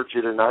that have heard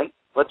you tonight.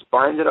 Let's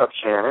bind it up,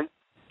 Shannon,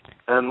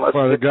 and let's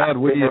get back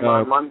to him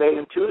on Monday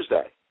and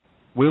Tuesday.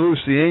 We loose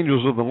the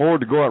angels of the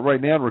Lord to go out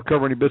right now and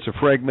recover any bits of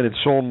fragmented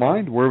soul and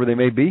mind, wherever they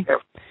may be.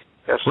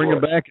 Yes, Bring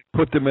Lord. them back and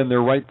put them in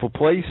their rightful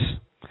place.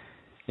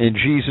 In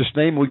Jesus'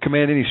 name, we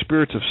command any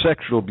spirits of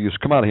sexual abuse,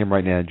 come out of him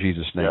right now in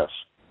Jesus' name. Yes.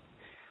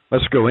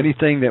 Let's go.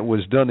 Anything that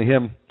was done to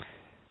him,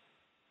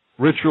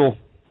 ritual,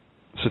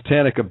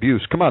 satanic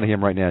abuse, come out of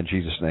him right now in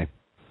Jesus' name.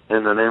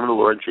 In the name of the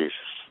Lord Jesus.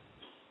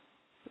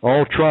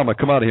 All trauma,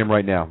 come out of him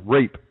right now.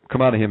 Rape,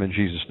 come out of him in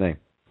Jesus' name.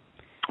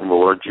 In the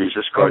Lord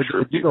Jesus Christ.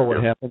 You know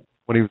what happened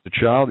when he was a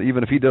child,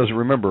 even if he doesn't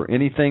remember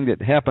anything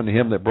that happened to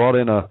him that brought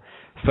in a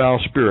foul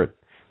spirit,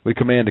 we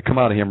command to come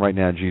out of him right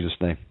now in Jesus'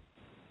 name.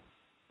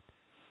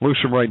 Loose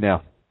him right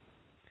now.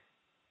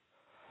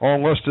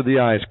 All lust of the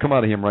eyes, come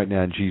out of him right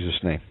now in Jesus'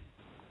 name.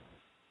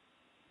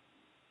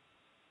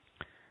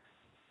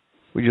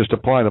 We just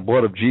apply the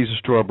blood of Jesus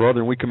to our brother,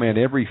 and we command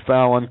every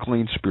foul,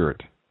 unclean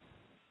spirit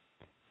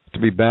to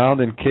be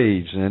bound and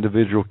caged in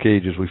individual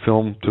cages. We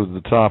fill them to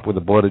the top with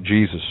the blood of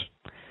Jesus.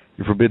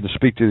 You're forbidden to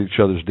speak to each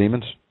other's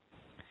demons.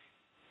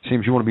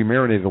 Seems you want to be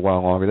marinated a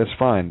while longer. That's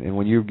fine. And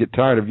when you get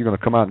tired of it, you're going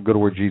to come out and go to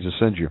where Jesus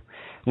sends you.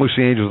 Loose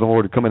the angels of the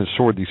Lord to come in and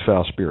sword these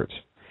foul spirits.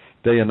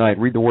 Day and night,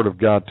 read the word of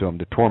God to them,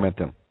 to torment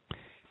them.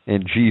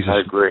 In Jesus'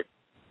 I agree.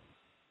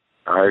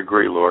 I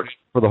agree, Lord.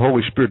 For the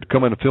Holy Spirit to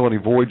come in and fill any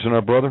voids in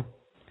our brother,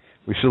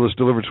 we seal this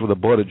deliverance with the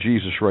blood of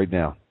Jesus right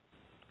now.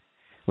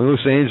 We loose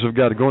the angels of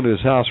God to go into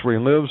his house where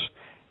he lives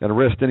and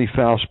arrest any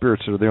foul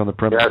spirits that are there on the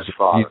premises. Yes,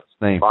 Father. In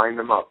Jesus' name. Bind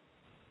them up.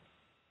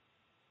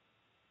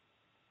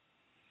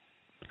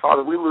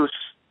 Father, we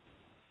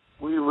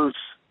loose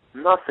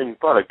nothing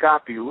but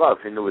agape love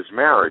into his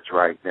marriage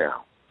right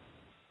now.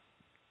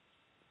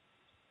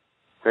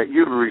 That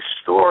you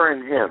restore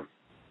in him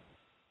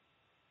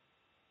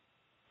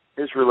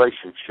his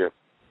relationship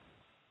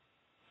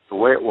the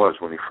way it was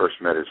when he first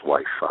met his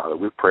wife, Father.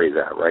 We pray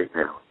that right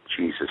now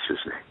in Jesus'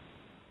 name.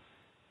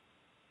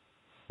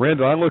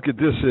 Randall, I look at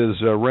this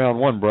as round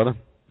one, brother.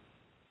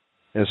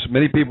 As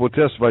many people would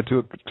testify to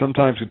it,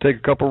 sometimes it take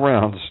a couple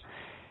rounds.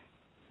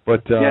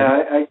 But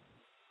I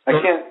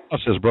can't.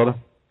 Process, brother.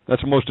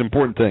 That's the most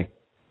important thing.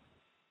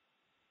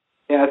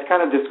 Yeah, it's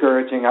kind of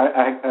discouraging.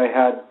 I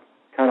had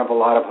kind of a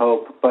lot of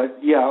hope, but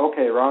yeah,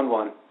 okay, round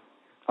one.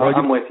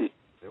 I'm with you.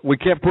 We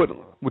can't put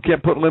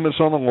limits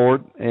on the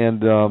Lord,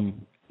 and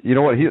you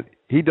know what?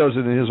 He does it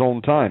in his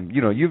own time.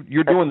 You know,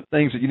 you're doing the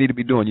things that you need to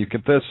be doing. You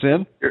confess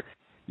sin.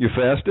 You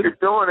fasted. You're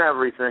doing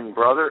everything,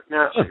 brother.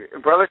 Now,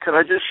 brother, can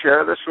I just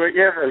share this with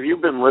you? Have you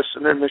been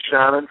listening to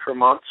Shannon for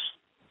months?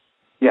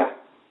 Yeah.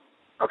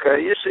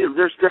 Okay, you see,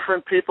 there's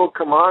different people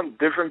come on,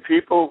 different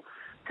people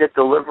get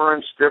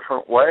deliverance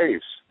different ways.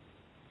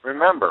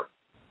 Remember,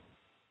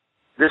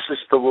 this is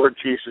the Lord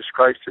Jesus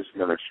Christ's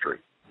ministry.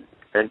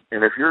 And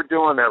if you're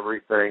doing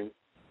everything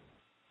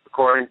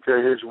according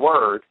to his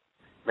word,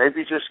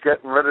 maybe just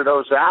getting rid of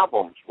those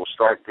albums will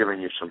start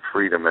giving you some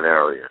freedom in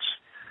areas.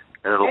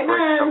 And it'll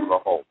bring some of the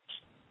hopes.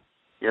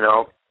 You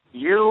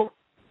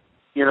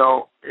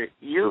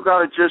got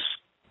to just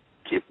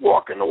keep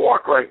walking the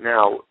walk right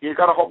now. You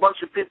got a whole bunch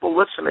of people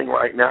listening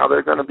right now.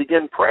 They're going to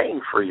begin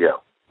praying for you.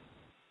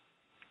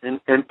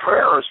 And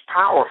prayer is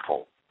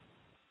powerful.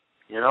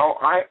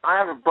 I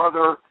have a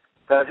brother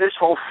that his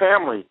whole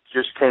family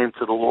just came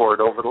to the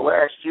Lord over the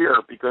last year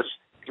because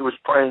he was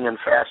praying and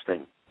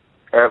fasting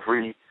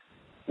every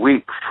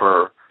week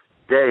for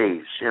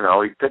days. He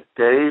picked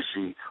days.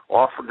 He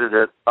offered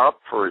it up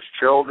for his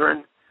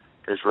children,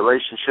 his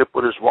relationship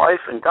with his wife,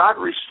 and God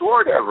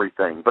restored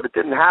everything. But it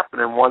didn't happen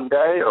in one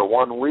day or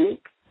 1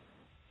 week.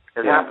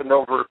 It happened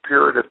over a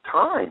period of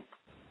time.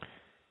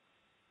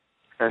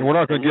 And we're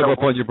not going to give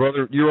up on you,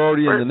 brother. You're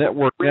already in the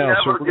network now.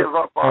 We never give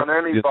up on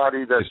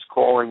anybody that's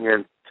calling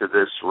in to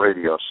this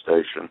radio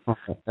station.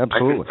 Absolutely. I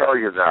can tell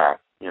you that,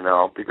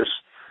 because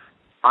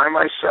I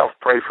myself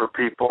pray for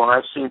people, and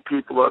I've seen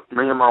people that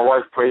me and my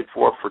wife prayed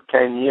for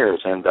 10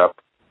 years end up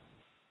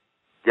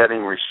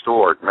getting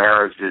restored,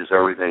 marriages,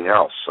 everything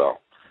else. So,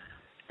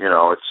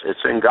 it's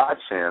in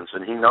God's hands,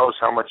 and He knows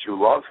how much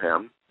you love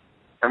Him.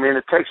 I mean,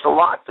 it takes a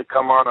lot to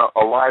come on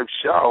a live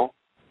show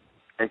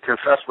and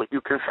confess what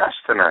you confess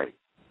tonight.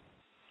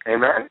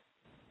 Amen?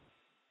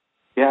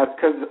 Yeah, it's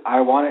because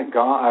I want it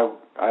gone.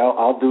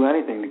 I'll do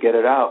anything to get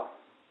it out.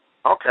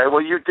 Okay,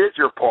 well, you did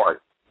your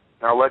part.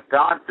 Now let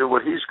God do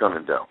what He's going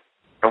to do.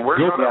 And we're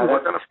going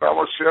to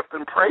fellowship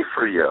and pray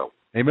for you.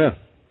 Amen.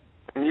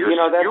 And you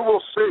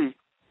will see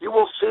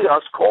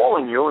us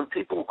calling you and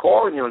people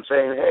calling you and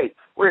saying, hey,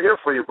 we're here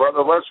for you,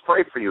 brother. Let's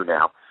pray for you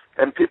now.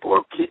 And people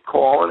will keep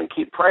calling and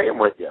keep praying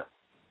with you.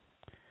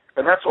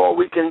 And that's all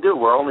we can do.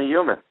 We're only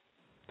human.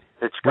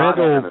 It's God's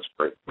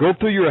ministry. Go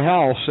through your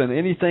house, and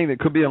anything that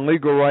could be a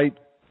legal right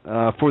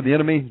for the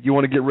enemy, you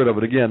want to get rid of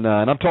it. Again,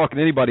 and I'm talking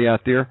to anybody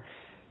out there.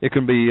 It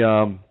can be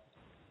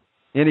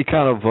any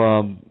kind of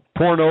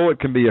porno. It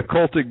can be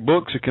occultic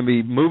books. It can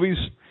be movies.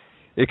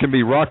 It can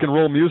be rock and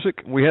roll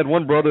music. We had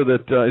one brother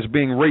that is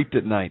being raped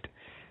at night,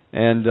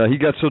 and he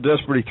got so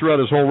desperate he threw out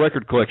his whole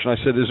record collection. I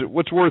said,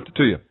 what's worth it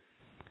to you?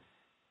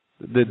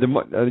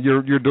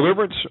 Your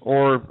deliverance,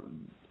 or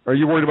are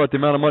you worried about the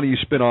amount of money you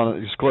spent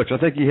on his collection? I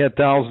think he had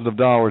thousands of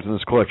dollars in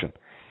his collection.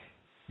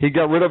 He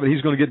got rid of it.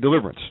 He's going to get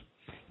deliverance.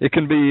 It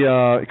can be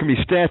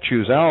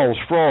statues, owls,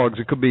 frogs.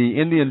 It could be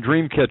Indian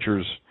dream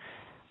catchers.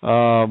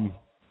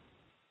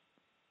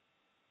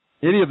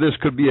 Any of this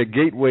could be a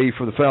gateway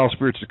for the foul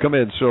spirits to come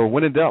in. So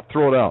when in doubt,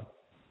 throw it out.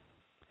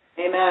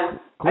 Amen.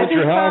 Cleanse I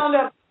just found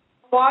a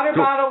water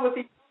bottle with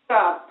a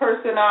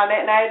person on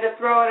it, and I had to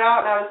throw it out,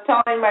 and I was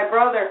telling my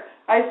brother,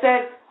 I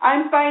said,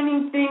 I'm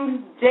finding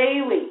things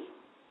daily,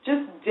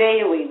 just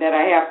daily, that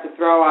I have to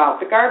throw out.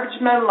 The garbage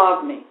men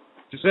love me.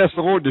 Just ask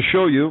the Lord to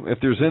show you if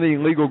there's any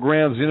legal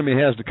grounds the enemy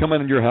has to come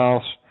into your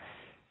house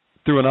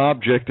through an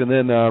object, and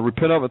then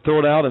repent of it, throw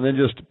it out, and then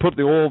just put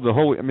the oil,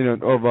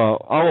 of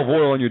olive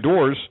oil on your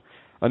doors,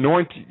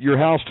 anoint your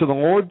house to the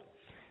Lord,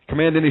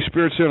 command any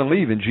spirits there to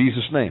leave in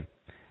Jesus' name.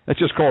 That's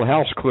just called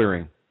house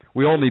clearing.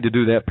 We all need to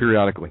do that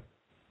periodically.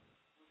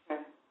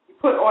 Okay. You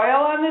put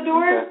oil on the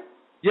doors? Okay.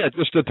 Yeah,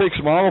 just to take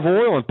some olive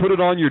oil and put it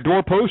on your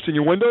doorpost and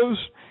your windows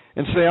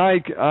and say, I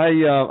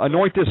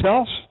anoint this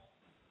house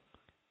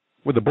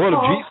with the blood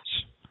of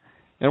Jesus.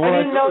 And what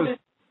I do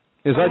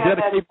is I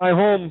dedicate my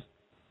home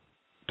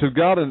to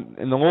God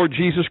and the Lord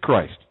Jesus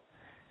Christ.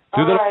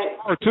 Do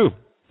that too.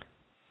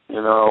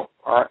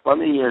 Let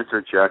me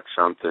interject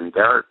something.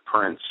 Derek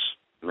Prince,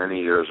 many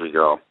years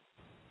ago,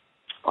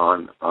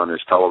 on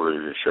his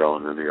television show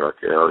in the New York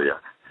area,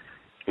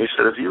 he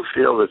said, if you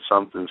feel that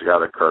something's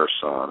got a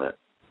curse on it,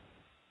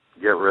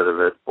 get rid of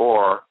it,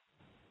 or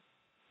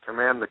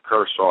command the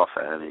curse off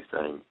of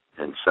anything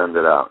and send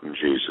it out in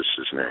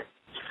Jesus' name.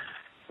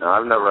 Now,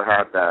 I've never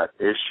had that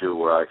issue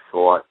where I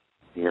thought,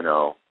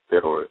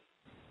 there were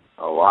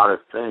a lot of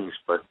things,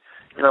 but,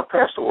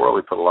 Pastor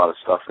Worley put a lot of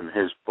stuff in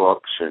his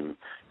books, and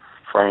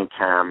Frank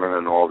Hammond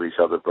and all these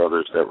other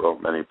brothers that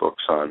wrote many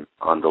books on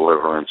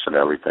deliverance and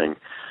everything.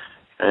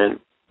 And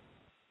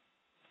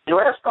you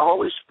ask the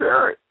Holy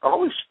Spirit. The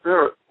Holy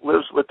Spirit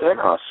lives within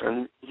us,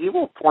 and He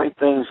will point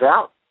things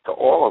out to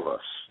all of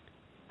us,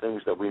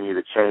 things that we need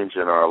to change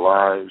in our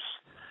lives.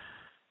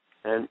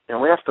 And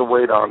we have to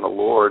wait on the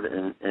Lord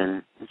and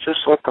just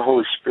let the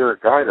Holy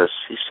Spirit guide us.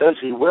 He says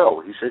He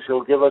will. He says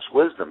He'll give us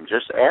wisdom.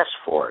 Just ask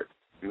for it.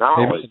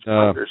 Knowledge,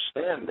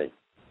 understanding.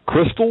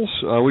 Crystals.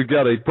 We've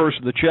got a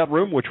person in the chat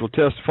room which will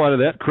testify to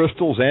that.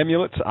 Crystals,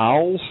 amulets,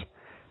 owls.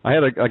 I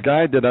had a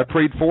guy that I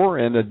prayed for,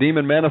 and a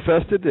demon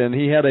manifested, and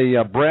he had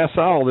a brass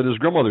owl that his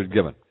grandmother had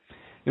given.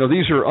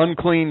 These are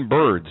unclean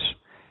birds.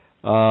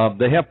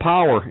 They have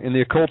power in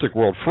the occultic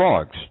world.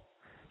 Frogs.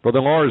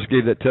 Brother Lars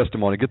gave that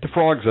testimony. Get the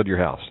frogs out of your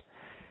house.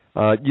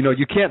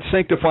 You can't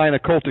sanctify an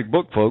occultic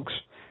book, folks.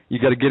 You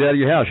got to get out of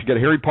your house. You got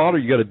a Harry Potter,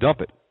 you got to dump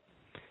it.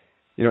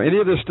 Any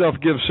of this stuff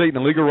gives Satan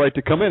a legal right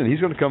to come in, and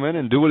he's going to come in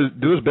and do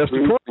his best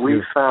to torture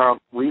you.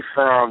 We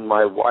found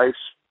my wife's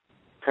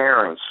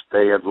parents.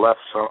 They had left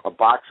some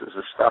boxes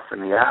of stuff in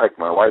the attic.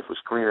 My wife was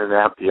cleaning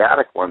out the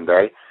attic one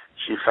day.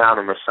 She found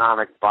a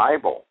Masonic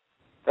Bible.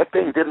 That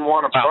thing didn't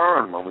want to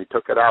burn when we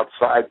took it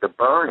outside to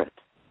burn it.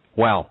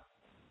 Wow.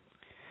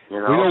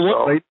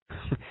 One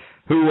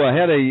who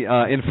had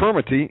a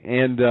infirmity,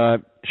 and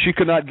she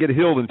could not get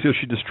healed until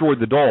she destroyed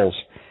the dolls.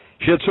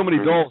 She had so many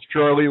dolls,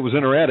 Charlie, it was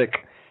in her attic.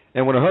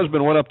 And when her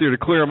husband went up there to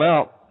clear him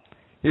out,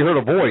 he heard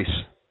a voice.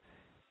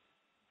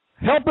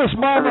 Help us,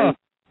 Mama!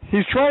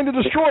 He's trying to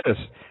destroy us.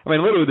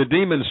 Literally, the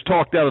demons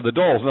talked out of the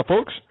dolls. Now,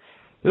 folks,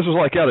 this was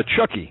like out of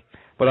Chucky,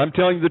 but I'm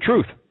telling you the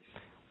truth.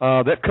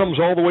 That comes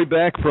all the way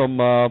back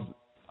from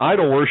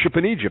idol worship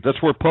in Egypt.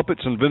 That's where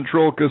puppets and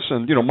ventriloquists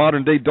and,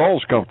 modern-day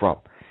dolls come from.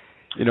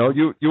 You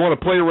want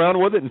to play around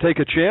with it and take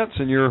a chance,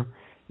 and you're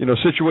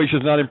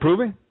situation's not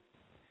improving,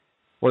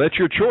 well, that's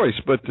your choice.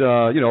 But,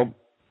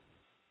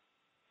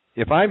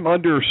 if I'm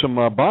under some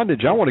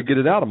bondage, I want to get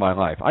it out of my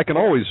life. I can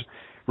always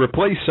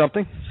replace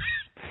something.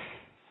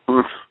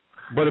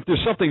 But if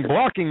there's something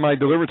blocking my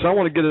deliverance, I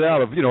want to get it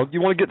out of,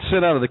 you want to get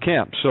sent out of the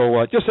camp.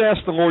 So just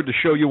ask the Lord to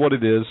show you what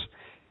it is.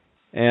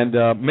 And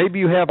maybe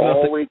you have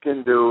nothing. All we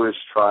can do is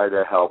try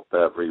to help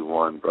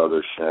everyone,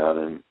 Brother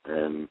Shannon,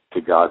 and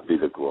to God be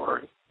the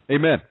glory.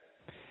 Amen.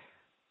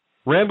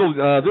 Randall,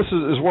 this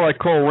is what I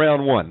call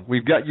round one.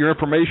 We've got your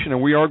information,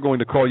 and we are going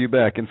to call you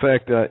back. In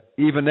fact,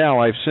 even now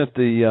I've sent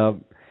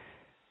the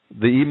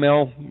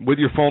email with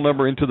your phone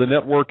number into the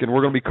network, and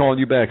we're going to be calling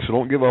you back, so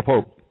don't give up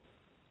hope.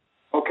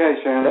 Okay,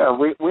 Shannon.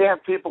 Yeah, we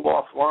have people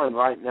offline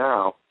right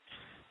now,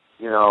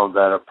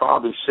 that are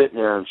probably sitting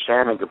there, and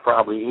Shannon could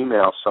probably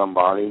email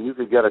somebody, and you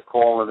could get a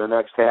call in the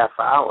next half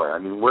hour. I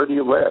mean, where do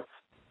you live?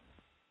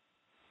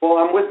 Well,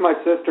 I'm with my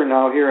sister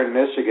now here in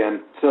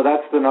Michigan, so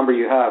that's the number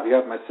you have. You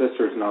have my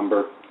sister's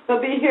number.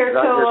 He'll be here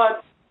till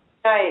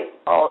night.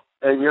 Oh,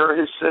 and you're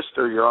his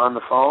sister. You're on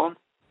the phone?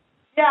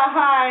 Yeah,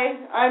 hi.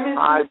 I'm his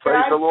Hi, sister.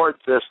 praise the Lord,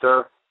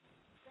 sister.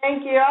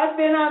 Thank you. I've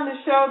been on the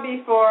show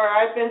before.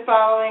 I've been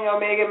following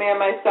Omegaman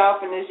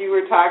myself, and as you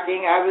were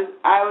talking, I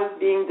was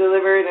being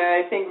delivered,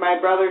 and I think my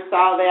brother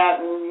saw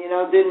that and,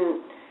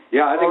 didn't.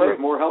 Yeah, I think there's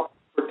more help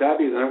for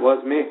Debbie than it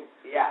was me.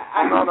 Yeah.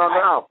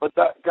 No. But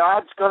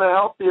God's going to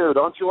help you.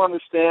 Don't you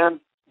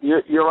understand?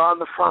 You're on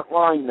the front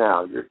line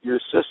now. Your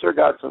sister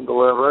got some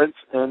deliverance,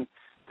 and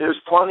there's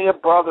plenty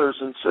of brothers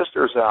and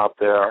sisters out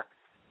there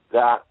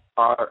that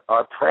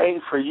are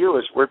praying for you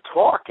as we're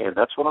talking.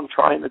 That's what I'm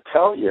trying to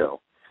tell you.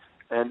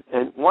 And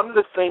one of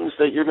the things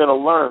that you're going to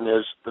learn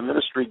as the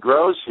ministry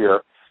grows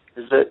here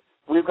is that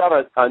we've got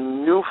a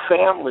new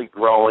family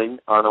growing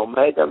on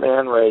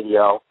Omegaman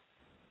Radio.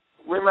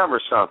 Remember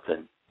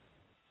something.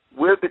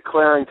 We're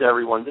declaring to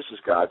everyone, this is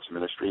God's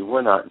ministry.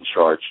 We're not in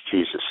charge.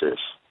 Jesus is.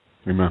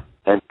 Amen.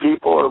 And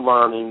people are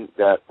learning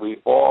that we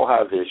all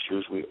have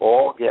issues. We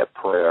all get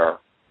prayer.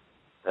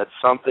 That's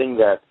something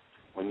that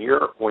when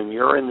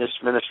you're in this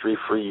ministry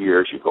for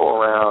years, you go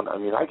around. I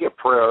mean, I get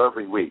prayer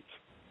every week.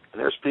 And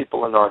there's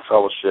people in our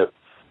fellowship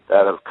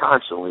that have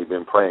constantly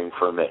been praying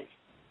for me.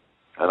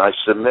 And I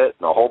submit,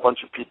 and a whole bunch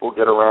of people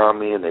get around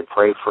me, and they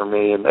pray for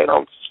me, and they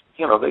don't,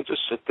 they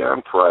just sit there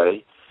and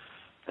pray.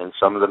 And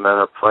some of the men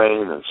are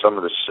praying, and some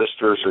of the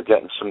sisters are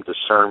getting some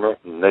discernment,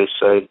 and they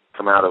say,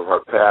 come out of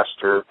our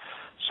pastor,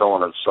 so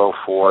on and so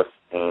forth.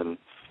 And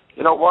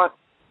you know what?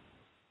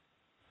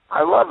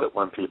 I love it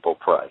when people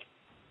pray.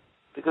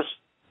 Because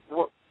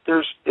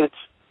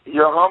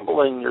you're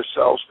humbling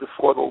yourselves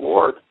before the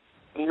Lord,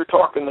 and you're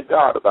talking to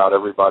God about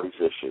everybody's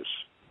issues.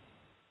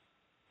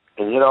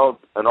 And,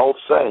 an old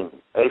saying,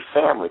 a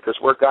family, because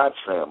we're God's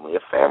family,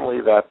 a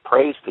family that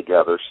prays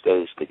together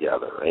stays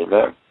together.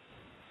 Amen?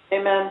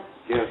 Amen.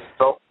 Yes.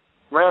 So,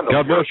 Randall,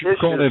 God bless you.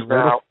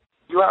 now,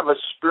 you have a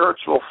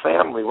spiritual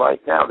family right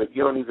now that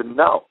you don't even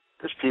know.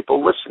 There's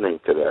people listening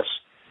to this.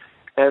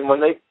 And when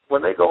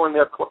they go in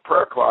their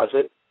prayer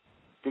closet,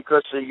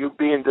 because of you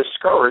being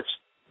discouraged,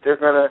 they're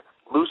going to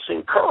lose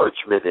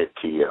encouragement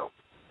into you.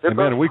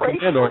 Amen. We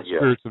command our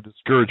spirits of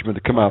discouragement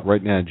to come out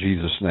right now in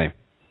Jesus' name.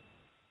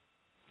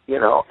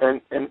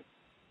 And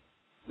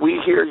we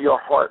hear your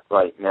heart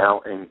right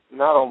now, and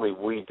not only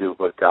we do,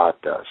 but God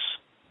does.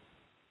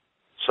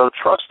 So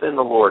trust in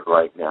the Lord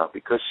right now,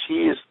 because He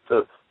is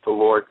the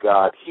Lord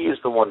God. He is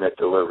the one that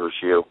delivers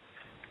you.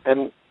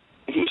 And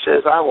He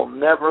says, I will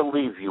never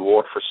leave you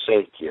or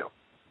forsake you.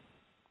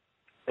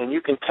 And you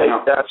can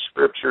take that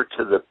scripture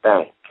to the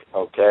bank,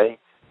 okay?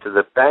 To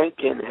the bank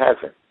in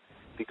heaven.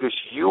 Because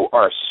you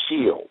are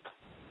sealed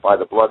by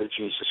the blood of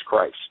Jesus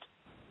Christ.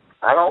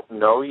 I don't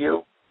know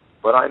you,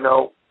 but I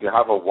know you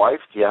have a wife.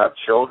 Do you have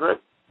children?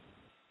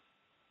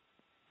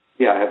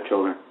 Yeah, I have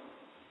children.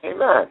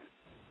 Amen.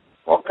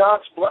 Well,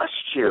 God's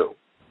blessed you.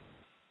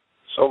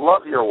 So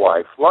love your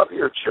wife. Love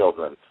your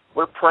children.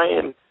 We're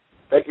praying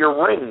that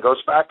your ring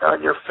goes back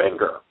on your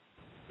finger.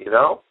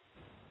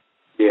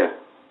 Yeah.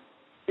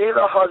 Be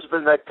the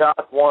husband that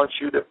God wants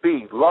you to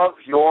be. Love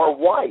your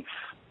wife.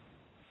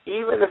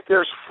 Even if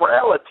there's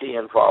frailty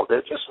involved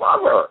there, just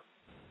love her.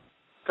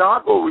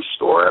 God will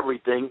restore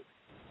everything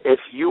if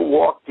you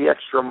walk the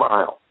extra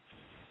mile.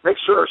 Make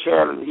sure,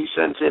 Shannon, he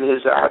sends in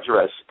his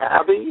address.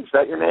 Abby, is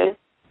that your name?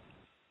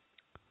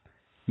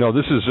 No,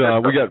 this is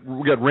we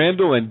got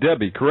Randall and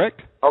Debbie,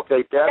 correct?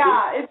 Okay, Debbie.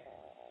 Yeah.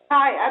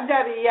 Hi, I'm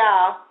Debbie.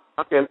 Yeah.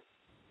 Okay.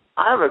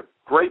 I have a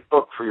great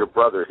book for your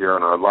brother here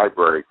in our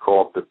library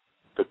called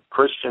The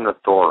Christian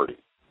Authority,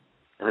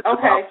 and it's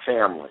about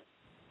family.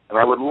 And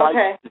I would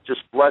like to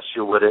just bless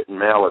you with it and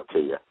mail it to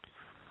you.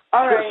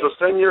 All right. So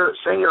send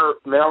your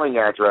mailing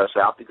address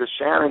out, because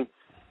Shannon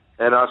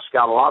and us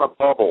got a lot of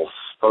bubbles,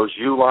 those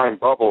Uline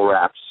bubble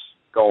wraps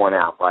going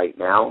out right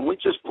now. And we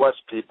just bless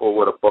people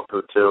with a book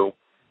or two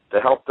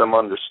to help them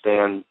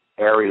understand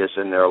areas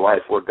in their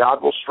life where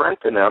God will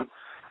strengthen them.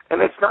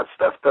 And it's not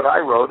stuff that I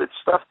wrote. It's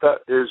stuff that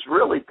is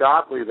really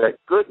godly, that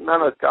good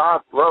men of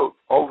God wrote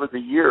over the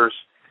years.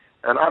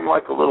 And I'm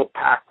like a little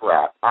pack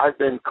rat. I've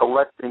been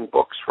collecting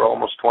books for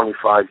almost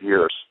 25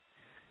 years.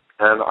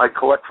 And I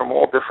collect from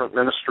all different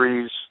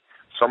ministries.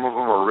 Some of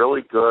them are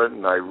really good,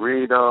 and I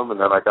read them. And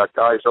then I got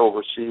guys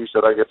overseas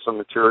that I get some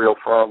material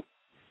from.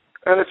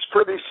 And it's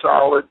pretty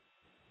solid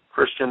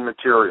Christian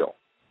material.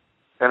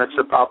 And it's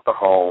about the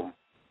home.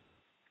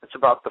 It's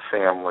about the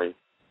family.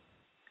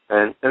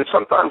 And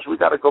sometimes we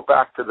got to go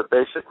back to the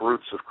basic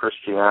roots of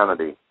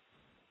Christianity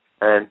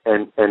and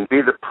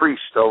be the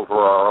priest over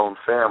our own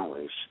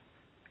families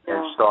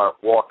and start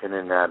walking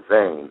in that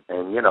vein.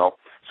 And, you know,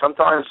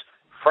 sometimes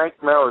Frank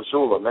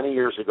Marazula many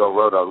years ago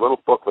wrote a little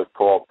booklet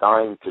called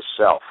Dying to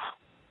Self.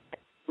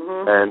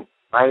 Mm-hmm. And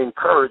I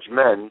encourage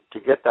men to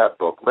get that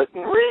booklet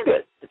and read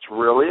it. It's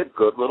really a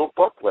good little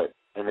booklet,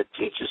 and it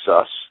teaches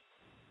us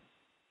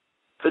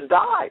to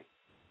die,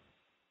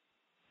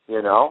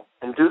 you know,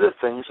 and do the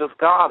things of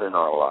God in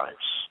our lives.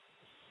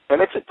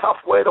 And it's a tough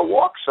way to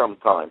walk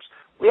sometimes.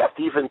 We have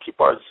to even keep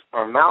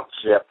our mouth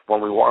zipped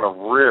when we want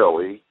to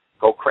really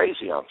go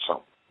crazy on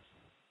something.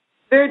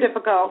 Very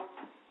difficult.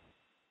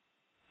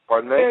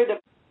 Pardon me? Very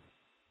difficult.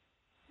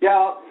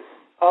 Yeah,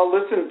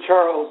 listen,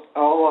 Charles,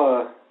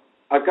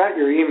 I've got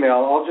your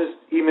email. I'll just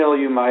email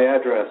you my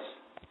address.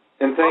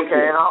 And thank you.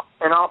 Okay,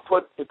 and I'll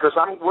put, because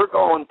we're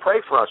going,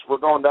 pray for us. We're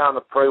going down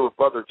to pray with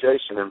Brother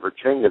Jason in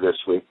Virginia this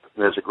week.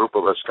 There's a group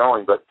of us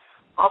going, but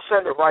I'll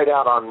send it right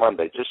out on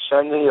Monday. Just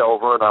send me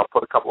over, and I'll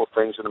put a couple of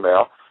things in the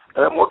mail,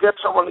 and then we'll get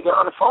someone to get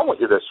on the phone with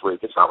you this week.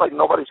 It's not like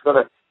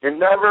you're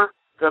never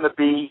going to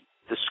be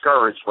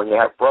discouraged when you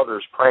have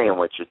brothers praying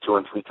with you 2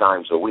 and 3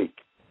 times a week.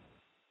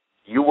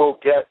 You will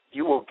get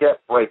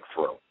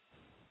breakthrough.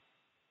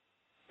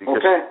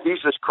 Because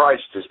Jesus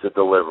Christ is the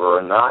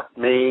deliverer, not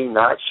me,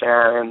 not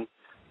Sharon,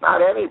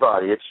 not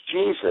anybody. It's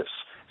Jesus.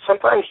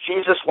 Sometimes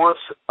Jesus wants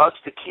us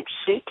to keep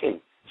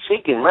seeking.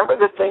 Remember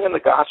the thing in the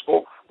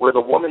gospel where the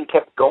woman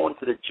kept going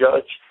to the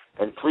judge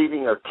and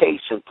pleading her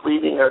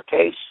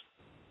case?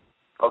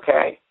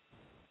 Okay?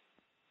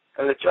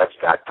 And the judge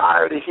got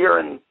tired of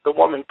hearing the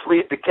woman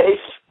plead the case.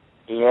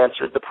 He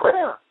answered the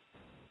prayer.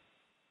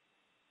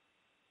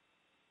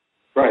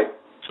 Right.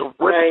 So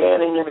we're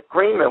standing in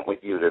agreement with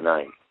you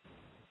tonight.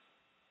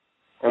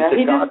 And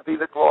to God be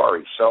the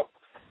glory. So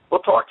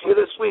we'll talk to you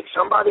this week.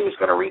 Somebody is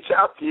going to reach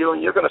out to you,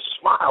 and you're going to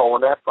smile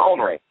when that phone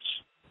rings.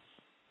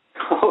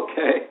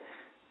 Okay.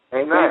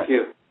 Amen. Thank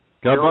you.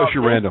 God bless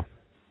you, Randall.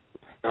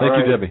 Thank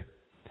you, Debbie.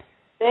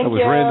 Thank you.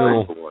 That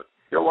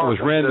was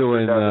Randall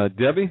and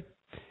Debbie.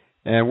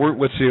 And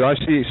let's see, I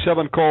see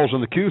 7 calls on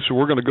the queue, so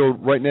we're going to go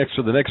right next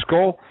to the next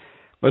call.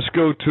 Let's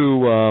go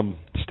to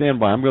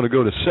standby. I'm going to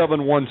go to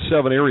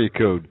 717 area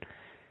code.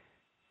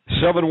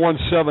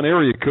 717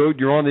 area code,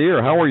 you're on the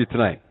air. How are you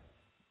tonight?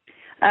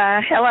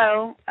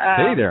 Hello.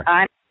 Hey there.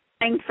 I'm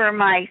praying for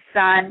my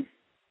son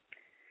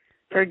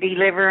for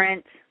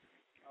deliverance.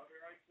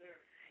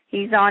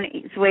 He's on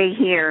his way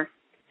here.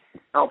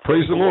 Oh,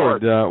 praise the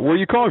Lord. Where are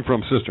you calling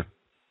from, sister?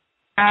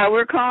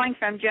 We're calling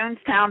from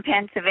Jonestown,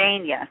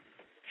 Pennsylvania.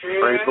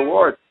 Praise the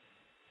Lord.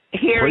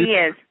 Here he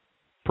is.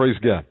 Praise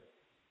God.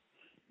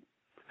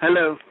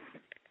 Hello.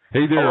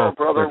 Hey there. Hello,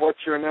 brother. What's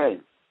your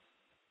name?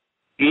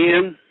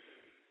 Ian.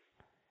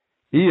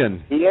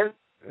 Ian.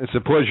 It's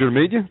a pleasure to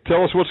meet you.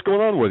 Tell us what's going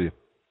on with you.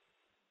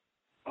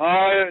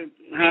 I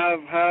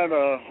have had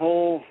a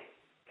whole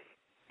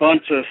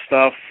bunch of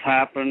stuff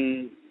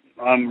happen.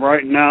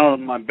 Right now,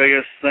 my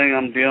biggest thing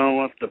I'm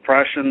dealing with,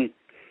 depression.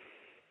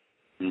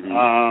 Mm-hmm.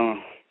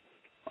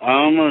 I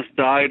almost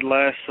died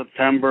last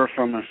September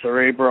from a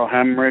cerebral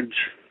hemorrhage.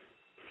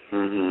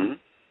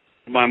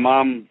 Mm-hmm. My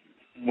mom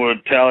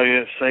would tell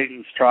you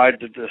Satan's tried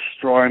to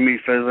destroy me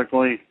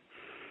physically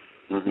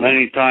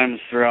many times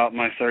throughout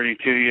my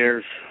 32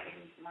 years.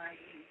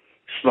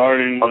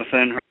 Starting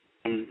within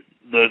her,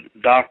 the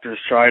doctors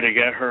tried to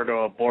get her to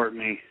abort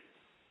me.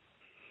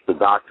 The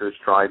doctors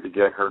tried to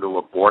get her to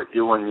abort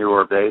you when you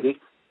were a baby?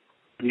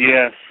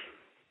 Yes.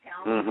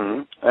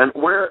 Mm-hmm. And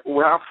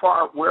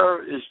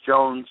where is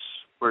Jones?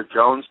 We're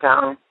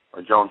Jonestown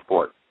or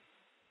Jonesport?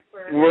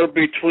 We're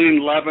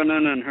between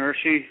Lebanon and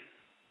Hershey.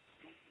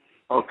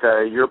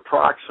 Okay, you're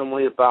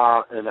approximately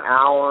about an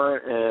hour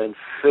and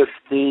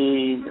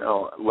 15,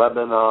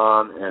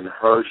 Lebanon and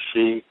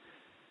Hershey.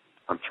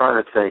 I'm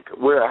trying to think.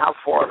 How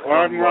far from...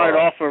 I'm right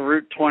off of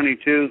Route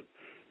 22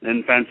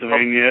 in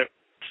Pennsylvania,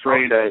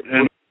 straight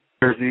in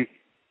Jersey.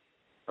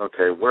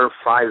 Okay, we're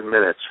 5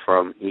 minutes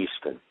from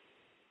Easton.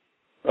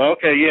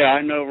 Okay, yeah,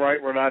 I know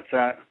right where that's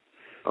at.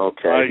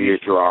 Okay, do you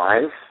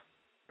drive?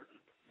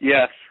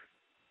 Yes.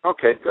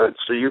 Okay, good.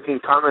 So you can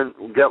come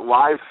and get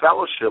live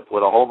fellowship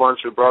with a whole bunch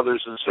of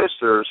brothers and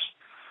sisters,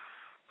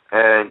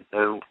 and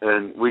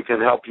we can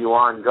help you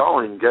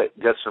ongoing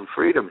get some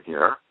freedom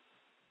here.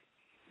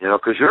 You know,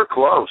 because you're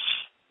close.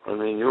 I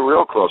mean, you're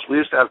real close. We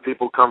used to have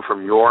people come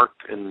from York,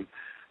 and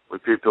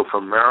with people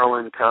from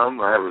Maryland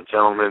come. I have a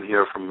gentleman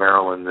here from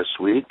Maryland this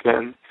week, but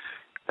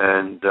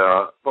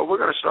we're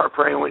going to start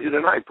praying with you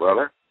tonight,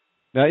 brother.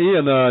 Now,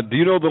 Ian, do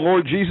you know the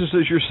Lord Jesus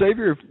is your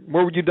Savior?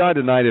 Where would you die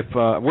tonight?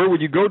 Where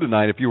would you go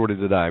tonight if you were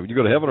to die? Would you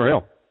go to heaven or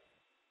hell?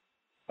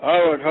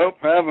 I would hope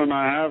heaven.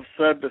 I have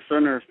said the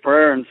sinner's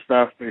prayer and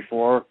stuff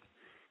before.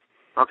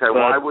 Okay,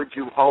 why would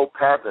you hope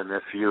heaven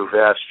if you've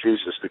asked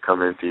Jesus to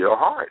come into your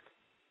heart?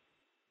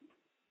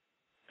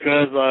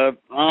 Because I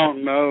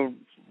don't know,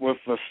 with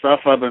the stuff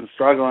I've been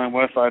struggling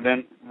with, I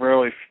didn't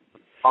really...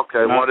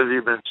 Okay, what have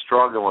you been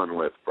struggling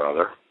with,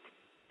 brother?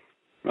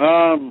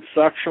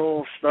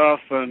 Sexual stuff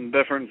and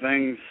different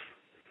things.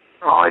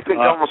 Oh, I think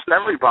almost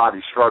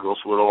everybody struggles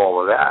with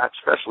all of that,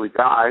 especially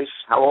guys.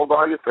 How old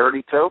are you,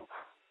 32?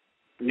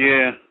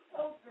 Yeah.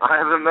 I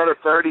haven't met a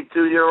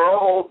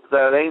 32-year-old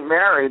that ain't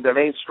married that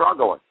ain't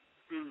struggling.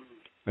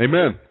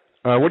 Amen.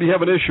 What do you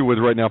have an issue with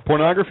right now?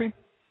 Pornography?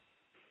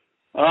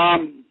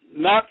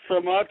 Not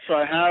so much.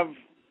 I have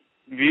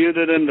viewed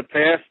it in the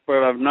past,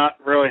 but I've not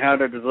really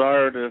had a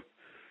desire to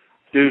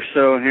do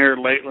so here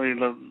lately,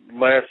 the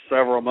last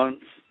several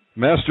months.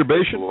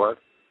 Masturbation? What?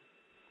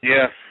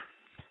 Yes.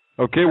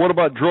 Okay, what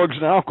about drugs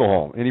and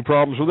alcohol? Any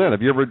problems with that?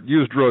 Have you ever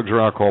used drugs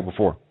or alcohol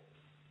before?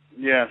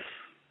 Yes.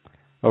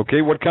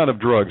 Okay, what kind of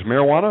drugs?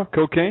 Marijuana?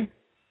 Cocaine?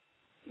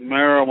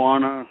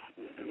 Marijuana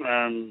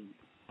and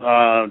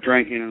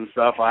drinking and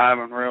stuff. I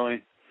haven't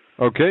really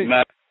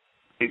met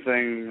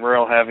anything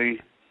real heavy.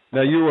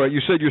 Now,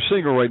 you said you're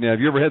single right now. Have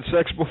you ever had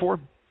sex before?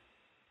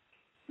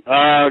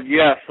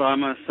 Yes,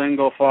 I'm a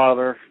single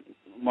father.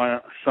 My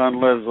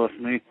son lives with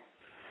me.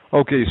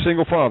 Okay,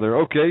 single father.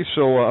 Okay,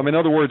 so, in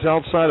other words,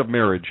 outside of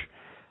marriage,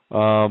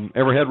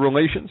 ever had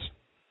relations?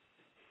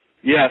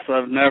 Yes,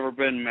 I've never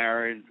been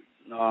married.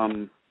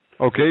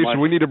 Okay, so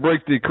we need to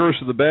break the curse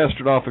of the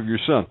bastard off of your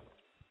son.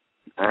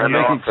 And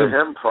off of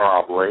him,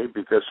 probably,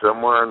 because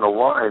somewhere in the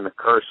line, the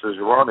curse is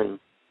running.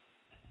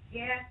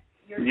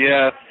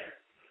 Yes.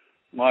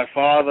 My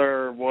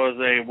father was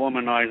a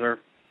womanizer.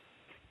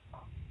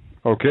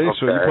 Okay,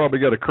 so you probably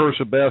got a curse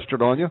of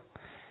bastard on you.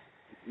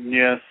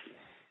 Yes.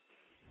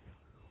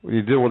 Well,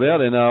 you deal with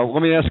that. And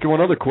let me ask you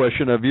one other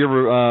question. Have you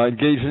ever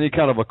engaged in any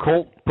kind of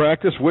occult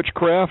practice,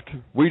 witchcraft,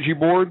 Ouija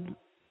board,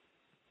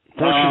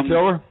 fortune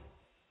teller?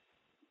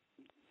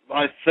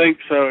 I think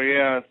so,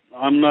 yeah.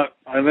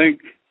 I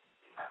think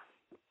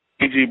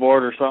Ouija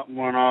board or something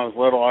when I was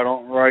little. I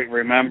don't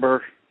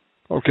remember.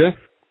 Okay.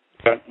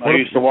 But I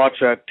used to watch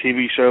that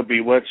TV show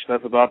Bewitched.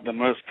 That's about the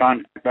most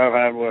contact I've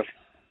had with.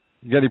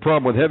 You got any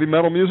problem with heavy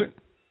metal music?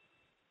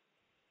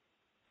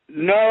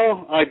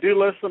 No, I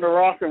do listen to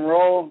rock and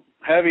roll.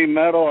 Heavy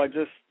metal, I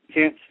just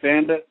can't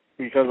stand it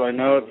because I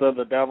know it's of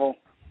the devil.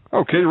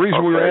 Okay, the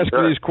reason we were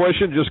asking these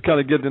questions, just kind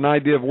of get an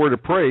idea of where to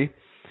pray.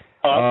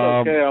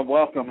 Oh, that's okay. I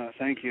welcome it.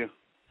 Thank you.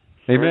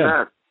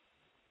 Amen.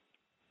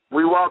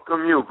 We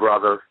welcome you,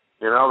 brother.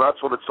 You know,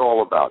 that's what it's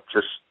all about.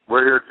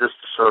 We're here just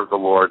to serve the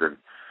Lord and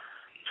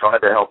try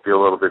to help you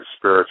a little bit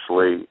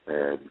spiritually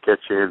and get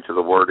you into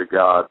the Word of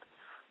God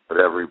with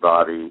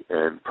everybody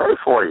and pray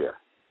for you.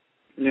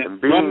 Yeah.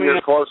 And being here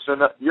close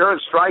enough, you're in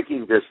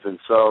striking distance.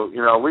 So, you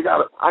know,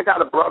 I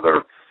got a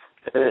brother,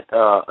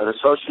 an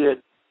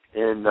associate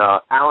in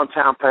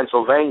Allentown,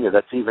 Pennsylvania,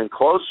 that's even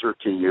closer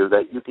to you,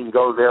 that you can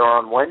go there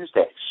on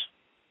Wednesdays.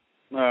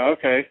 Oh,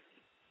 okay.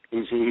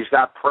 He's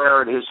got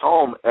prayer at his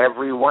home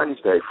every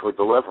Wednesday for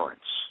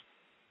deliverance.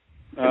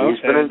 And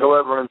he's been in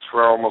deliverance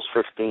for almost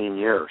 15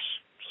 years.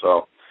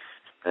 So,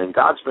 and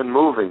God's been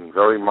moving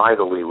very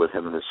mightily with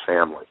him and his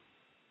family.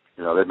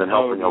 You know, they've been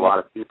helping a lot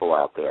of people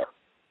out there.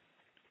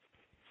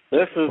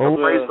 This is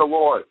praise the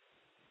Lord.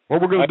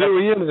 What we're going to do,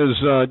 Ian,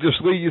 is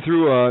just lead you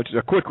through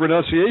a quick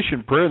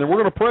renunciation prayer, and then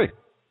we're going to pray.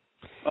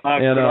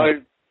 I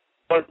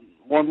put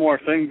one more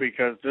thing,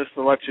 because just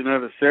to let you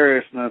know the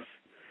seriousness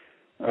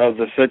of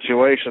the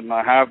situation,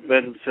 I have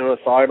been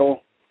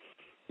suicidal.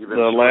 You've been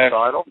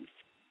suicidal? Last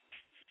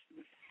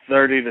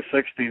 30 to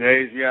 60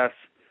 days, yes.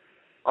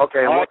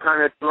 Okay, what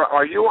kind of...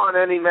 Are you on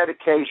any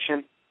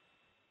medication?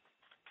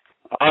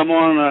 I'm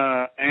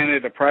on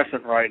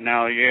antidepressant right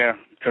now, yeah,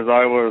 because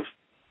I was...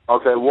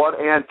 Okay, what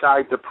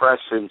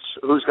antidepressants?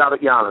 Who's got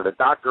you on it, a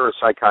doctor or a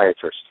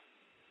psychiatrist?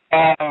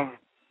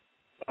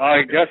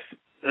 I guess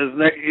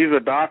he's a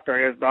doctor.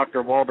 He has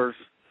Dr. Walters.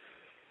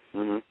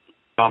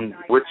 Mm-hmm.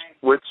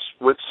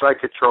 Which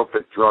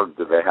psychotropic drug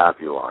do they have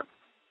you on?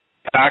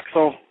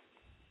 Paxil.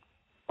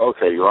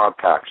 Okay, you're on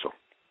Paxil.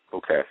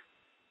 Okay.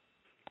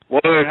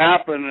 What had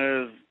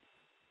happened is,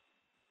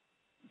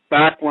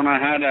 back when I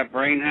had that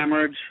brain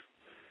hemorrhage,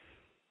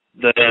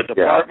 the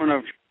Department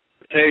of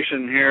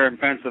Transportation here in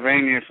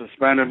Pennsylvania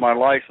suspended my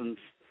license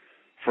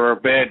for a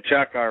bad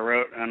check I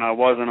wrote, and I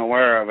wasn't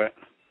aware of it.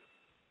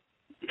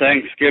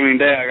 Thanksgiving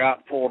Day, I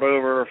got pulled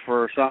over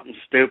for something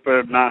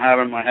stupid, not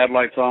having my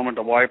headlights on with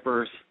the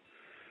wipers,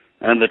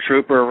 and the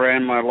trooper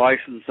ran my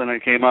license, and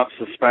it came up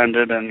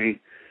suspended, and he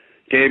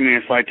gave me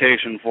a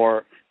citation for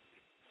it.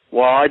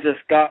 Well, I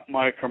just got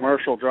my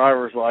commercial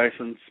driver's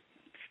license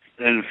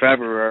in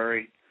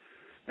February,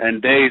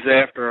 and days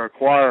after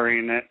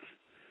acquiring it,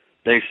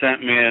 they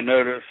sent me a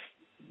notice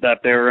that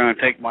they were going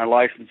to take my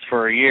license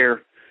for a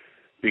year,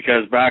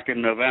 because back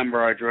in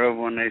November I drove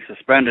when they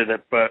suspended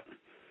it, but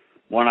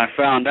when I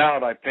found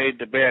out, I paid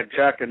the bad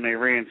check and they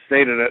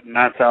reinstated it, and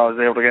that's how I was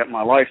able to get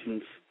my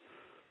license.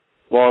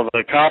 Well,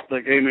 the cop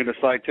that gave me the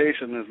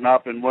citation has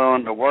not been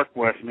willing to work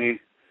with me,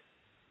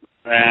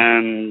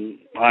 and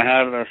I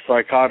had a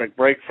psychotic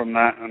break from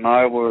that, and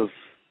I was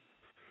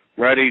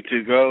ready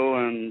to go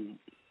and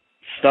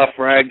stuff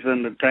rags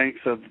in the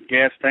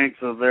gas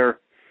tanks of their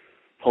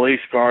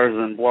police cars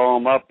and blow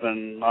them up,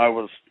 and I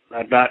was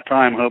at that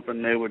time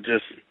hoping they would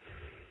just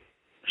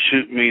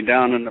shoot me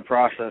down in the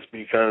process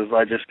because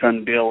I just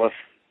couldn't deal with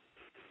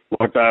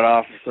what that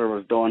officer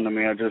was doing to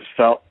me. I just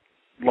felt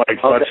like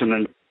such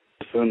an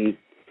and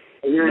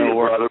I hear you,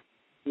 brother.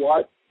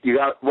 What? Do you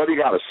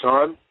got, a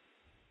son?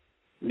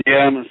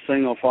 Yeah, I'm a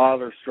single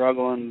father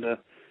struggling to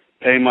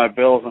pay my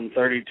bills. I'm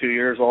 32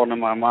 years old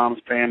and my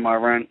mom's paying my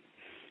rent,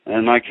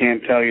 and I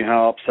can't tell you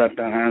how upset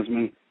that has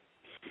me.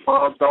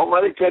 Well, don't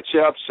let it get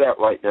you upset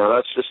right now.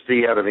 That's just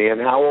the enemy.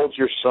 And how old's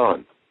your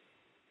son?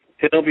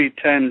 He'll be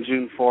 10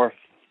 June 4th.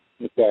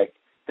 Okay.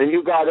 Then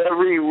you got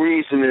every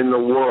reason in the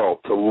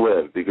world to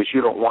live because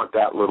you don't want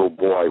that little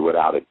boy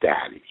without a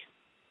daddy.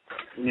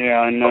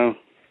 Yeah, I know.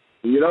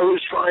 You know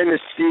who's trying to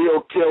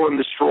steal, kill, and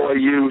destroy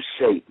you?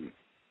 Satan.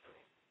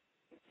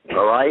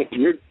 All right?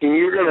 You're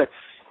gonna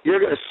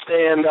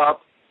stand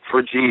up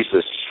for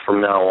Jesus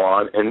from now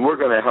on, and we're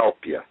going to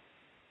help you.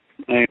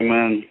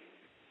 Amen.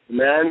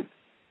 Amen?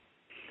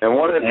 And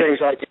one of the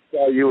things I can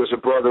tell you as a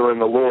brother in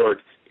the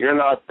Lord, you're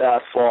not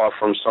that far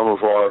from some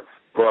of our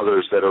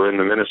brothers that are in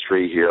the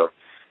ministry here.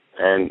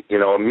 And,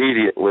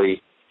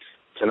 immediately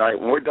tonight,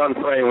 when we're done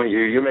praying with you,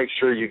 you make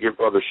sure you give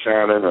Brother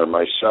Shannon or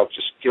myself,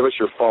 just give us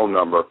your phone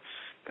number,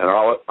 and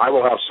I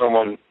will have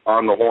someone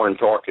on the horn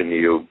talking to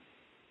you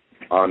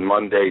on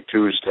Monday,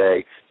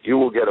 Tuesday. You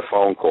will get a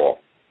phone call.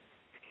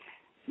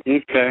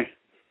 Okay.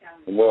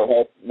 And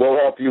we'll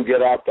help you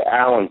get out to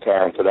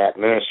Allentown to that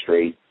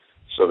ministry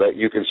so that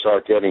you can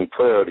start getting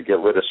prayer to get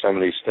rid of some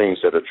of these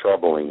things that are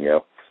troubling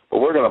you. But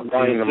we're going to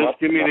bind them up.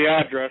 Just give me the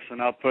address,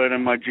 and I'll put it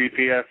in my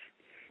GPS.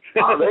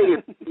 Oh, there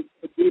you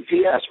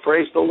GPS.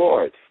 Praise the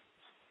Lord.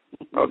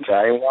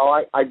 Okay.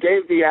 Well, I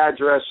gave the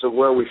address of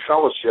where we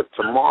fellowship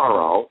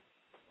tomorrow.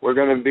 We're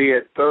going to be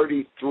at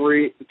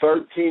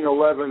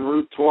 1311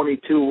 Route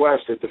 22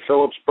 West at the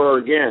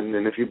Phillipsburg Inn.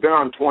 And if you've been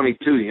on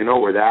 22, you know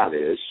where that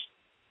is.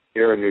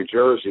 Here in New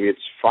Jersey,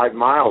 it's 5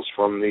 miles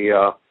from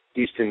the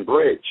Easton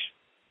Bridge.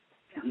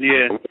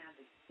 Yeah.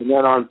 And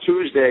then on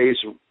Tuesdays,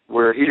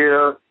 we're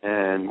here,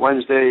 and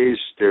Wednesdays,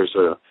 there's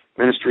a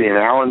ministry in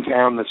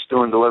Allentown that's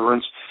doing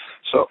deliverance.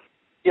 So,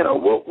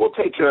 we'll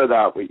take care of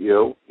that with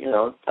you.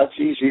 That's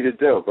easy to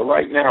do. But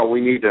right now,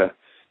 we need to,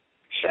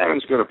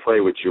 Shannon's going to pray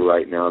with you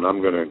right now, and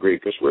I'm going to agree,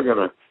 because we're going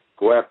to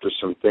go after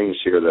some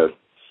things here that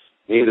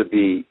need to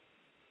be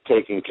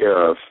taken care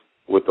of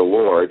with the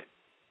Lord.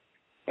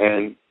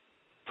 And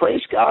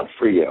praise God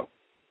for you.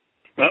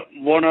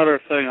 One other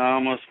thing I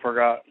almost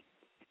forgot.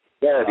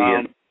 Yeah,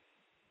 Ian.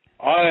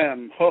 I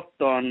am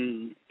hooked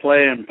on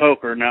playing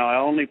poker now. I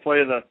only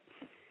play the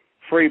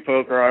free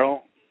poker. I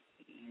don't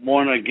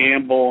want to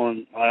gamble,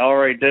 and I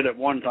already did it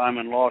one time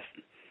and lost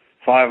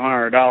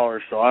 $500,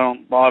 so I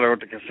don't bother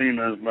with the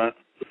casinos. But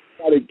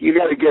you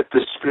got to get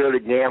the spirit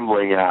of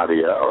gambling out of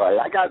you. All right,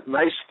 I got a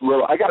nice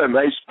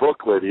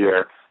booklet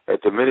here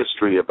at the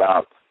ministry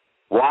about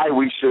why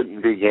we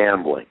shouldn't be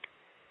gambling,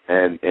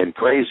 and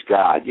praise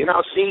God.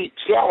 See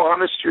how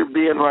honest you're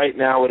being right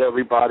now with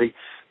everybody.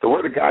 The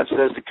Word of God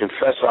says to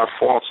confess our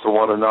faults to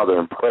one another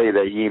and pray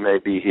that ye may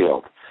be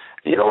healed.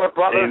 You know what,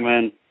 brother?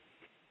 Amen.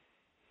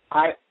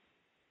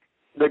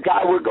 The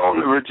guy we're going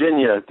to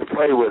Virginia to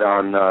pray with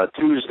on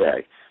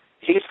Tuesday,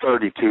 he's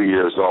 32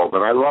 years old,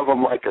 and I love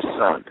him like a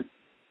son.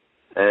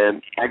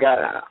 And I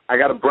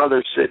got a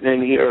brother sitting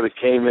in here that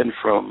came in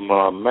from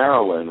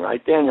Maryland,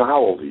 right? Daniel, how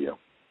old are you?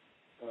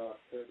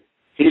 30.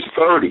 He's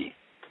 30.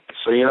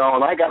 So,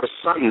 and I got a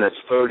son that's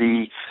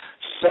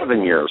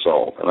 37 years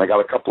old, and I got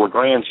a couple of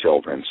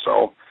grandchildren.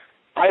 So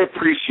I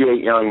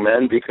appreciate young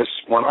men because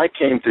when I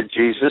came to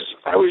Jesus,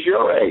 I was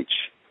your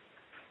age.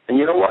 And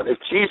you know what? If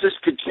Jesus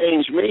could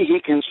change me, he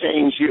can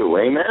change you.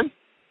 Amen?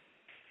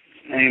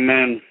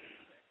 Amen.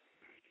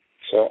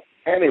 So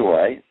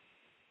anyway,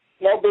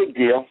 no big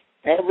deal.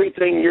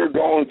 Everything you're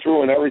going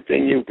through and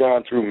everything you've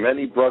gone through,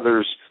 many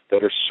brothers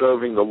that are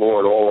serving the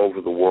Lord all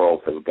over the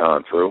world have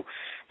gone through.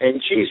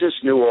 And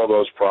Jesus knew all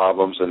those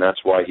problems, and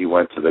that's why he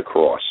went to the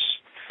cross.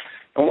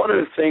 And one of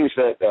the things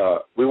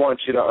that we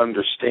want you to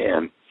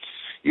understand,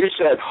 you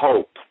said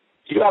hope.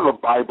 Do you have a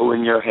Bible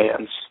in your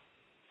hands?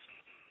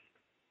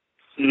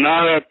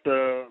 Not at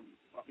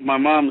my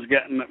mom's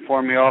getting it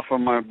for me off of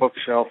my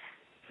bookshelf.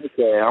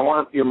 Okay, I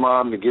want your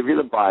mom to give you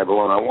the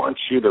Bible, and I want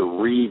you to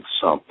read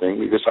something,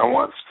 because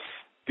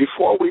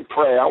before we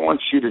pray, I want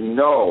you to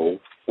know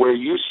where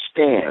you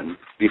stand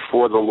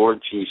before the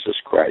Lord Jesus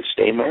Christ.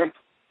 Amen?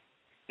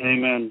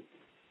 Amen.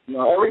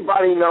 Now,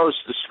 everybody knows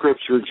the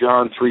scripture,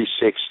 John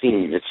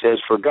 3:16. It says,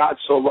 "For God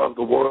so loved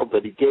the world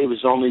that he gave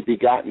his only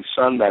begotten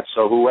Son, that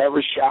so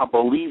whoever shall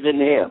believe in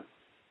him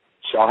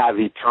shall have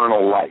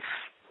eternal life."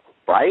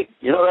 Right?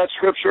 You know that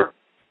scripture?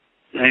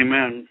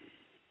 Amen.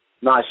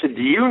 No, I said,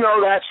 do you know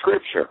that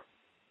scripture?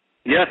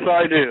 Yes,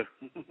 I do.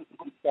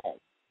 Okay.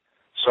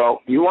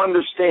 So you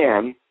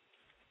understand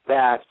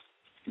that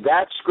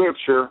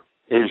scripture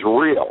is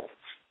real.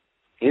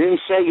 He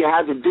didn't say you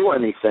had to do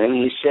anything.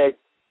 He said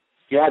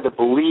you had to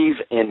believe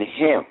in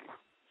him.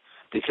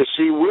 Because,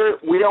 see,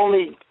 we're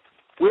only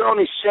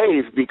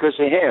saved because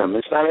of him.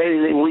 It's not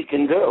anything we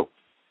can do.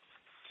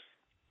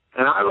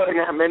 And I learned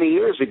that many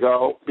years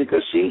ago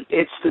because, see,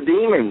 it's the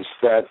demons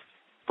that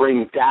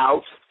bring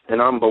doubt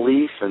and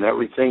unbelief and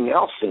everything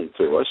else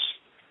into us.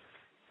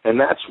 And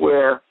that's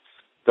where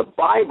the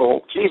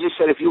Bible, Jesus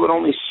said, if you would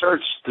only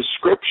search the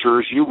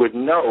scriptures, you would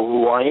know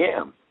who I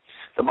am.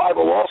 The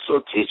Bible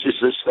also teaches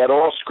us that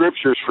all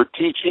scriptures for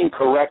teaching,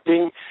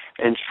 correcting,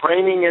 and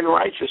training in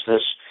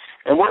righteousness,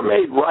 and we're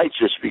made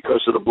righteous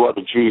because of the blood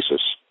of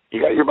Jesus.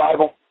 You got your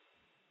Bible?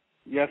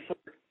 Yes, sir.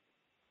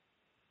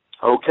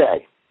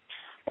 Okay.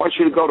 I want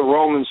you to go to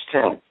Romans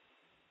 10.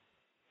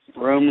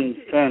 Romans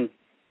 10.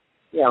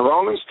 Yeah,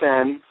 Romans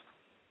 10.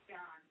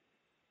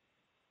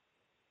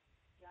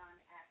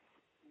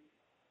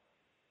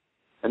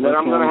 And then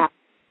I'm going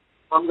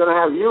to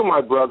have you,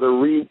 my brother,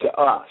 read to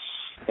us.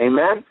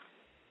 Amen?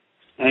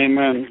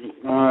 Amen.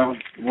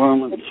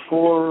 Romans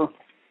 4.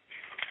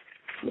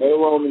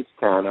 No, Romans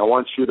 10. I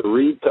want you to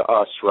read to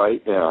us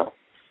right now.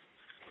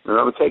 And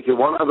I'm going to take you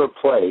one other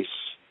place.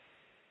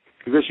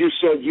 Because you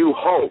said you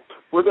hope.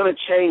 We're going to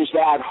change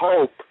that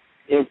hope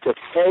into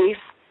faith,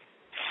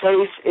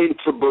 faith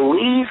into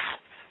belief,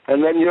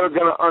 and then you're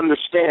going to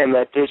understand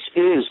that this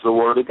is the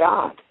Word of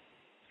God.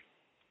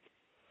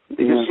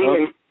 Because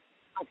see,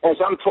 as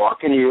I'm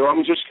talking to you,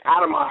 I'm just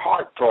out of my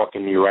heart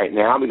talking to you right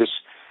now because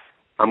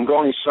I'm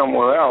going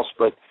somewhere else.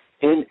 But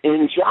in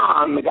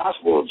John, the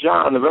Gospel of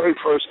John, the very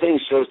first thing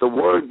says, the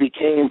Word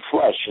became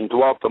flesh and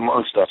dwelt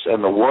amongst us,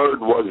 and the Word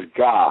was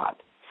God.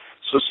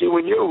 So see,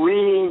 when you're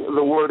reading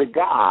the Word of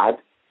God,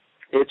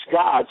 it's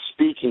God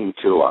speaking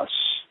to us.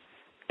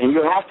 And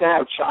you have to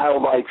have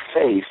childlike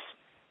faith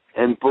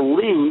and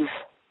believe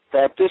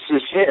that this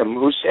is Him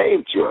who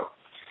saved you.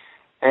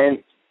 And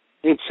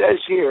it says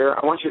here,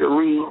 I want you to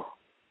read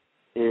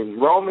in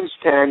Romans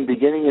 10,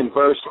 beginning in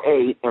verse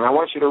 8, and I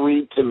want you to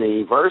read to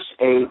me verse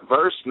 8,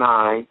 verse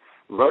 9,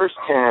 verse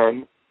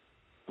 10,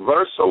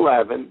 verse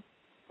 11,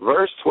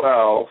 verse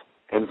 12,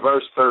 and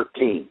verse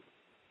 13.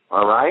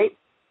 All right?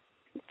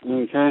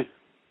 Okay.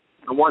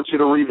 I want you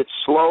to read it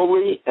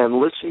slowly and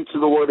listen to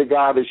the Word of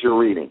God as you're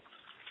reading.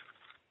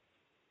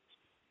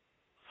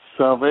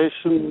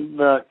 Salvation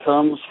that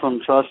comes from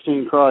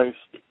trusting Christ,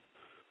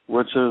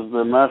 which is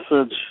the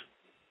message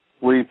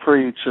we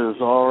preach,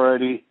 is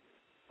already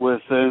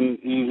within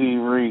easy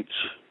reach.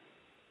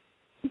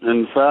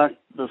 In fact,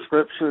 the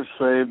scriptures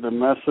say the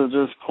message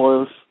is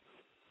close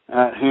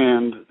at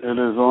hand. It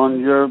is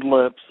on your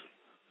lips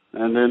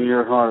and in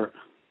your heart.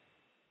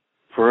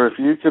 For if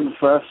you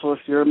confess with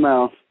your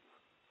mouth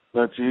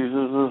that Jesus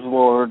is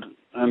Lord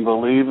and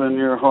believe in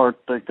your heart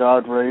that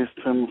God raised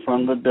him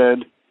from the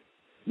dead,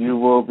 you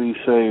will be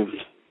saved.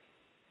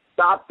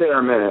 Stop there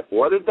a minute.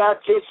 What did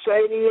that kid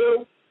say to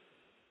you?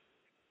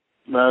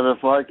 That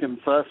if I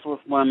confess with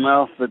my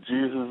mouth that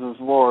Jesus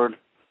is Lord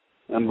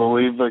and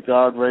believe that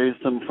God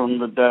raised him from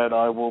the dead,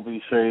 I will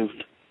be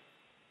saved.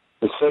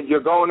 It said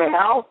you're going to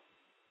hell?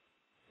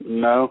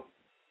 No.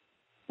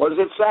 What is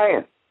it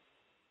saying?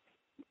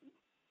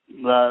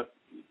 That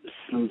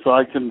since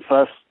I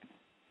confess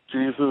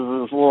Jesus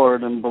is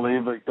Lord and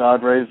believe that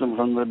God raised him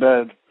from the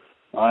dead,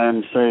 I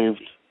am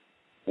saved.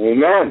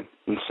 Amen.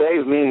 And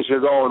saved means you're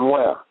going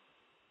where?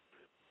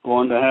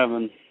 Going to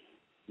heaven.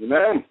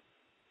 Amen.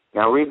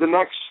 Now read the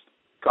next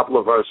couple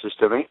of verses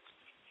to me.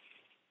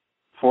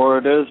 For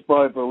it is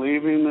by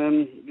believing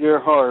in your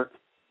heart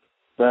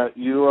that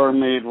you are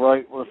made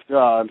right with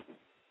God,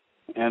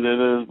 and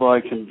it is by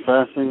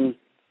confessing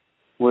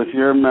with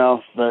your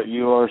mouth that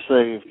you are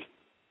saved.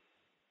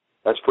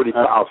 That's pretty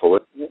powerful,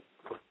 isn't it?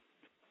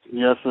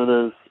 Yes,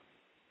 it is.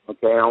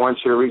 Okay, I want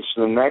you to reach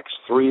the next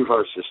 3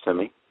 verses to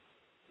me.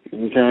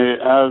 Okay,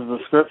 as the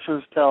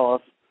scriptures tell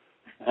us,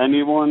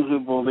 anyone who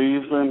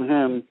believes in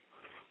him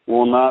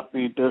will not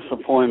be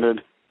disappointed.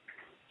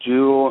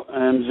 Jew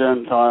and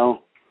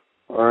Gentile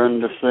are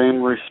in the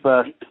same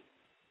respect.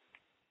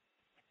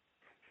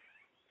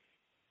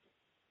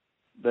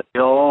 They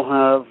all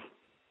have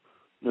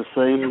the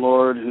same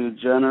Lord who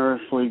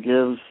generously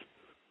gives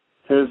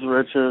his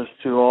riches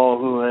to all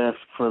who ask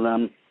for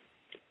them.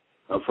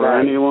 Okay. For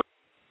anyone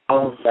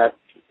that's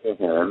to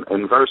him.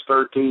 And verse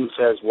 13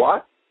 says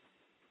what?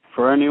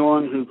 For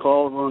anyone who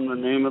calls on the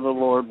name of the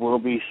Lord will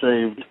be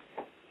saved.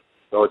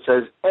 So it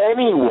says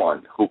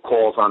anyone who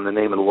calls on the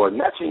name of the Lord.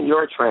 And that's in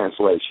your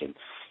translation.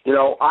 You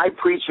know, I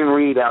preach and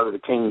read out of the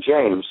King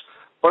James,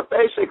 but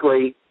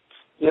basically,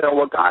 you know,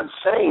 what God's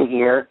saying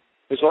here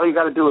is all you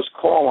got to do is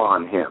call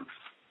on him.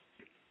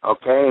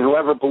 Okay? And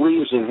whoever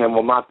believes in him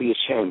will not be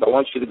ashamed. I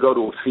want you to go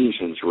to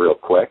Ephesians real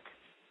quick.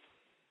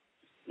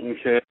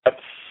 Okay.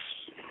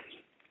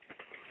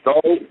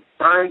 So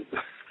turn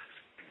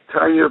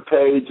your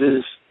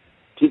pages.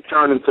 Keep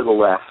turning to the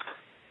left.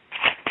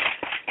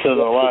 To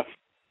the left.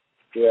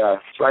 Yeah,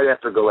 it's right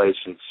after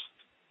Galatians.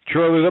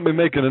 Charlie, let me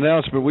make an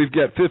announcement. We've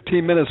got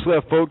 15 minutes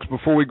left, folks,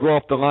 before we go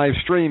off the live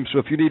stream. So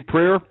if you need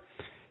prayer,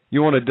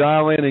 you want to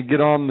dial in and get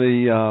on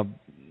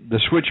the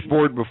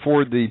switchboard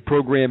before the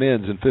program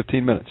ends in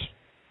 15 minutes.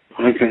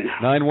 Okay.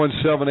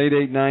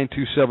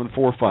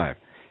 917-889-2745.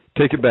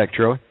 Take it back,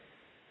 Charlie.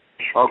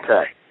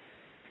 Okay.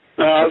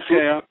 Okay.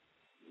 You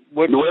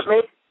with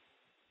me?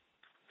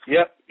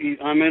 Yep.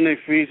 I'm in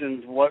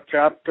Ephesians. What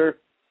chapter?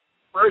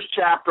 First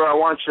chapter, I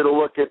want you to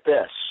look at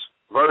this.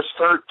 Verse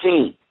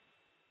 13.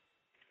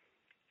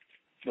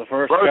 The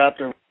first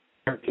chapter,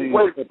 13.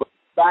 Wait,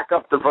 back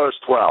up to verse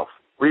 12.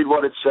 Read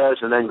what it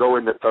says and then go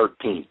into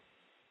 13.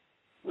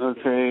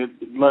 Okay,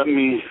 let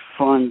me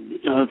find.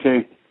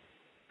 Okay.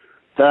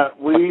 That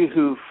we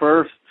who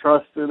first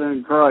trusted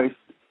in Christ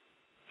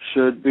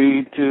should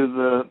be to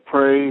the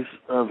praise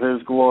of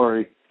his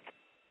glory.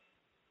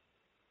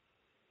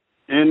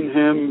 In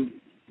him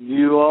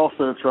you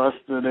also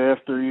trusted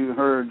after you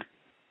heard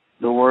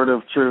the word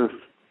of truth,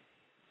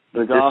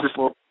 the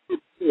gospel.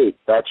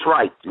 That's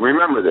right.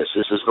 Remember this.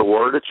 This is the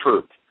word of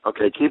truth.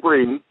 Okay, keep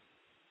reading.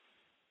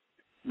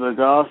 The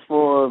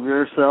gospel of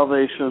your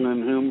salvation,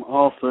 in whom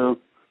also,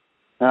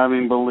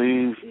 having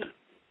believed,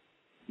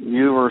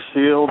 you were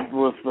sealed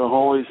with the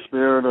Holy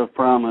Spirit of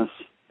promise.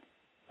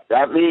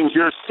 That means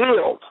you're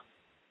sealed.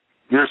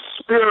 Your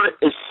spirit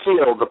is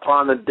sealed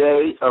upon the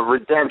day of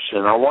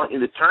redemption. I want you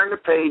to turn the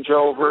page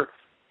over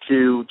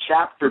to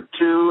chapter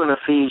 2 in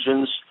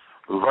Ephesians,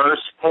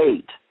 verse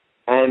 8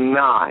 and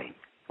 9.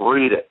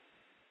 Read it.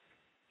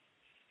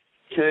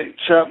 Okay,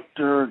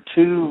 chapter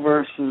 2,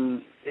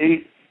 verses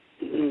 8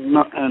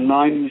 and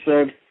 9, you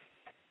said?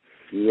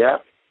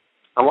 Yep.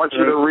 I want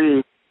you to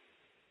read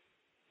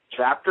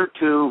chapter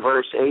 2,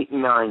 verse 8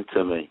 and 9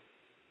 to me.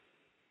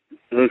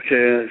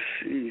 Okay, I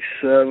see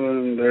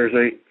 7, there's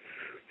 8.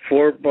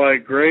 For by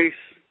grace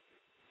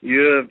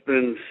you have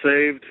been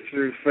saved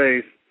through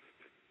faith,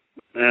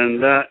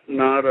 and that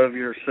not of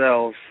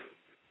yourselves.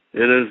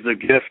 It is the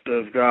gift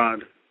of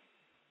God,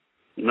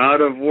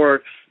 not of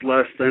works,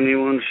 lest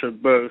anyone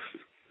should boast.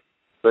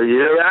 So you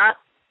hear that?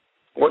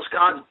 What's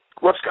God's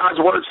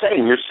word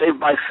saying? You're saved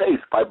by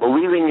faith, by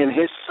believing in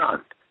his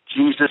Son,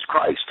 Jesus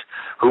Christ,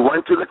 who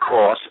went to the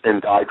cross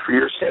and died for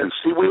your sins.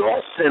 See, we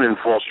all sin and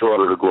fall short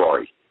of the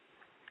glory.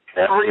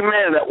 Every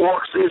man that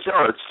walks this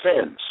earth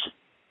sins.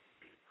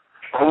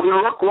 When we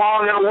look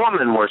wrong at a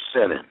woman, we're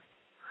sinning.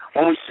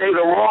 When we say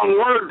the wrong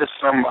word to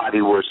somebody,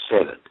 we're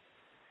sinning.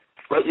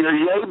 But your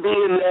yea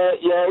being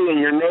yea and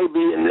your nay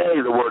being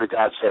nay, the Word of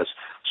God says.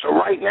 So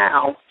right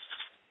now,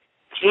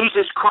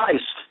 Jesus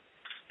Christ,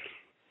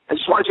 I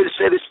just want you to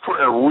say this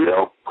prayer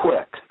real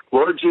quick.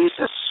 Lord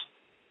Jesus.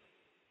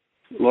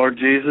 Lord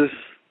Jesus.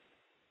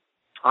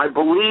 I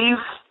believe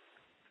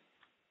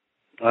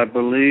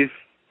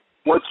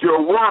what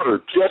your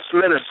word just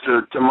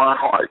ministered to my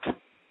heart.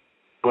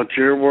 What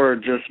your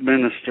word just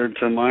ministered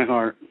to my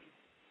heart.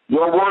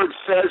 Your word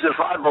says if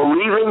I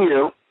believe in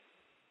you.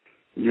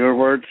 Your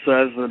word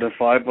says that if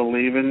I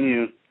believe in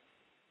you.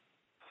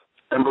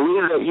 And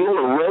believe that you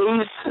were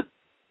raised.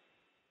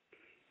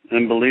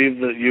 And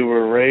believe that you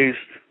were raised.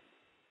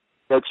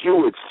 That you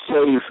would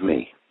save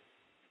me.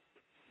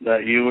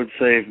 That you would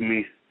save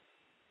me.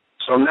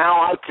 So now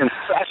I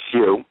confess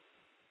you.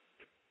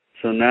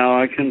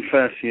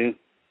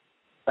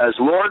 As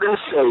Lord and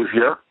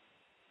Savior.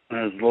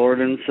 As Lord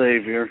and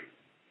Savior.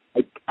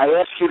 I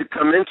ask you to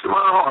come into my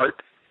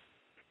heart.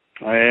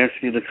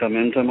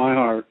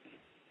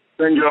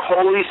 Send your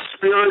Holy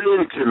Spirit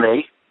into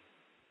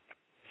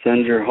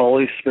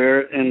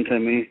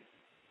me.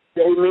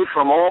 Save me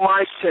from all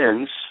my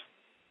sins.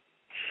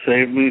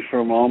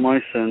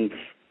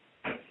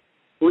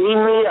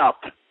 Clean me up.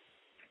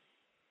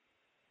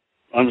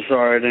 I'm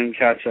sorry, I didn't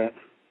catch that.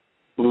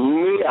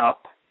 Clean me up.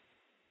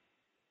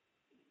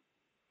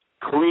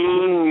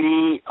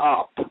 Bring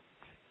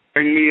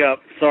me up,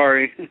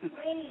 sorry.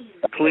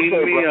 Clean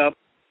me up.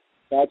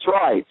 That's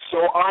right. So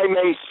I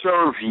may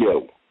serve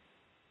you.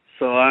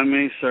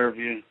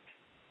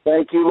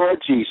 Thank you,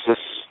 Lord Jesus.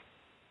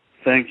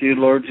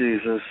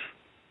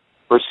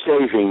 For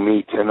saving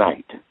me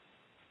tonight.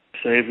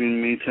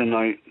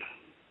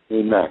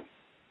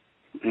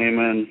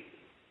 Amen.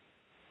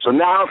 So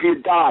now if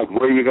you died,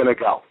 where are you going to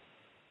go?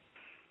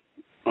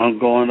 I'm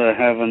going to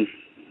heaven.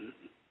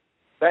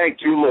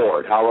 Thank you,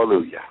 Lord.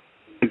 Hallelujah.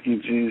 Thank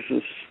you,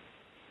 Jesus.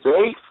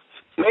 See?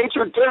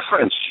 Major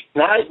difference.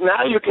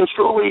 Now you can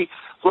truly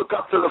look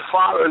up to the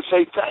Father and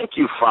say, thank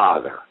you,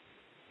 Father.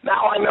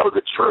 Now I know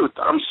the truth.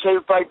 I'm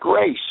saved by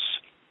grace.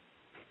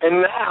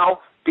 And now,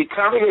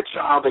 becoming a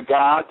child of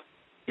God,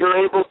 you're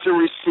able to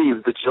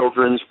receive the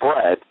children's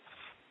bread.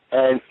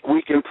 And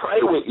we can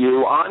pray with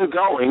you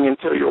ongoing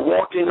until you're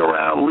walking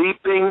around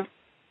leaping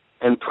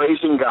and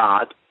praising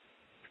God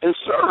and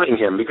serving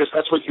him, because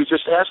that's what you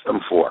just asked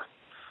him for.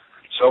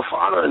 So,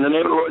 Father, in the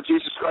name of the Lord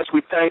Jesus Christ,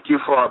 we thank you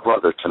for our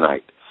brother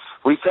tonight.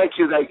 We thank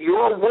you that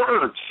your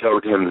word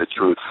showed him the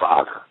truth,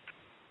 Father.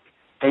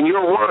 And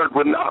your word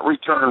would not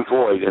return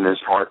void in his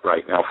heart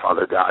right now,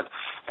 Father God.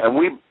 And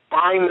we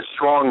bind the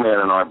strong man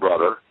in our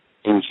brother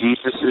in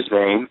Jesus'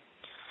 name.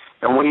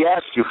 And we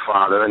ask you,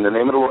 Father, in the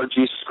name of the Lord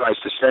Jesus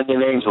Christ, to send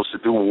in angels to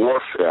do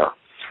warfare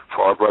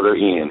for our brother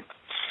Ian.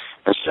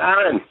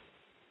 Sharon.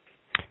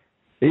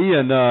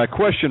 Ian,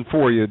 question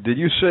for you. Did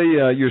you say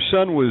your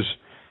son was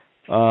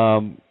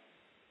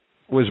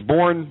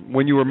born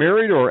when you were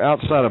married or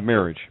outside of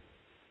marriage?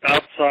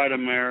 Outside of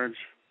marriage.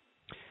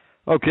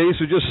 Okay,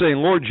 so just saying,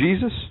 Lord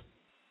Jesus.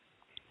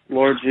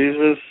 Lord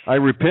Jesus. I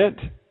repent.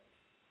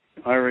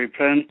 I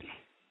repent.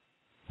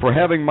 For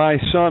having my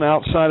son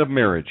outside of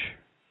marriage.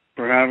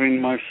 For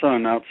having my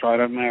son outside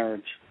of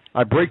marriage.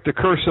 I break the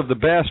curse of the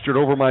bastard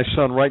over my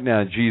son right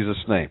now in Jesus'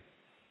 name.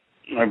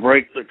 I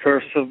break the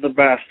curse of the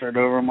bastard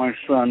over my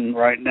son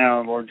right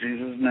now, Lord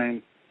Jesus'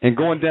 name. And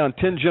going down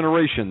 10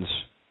 generations.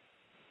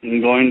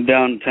 And going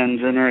down 10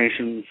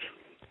 generations.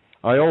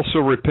 I also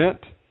repent.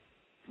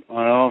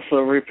 I also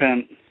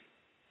repent.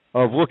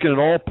 Of looking at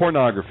all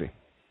pornography.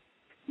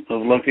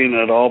 Of looking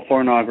at all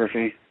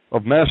pornography.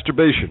 Of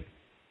masturbation.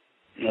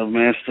 Of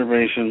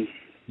masturbation.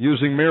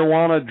 Using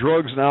marijuana,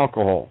 drugs, and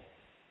alcohol.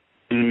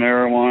 Using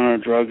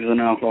marijuana, drugs, and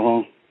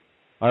alcohol.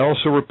 I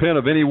also repent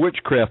of any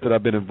witchcraft that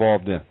I've been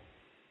involved in.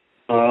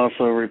 I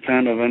also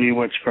repent of any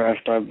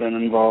witchcraft I've been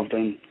involved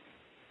in.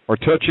 Or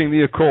touching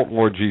the occult,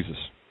 Lord Jesus.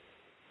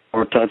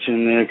 Or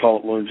touching the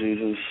occult, Lord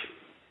Jesus.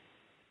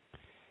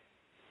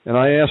 And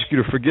I ask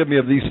you to forgive me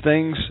of these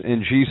things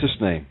in Jesus'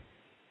 name.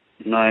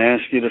 And I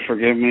ask you to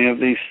forgive me of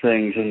these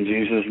things in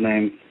Jesus'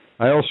 name.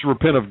 I also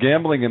repent of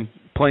gambling and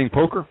playing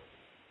poker.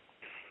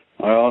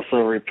 I also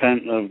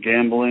repent of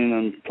gambling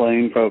and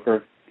playing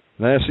poker.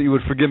 And I ask that you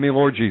would forgive me,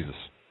 Lord Jesus.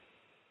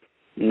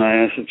 And I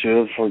ask that you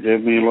would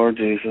forgive me, Lord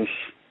Jesus.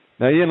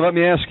 Now, Ian, let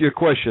me ask you a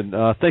question.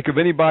 Think of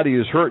anybody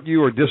who's hurt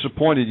you or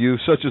disappointed you,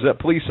 such as that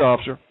police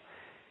officer.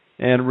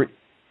 And,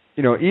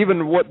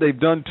 even what they've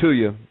done to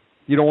you,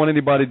 you don't want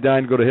anybody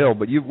dying to go to hell.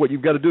 But what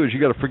you've got to do is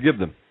you've got to forgive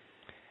them.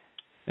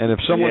 And if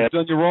someone's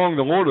done you wrong,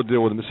 the Lord will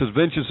deal with them. It says,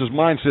 vengeance is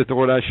mine, saith the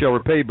Lord, I shall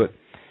repay. But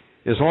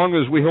as long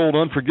as we hold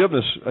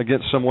unforgiveness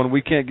against someone,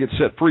 we can't get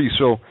set free.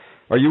 So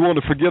are you willing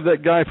to forgive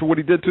that guy for what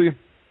he did to you?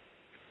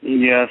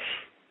 Yes.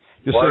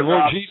 Just say,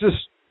 Lord Jesus.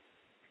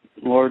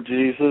 Lord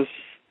Jesus.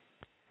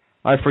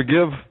 I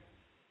forgive.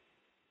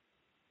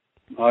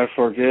 I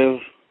forgive.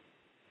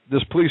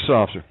 This police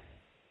officer.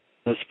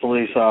 This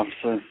police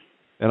officer.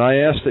 And I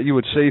ask that you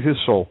would save his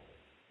soul.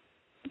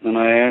 And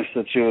I ask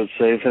that you would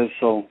save his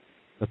soul.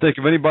 I think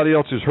if anybody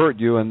else has hurt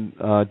you, and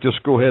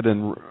just go ahead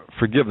and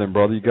forgive them,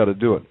 brother. You got to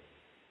do it.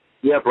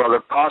 Yeah, brother.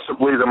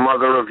 Possibly the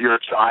mother of your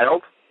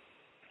child.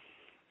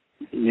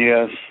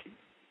 Yes.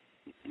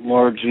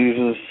 Lord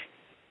Jesus,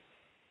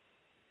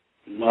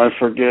 I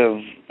forgive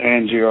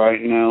Angie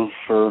right now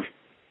for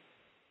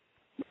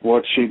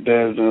what she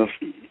did of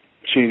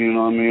cheating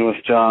on me with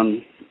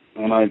John.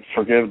 And I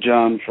forgive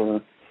John for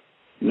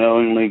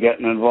knowingly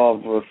getting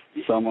involved with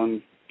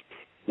someone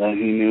that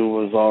he knew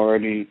was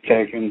already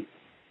taken.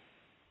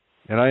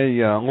 And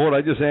Lord,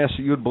 I just ask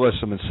that you would bless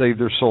them and save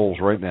their souls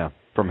right now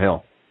from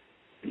hell.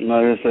 And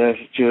I just ask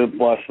that you would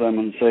bless them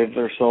and save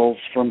their souls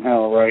from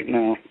hell right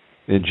now.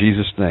 In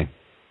Jesus' name.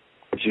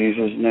 In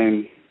Jesus'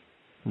 name.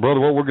 Brother,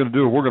 what we're going to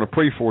do, we're going to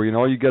pray for you, and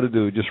all you got to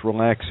do is just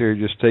relax here,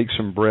 just take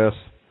some breath,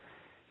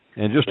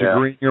 and just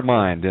agree in your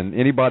mind. And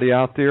anybody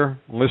out there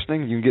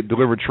listening, you can get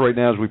deliverance right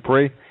now as we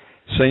pray.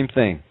 Same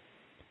thing.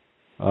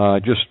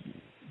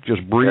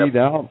 Just breathe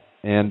out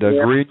and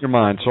agree in your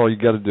mind. That's all you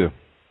got to do.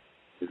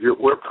 If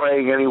we're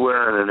praying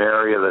anywhere in an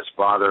area that's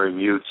bothering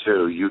you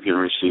too, you can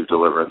receive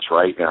deliverance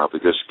right now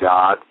because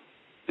God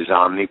is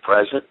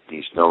omnipresent.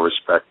 He's no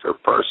respecter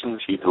of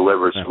persons. He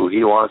delivers who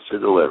he wants to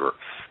deliver.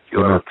 If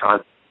you have a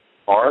contrite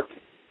heart,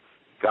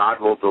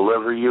 God will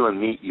deliver you and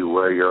meet you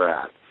where you're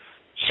at.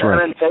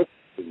 Shannon, thank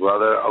you,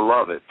 brother. I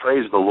love it.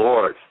 Praise the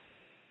Lord.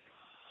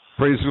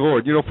 Praise the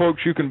Lord.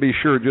 Folks, you can be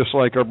sure, just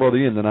like our brother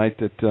Ian tonight,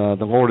 that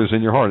the Lord is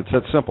in your heart. It's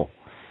that simple.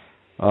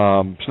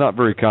 It's not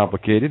very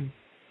complicated.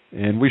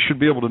 And we should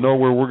be able to know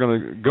where we're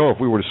going to go if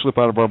we were to slip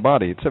out of our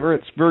body.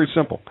 It's very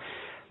simple.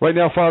 Right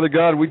now, Father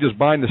God, we just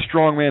bind the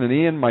strong man and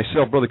Ian,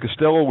 myself, Brother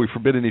Costello. We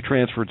forbid any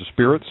transfer to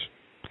spirits.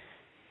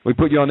 We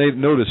put you on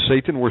notice,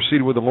 Satan. We're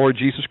seated with the Lord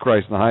Jesus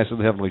Christ in the highest of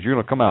the heavenlies. You're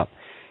going to come out.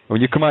 And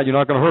when you come out, you're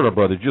not going to hurt our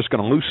brother. You're just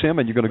going to loose him,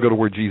 and you're going to go to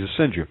where Jesus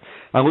sends you.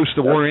 I loose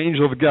the warring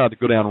angel of God to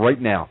go down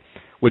right now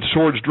with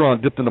swords drawn,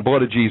 dipped in the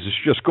blood of Jesus,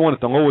 just going at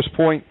the lowest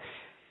point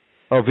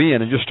of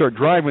Ian and just start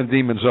driving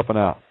demons up and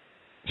out.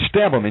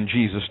 Stab them in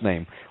Jesus'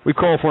 name. We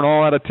call for an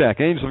all-out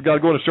attack. Angels of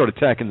God, go ahead and start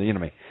attacking the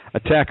enemy.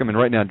 Attack them and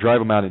right now drive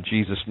them out in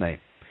Jesus' name.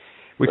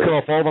 We cut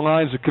off all the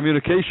lines of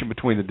communication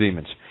between the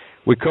demons.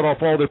 We cut off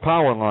all their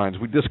power lines.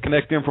 We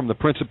disconnect them from the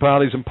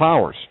principalities and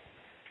powers.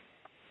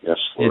 Yes,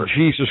 Lord. In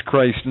Jesus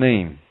Christ's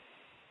name.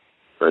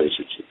 Praise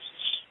you, Jesus.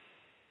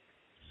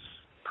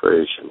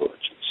 Praise you, Lord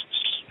Jesus.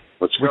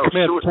 Let's go. We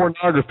command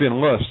pornography and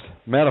lust.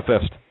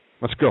 Manifest.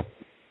 Let's go.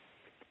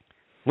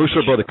 Loose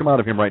our brother. Come out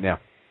of him right now.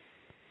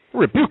 I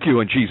rebuke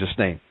you in Jesus'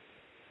 name.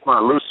 Come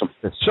on, loose him.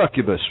 The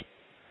succubus.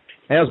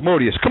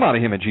 Asmodeus. Come out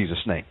of him in Jesus'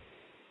 name.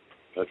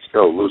 Let's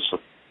go. Loose him.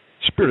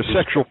 Spirit of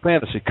sexual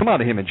fantasy. Come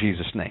out of him in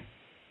Jesus' name.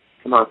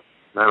 Come on.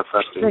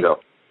 Manifest and go.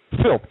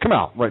 Filth. Come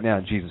out right now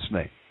in Jesus'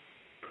 name.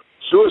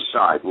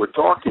 Suicide. We're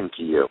talking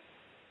to you.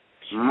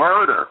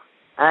 Murder.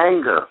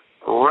 Anger.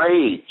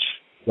 Rage.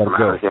 Gotta Come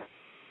go. out of him,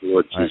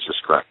 Lord Jesus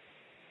Christ.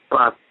 Come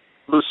on,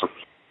 loose him.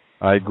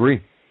 I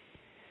agree.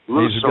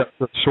 Loose Jesus him.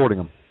 got sorting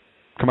him.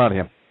 Come out of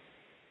him.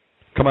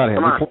 Come out of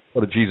him. Come on. We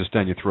put a Jesus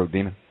down your throat,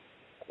 demon.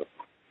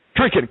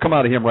 Drink it and come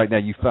out of him right now,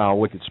 you foul,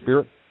 wicked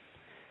spirit.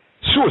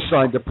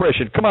 Suicide,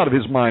 depression, come out of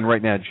his mind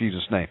right now in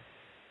Jesus' name.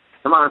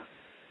 Come on.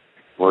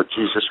 Lord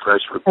Jesus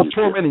Christ, All rebuke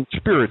you. tormenting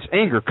spirits,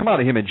 anger, come out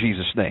of him in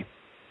Jesus' name.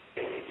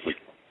 Rebuke.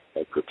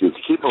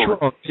 Keep on.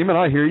 Strong demon,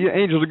 I hear you.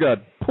 Angels of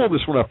God, pull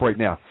this one up right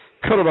now.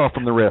 Cut it off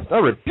from the rest. I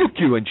rebuke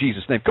you in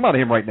Jesus' name. Come out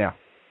of him right now.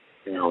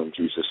 Now in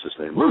Jesus'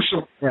 name. Loose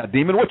him. Yeah,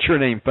 demon, what's your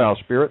name, foul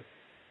spirit?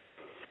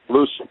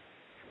 Loose him.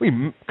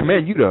 We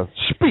command you to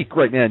speak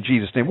right now in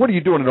Jesus' name. What are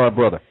you doing to our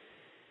brother?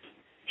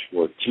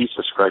 Lord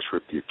Jesus Christ,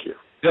 rebuke you.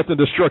 Death and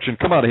destruction,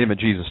 come out of him in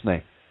Jesus'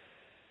 name.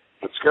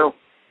 Let's go.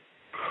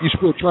 You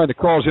spirit trying to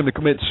cause him to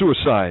commit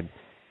suicide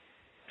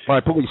by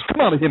police,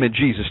 come out of him in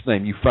Jesus'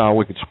 name, you foul,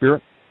 wicked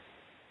spirit.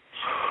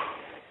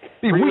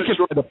 Be weakened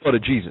by the blood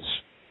of Jesus.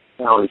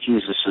 Now in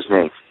Jesus'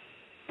 name.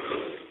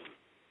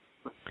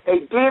 Hey,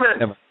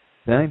 demon.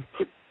 Name?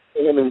 Keep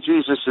him in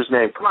Jesus'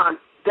 name. Come on.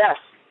 Death.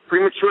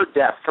 Premature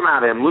death. Come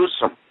out of him. Loose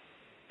him.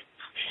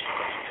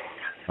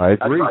 I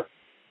agree. Right.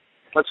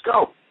 Let's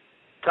go.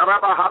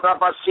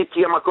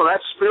 That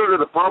spirit of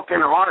the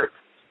broken heart.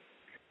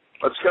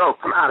 Let's go.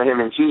 Come out of him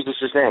in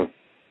Jesus' name.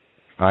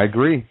 I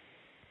agree.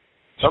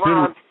 Come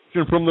on.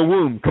 Spirit from the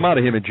womb, come out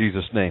of him in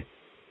Jesus' name.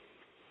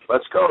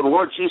 Let's go. The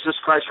Lord Jesus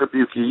Christ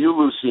rebuke you. You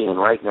loose Ian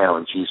right now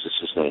in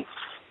Jesus' name.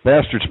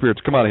 Bastard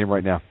spirits, come out of him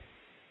right now.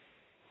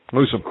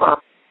 Loose him.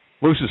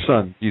 Loose his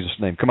son in Jesus'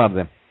 name. Come out of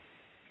them.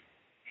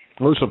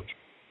 Loose him.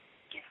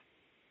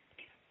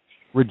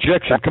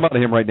 Rejection, come out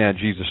of him right now in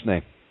Jesus'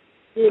 name.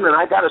 Demon,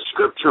 I got a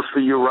scripture for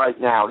you right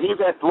now. He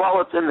that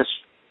dwelleth in the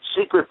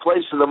secret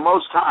place of the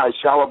Most High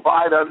shall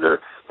abide under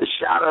the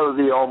shadow of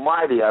the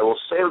Almighty. I will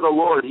say of the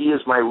Lord, He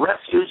is my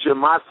refuge and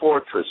my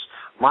fortress,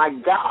 my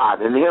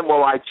God, in Him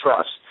will I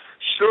trust.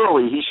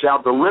 Surely He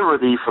shall deliver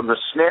thee from the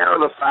snare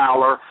of the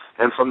fowler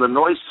and from the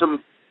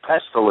noisome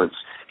pestilence.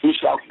 He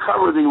shall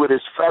cover thee with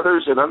His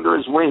feathers, and under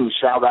His wings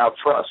shalt thou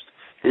trust.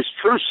 His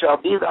truth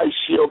shall be thy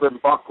shield and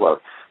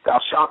buckler. Thou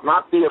shalt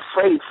not be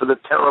afraid for the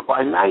terror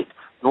by night,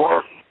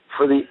 nor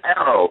for the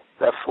arrow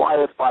that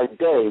flieth by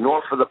day,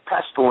 nor for the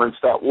pestilence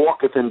that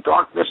walketh in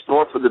darkness,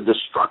 nor for the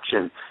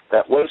destruction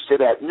that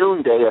wasteth at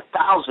noonday.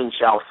 1,000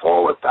 shall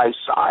fall at thy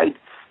side,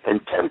 and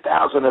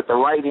 10,000 at the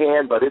right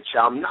hand, but it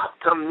shall not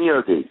come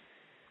near thee.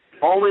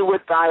 Only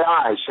with thy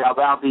eyes shalt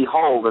thou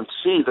behold and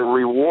see the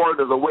reward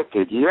of the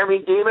wicked. You hear me,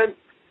 demon?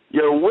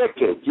 You're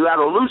wicked. You have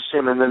to loose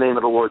him in the name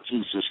of the Lord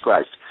Jesus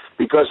Christ.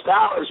 Because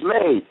thou is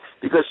made,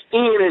 because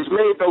Ian is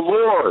made the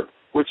Lord,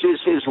 which is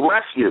his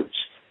refuge,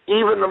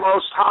 even the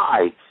Most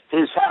High,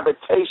 his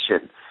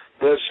habitation.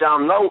 There shall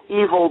no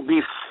evil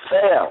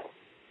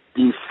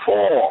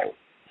befall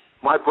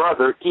my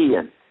brother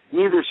Ian,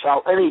 neither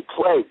shall any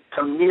plague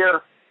come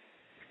near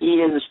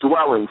Ian's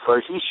dwelling,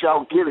 for he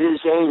shall give his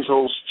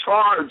angels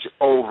charge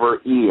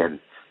over Ian,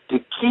 to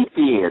keep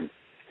Ian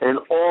in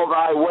all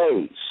thy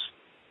ways.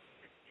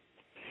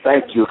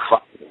 Thank you,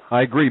 Father.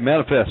 I agree.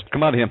 Manifest.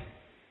 Come out of him.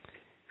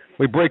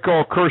 We break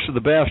all curse of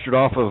the bastard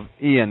off of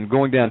Ian,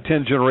 going down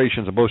 10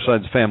 generations on both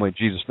sides of the family in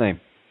Jesus' name.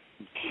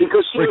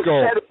 Because he has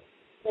set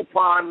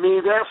upon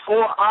me,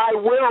 therefore I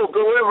will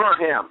deliver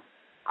him.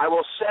 I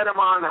will set him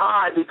on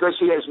high because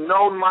he has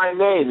known my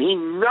name. He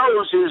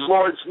knows his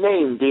Lord's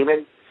name,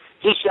 demon.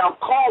 He shall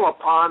call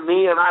upon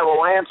me, and I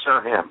will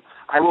answer him.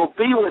 I will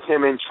be with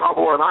him in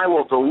trouble, and I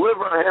will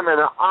deliver him and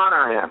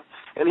honor him.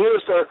 And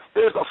here's the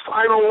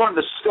final one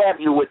to stab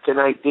you with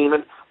tonight,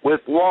 demon.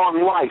 With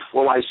long life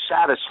will I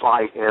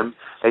satisfy him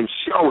and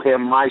show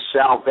him my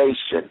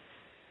salvation.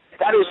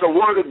 That is the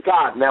word of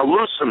God. Now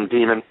loose him,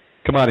 demon.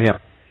 Come out of him.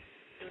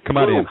 Come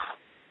out of him.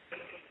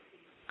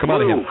 Come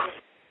out of him.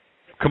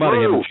 Come out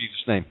of him in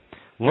Jesus' name.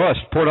 Lust,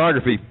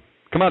 pornography,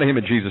 come out of him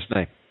in Jesus'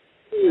 name.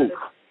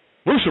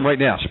 Loose him right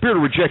now. Spirit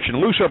of rejection,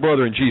 loose our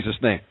brother in Jesus'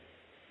 name.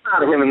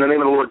 Out of him in the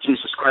name of the Lord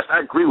Jesus Christ.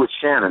 I agree with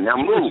Shannon. Now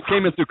move.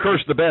 Came in through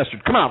curse of the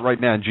bastard. Come out right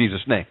now in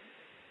Jesus' name.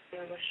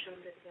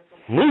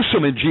 Loose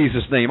him in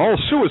Jesus' name. All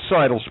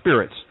suicidal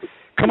spirits,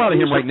 come out of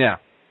him right now.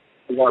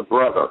 Our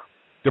brother.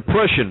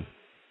 Depression.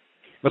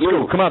 Let's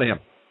go. Come out of him.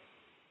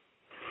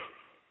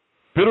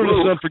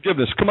 Bitterness and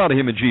unforgiveness, come out of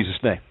him in Jesus'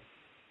 name.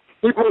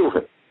 Keep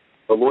moving.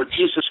 The Lord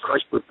Jesus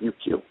Christ rebuke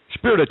you.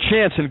 Spirit of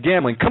chance and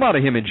gambling, come out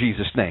of him in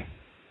Jesus' name.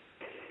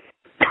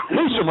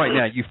 Loose him right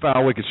now, you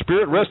foul, wicked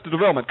spirit. Rest of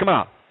development, come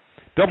out.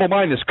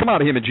 Double-mindedness, come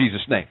out of him in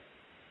Jesus' name.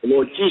 The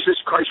Lord Jesus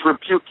Christ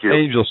rebuke you.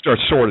 Angels, start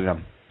sorting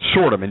him.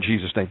 Sort him in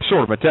Jesus' name.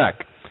 Sort him,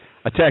 attack.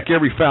 Attack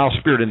every foul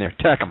spirit in there.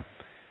 Attack him.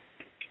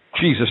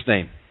 Jesus'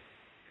 name.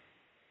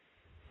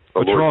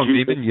 What's wrong,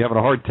 demon? You having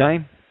a hard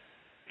time?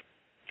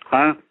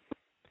 Huh?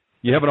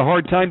 You having a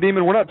hard time,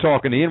 demon? We're not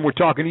talking to Ian. We're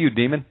talking to you,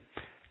 demon.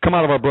 Come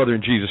out of our brother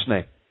in Jesus'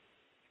 name.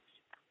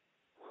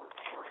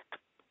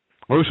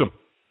 Loose him.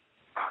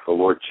 The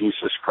Lord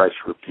Jesus Christ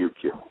rebuke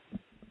you.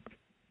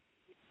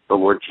 The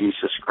Lord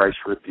Jesus Christ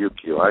rebuke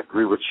you. I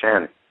agree with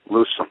Shannon.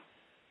 Loose him.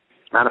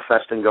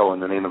 Manifest and go in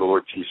the name of the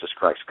Lord Jesus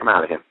Christ. Come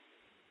out of him.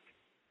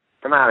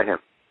 Come out of him.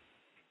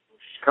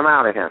 Come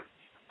out of him.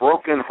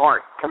 Broken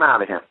heart, come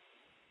out of him.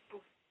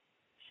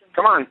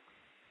 Come on.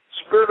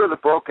 Spirit of the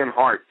broken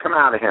heart, come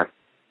out of him.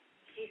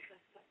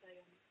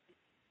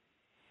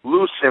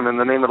 Loose him in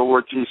the name of the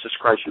Lord Jesus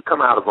Christ. You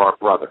come out of our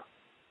brother.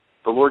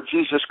 The Lord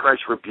Jesus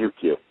Christ rebuke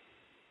you.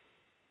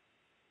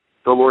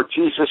 The Lord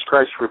Jesus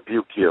Christ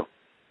rebuke you.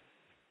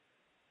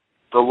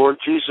 The Lord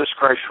Jesus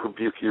Christ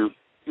rebuke you.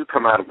 You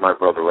come out of my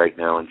brother right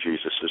now in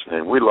Jesus'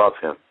 name. We love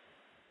him.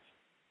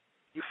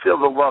 You feel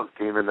the love,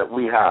 demon, that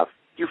we have.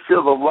 You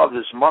feel the love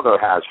his mother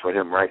has for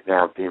him right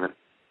now, demon.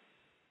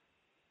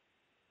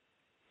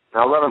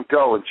 Now let him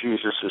go in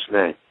Jesus'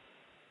 name.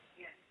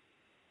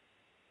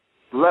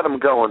 Let him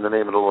go in the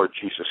name of the Lord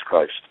Jesus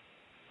Christ.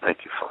 Thank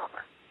you,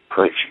 Father.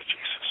 Praise you,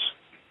 Jesus.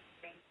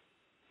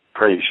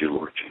 Praise you,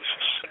 Lord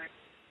Jesus.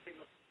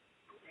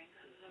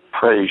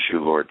 Praise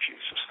you, Lord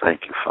Jesus.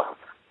 Thank you, Father.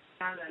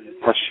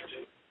 Bless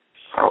you.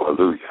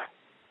 Hallelujah.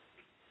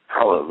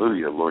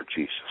 Hallelujah, Lord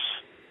Jesus.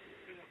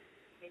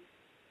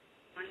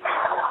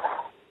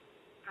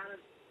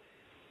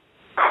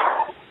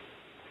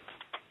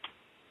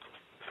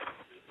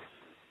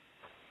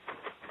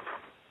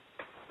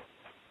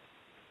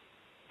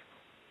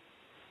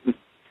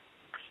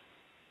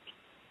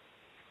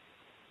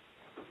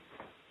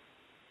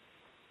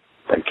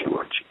 Thank you,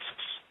 Lord Jesus.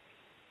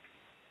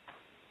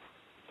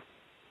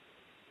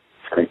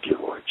 Thank you,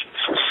 Lord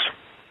Jesus.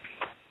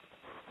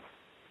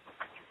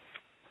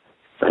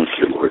 Thank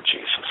you, Lord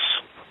Jesus.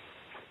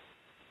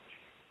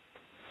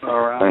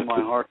 Around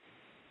my heart.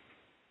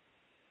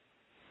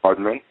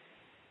 Pardon me?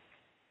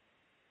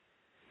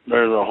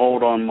 There's a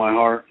hold on my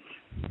heart.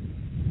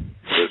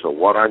 There's a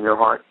what on your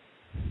heart?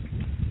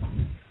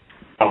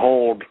 A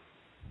hold.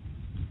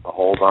 A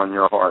hold on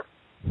your heart.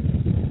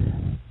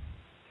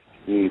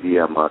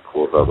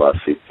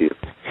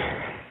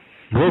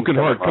 Broken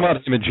heart, come out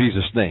of him in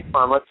Jesus' name. Come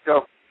on, let's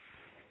go.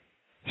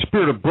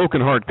 Spirit of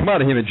broken heart, come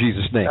out of him in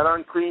Jesus' name. That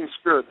unclean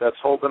spirit that's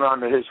holding on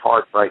to his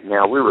heart right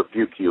now, we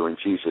rebuke you in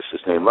Jesus'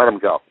 name. Let him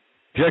go.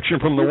 Rejection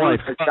from the wife.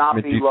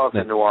 Agape love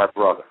into our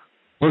brother.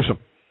 Loose him.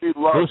 We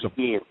love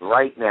him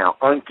right now,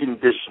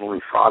 unconditionally,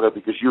 Father,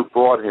 because you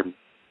brought him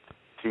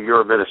to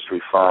your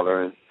ministry,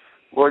 Father. And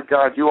Lord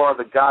God, you are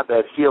the God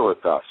that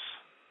healeth us.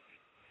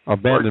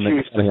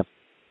 Abandonment.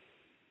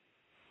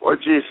 Lord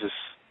Jesus,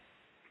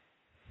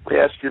 we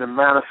ask you to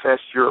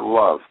manifest your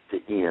love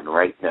to Ian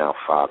right now,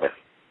 Father.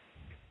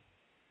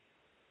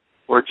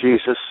 Lord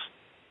Jesus,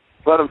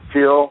 let him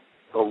feel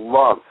the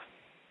love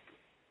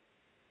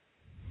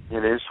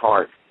in his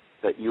heart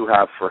that you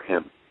have for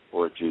him,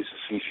 Lord Jesus.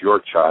 He's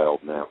your child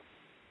now.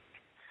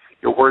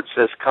 Your word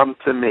says, come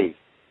to me,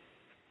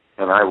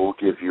 and I will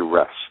give you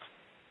rest.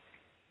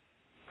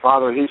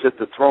 Father, he's at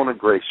the throne of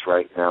grace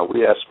right now.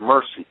 We ask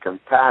mercy,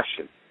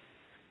 compassion.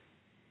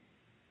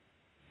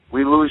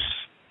 We lose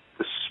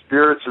the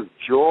spirits of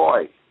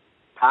joy,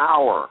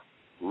 power,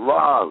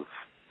 love,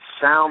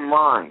 sound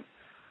mind.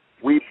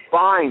 We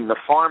bind the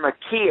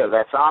pharmakia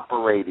that's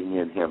operating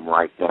in him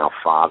right now,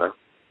 Father.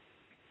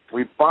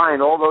 We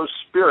bind all those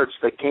spirits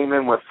that came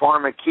in with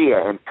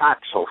pharmakia and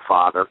coxo,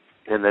 Father,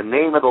 in the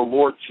name of the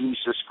Lord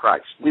Jesus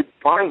Christ. We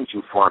bind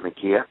you,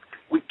 pharmakia.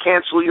 We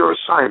cancel your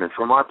assignment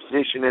from our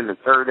position in the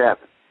third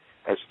heaven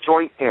as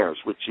joint heirs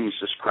with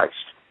Jesus Christ.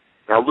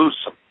 Now loose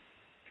them.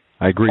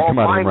 I agree. All come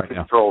out of him mind right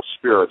now. control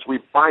spirits, we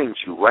bind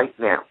you right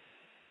now.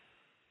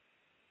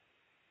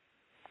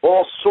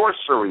 All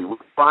sorcery, we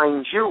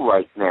bind you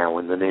right now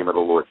in the name of the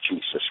Lord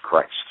Jesus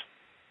Christ.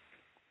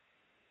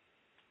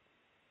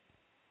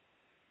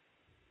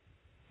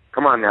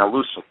 Come on now,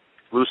 loose him.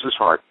 Loose his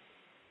heart.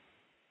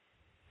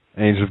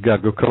 Angels of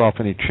God, go cut off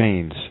any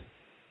chains,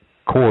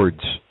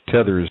 cords,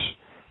 tethers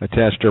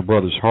attached to our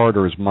brother's heart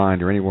or his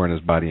mind or anywhere in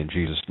his body in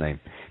Jesus' name.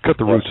 Cut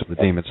the roots of the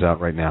demons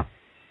out right now.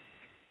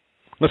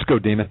 Let's go,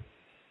 demon.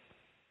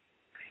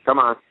 Come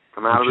on.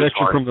 Come out of his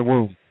heart. Rejection from the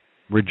womb.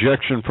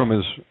 Rejection from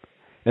his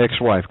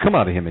ex-wife. Come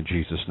out of him in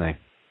Jesus' name.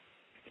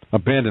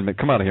 Abandonment.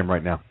 Come out of him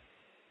right now.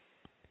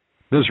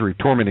 Misery,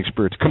 tormenting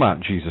spirits. Come out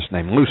in Jesus'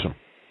 name. Loose them.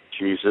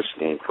 Jesus'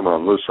 name. Come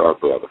on, loose our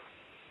brother.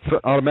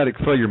 Automatic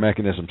failure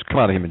mechanisms. Come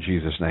out of him in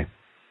Jesus' name.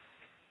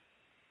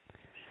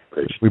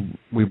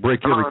 We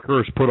break every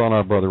curse put on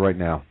our brother right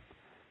now.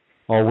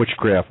 All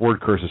witchcraft, word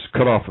curses,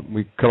 cut off.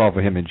 We cut off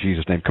of him in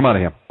Jesus' name. Come out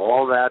of him.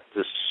 All that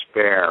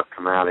despair,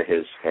 come out of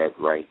his head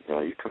right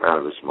now. You come out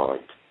of his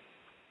mind.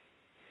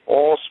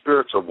 All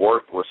spirits of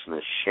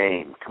worthlessness,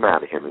 shame, come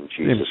out of him in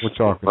Jesus' name. We're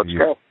talking Let's to you.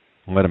 Go.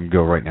 Let him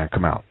go right now.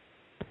 Come out.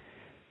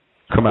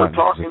 Come out. We're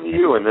talking to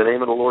you in the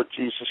name of the Lord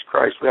Jesus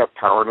Christ. We have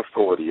power and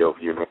authority over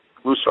you.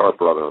 Loose our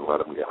brother and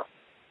let him go.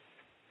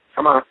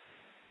 Come on.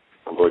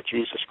 The Lord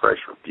Jesus Christ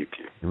rebuke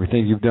you.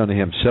 Everything you've done to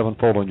him,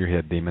 sevenfold on your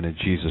head, demon, in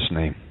Jesus'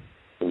 name.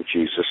 In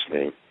Jesus'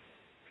 name.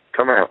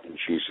 Come out in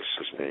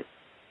Jesus' name.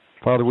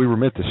 Father, we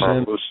remit the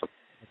sin of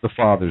the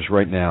fathers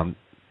right now.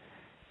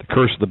 The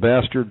curse of the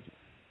bastard,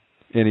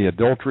 any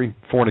adultery,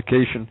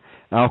 fornication,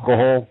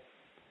 alcohol,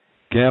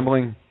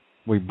 gambling,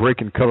 we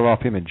break and cut it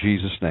off him in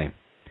Jesus' name.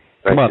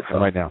 Come out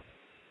right now.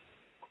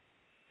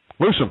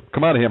 Loose him.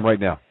 Come out of him right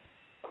now.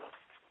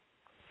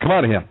 Come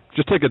out of him.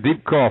 Just take a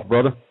deep cough,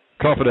 brother.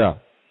 Cough it out.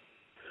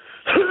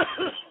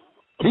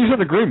 He's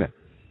in agreement.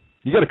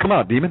 You got to come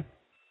out, demon.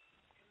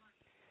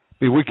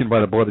 Be weakened by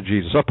the blood of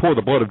Jesus. I pour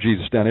the blood of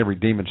Jesus down every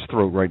demon's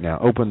throat right now.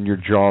 Open your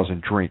jaws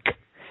and drink.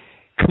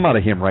 Come out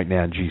of him right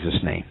now in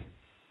Jesus' name.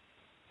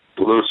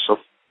 Loose him.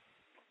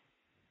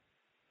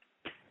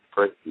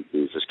 Praise you,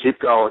 Jesus. Keep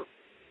going.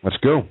 Let's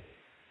go.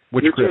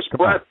 Witchcraft,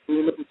 come out.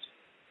 You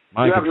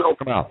have no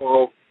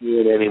control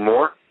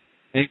anymore.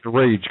 Anger,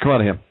 rage, come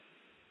out of him.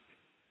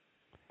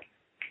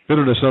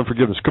 Bitterness,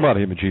 unforgiveness, come out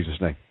of him in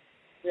Jesus' name.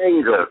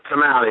 Anger,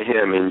 come out of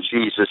him in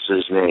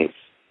Jesus' name.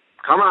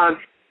 Come on.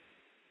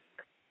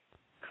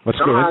 Let's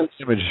go.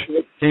 Image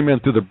came in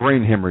through the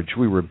brain hemorrhage.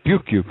 We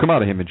rebuke you. Come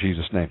out of him in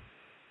Jesus' name.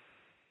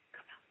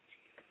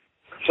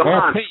 Come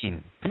on.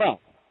 Pain, come out.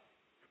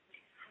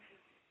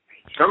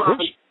 Come on.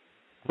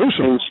 Loose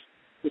him. In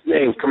Jesus'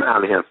 name, come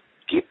out of him.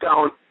 Keep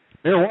going.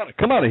 Marijuana,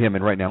 come out of him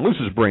right now. Loose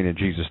his brain in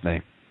Jesus'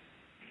 name.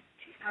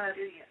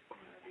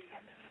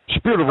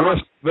 Spirit of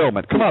arrest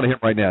development, come out of him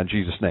right now in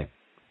Jesus' name.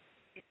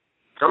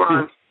 Come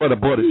on. By the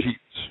blood of Jesus.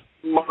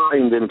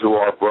 Mind into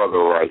our brother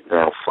right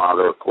now,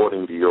 Father,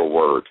 according to your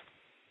word.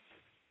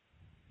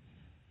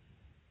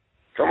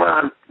 Come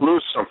on,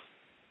 loose him.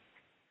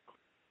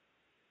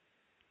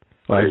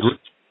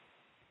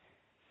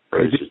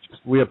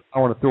 We have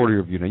power and authority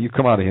over you. Now you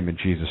come out of him in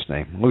Jesus'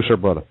 name. Loose our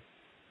brother.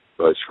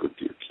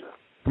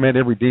 Command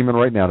every demon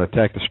right now to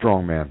attack the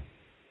strong man.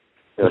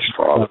 Yes,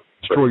 Father.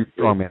 Destroy your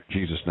strong man in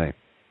Jesus' name.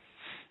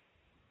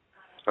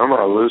 Come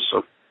on, loose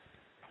him.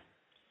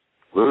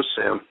 Loose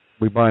him.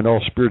 We bind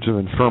all spirits of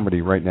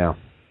infirmity right now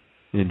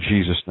in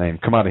Jesus' name.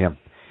 Come out of him.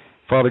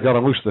 Father God, I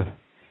loose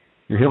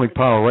your healing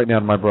power right now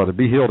to my brother.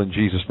 Be healed in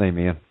Jesus' name,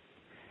 man.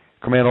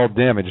 Command all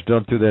damage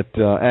done through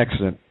that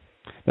accident,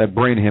 that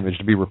brain hemorrhage,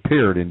 to be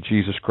repaired in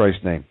Jesus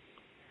Christ's name.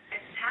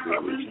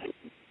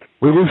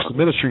 We loose the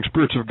ministering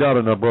spirits of God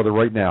in our brother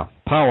right now.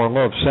 Power,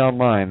 love, sound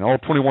mind, all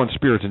 21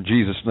 spirits in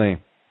Jesus' name.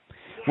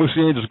 Loose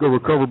the angels go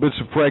recover bits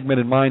of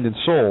fragmented mind and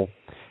soul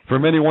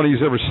from anyone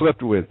he's ever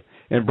slept with,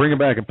 and bring him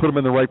back and put him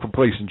in the rightful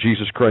place in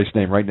Jesus Christ's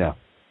name right now.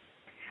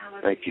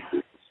 Thank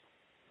you.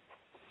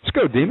 Let's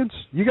go, demons.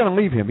 You got to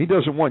leave him. He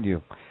doesn't want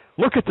you.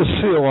 Look at the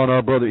seal on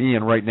our brother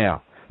Ian right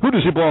now. Who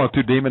does he belong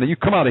to, demon? And you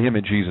come out of him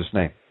in Jesus'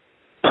 name.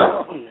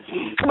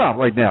 Come out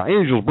right now.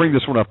 Angels, bring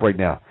this one up right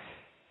now.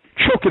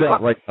 Choke it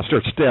out right now.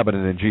 Start stabbing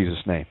it in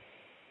Jesus' name.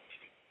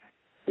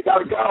 You got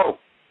to go.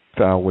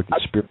 Foul, wicked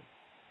spirit.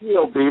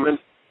 Heal, demon.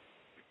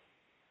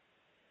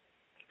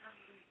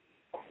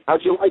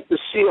 How'd you like the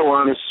seal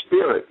on his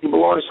spirit? He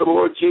belongs to the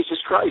Lord Jesus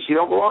Christ. He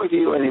don't belong to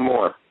you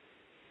anymore.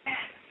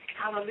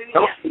 Hallelujah.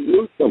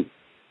 Loose him.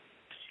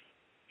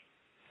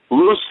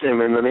 Loose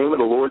him in the name of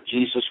the Lord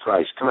Jesus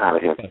Christ. Come out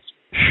of him.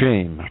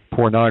 Shame,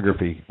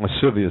 pornography,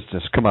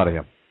 lasciviousness, come out of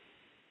him.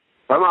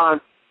 Come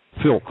on.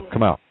 Filth,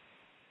 come out.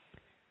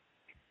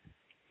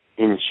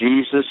 In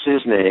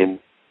Jesus' name.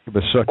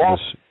 Bessuckness,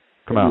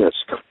 come out.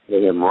 Come out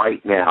of him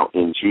right now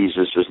in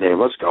Jesus' name.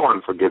 Let's go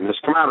on forgiveness.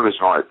 Come out of his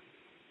heart.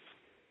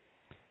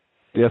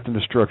 Death and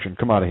destruction,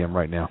 come out of him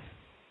right now.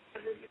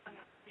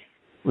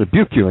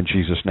 Rebuke you in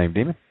Jesus' name,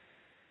 demon.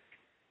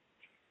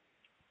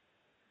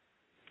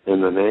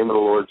 In the name of the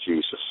Lord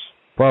Jesus.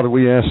 Father,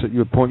 we ask that you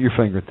would point your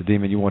finger at the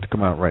demon you want to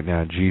come out right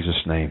now in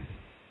Jesus' name.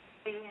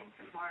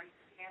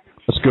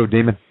 Let's go,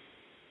 demon.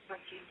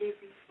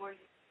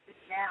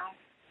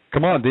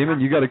 Come on, demon,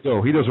 you got to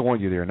go. He doesn't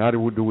want you there, neither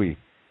do we.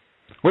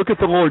 Look at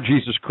the Lord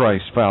Jesus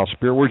Christ, foul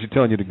spirit. Where's he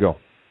telling you to go?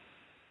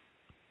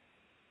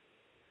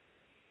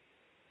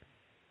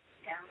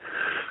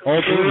 All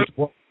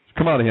demons,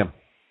 come out of him.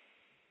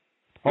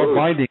 All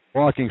binding,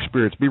 blocking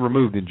spirits, be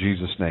removed in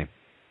Jesus' name.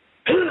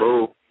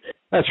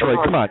 That's right.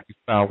 Come on, you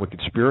foul,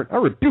 wicked spirit. I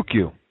rebuke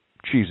you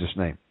in Jesus'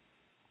 name.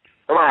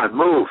 Come on,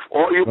 move.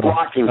 All you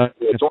blocking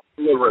spirits, all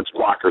deliverance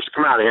blockers,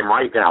 come out of him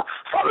right now.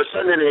 Father,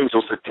 send in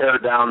angels to tear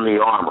down the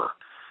armor.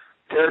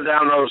 Tear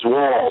down those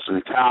walls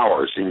and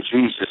towers in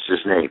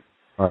Jesus' name.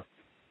 All right.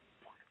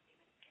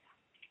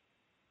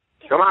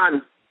 Come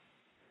on.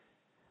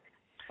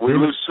 We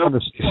lose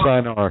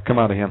Sayonara. Come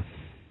out of him.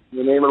 In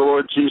the name of the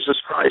Lord Jesus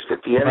Christ, if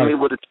the enemy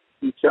would attack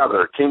each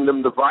other, a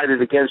kingdom divided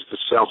against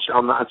itself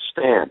shall not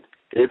stand.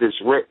 It is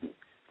written.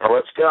 Now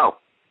let's go.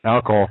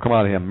 Alcohol, come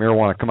out of him.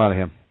 Marijuana, come out of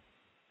him.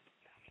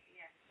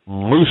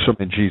 Loose him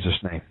in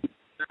Jesus' name.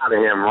 Come out of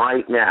him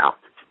right now.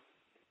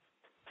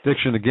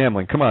 Addiction to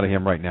gambling, come out of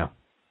him right now.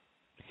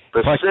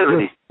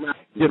 Facility.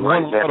 Get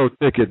one lotto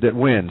ticket that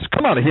wins.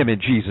 Come out of him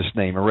in Jesus'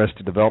 name.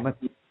 Arrested Development.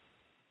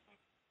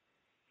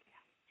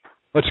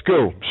 Let's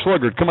go.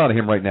 Sluggard, come out of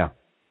him right now.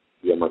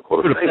 Yeah, my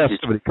quarter.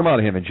 Come out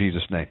of him in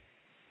Jesus' name.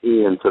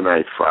 Ian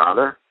tonight,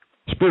 Father.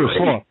 Spirit of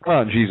sloth, come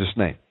out in Jesus'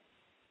 name.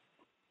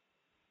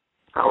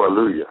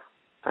 Hallelujah.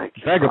 Thank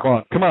you.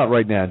 Vagabond, come out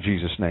right now in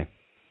Jesus' name.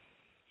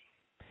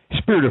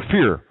 Spirit of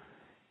fear,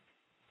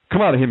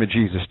 come out of him in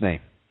Jesus' name.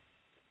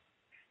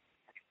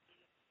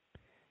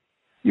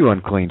 You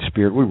unclean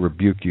spirit, we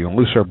rebuke you and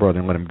loose our brother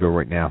and let him go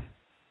right now.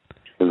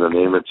 In the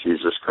name of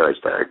Jesus Christ,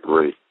 I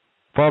agree.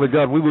 Father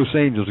God, we loose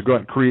angels to go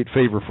out and create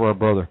favor for our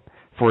brother,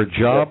 for a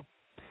job,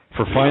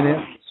 for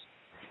finance,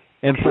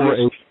 and for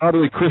a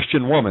godly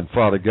Christian woman,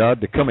 Father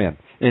God, to come in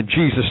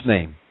Jesus'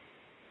 name.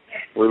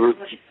 We loose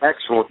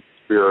excellent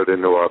spirit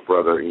into our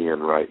brother Ian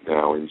right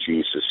now in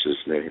Jesus'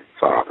 name,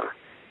 Father,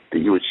 that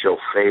you would show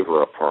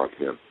favor upon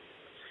him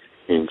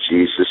in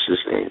Jesus'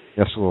 name.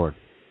 Yes, Lord.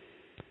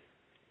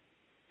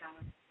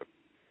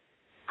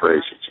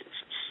 Praise you, Jesus.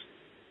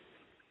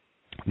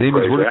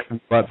 Demons, we're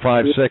in about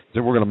 5 seconds,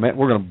 and we're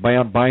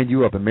gonna bind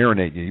you up and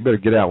marinate you. You better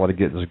get out while it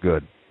gets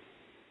good.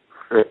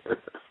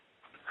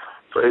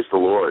 Praise the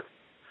Lord.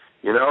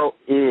 You know,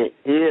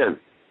 Ian.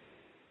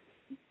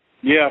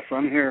 Yes,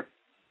 I'm here.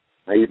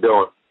 How you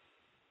doing?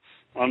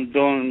 I'm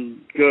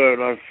doing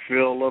good. I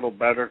feel a little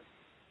better.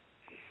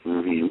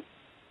 Mm-hmm.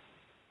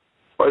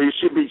 Well, you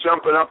should be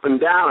jumping up and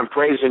down and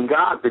praising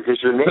God because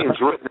your name's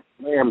written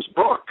in the Lamb's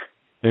book.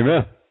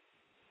 Amen.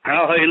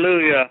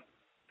 Hallelujah.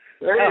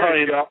 There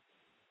you go.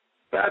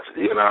 That's,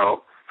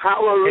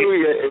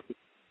 hallelujah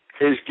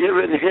is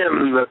giving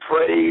him the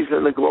praise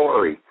and the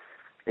glory.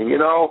 And,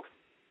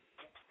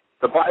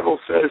 the Bible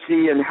says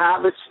he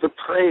inhabits the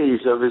praise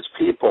of his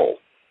people.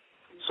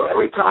 So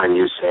every time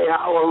you say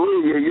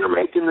hallelujah, you're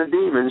making the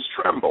demons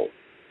tremble.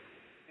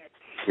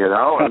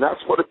 And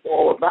that's what it's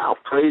all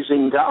about,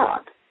 praising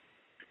God.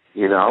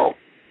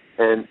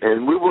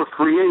 And we were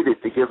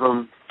created to give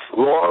him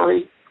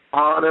glory,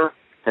 honor,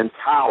 and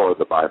power,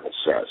 the Bible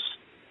says.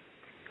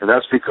 And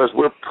that's because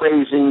we're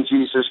praising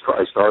Jesus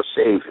Christ, our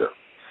Savior.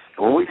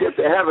 And when we get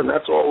to heaven,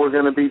 that's all we're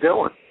going to be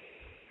doing.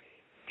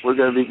 We're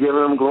going to be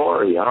giving him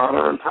glory,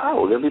 honor, and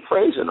power. We're going to be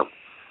praising him.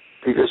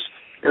 Because,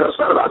 it's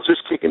not about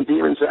just kicking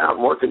demons out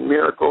and working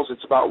miracles.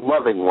 It's about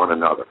loving one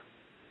another.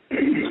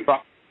 It's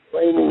about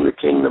claiming the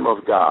kingdom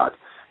of God.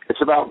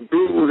 It's about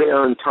being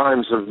there in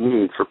times of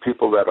need for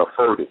people that are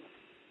hurting,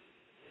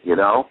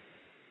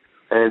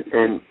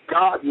 And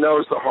God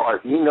knows the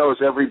heart. He knows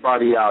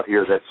everybody out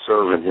here that's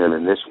serving him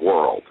in this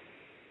world.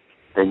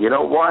 And you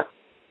know what?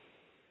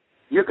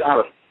 You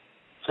got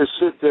to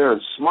sit there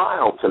and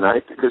smile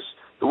tonight because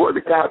the Word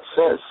of God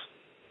says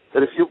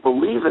that if you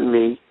believe in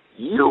me,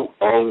 you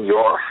and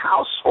your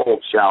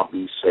household shall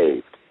be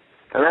saved.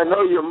 And I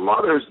know your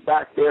mother's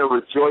back there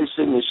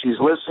rejoicing as she's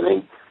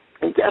listening.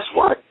 And guess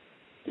what?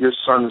 Your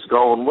son's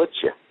going with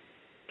you.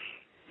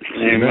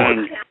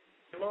 Amen.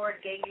 The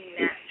Lord gave me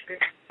that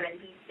scripture and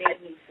he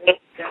saved me.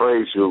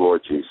 Praise you,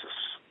 Lord Jesus.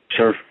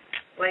 Sure.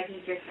 What he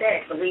just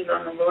said, believe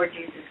on the Lord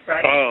Jesus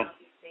Christ. Oh.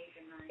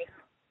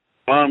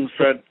 Mom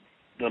said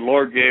the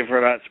Lord gave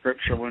her that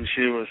scripture when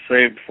she was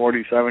saved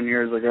 47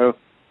 years ago.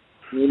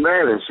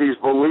 Amen. And she's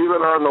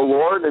believing on the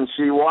Lord, and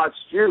she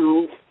watched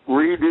you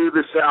redo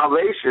the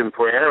salvation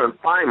prayer and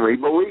finally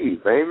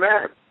believe.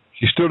 Amen.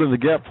 She stood in the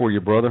gap for you,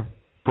 brother.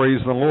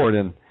 Praise the Lord.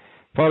 And,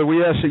 Father,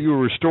 we ask that you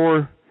will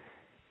restore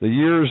the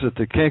years that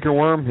the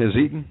cankerworm has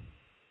eaten.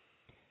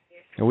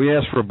 And we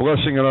ask for a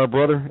blessing on our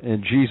brother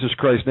in Jesus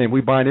Christ's name.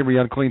 We bind every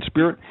unclean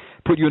spirit,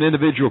 put you in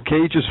individual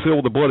cages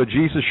filled with the blood of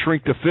Jesus,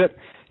 shrink to fit.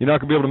 You're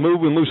not going to be able to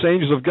move. And loose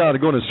angels of God to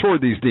go in and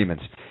sword these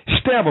demons.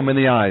 Stab them in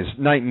the eyes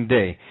night and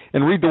day.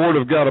 And read the word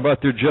of God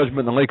about their judgment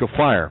in the lake of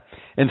fire.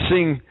 And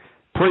sing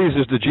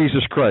praises to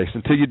Jesus Christ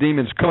until you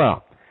demons come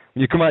out.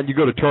 When you come out, you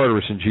go to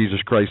Tartarus in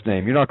Jesus Christ's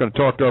name. You're not going to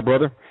talk to our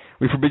brother.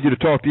 We forbid you to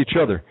talk to each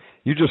other.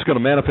 You're just going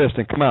to manifest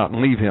and come out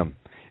and leave him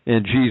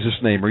in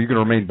Jesus' name, or you're going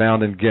to remain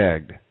bound and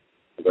gagged.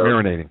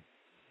 Marinating.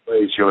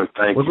 Praise you and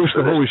thank you. We'll loose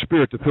the Holy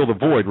Spirit to fill the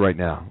void right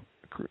now.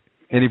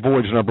 Any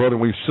voids in our brother,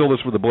 we've sealed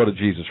this with the blood of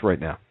Jesus right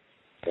now.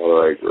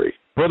 Oh, I agree.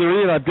 Brother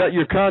Ian, I've got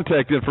your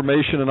contact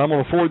information, and I'm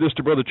going to forward this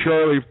to Brother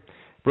Charlie,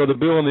 Brother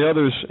Bill, and the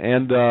others,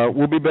 and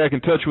we'll be back in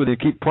touch with you.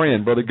 Keep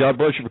praying. Brother, God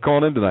bless you for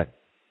calling in tonight.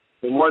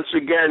 And once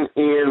again,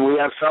 Ian, we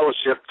have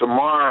fellowship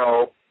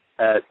tomorrow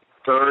at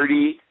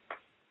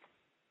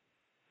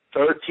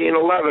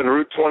 1311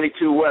 Route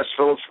 22 West,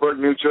 Phillipsburg,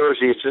 New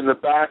Jersey. It's in the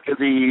back of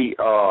the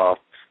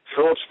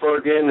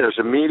Phillipsburg Inn. There's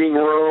a meeting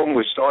room.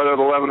 We start at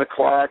 11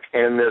 o'clock,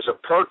 and there's a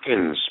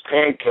Perkins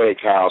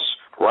Pancake House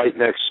right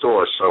next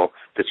door. So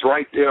it's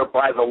right there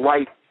by the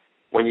light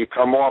when you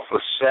come off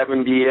of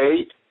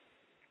 78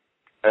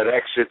 at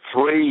exit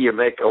 3. You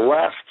make a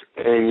left,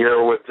 and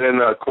you're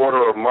within a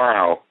quarter of a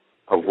mile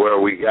of where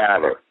we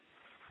gather.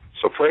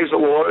 So praise the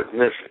Lord.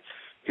 And if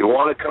you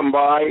want to come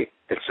by,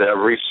 it's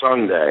every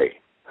Sunday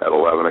at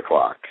 11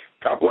 o'clock.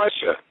 God bless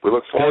you. We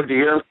look forward to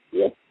hearing from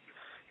you.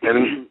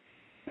 And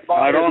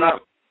I don't know.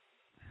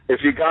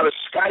 If you got a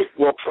Skype,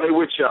 we'll play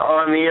with you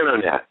on the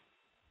internet.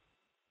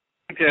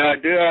 Okay, I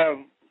do have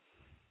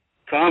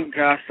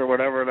Comcast or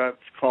whatever that's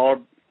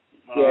called.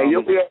 Yeah,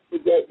 you'll be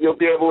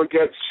able to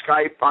get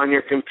Skype on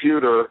your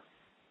computer,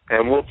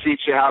 and we'll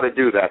teach you how to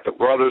do that. The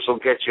brothers will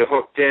get you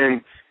hooked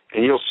in,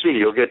 and you'll see.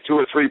 You'll get 2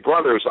 or 3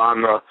 brothers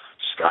on the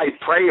Skype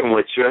praying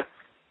with you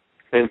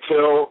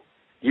until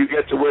you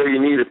get to where you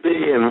need to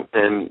be,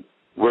 and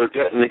we're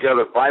getting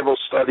together Bible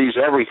studies,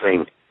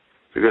 everything.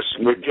 Because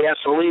with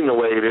gasoline the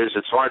way it is,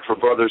 it's hard for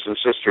brothers and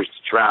sisters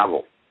to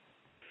travel.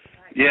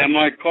 Yeah,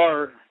 my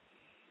car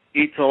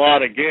eats a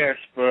lot of gas,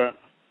 but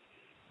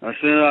as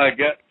soon as I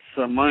get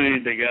some money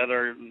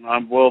together, I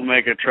will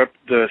make a trip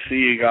to see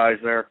you guys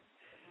there.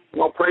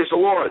 Well, praise the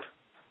Lord.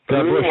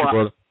 God bless you,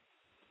 brother.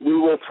 We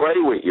will pray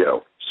with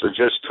you. So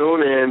just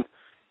tune in,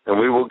 and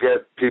we will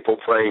get people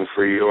praying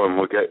for you, and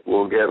we'll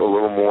get a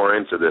little more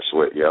into this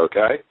with you,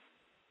 okay?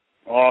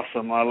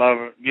 Awesome. I love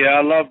it. Yeah,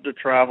 I love to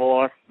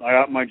travel. I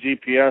got my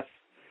GPS.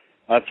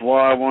 That's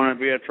why I want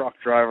to be a truck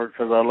driver,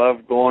 because I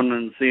love going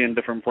and seeing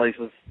different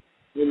places.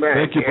 Amen.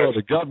 Thank you,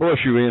 brother. God bless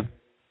you, Ian.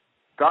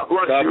 God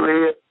bless you,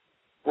 Ian.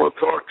 We'll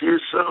talk to you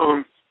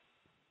soon.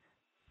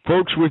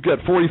 Folks, we've got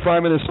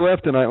 45 minutes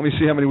left, and let me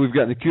see how many we've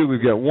got in the queue.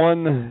 We've got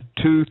 1,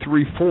 2,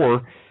 3,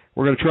 4.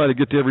 We're going to try to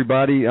get to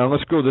everybody.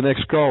 Let's go to the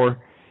next caller.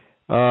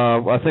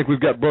 I think we've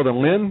got Brother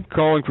Lynn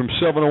calling from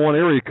 701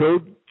 area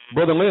code.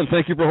 Brother Lynn,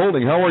 thank you for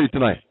holding. How are you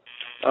tonight?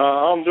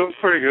 I'm doing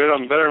pretty good.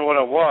 I'm better than what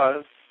I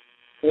was.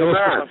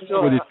 What's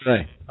with you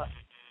today?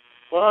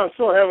 Well, I'm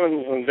still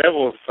having some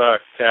devils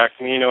attack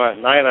me. At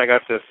night I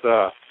got this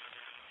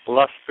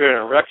lust spirit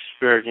and wreck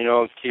spirit,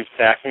 keeps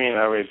attacking me, and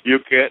I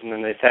rebuke it, and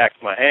then they attack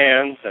my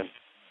hands.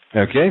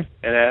 Okay.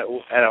 And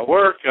at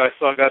work, I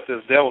still got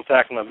this devil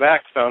attacking my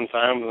back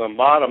sometimes, on the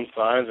bottom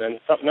sides, and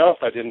something else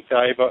I didn't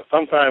tell you about.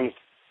 Sometimes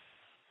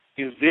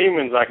these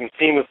demons I can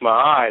see with my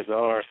eyes. I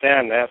don't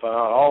understand that, but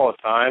not all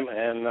the time.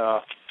 And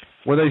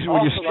when you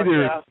see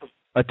they're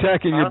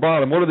attacking your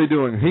bottom, what are they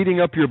doing?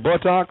 Heating up your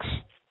buttocks?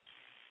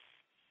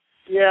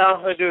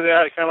 Yeah, they do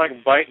that. Kind of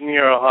like biting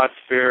your hot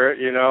spirit,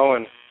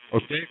 and.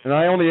 Okay. And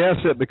I only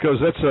ask that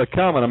because that's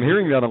common. I'm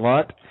hearing that a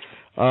lot.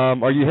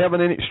 Are you having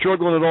any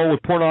struggling at all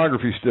with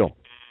pornography still?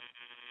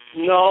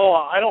 No,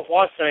 I don't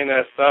watch any of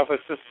that stuff.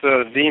 It's just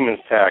demons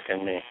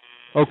attacking me.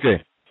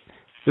 Okay.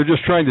 They're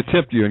just trying to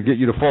tempt you and get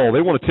you to fall.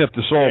 They want to tempt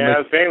us all.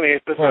 Yeah, mainly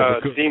it's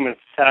just demons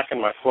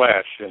attacking my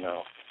flesh,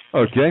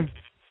 Okay.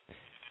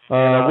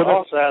 That's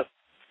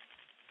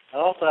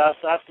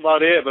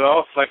about it, but I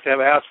also like to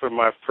ask for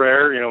my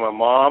prayer. My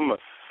mom,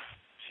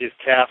 she's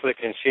Catholic,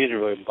 and she's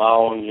really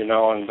bound, and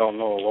don't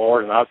know the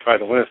Lord, and I'll try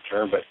to win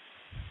her, but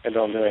it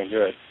don't do any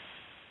good.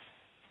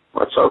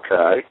 That's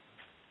okay.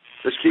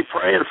 Just keep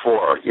praying for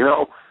her.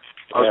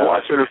 I was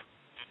watching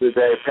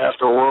today,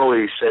 Pastor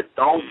Worley said,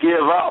 don't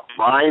give up.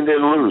 Bind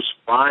and loose.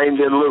 Bind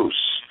and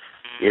loose.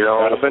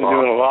 I've been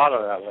doing a lot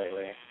of that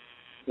lately.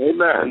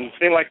 Amen. And it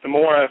seems like the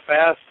more I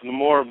fast, the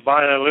more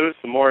bind and loose,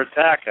 the more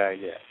attack I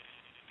get.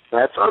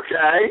 That's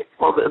okay.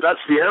 Well,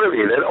 that's the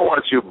enemy. They don't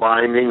want you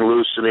binding,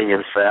 loosening,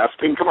 and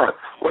fasting. Come on.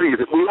 What do you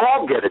think? We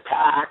all get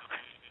attacked.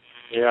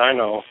 Yeah, I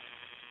know.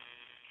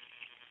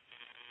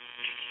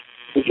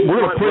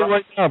 We're going to pray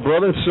right now,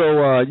 brother.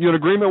 So you in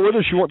agreement with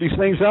us? You want these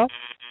things out?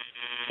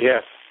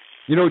 Yes.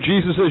 You know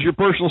Jesus is your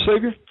personal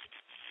Savior?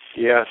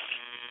 Yes.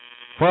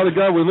 Father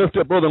God, we lift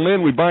up Brother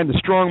Lynn. We bind the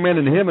strong man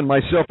in him and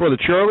myself, Brother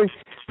Charlie.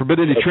 Forbid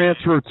any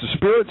transfer to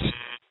spirits.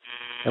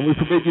 And we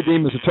forbid you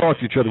demons to talk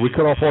to each other. We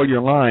cut off all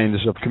your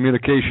lines of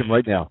communication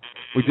right now.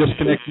 We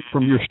disconnect you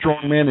from your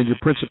strong man and your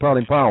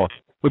principality and power.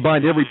 We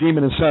bind every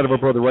demon inside of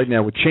our brother right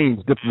now with chains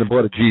dipped in the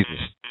blood of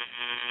Jesus.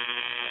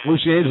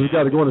 Loose the angels of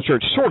God to go into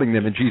church, sorting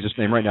them in Jesus'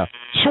 name right now.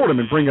 Sort them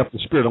and bring up the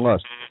spirit of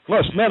lust.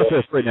 Lust,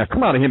 manifest right now.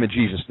 Come out of him in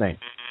Jesus' name.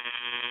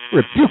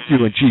 Rebuke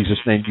you in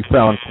Jesus' name, you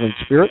foul and clean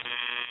spirit.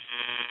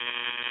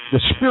 The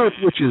spirit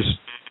which is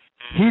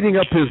heating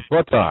up his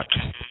buttocks,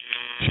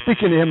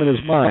 speaking to him in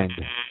his mind,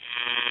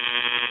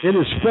 in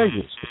his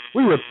fingers.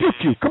 We rebuke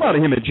you. Come out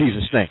of him in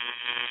Jesus' name.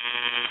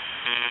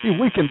 Be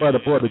weakened by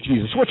the blood of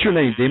Jesus. What's your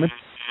name, demon?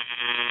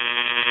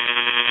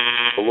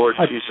 The Lord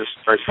Jesus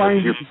Christ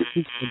rebuke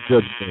you.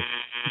 Judgment.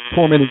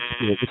 Tormenting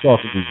spirit. It's off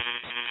of you.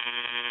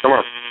 Come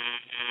on.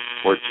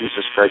 Lord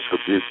Jesus Christ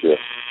rebuke you.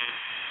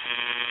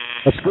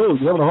 Let's go.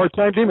 You having a hard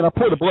time, demon? I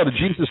pour the blood of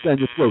Jesus down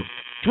your throat.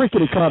 Drink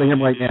it and come out of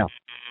him right now.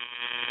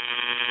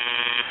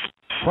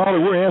 Father,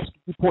 we're asking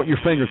you to point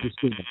your finger at this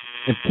demon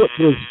and put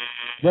his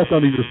neck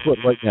under your foot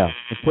right now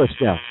and press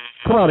down.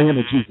 Come out of him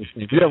in Jesus'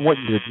 name. You don't want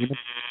you here, demon.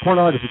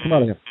 Pornography, come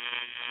out of him.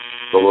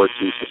 The Lord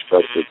Jesus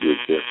Christ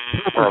rebuke you.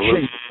 Come out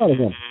of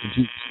him in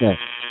Jesus' name.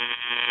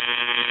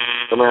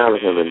 Come out of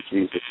him in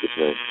Jesus'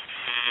 name.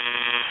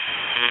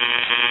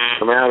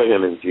 Come out of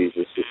him in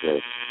Jesus'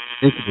 name.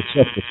 Into the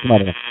septic, come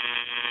out of him.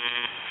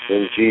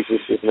 In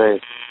Jesus' name.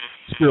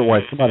 Spirit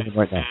wife, come out of him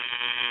right now.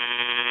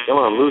 Come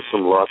on, lose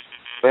some lust.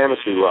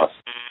 Fantasy lust.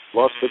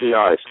 Lust of the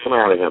eyes. Come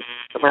out of him.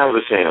 Come out of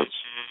his hands.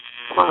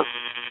 Come on.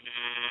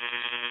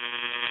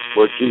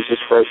 Lord Jesus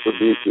Christ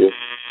rebuke you.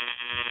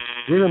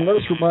 Demon, let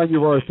us remind you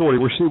of our authority.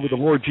 We're seated with the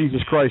Lord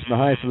Jesus Christ in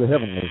the highest of the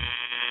heavenlies.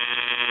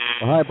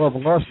 The high above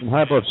lust and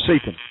high above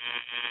Satan.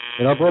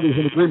 And our brother's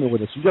in agreement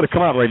with us. You've got to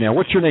come out right now.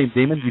 What's your name,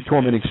 demon, you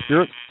tormenting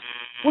spirit?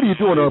 What are you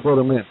doing to our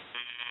brother Lynn?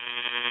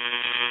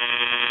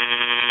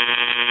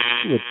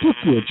 We rebuke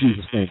you in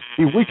Jesus' name.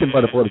 Be weakened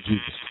by the blood of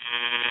Jesus.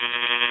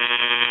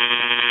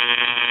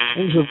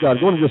 Angels of God,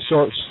 go and just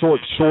start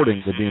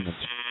sorting the demons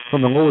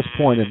from the lowest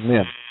point in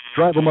Lynn.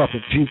 Drive them up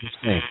in Jesus'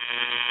 name.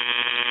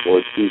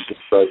 Lord Jesus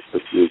Christ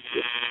rebuke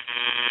you.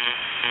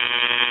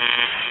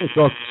 Hey,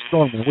 Dr.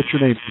 Strongman, what's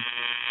your name?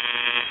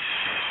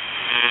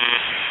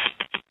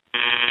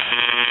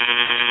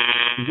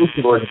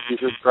 Lord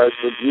Jesus Christ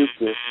rebuke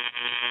you.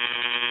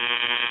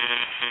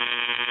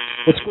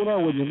 What's going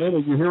on with you, man? Are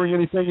you hearing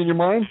anything in your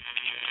mind?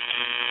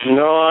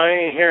 No, I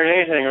ain't hearing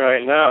anything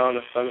right now. I'm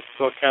just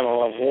still kind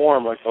of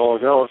warm like the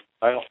Holy Ghost.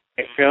 I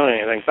ain't feeling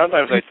anything.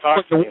 Sometimes they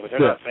talk to me, but they're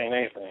not saying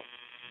anything.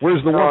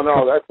 Where's the one?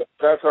 No,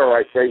 that's all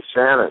right. Dave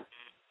Shannon.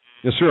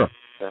 Yes, sir.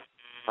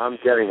 I'm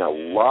getting a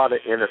lot of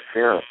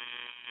interference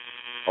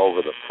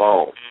over the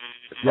phone.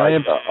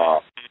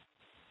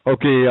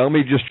 Okay, let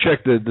me just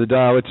check the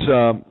dial. It's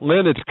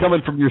Lynn. It's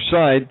coming from your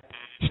side.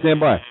 Stand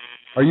by.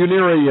 Are you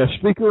near a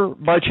speaker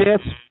by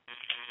chance?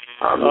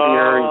 I'm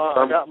hearing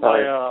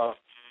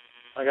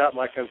I got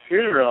my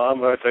computer on,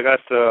 but I got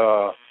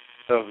the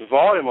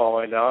volume all the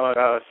way down. I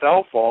got a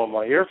cell phone,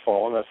 my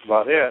earphone. That's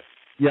about it.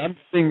 Yeah, I'm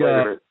getting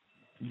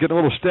a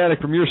little static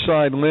from your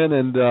side, Lynn,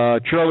 and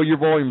Charlie, your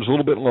volume's a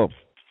little bit low.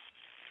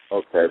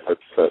 Okay, but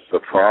the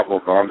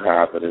problem I'm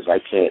having is I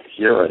can't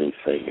hear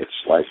anything.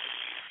 It's like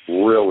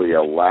really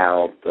a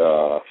loud,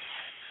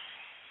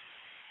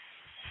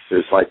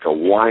 there's like a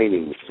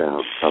whining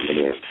sound coming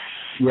in.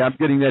 Yeah, I'm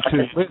getting that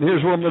too.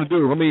 Here's what I'm going to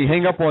do. Let me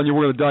hang up on you.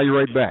 We're going to dial you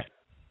right back.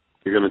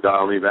 You're going to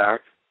dial me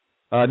back?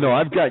 No,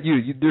 I've got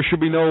you. There should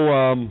be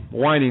no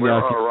whining. We're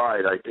all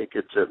right. I think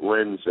it's at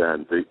Lynn's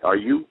end. Are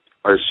you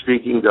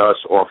speaking to us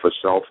off a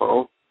cell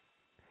phone?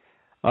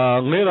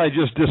 Lynn, I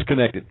just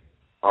disconnected.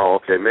 Oh,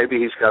 okay. Maybe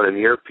he's got an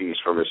earpiece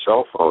from his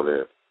cell phone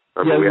in.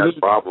 Remember, we had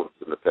problems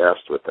in the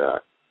past with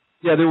that.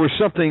 Yeah, there was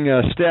something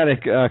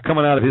static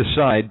coming out of his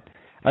side.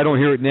 I don't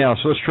hear it now,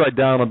 so let's try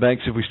dialing back,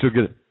 see if we still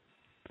get it.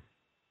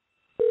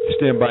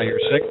 Stand by here a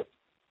second.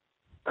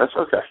 That's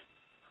okay.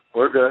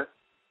 We're good.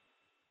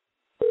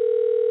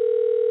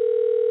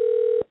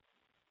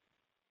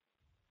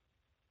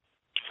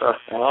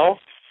 Hello?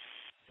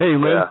 Hey,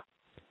 Lynn.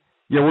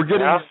 Yeah,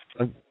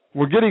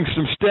 we're getting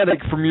some static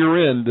from your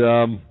end.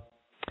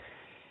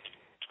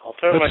 I'll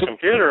turn my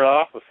computer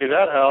off. We'll see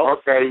that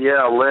helps. Okay,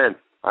 yeah, Lynn.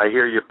 I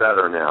hear you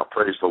better now.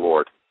 Praise the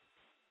Lord.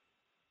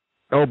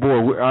 Oh,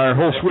 boy. Our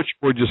whole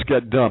switchboard just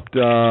got dumped.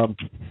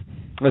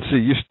 Let's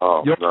see.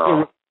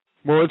 No.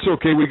 Well, it's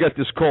okay. We got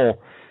this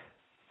call.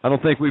 I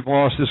don't think we've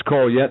lost this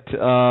call yet.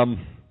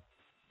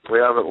 We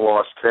haven't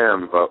lost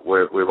him, but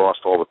we lost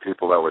all the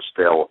people that were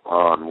still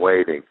on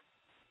waiting.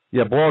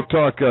 Yeah, Blog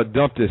Talk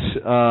dumped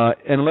us,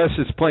 unless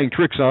it's playing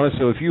tricks on us.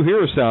 So if you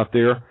hear us out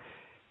there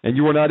and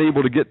you were not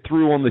able to get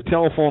through on the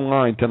telephone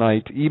line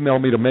tonight, email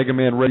me to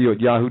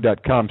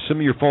megamanradio@yahoo.com. Send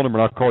me your phone number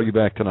and I'll call you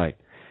back tonight.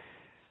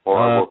 Or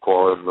I will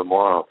call him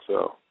tomorrow.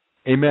 So.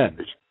 Amen.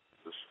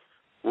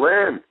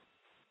 Lynn.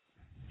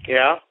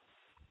 Yeah?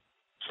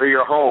 So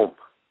you're home.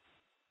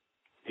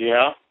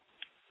 Yeah.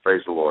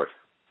 Praise the Lord.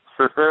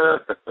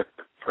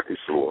 Praise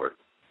the Lord.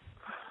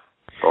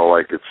 That's all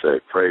I could say.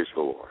 Praise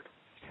the Lord.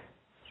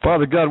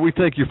 Father God, we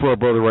thank you for our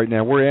brother right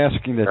now. We're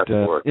asking that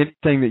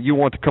anything that you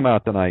want to come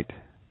out tonight,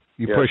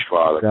 you push.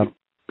 Father.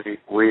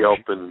 We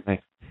open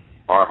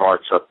our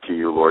hearts up to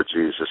you, Lord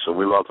Jesus, and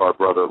we love our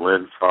brother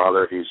Lynn,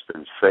 Father. He's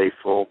been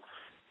faithful.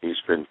 He's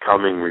been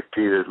coming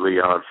repeatedly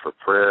on for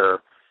prayer.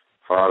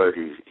 Father,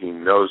 he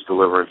knows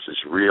deliverance is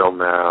real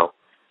now.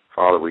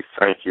 Father, we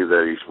thank you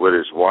that he's with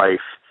his wife.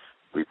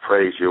 We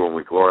praise you and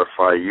we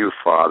glorify you,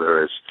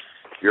 Father, as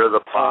you're the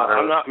potter.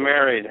 I'm not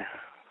married.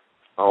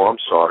 Oh, I'm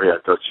sorry. I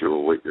thought you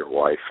were with your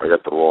wife. I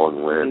got the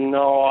wrong Lynn.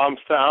 No, I'm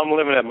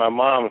living at my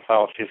mom's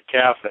house. She's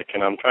Catholic,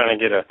 and I'm trying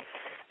to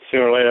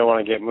sooner or later I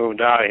want to get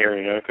moved out of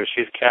here, because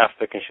she's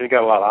Catholic and she's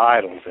got a lot of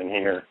idols in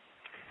here.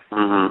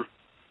 Mm-hmm.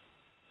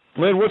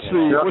 Lynn, what's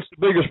the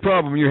biggest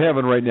problem you're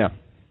having right now?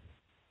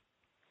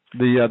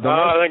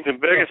 I think the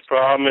biggest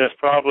problem is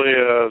probably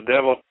the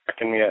devil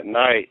attacking me at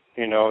night.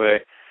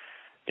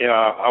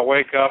 I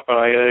wake up and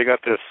I got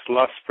this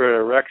lust spirit,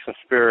 erection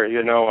spirit,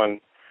 and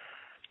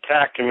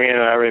attacking me,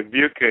 and I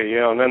rebuke it,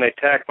 and then they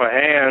attack my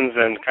hands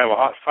and kind of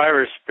a hot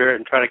fire spirit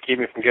and try to keep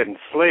me from getting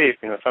sleep.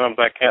 Sometimes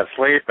I can't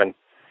sleep, and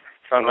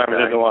sometimes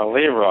I don't want to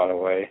leave right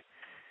away.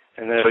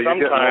 And then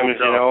sometimes,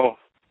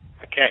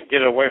 I can't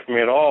get it away from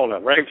me at all, and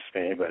it rapes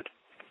me. But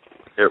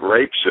it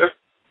rapes you?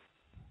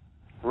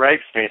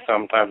 Rapes me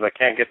sometimes. I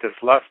can't get this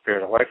lust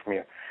spirit away from me.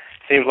 It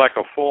seems like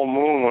a full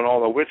moon when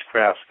all the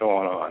witchcraft's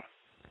going on.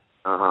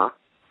 Uh-huh.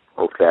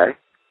 Okay.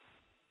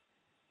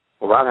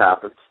 Well, that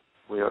happens.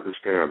 We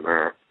understand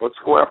that. Let's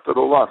go after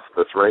the lust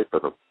that's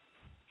raping them.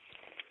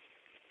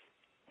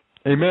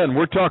 Amen.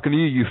 We're talking to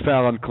you, you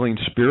foul, unclean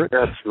spirit.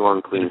 Yes, you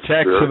unclean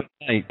Attacks spirit. of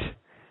the night.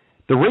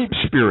 The rape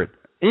spirit.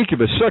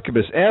 Incubus,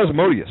 succubus,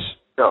 Asmodeus.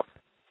 No.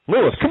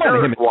 Lewis, come on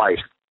to him. Wife.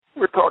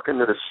 We're talking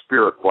to the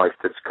spirit wife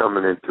that's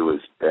coming into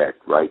his bed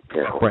right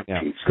now. Right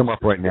now. Come up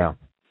right now.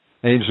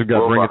 Angels of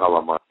God, bring it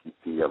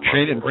up.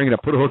 Chain it and bring it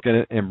up. Put a hook in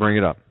it and bring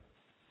it up.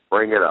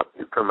 Bring it up.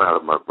 You come out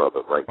of my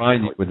brother right now.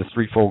 Find you with the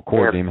threefold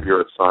cord, demon.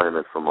 Your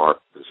assignment from our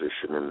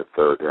position in the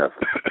third heaven.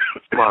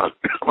 Come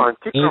on.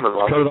 Keep coming,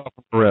 love. Cut it off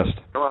from the rest.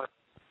 Come on.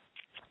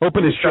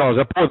 Open his jaws.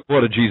 I pour the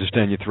blood of Jesus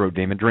down your throat,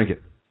 demon. Drink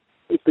it.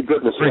 Eat the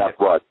goodness of that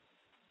blood.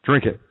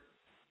 Drink it.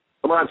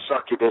 Come on,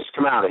 succubus.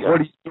 Come out of here. What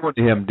are you doing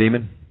to him,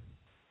 demon?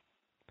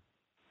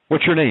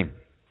 What's your name?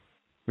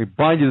 We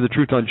bind you to the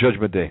truth on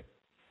Judgment Day.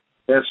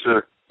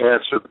 Answer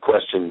the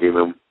question,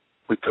 demon.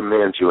 We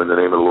command you in the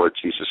name of the Lord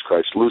Jesus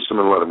Christ. Loose him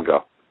and let him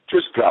go.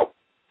 Just go.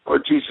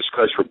 Lord Jesus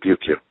Christ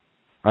rebuke you.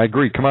 I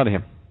agree. Come out of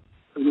him.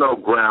 There's no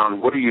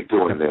ground. What are you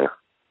doing there?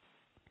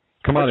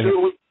 Come out of him.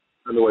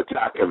 Going to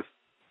attack him.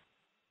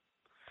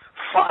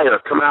 Fire,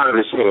 come out of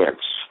his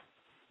hands.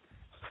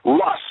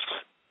 Lust,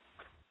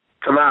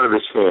 come out of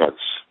his hands.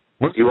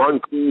 What? You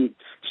unclean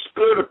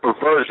spirit of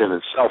perversion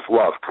and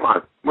self-love. Come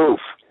on, move.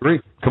 Agree.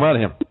 Come out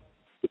of him.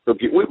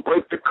 We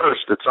break the curse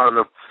that's on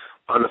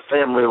the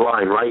family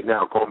line right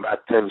now, going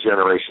back 10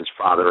 generations,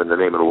 Father, in the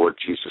name of the Lord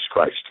Jesus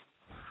Christ.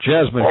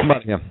 Jasmine, come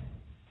out of him.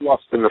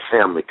 Lust in the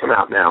family, come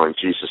out now in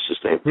Jesus'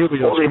 name.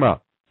 Holy come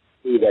out.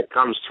 That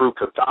comes through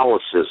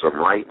Catholicism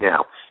right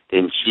now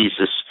in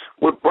Jesus.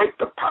 We break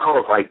the power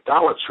of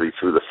idolatry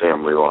through the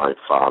family line,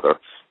 Father,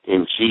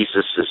 in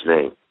Jesus'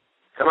 name.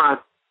 Come on.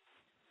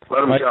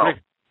 Let him go.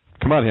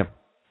 Come out of him.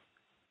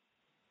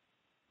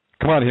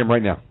 Come out of him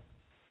right now.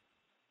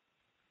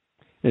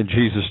 In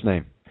Jesus'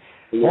 name.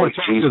 I want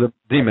to talk to the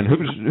demon.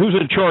 Who's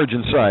in charge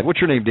inside?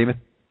 What's your name,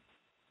 demon?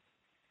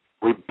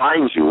 We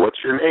bind you. What's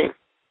your name?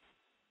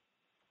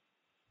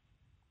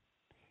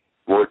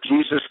 Lord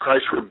Jesus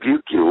Christ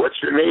rebuke you. What's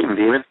your name,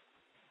 demon?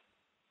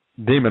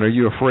 Demon, are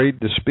you afraid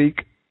to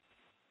speak?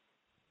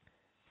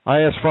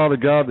 I ask, Father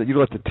God, that you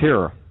let the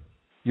terror,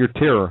 your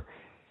terror,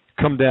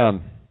 come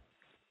down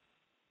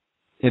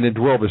and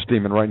indwell this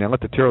demon right now.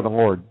 Let the terror of the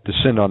Lord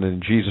descend on it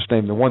in Jesus'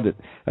 name, the one that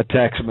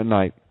attacks him at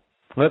night.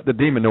 Let the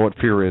demon know what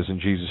fear is in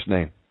Jesus'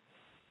 name.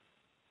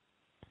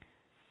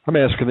 I'm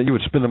asking that you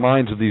would spin the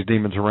minds of these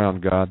demons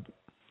around, God,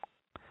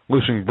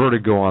 loosing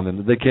vertigo on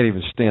them. They can't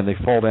even stand. They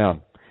fall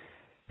down.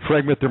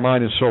 Fragment their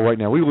mind and soul right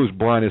now. We lose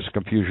blindness and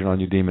confusion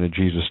on you, demon, in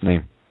Jesus'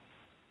 name.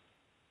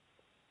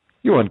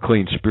 You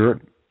unclean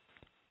spirit.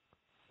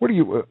 What are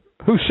you?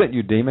 Who sent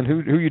you, demon? Who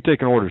are you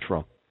taking orders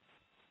from?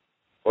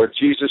 Lord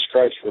Jesus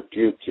Christ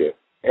rebuke you.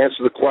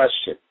 Answer the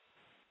question.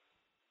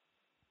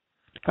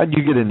 How did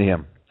you get into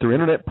him? Through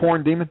internet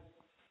porn, demon?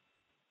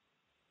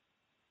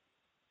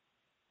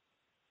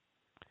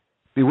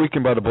 Be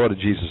weakened by the blood of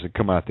Jesus and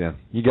come out then.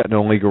 You got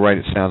no legal right,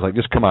 it sounds like.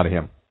 Just come out of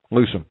him.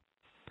 Loose him.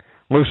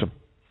 Loose him.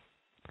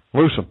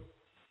 Loose him.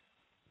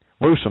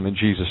 Loose him in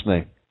Jesus'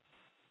 name.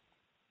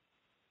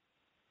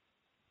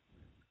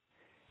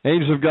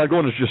 Angels of God, go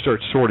on and just start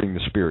sorting the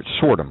spirits.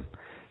 Sort them.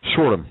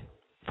 Sort them.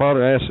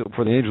 Father, I ask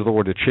for the angel of the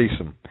Lord to chase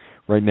them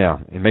right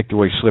now and make the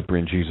way slippery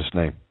in Jesus'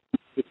 name.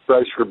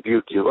 Christ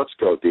rebuke you. Let's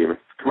go, demon.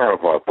 Come out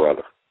of our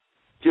brother.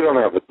 You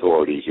don't have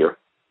authority here.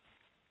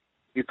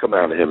 You come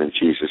out of him in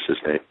Jesus'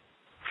 name.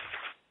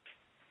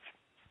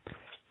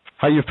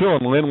 How you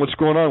feeling, Lynn? What's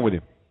going on with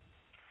you?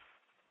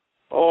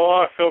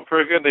 Oh, I feel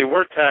pretty good. They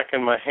were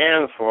attacking my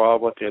hands for a while,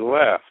 but they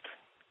left.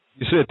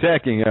 You said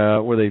attacking.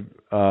 Were they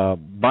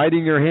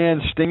biting your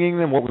hands, stinging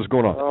them? What was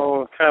going on?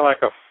 Oh, kind of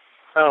like a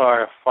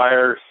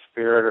fire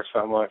spirit or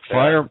something like that.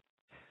 Fire?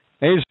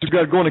 Angels of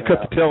God, going to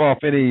cut the tail off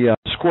any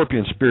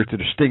scorpion spirits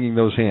that are stinging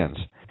those hands.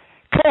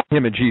 Call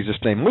him in Jesus'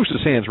 name. Loose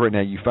his hands right now,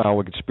 you foul,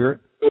 wicked spirit.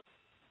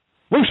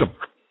 Loose him.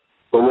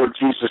 The Lord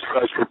Jesus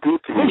Christ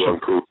rebuke you,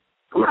 unclean.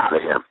 Come out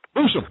of him.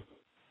 Loose him.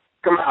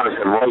 Come out of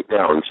him right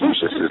now in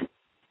Jesus' name.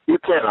 You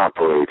can't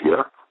operate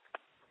here.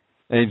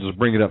 Angels,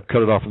 bring it up,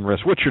 cut it off and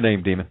rest. What's your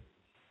name, demon?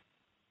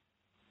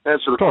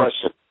 Answer the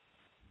question.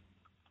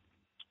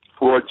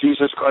 Lord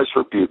Jesus Christ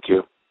rebuke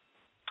you.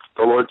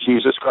 The Lord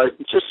Jesus Christ,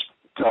 just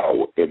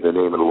go in the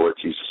name of the Lord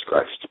Jesus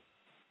Christ.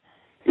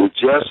 You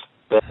just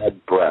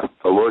bad breath.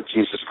 The Lord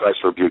Jesus Christ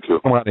rebuke you.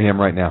 Come out of him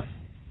right now.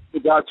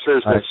 God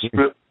says that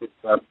spirit,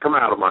 come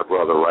out of my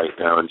brother right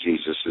now in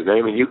Jesus'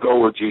 name, and you go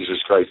where Jesus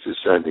Christ is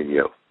sending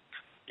you.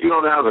 You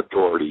don't have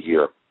authority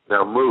here.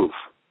 Now move.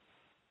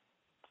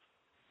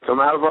 Come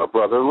out of our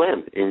brother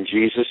Lynn in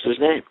Jesus'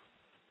 name.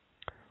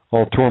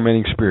 All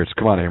tormenting spirits,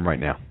 come out of him right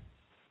now.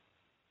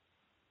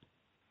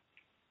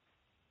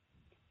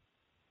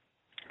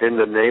 In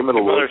the name of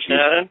the Lord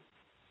Jesus.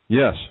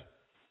 Yes.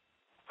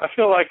 I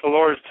feel like the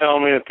Lord's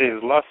telling me that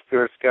these lust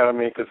spirits got on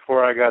me because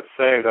before I got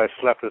saved, I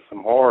slept with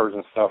some whores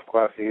and stuff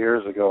quite a few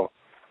years ago.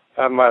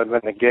 That might have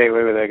been the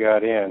gateway where they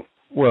got in.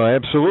 Well,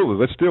 absolutely.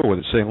 Let's deal with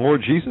it. Saying,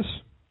 Lord Jesus.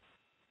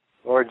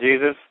 Lord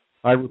Jesus.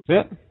 I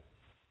repent.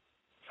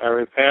 I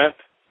repent.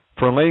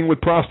 For laying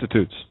with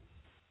prostitutes.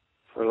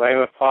 For laying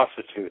with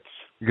prostitutes.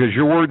 Because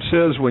your word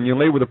says when you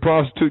lay with a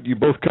prostitute, you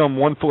both come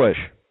one flesh.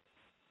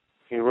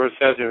 Your word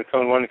says you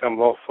become one, become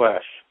both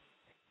flesh.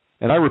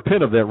 And I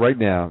repent of that right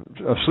now,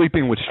 of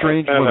sleeping with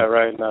strange women. I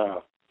repent of that right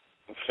now.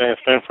 Strange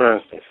for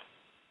instance.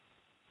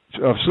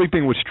 Of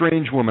sleeping with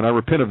strange women, I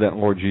repent of that,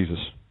 Lord Jesus.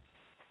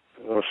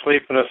 Or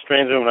sleeping with a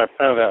strange woman, I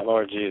repent of that,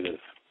 Lord Jesus.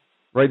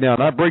 Right now,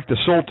 and I break the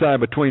soul tie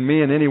between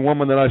me and any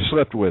woman that I've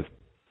slept with.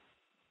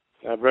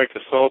 I break the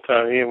soul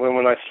tie of any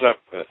woman I slept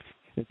with.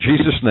 In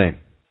Jesus' name.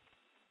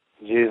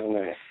 In Jesus'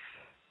 name.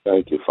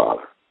 Thank you,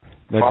 Father.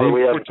 Now, Father,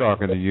 Dave, we're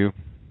talking to you.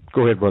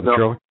 Go ahead, Brother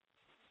Charlie.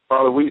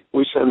 Father, we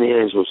send the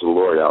angels of the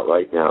Lord out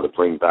right now to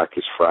bring back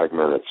his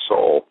fragmented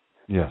soul.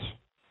 Yes.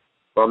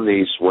 From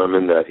these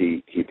women that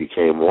he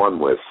became one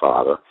with,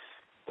 Father,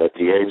 that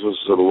the angels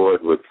of the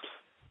Lord would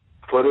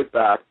put it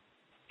back,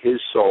 his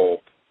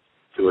soul,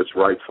 to its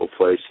rightful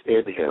place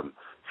in him,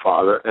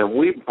 Father. And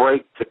we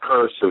break the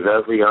curse of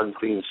every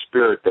unclean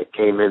spirit that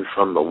came in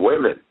from the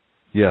women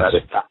that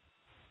attached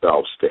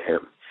themselves to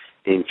him,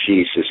 in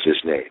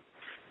Jesus' name.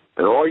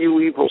 And all you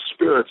evil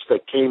spirits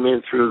that came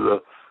in through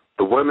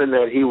the women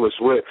that he was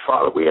with,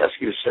 Father, we ask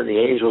you to send the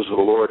angels of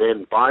the Lord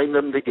in, bind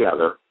them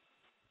together,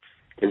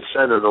 and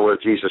send them the Lord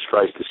Jesus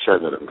Christ to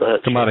send them. Go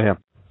ahead. Come out of him.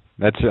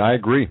 I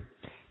agree.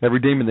 Every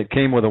demon that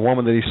came with a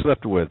woman that he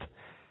slept with.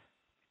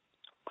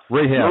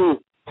 Rahab,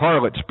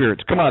 harlot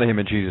spirits, come out of him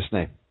in Jesus'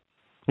 name.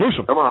 Loose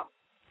him. Come on.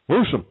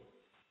 Loose him.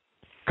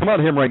 Come out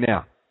of him right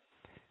now.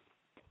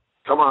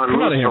 Come on.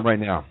 Come out of him right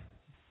now.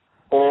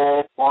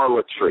 All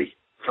harlotry,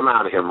 come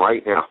out of him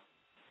right now.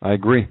 I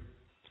agree.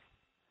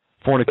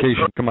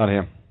 Fornication, come out of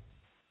him.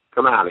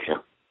 Come out of him.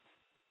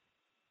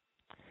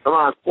 Come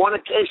on,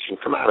 fornication,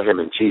 come out of him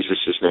in Jesus'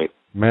 name.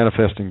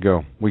 Manifest and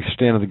go. We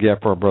stand in the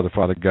gap for our brother,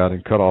 Father God,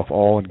 and cut off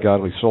all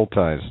ungodly soul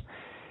ties.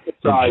 In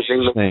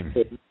Jesus' name.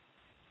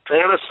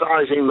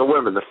 Fantasizing the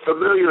women, the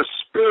familiar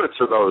spirits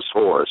of those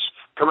whores,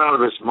 come out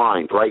of his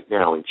mind right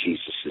now in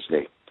Jesus'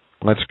 name.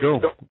 Let's go.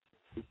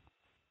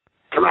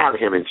 Come out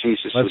of him in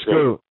Jesus' name. Let's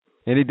go.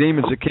 Any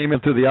demons that came in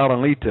through the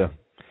Alanita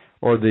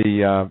or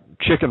the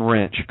chicken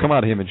ranch, come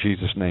out of him in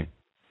Jesus' name.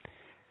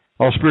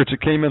 All spirits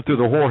that came in through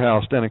the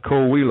whorehouse down in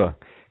Coahuila,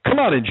 come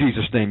out in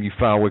Jesus' name, you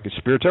foul, wicked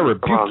spirits. I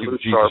rebuke you in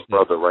Jesus' name.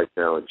 Brother right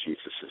now in Jesus'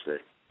 name.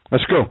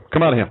 Let's go.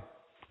 Come out of him.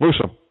 Loose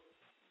him.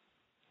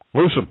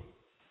 Loose him.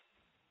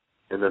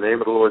 In the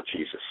name of the Lord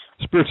Jesus.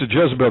 Spirits of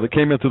Jezebel that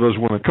came in through those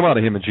women, come out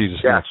of him in Jesus'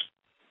 name. Yes.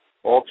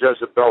 All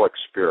Jezebelic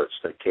spirits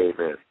that came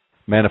in.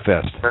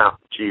 Manifest. Now,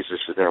 Jesus'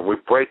 name. We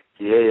break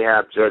the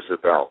Ahab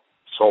Jezebel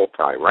soul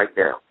tie right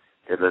now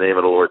in the name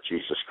of the Lord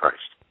Jesus Christ.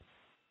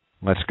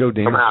 Let's go,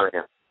 demons. Come out of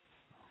him.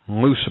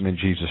 Loose him in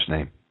Jesus'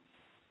 name.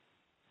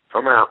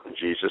 Come out in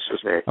Jesus'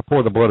 name. I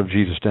pour the blood of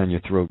Jesus down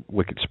your throat,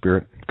 wicked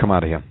spirit. Come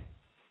out of him.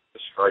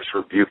 Jesus Christ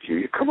rebuke you.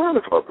 You come out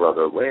of our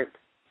brother, Lynn.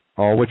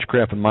 All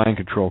witchcraft and mind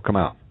control, come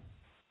out.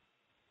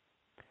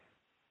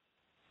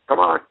 Come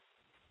on.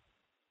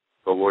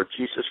 The Lord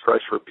Jesus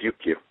Christ rebuke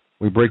you.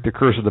 We break the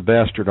curse of the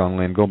bastard on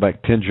Lynn, go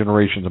back 10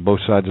 generations on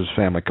both sides of his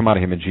family. Come out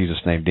of him in Jesus'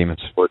 name, demons.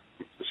 Lord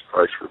Jesus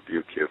Christ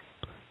rebuke you.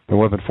 The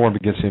weapon formed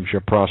against him shall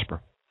prosper.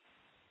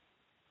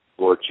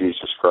 Lord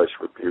Jesus Christ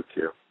rebuke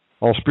you.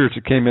 All spirits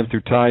that came in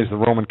through ties the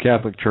Roman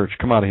Catholic Church,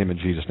 come out of him in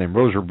Jesus' name.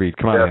 Rosary bead,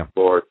 come out of him.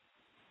 Lord.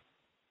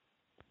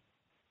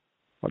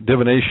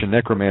 Divination,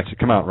 necromancy,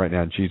 come out right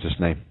now in Jesus'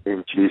 name.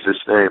 In Jesus'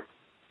 name.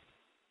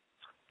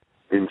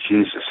 In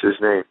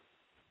Jesus' name.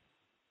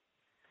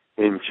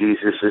 In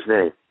Jesus'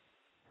 name.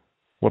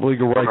 What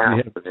legal right do you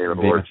have? In the name of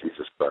the Lord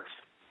Jesus Christ.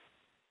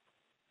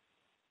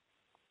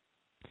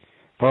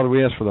 Father,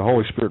 we ask for the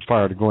Holy Spirit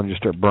fire to go in and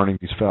just start burning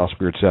these foul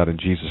spirits out in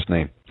Jesus'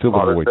 name. Fill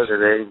the voids.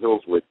 Send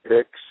angels with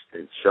picks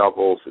and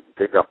shovels and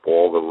dig up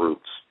all the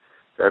roots.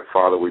 That,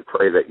 Father, we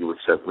pray that you would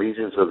send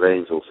legions of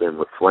angels in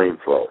with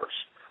flamethrowers,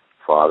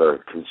 Father,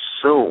 and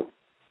consume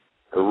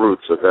the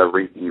roots of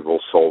every evil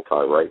soul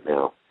tie right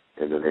now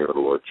in the name of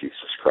the Lord Jesus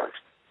Christ.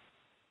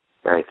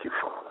 Thank you,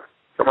 Father.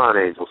 Come on,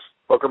 angels.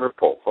 Hook them and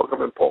pull. Hook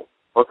them and pull.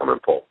 Hook them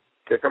and pull.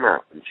 Kick them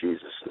out in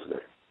Jesus' name.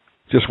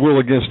 Just will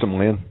against them,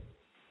 Lynn.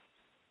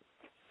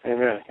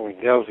 Amen. Can we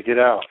be able to get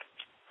out?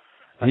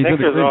 I think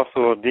there's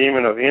also a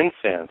demon of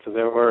incense.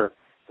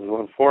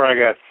 Before I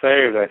got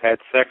saved, I had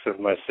sex with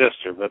my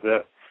sister, but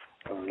that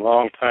was a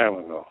long time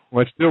ago.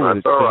 Well, it's still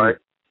That's all right.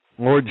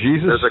 Lord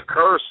Jesus. There's a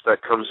curse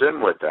that comes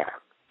in with that.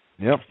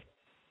 Yep.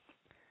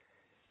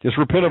 Just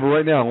repent of it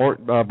right now,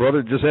 Lord,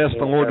 brother. Just ask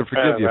the Lord to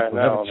forgive you for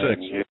having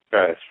sex. Jesus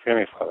Christ, forgive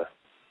me, Father.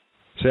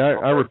 See,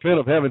 I repent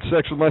of having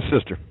sex with my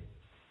sister.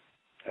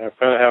 I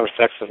repent of having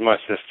sex with my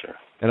sister.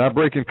 And I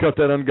break and cut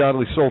that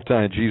ungodly soul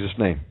tie in Jesus'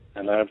 name.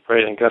 And I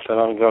pray and cut that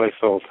ungodly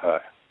soul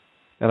tie.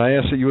 And I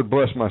ask that you would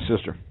bless my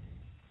sister.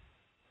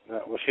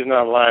 Well, she's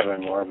not alive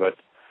anymore, but...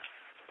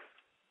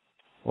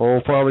 Oh,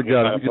 Father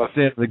God, we just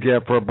stand in the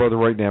gap for our brother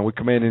right now. We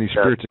command any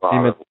spirits that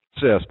came in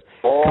possessed.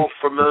 All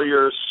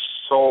familiar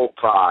soul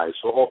ties,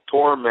 all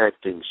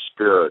tormenting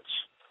spirits,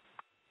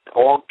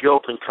 all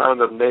guilt and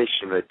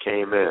condemnation that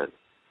came in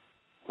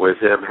with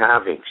him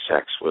having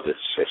sex with his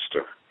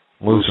sister.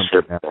 Lose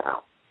him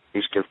now.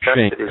 He's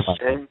confessed his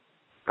sin.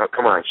 Now,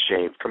 come on,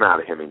 shame. Come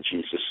out of him in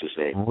Jesus'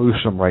 name. Loose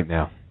him right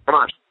now. Come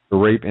on. The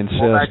rape, incest,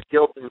 all that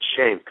guilt and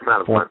shame, come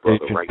out of my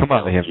brother right now. Come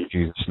out of him in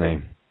Jesus'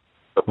 name.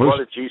 The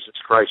blood of Jesus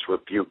Christ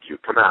rebuke you.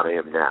 Come out of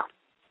him now.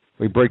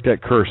 We break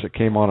that curse that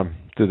came on him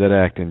through that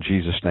act in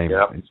Jesus' name.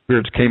 Yep. And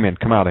spirits came in.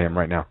 Come out of him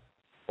right now.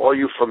 All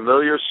you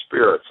familiar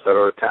spirits that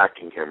are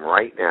attacking him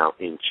right now,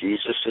 in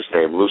Jesus'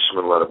 name, loose him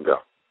and let him go.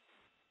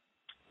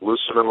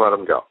 Loose him and let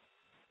him go.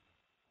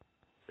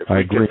 If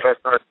we confess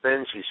our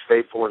sins, he's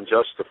faithful and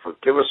just to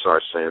forgive us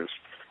our sins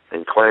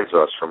and cleanse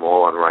us from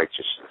all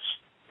unrighteousness.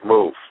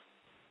 Move.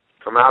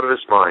 Come out of his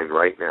mind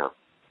right now.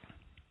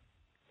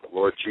 The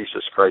Lord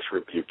Jesus Christ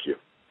rebuke you.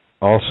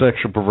 All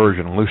sexual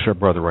perversion, loose our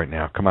brother right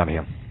now. Come out of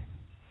him.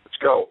 Let's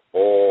go.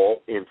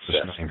 All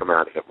incest, come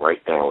out of him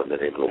right now in the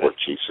name of the Lord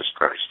Jesus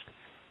Christ.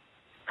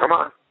 Come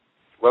on.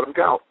 Let him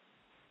go.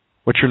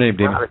 What's your name,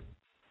 Demon?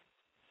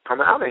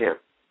 Come out of him.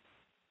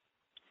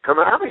 Come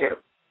out of him.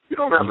 You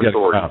don't have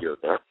authority here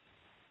now.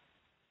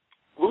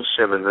 Loose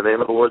him in the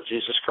name of the Lord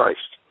Jesus Christ.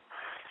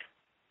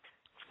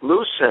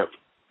 Loose him.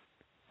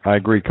 I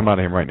agree. Come out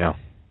of him right now.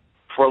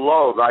 For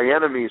lo, thy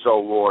enemies, O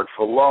Lord,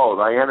 for lo,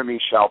 thy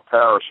enemies shall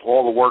perish.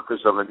 All the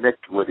workers of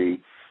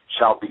iniquity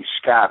shall be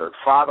scattered.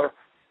 Father,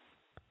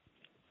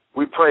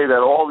 we pray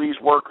that all these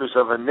workers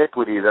of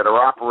iniquity that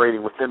are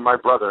operating within my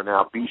brother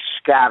now be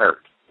scattered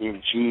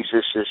in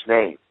Jesus'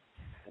 name.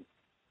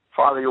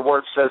 Father, your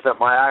word says that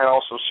my eye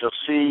also shall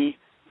see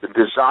the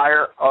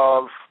desire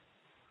of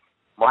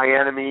my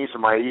enemies,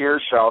 and my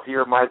ears shall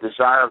hear my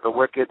desire of the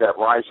wicked that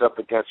rise up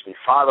against me.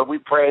 Father, we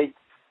pray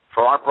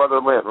for our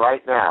brother Lynn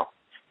right now,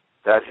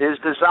 that his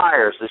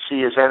desire is to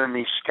see his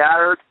enemies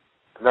scattered,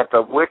 and that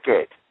the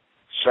wicked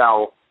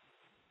shall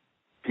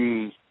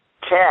be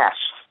cast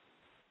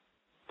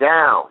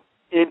down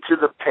into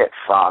the pit,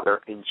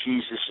 Father, in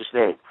Jesus'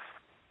 name,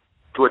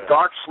 to a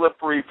dark,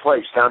 slippery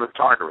place down in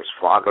Tartarus,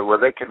 Father, where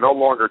they can no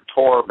longer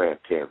torment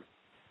him,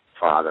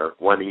 Father,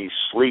 when he's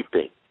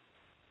sleeping.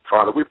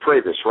 Father, we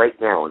pray this right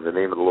now in the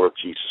name of the Lord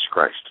Jesus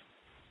Christ.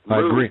 I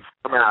agree.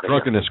 Come out of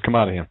Drunkenness, come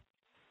out of him.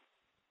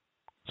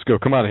 Let's go.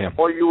 Come out of him.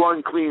 All you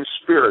unclean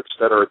spirits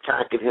that are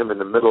attacking him in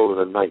the middle of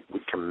the night,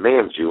 we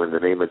command you in the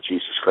name of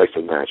Jesus Christ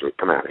of Nazareth.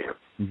 Come out of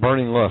him.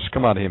 Burning lust,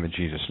 come out of him in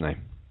Jesus' name.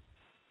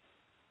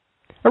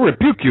 I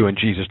rebuke you in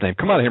Jesus' name.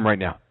 Come out of him right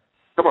now.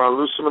 Come on,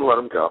 loose him and let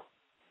him go.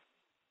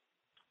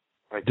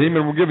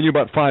 Demon, we're giving you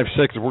about 5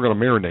 seconds. We're going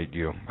to marinate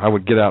you. I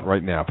would get out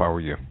right now if I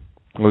were you.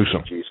 Loose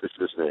him. In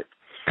Jesus' name.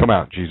 Come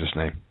out in Jesus'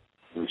 name.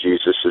 In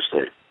Jesus'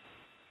 name.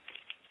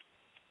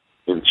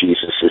 In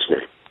Jesus'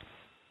 name.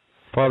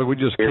 Father, we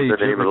just cage in the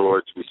name of the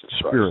Lord Jesus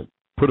Spirit.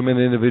 Put them in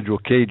individual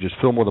cages.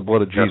 Fill them with the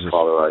blood of Jesus. Yes,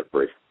 Father, I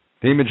pray.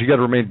 Demons, you got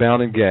to remain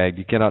bound and gagged.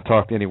 You cannot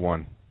talk to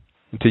anyone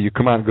until you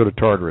come out and go to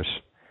Tartarus.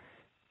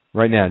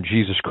 Right now, in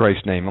Jesus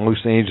Christ's name. And loose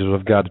the angels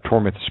of God to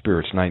torment the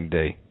spirits night and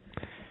day.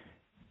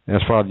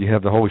 Yes, Father, you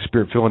have the Holy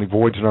Spirit fill any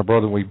voids in our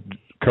brother. We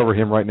cover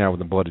him right now with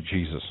the blood of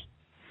Jesus.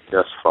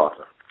 Yes,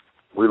 Father.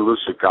 We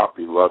loose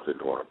agape love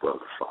into our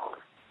brother, Father.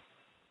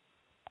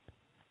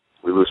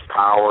 We lose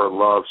power,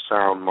 love,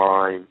 sound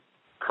mind,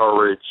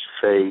 courage,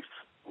 faith,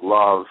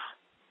 love.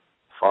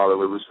 Father,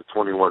 we lose the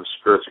 21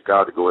 spirits of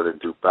God to go in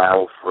and do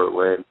battle for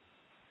Lynn,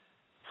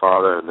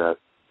 Father, and that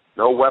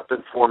no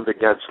weapon formed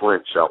against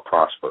Lynn shall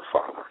prosper,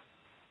 Father.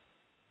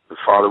 And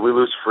Father, we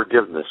lose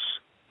forgiveness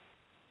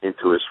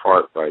into his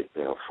heart right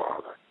now,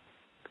 Father,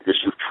 because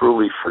you've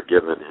truly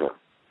forgiven him.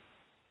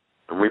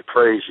 And we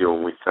praise you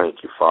and we thank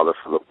you, Father,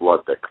 for the blood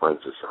that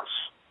cleanses us.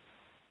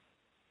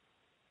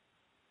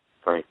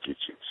 Thank you,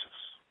 Jesus.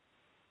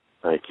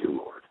 Thank you,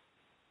 Lord.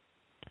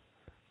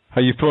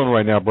 How you feeling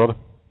right now, brother?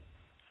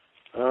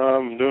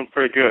 I'm doing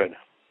pretty good.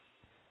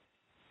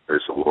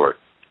 Praise the Lord.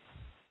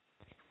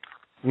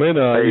 Lynn,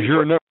 is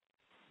your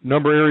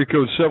number area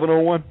code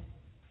 701?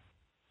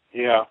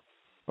 Yeah.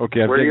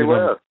 Okay. Where do you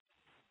live?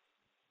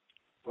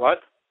 What?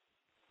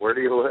 Where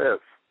do you live?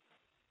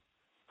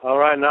 Well,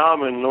 right now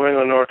I'm in New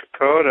England, North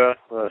Dakota,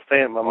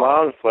 staying at my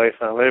mom's place.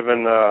 I live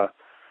in,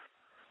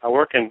 I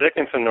work in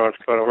Dickinson, North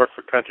Dakota. I work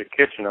for Country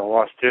Kitchen. I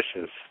wash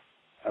dishes.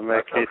 I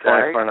make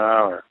 $8.24 an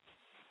hour.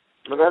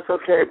 Well, that's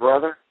okay,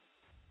 brother.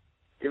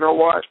 You know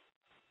what?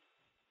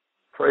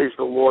 Praise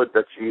the Lord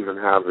that you even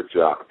have a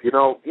job. You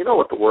know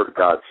what the Word of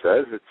God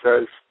says. It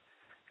says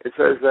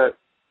that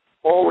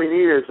all we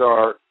need is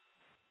our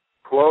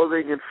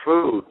clothing and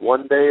food,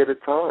 one day at a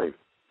time.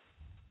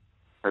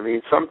 I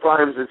mean,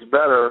 sometimes it's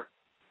better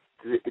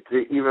to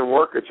even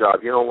work a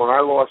job. You know, when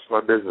I lost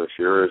my business many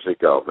years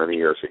ago,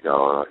 and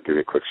I'll give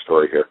you a quick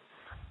story here.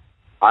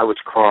 I was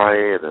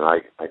crying,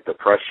 and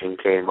depression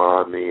came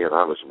on me, and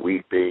I was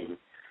weeping.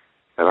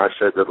 And I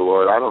said to the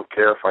Lord, I don't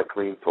care if I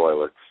clean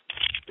toilets.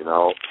 You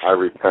know, I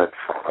repent,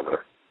 Father,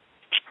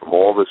 from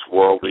all this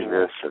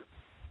worldliness and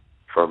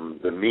from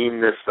the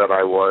meanness that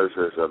I was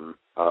as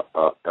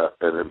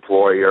an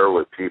employer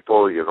with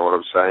people, you know what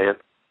I'm saying?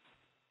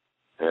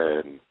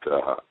 And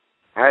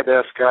I had to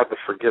ask God to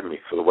forgive me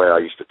for the way I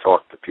used to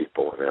talk to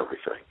people and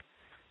everything.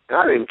 And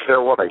I didn't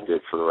care what I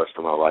did for the rest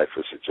of my life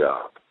as a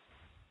job.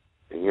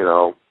 And, you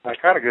know, I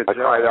got a good job. I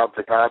cried out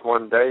to God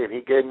one day, and he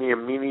gave me a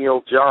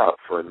menial job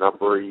for a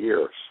number of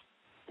years.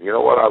 And you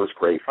know what? I was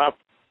grateful.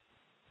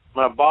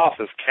 My boss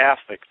is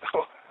Catholic,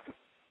 though.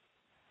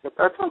 But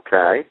that's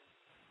okay.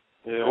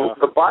 Yeah. Well,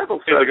 the Bible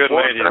says... He's a good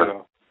lady,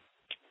 though.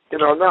 You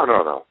know,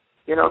 no.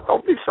 You know,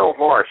 don't be so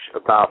harsh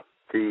about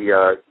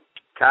the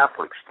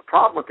Catholics. The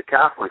problem with the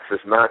Catholics is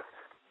not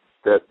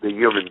the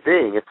human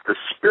being, it's the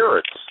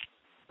spirits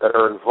that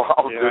are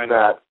involved in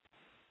that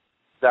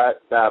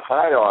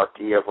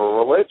hierarchy of a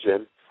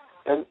religion,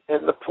 and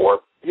the poor.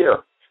 Here,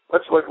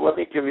 let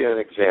me give you an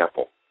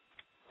example.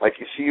 Like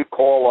you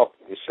call up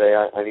and you say,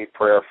 I need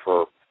prayer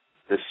for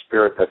this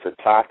spirit that's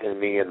attacking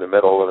me in the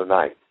middle of the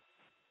night.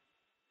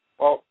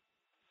 Well,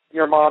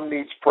 your mom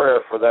needs prayer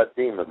for that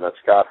demon that's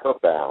got her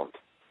bound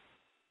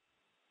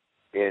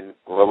in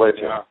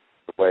religion,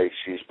 the way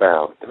she's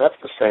bound. And that's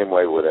the same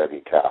way with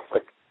any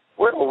Catholic.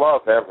 we're to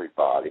love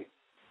everybody,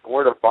 and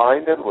we're to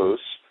bind and loose,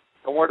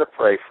 and we're to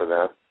pray for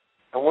them,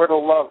 and we're to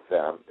love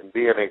them and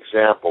be an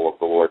example of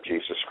the Lord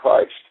Jesus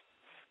Christ.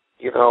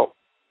 You know,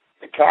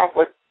 the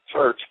Catholic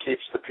Church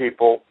keeps the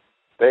people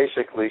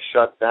basically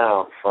shut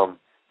down from,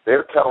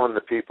 they're telling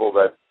the people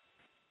that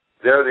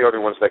they're the only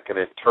ones that can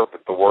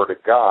interpret the Word of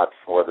God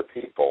for the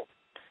people,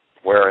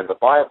 where in the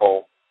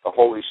Bible, the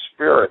Holy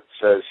Spirit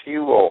says He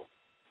will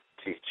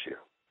teach you,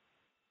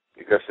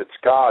 because it's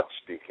God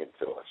speaking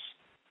to us.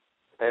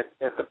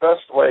 And the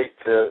best way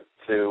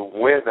to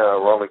win a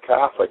Roman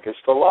Catholic is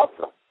to love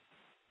them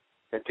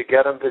and to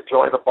get them to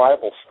join a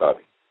Bible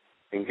study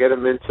and get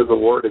them into the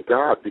Word of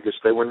God, because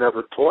they were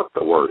never taught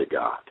the Word of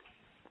God.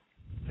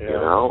 Yeah. You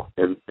know,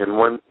 and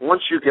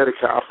once you get a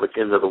Catholic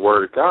into the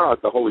Word of God,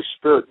 the Holy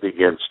Spirit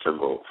begins to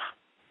move.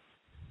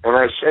 And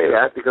I say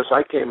that because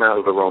I came out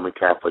of the Roman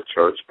Catholic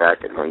Church back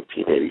in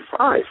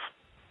 1985.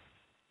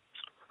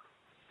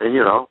 And,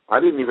 you know,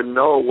 I didn't even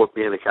know what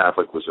being a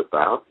Catholic was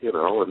about, you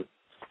know, and,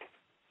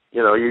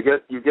 you know, you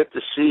get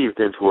deceived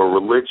into a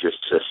religious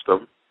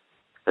system,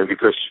 and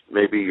because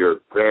maybe your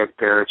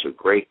grandparents or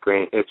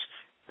great-grandparents,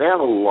 they have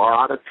a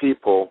lot of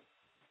people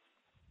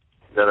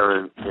that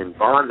are in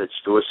bondage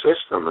to a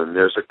system, and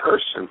there's a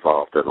curse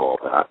involved in all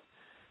that.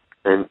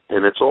 And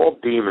it's all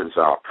demons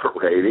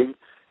operating.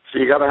 So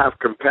you got to have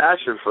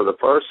compassion for the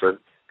person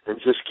and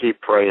just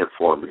keep praying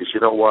for them, because you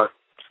know what?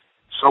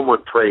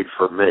 Someone prayed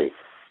for me.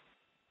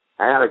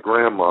 I had a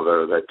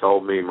grandmother that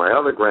told me, my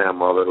other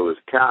grandmother, who was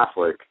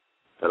Catholic,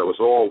 that it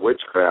was all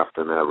witchcraft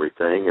and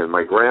everything, and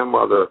my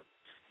grandmother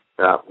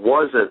that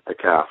wasn't a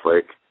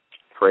Catholic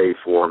prayed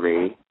for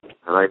me,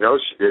 and I know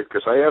she did,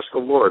 because I asked the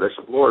Lord, I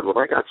said, Lord, when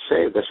I got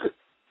saved, I said,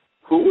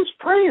 who was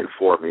praying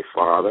for me,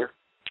 Father?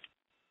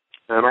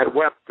 And I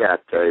wept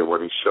that day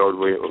when He showed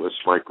me it was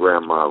my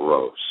Grandma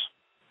Rose,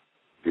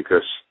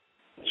 because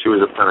she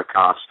was a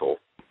Pentecostal,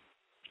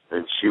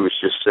 and she was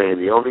just saying,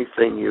 the only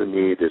thing you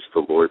need is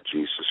the Lord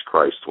Jesus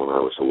Christ, when I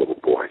was a little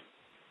boy.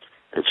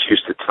 And she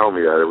used to tell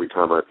me that every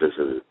time I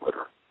visited with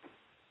her.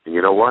 And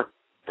you know what?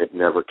 It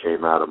never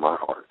came out of my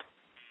heart.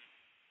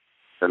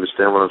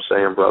 Understand what I'm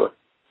saying, brother?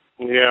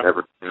 Yeah,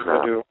 never came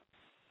out. I do.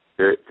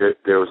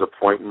 There was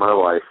a point in my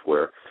life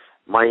where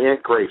my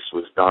Aunt Grace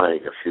was dying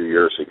a few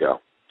years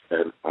ago,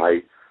 and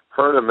I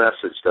heard a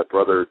message that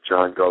Brother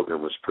John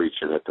Gogan was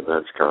preaching at the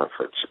men's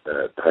conference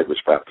at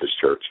Headwich Baptist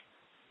Church,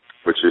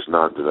 which is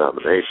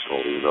non-denominational,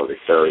 even though they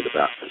carry the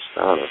Baptist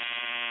banner.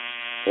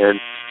 And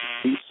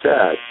he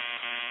said,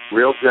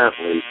 real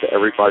gently to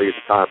everybody at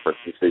the conference,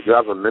 he said, you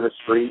have a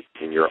ministry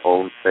in your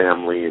own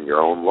family and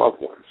your own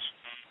loved ones.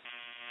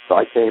 So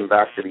I came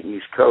back to the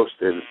East Coast,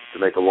 and to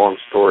make a long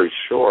story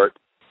short,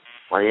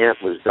 my aunt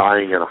was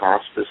dying in a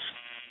hospice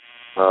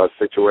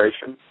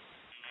situation,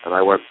 and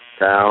I went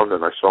down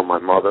and I saw my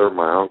mother,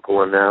 my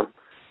uncle, and them,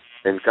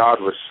 and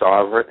God was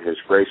sovereign. His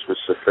grace was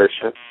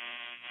sufficient,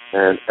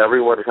 and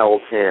everyone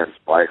held hands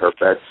by her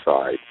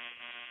bedside,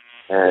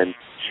 and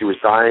she was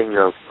dying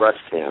of breast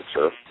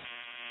cancer,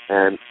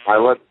 and I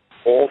led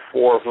all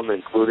four of them,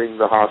 including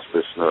the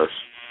hospice nurse,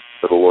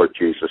 to the Lord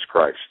Jesus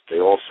Christ. They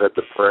all said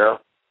the prayer.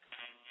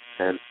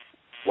 And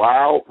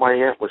while my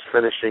aunt was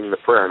finishing the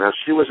prayer, now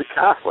she was a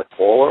Catholic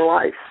all her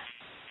life,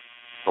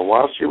 and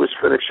while she was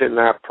finishing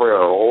that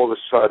prayer, all of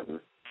a sudden,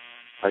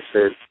 I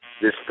said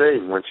this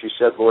thing, when she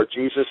said, Lord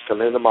Jesus,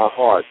 come into my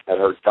heart, at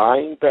her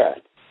dying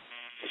bed,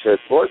 she said,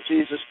 Lord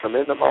Jesus, come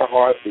into my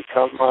heart,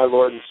 become my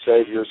Lord and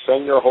Savior,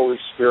 send your Holy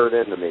Spirit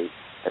into me.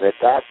 And at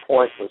that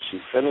point, when she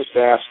finished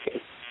asking,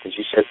 and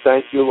she said,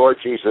 thank you, Lord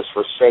Jesus,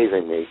 for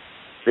saving me,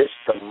 this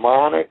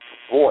demonic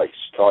voice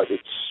started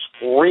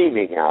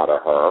screaming out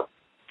of her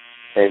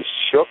and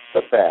shook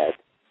the bed,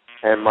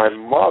 and my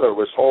mother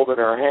was holding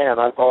her hand.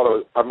 I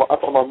thought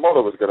my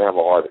mother was going to have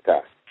a heart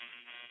attack,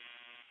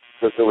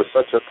 because there was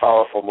such a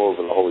powerful move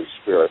in the Holy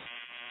Spirit.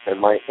 And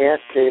my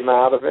aunt came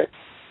out of it.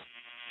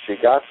 She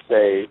got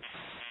saved,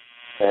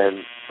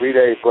 and 3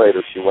 days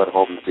later she went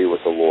home to be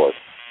with the Lord.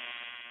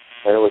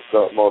 And it was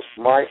the most,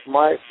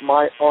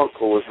 my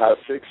uncle had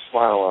a big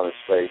smile on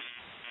his face,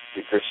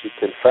 because she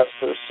confessed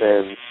her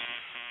sins.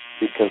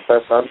 She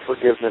confessed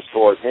unforgiveness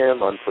toward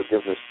him,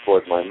 unforgiveness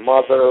toward my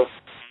mother,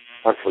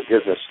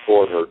 unforgiveness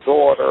toward her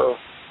daughter,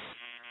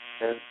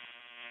 and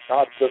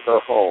God took her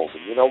home.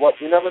 And you know what?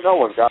 You never know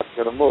when God's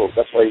going to move.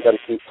 That's why you got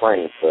to keep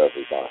praying for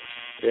everybody.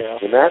 Yeah.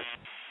 Amen?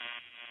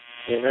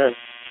 Amen.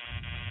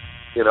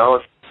 You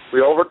know,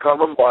 we overcome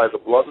them by the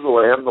blood of the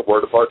Lamb, the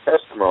word of our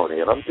testimony.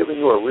 And I'm giving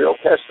you a real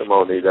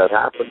testimony that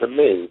happened to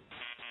me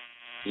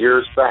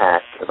years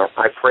back, and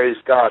I praise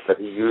God that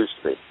He used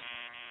me.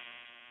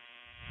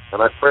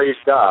 And I praise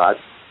God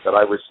that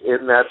I was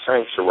in that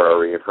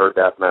sanctuary and heard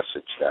that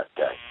message that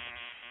day.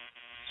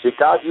 See,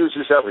 God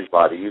uses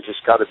everybody. You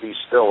just got to be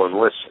still and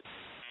listen.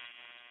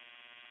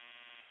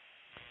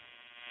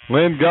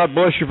 Lynn, God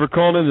bless you for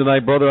calling in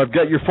tonight, brother. I've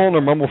got your phone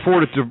number. I'm going to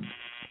forward it to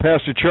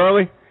Pastor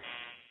Charlie,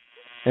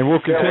 and we'll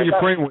continue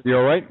praying with you,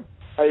 all right?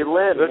 Hey,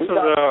 Lynn,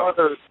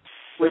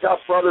 We got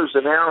brothers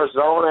in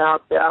Arizona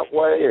out that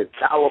way, in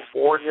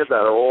California that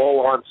are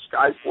all on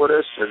Skype with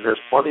us, and there's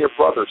plenty of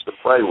brothers to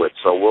pray with,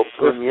 so we'll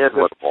tune you in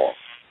with them all.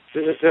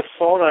 This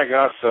phone I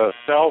got, the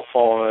cell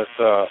phone, it's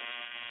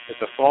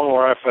a phone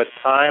where I put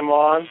time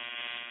on.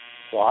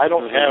 Well, I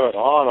don't have it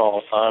on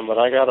all the time, but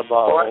I got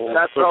about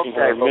 13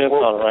 minutes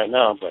on it right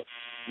now. But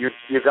you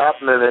got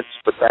minutes,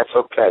 but that's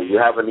okay. You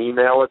have an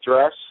email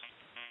address?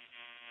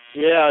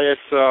 Yeah,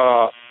 it's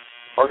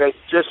okay,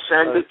 just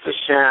send it to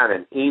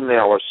Shannon.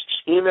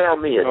 Email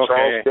me at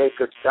Charles J.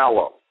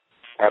 Costello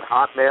at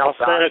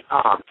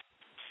hotmail.com.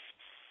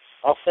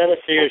 I'll send it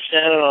to you,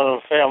 Shannon,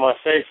 on my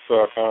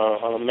Facebook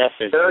on a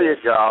message. There you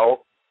go.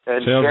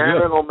 And Sounds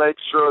Shannon good. will make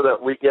sure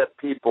that we get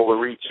people to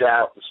reach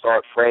out and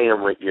start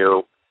praying with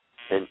you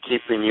and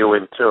keeping you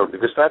in tune,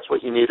 because that's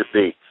what you need to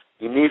be.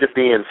 You need to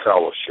be in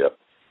fellowship.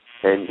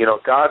 And,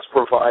 God's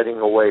providing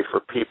a way for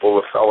people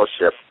to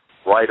fellowship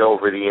right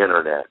over the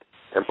Internet.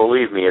 And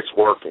believe me, it's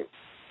working.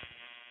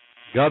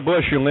 God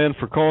bless you, Lynn,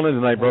 for calling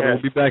in tonight, brother.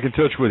 We'll be back in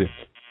touch with you.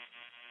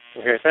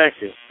 Okay, thank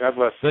you. God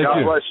bless you. Thank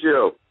you. God bless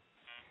you.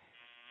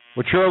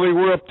 Well, Charlie,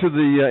 we're up to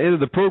the end of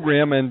the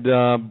program, and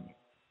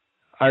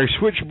our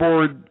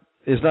switchboard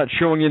is not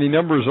showing any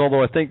numbers,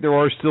 although I think there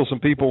are still some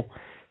people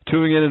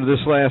tuning in into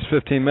this last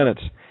 15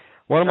 minutes.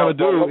 What I'm going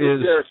to do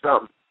is...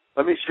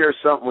 Let me share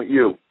something with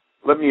you.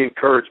 Let me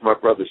encourage my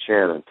brother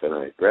Shannon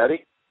tonight.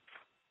 Ready?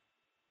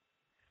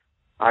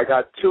 I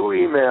got 2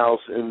 emails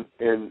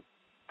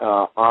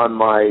on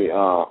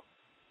my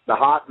the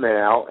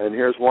Hotmail, and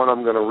here's one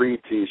I'm going to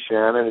read to you,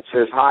 Shannon. It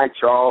says, "Hi,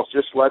 Charles.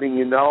 Just letting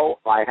you know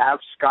I have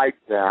Skype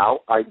now.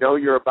 I know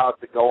you're about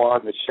to go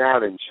on the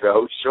Shannon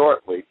show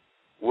shortly.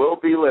 We'll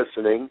be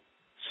listening.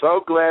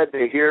 So glad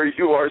to hear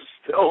you are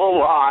still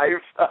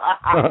alive.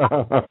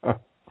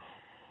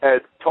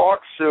 And talk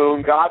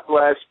soon. God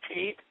bless.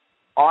 Pete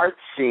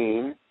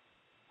Artsine,"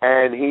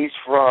 and he's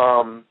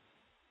from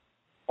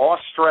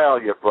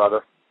Australia,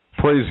 brother.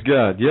 Praise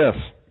God, yes.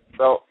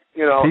 So,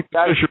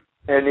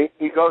 and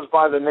he goes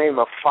by the name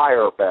of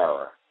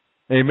Firebearer.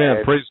 Amen.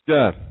 And praise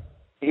God.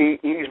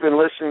 He's been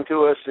listening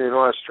to us in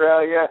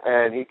Australia,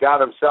 and he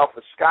got himself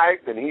a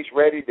Skype, and he's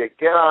ready to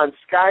get on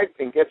Skype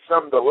and get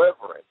some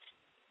deliverance.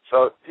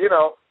 So,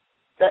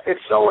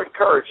 it's so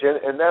encouraging.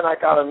 And then I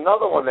got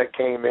another one that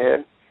came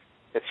in.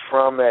 It's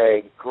from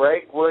a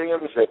Greg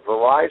Williams at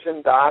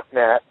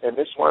Verizon.net, and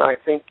this one I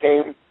think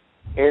came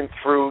in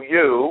through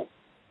you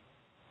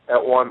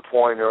at one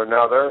point or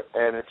another,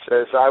 and it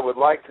says, "I would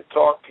like to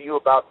talk to you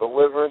about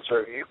deliverance,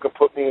 or you can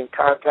put me in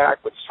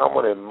contact with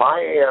someone in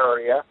my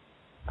area.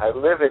 I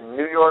live in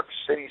New York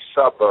City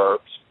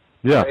suburbs."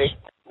 Yes. Greg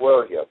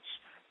Williams.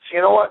 So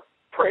you know what?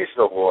 Praise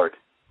the Lord.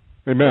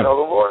 Amen.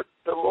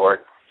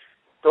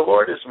 The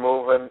Lord is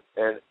moving,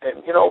 and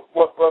you know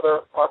what,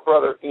 brother? Our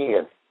brother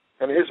Ian,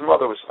 and his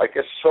mother was, I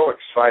guess, so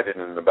excited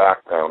in the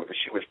background because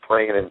she was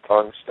praying in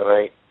tongues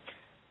tonight.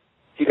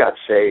 He got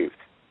saved.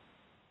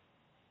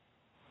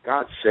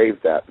 God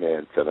saved that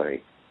man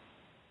tonight.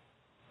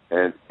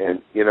 And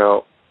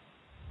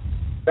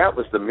that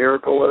was the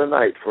miracle of the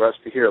night for us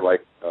to hear,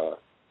 like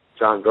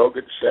John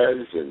Gogan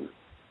says, and,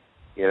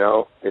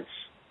 it's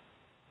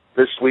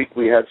this week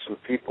we had some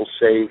people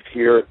saved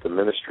here at the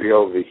ministry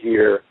over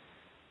here,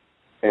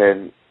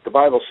 and the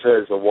Bible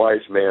says a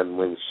wise man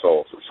wins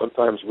souls. And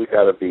sometimes we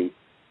got to be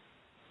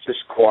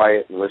just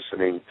quiet and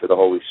listening to the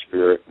Holy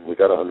Spirit, and we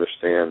got to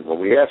understand when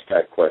we ask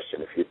that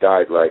question, if you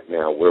died right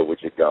now, where would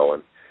you go?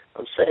 And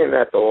I'm saying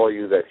that to all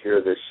you that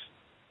hear this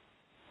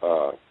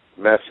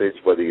message,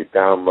 whether you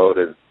download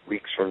it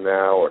weeks from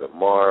now or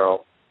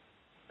tomorrow.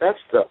 That's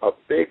a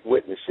big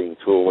witnessing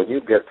tool. When you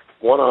get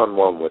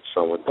one-on-one with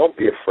someone, don't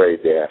be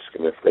afraid to ask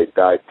them if they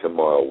died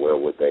tomorrow, where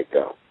would they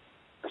go?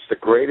 It's the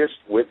greatest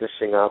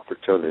witnessing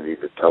opportunity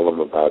to tell them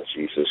about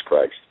Jesus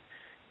Christ.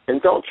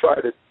 And don't try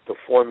to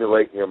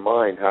formulate in your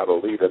mind how to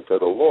lead them to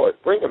the Lord.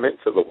 Bring them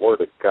into the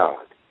Word of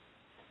God.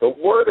 The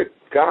Word of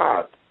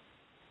God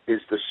is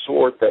the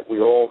sword that we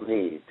all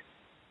need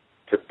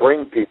to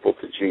bring people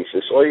to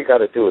Jesus. All you got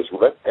to do is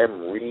let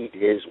them read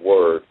His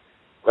Word.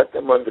 Let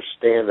them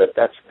understand that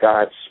that's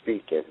God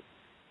speaking.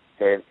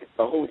 And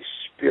the Holy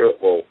Spirit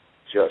will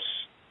just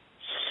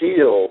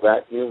seal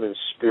that human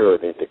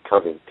spirit into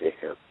coming to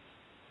Him,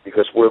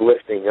 because we're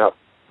lifting up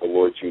the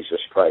Lord Jesus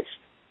Christ.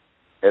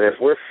 And if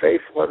we're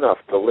faithful enough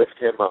to lift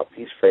Him up,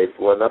 He's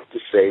faithful enough to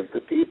save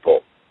the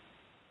people.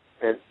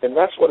 And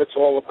that's what it's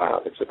all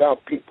about. It's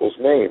about people's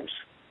names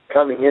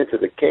coming into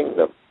the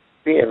kingdom,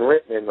 being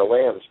written in the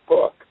Lamb's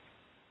book.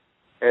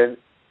 And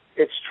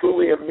it's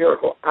truly a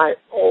miracle.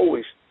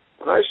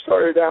 When I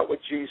started out with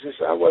Jesus,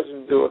 I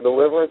wasn't doing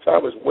deliverance. I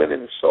was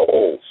winning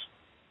souls.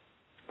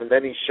 And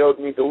then He showed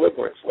me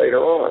deliverance later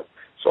on.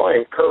 So I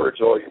encourage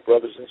all you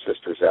brothers and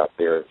sisters out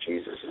there in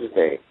Jesus'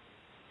 name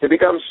to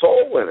become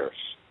soul winners.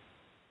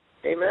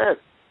 Amen.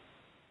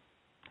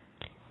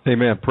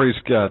 Amen. Praise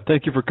God.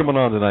 Thank you for coming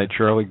on tonight,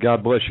 Charlie.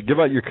 God bless you. Give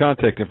out your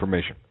contact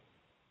information.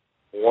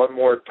 One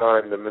more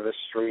time, the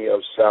Ministry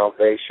of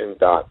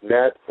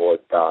Salvation.net or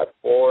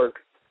 .org,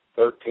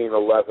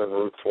 1311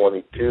 Route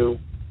 22,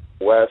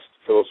 West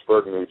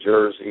Phillipsburg, New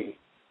Jersey,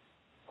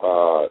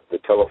 the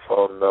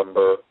telephone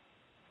number.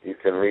 You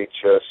can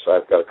reach us.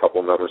 I've got a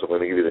couple numbers. I'm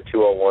going to give you the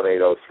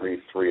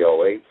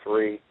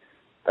 201-803-3083.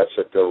 That's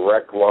a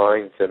direct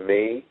line to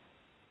me.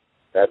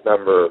 That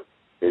number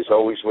is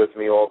always with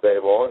me all day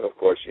long. Of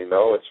course, you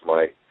know, it's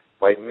my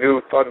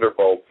new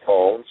Thunderbolt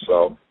phone,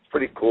 so it's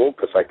pretty cool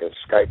because I can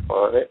Skype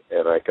on it,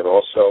 and I can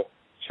also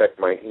check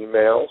my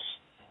emails.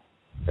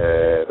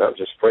 And I'm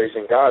just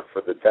praising God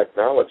for the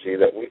technology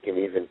that we can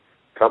even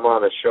come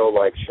on a show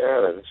like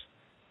Shannon's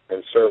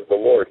and serve the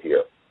Lord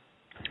here.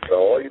 So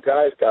all you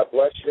guys, God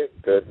bless you.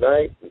 Good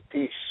night and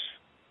peace.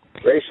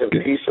 Grace and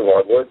peace of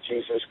our Lord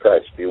Jesus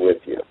Christ be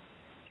with you.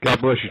 God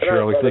bless you,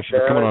 Charlie. Thanks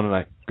for coming on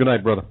tonight. Good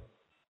night, brother.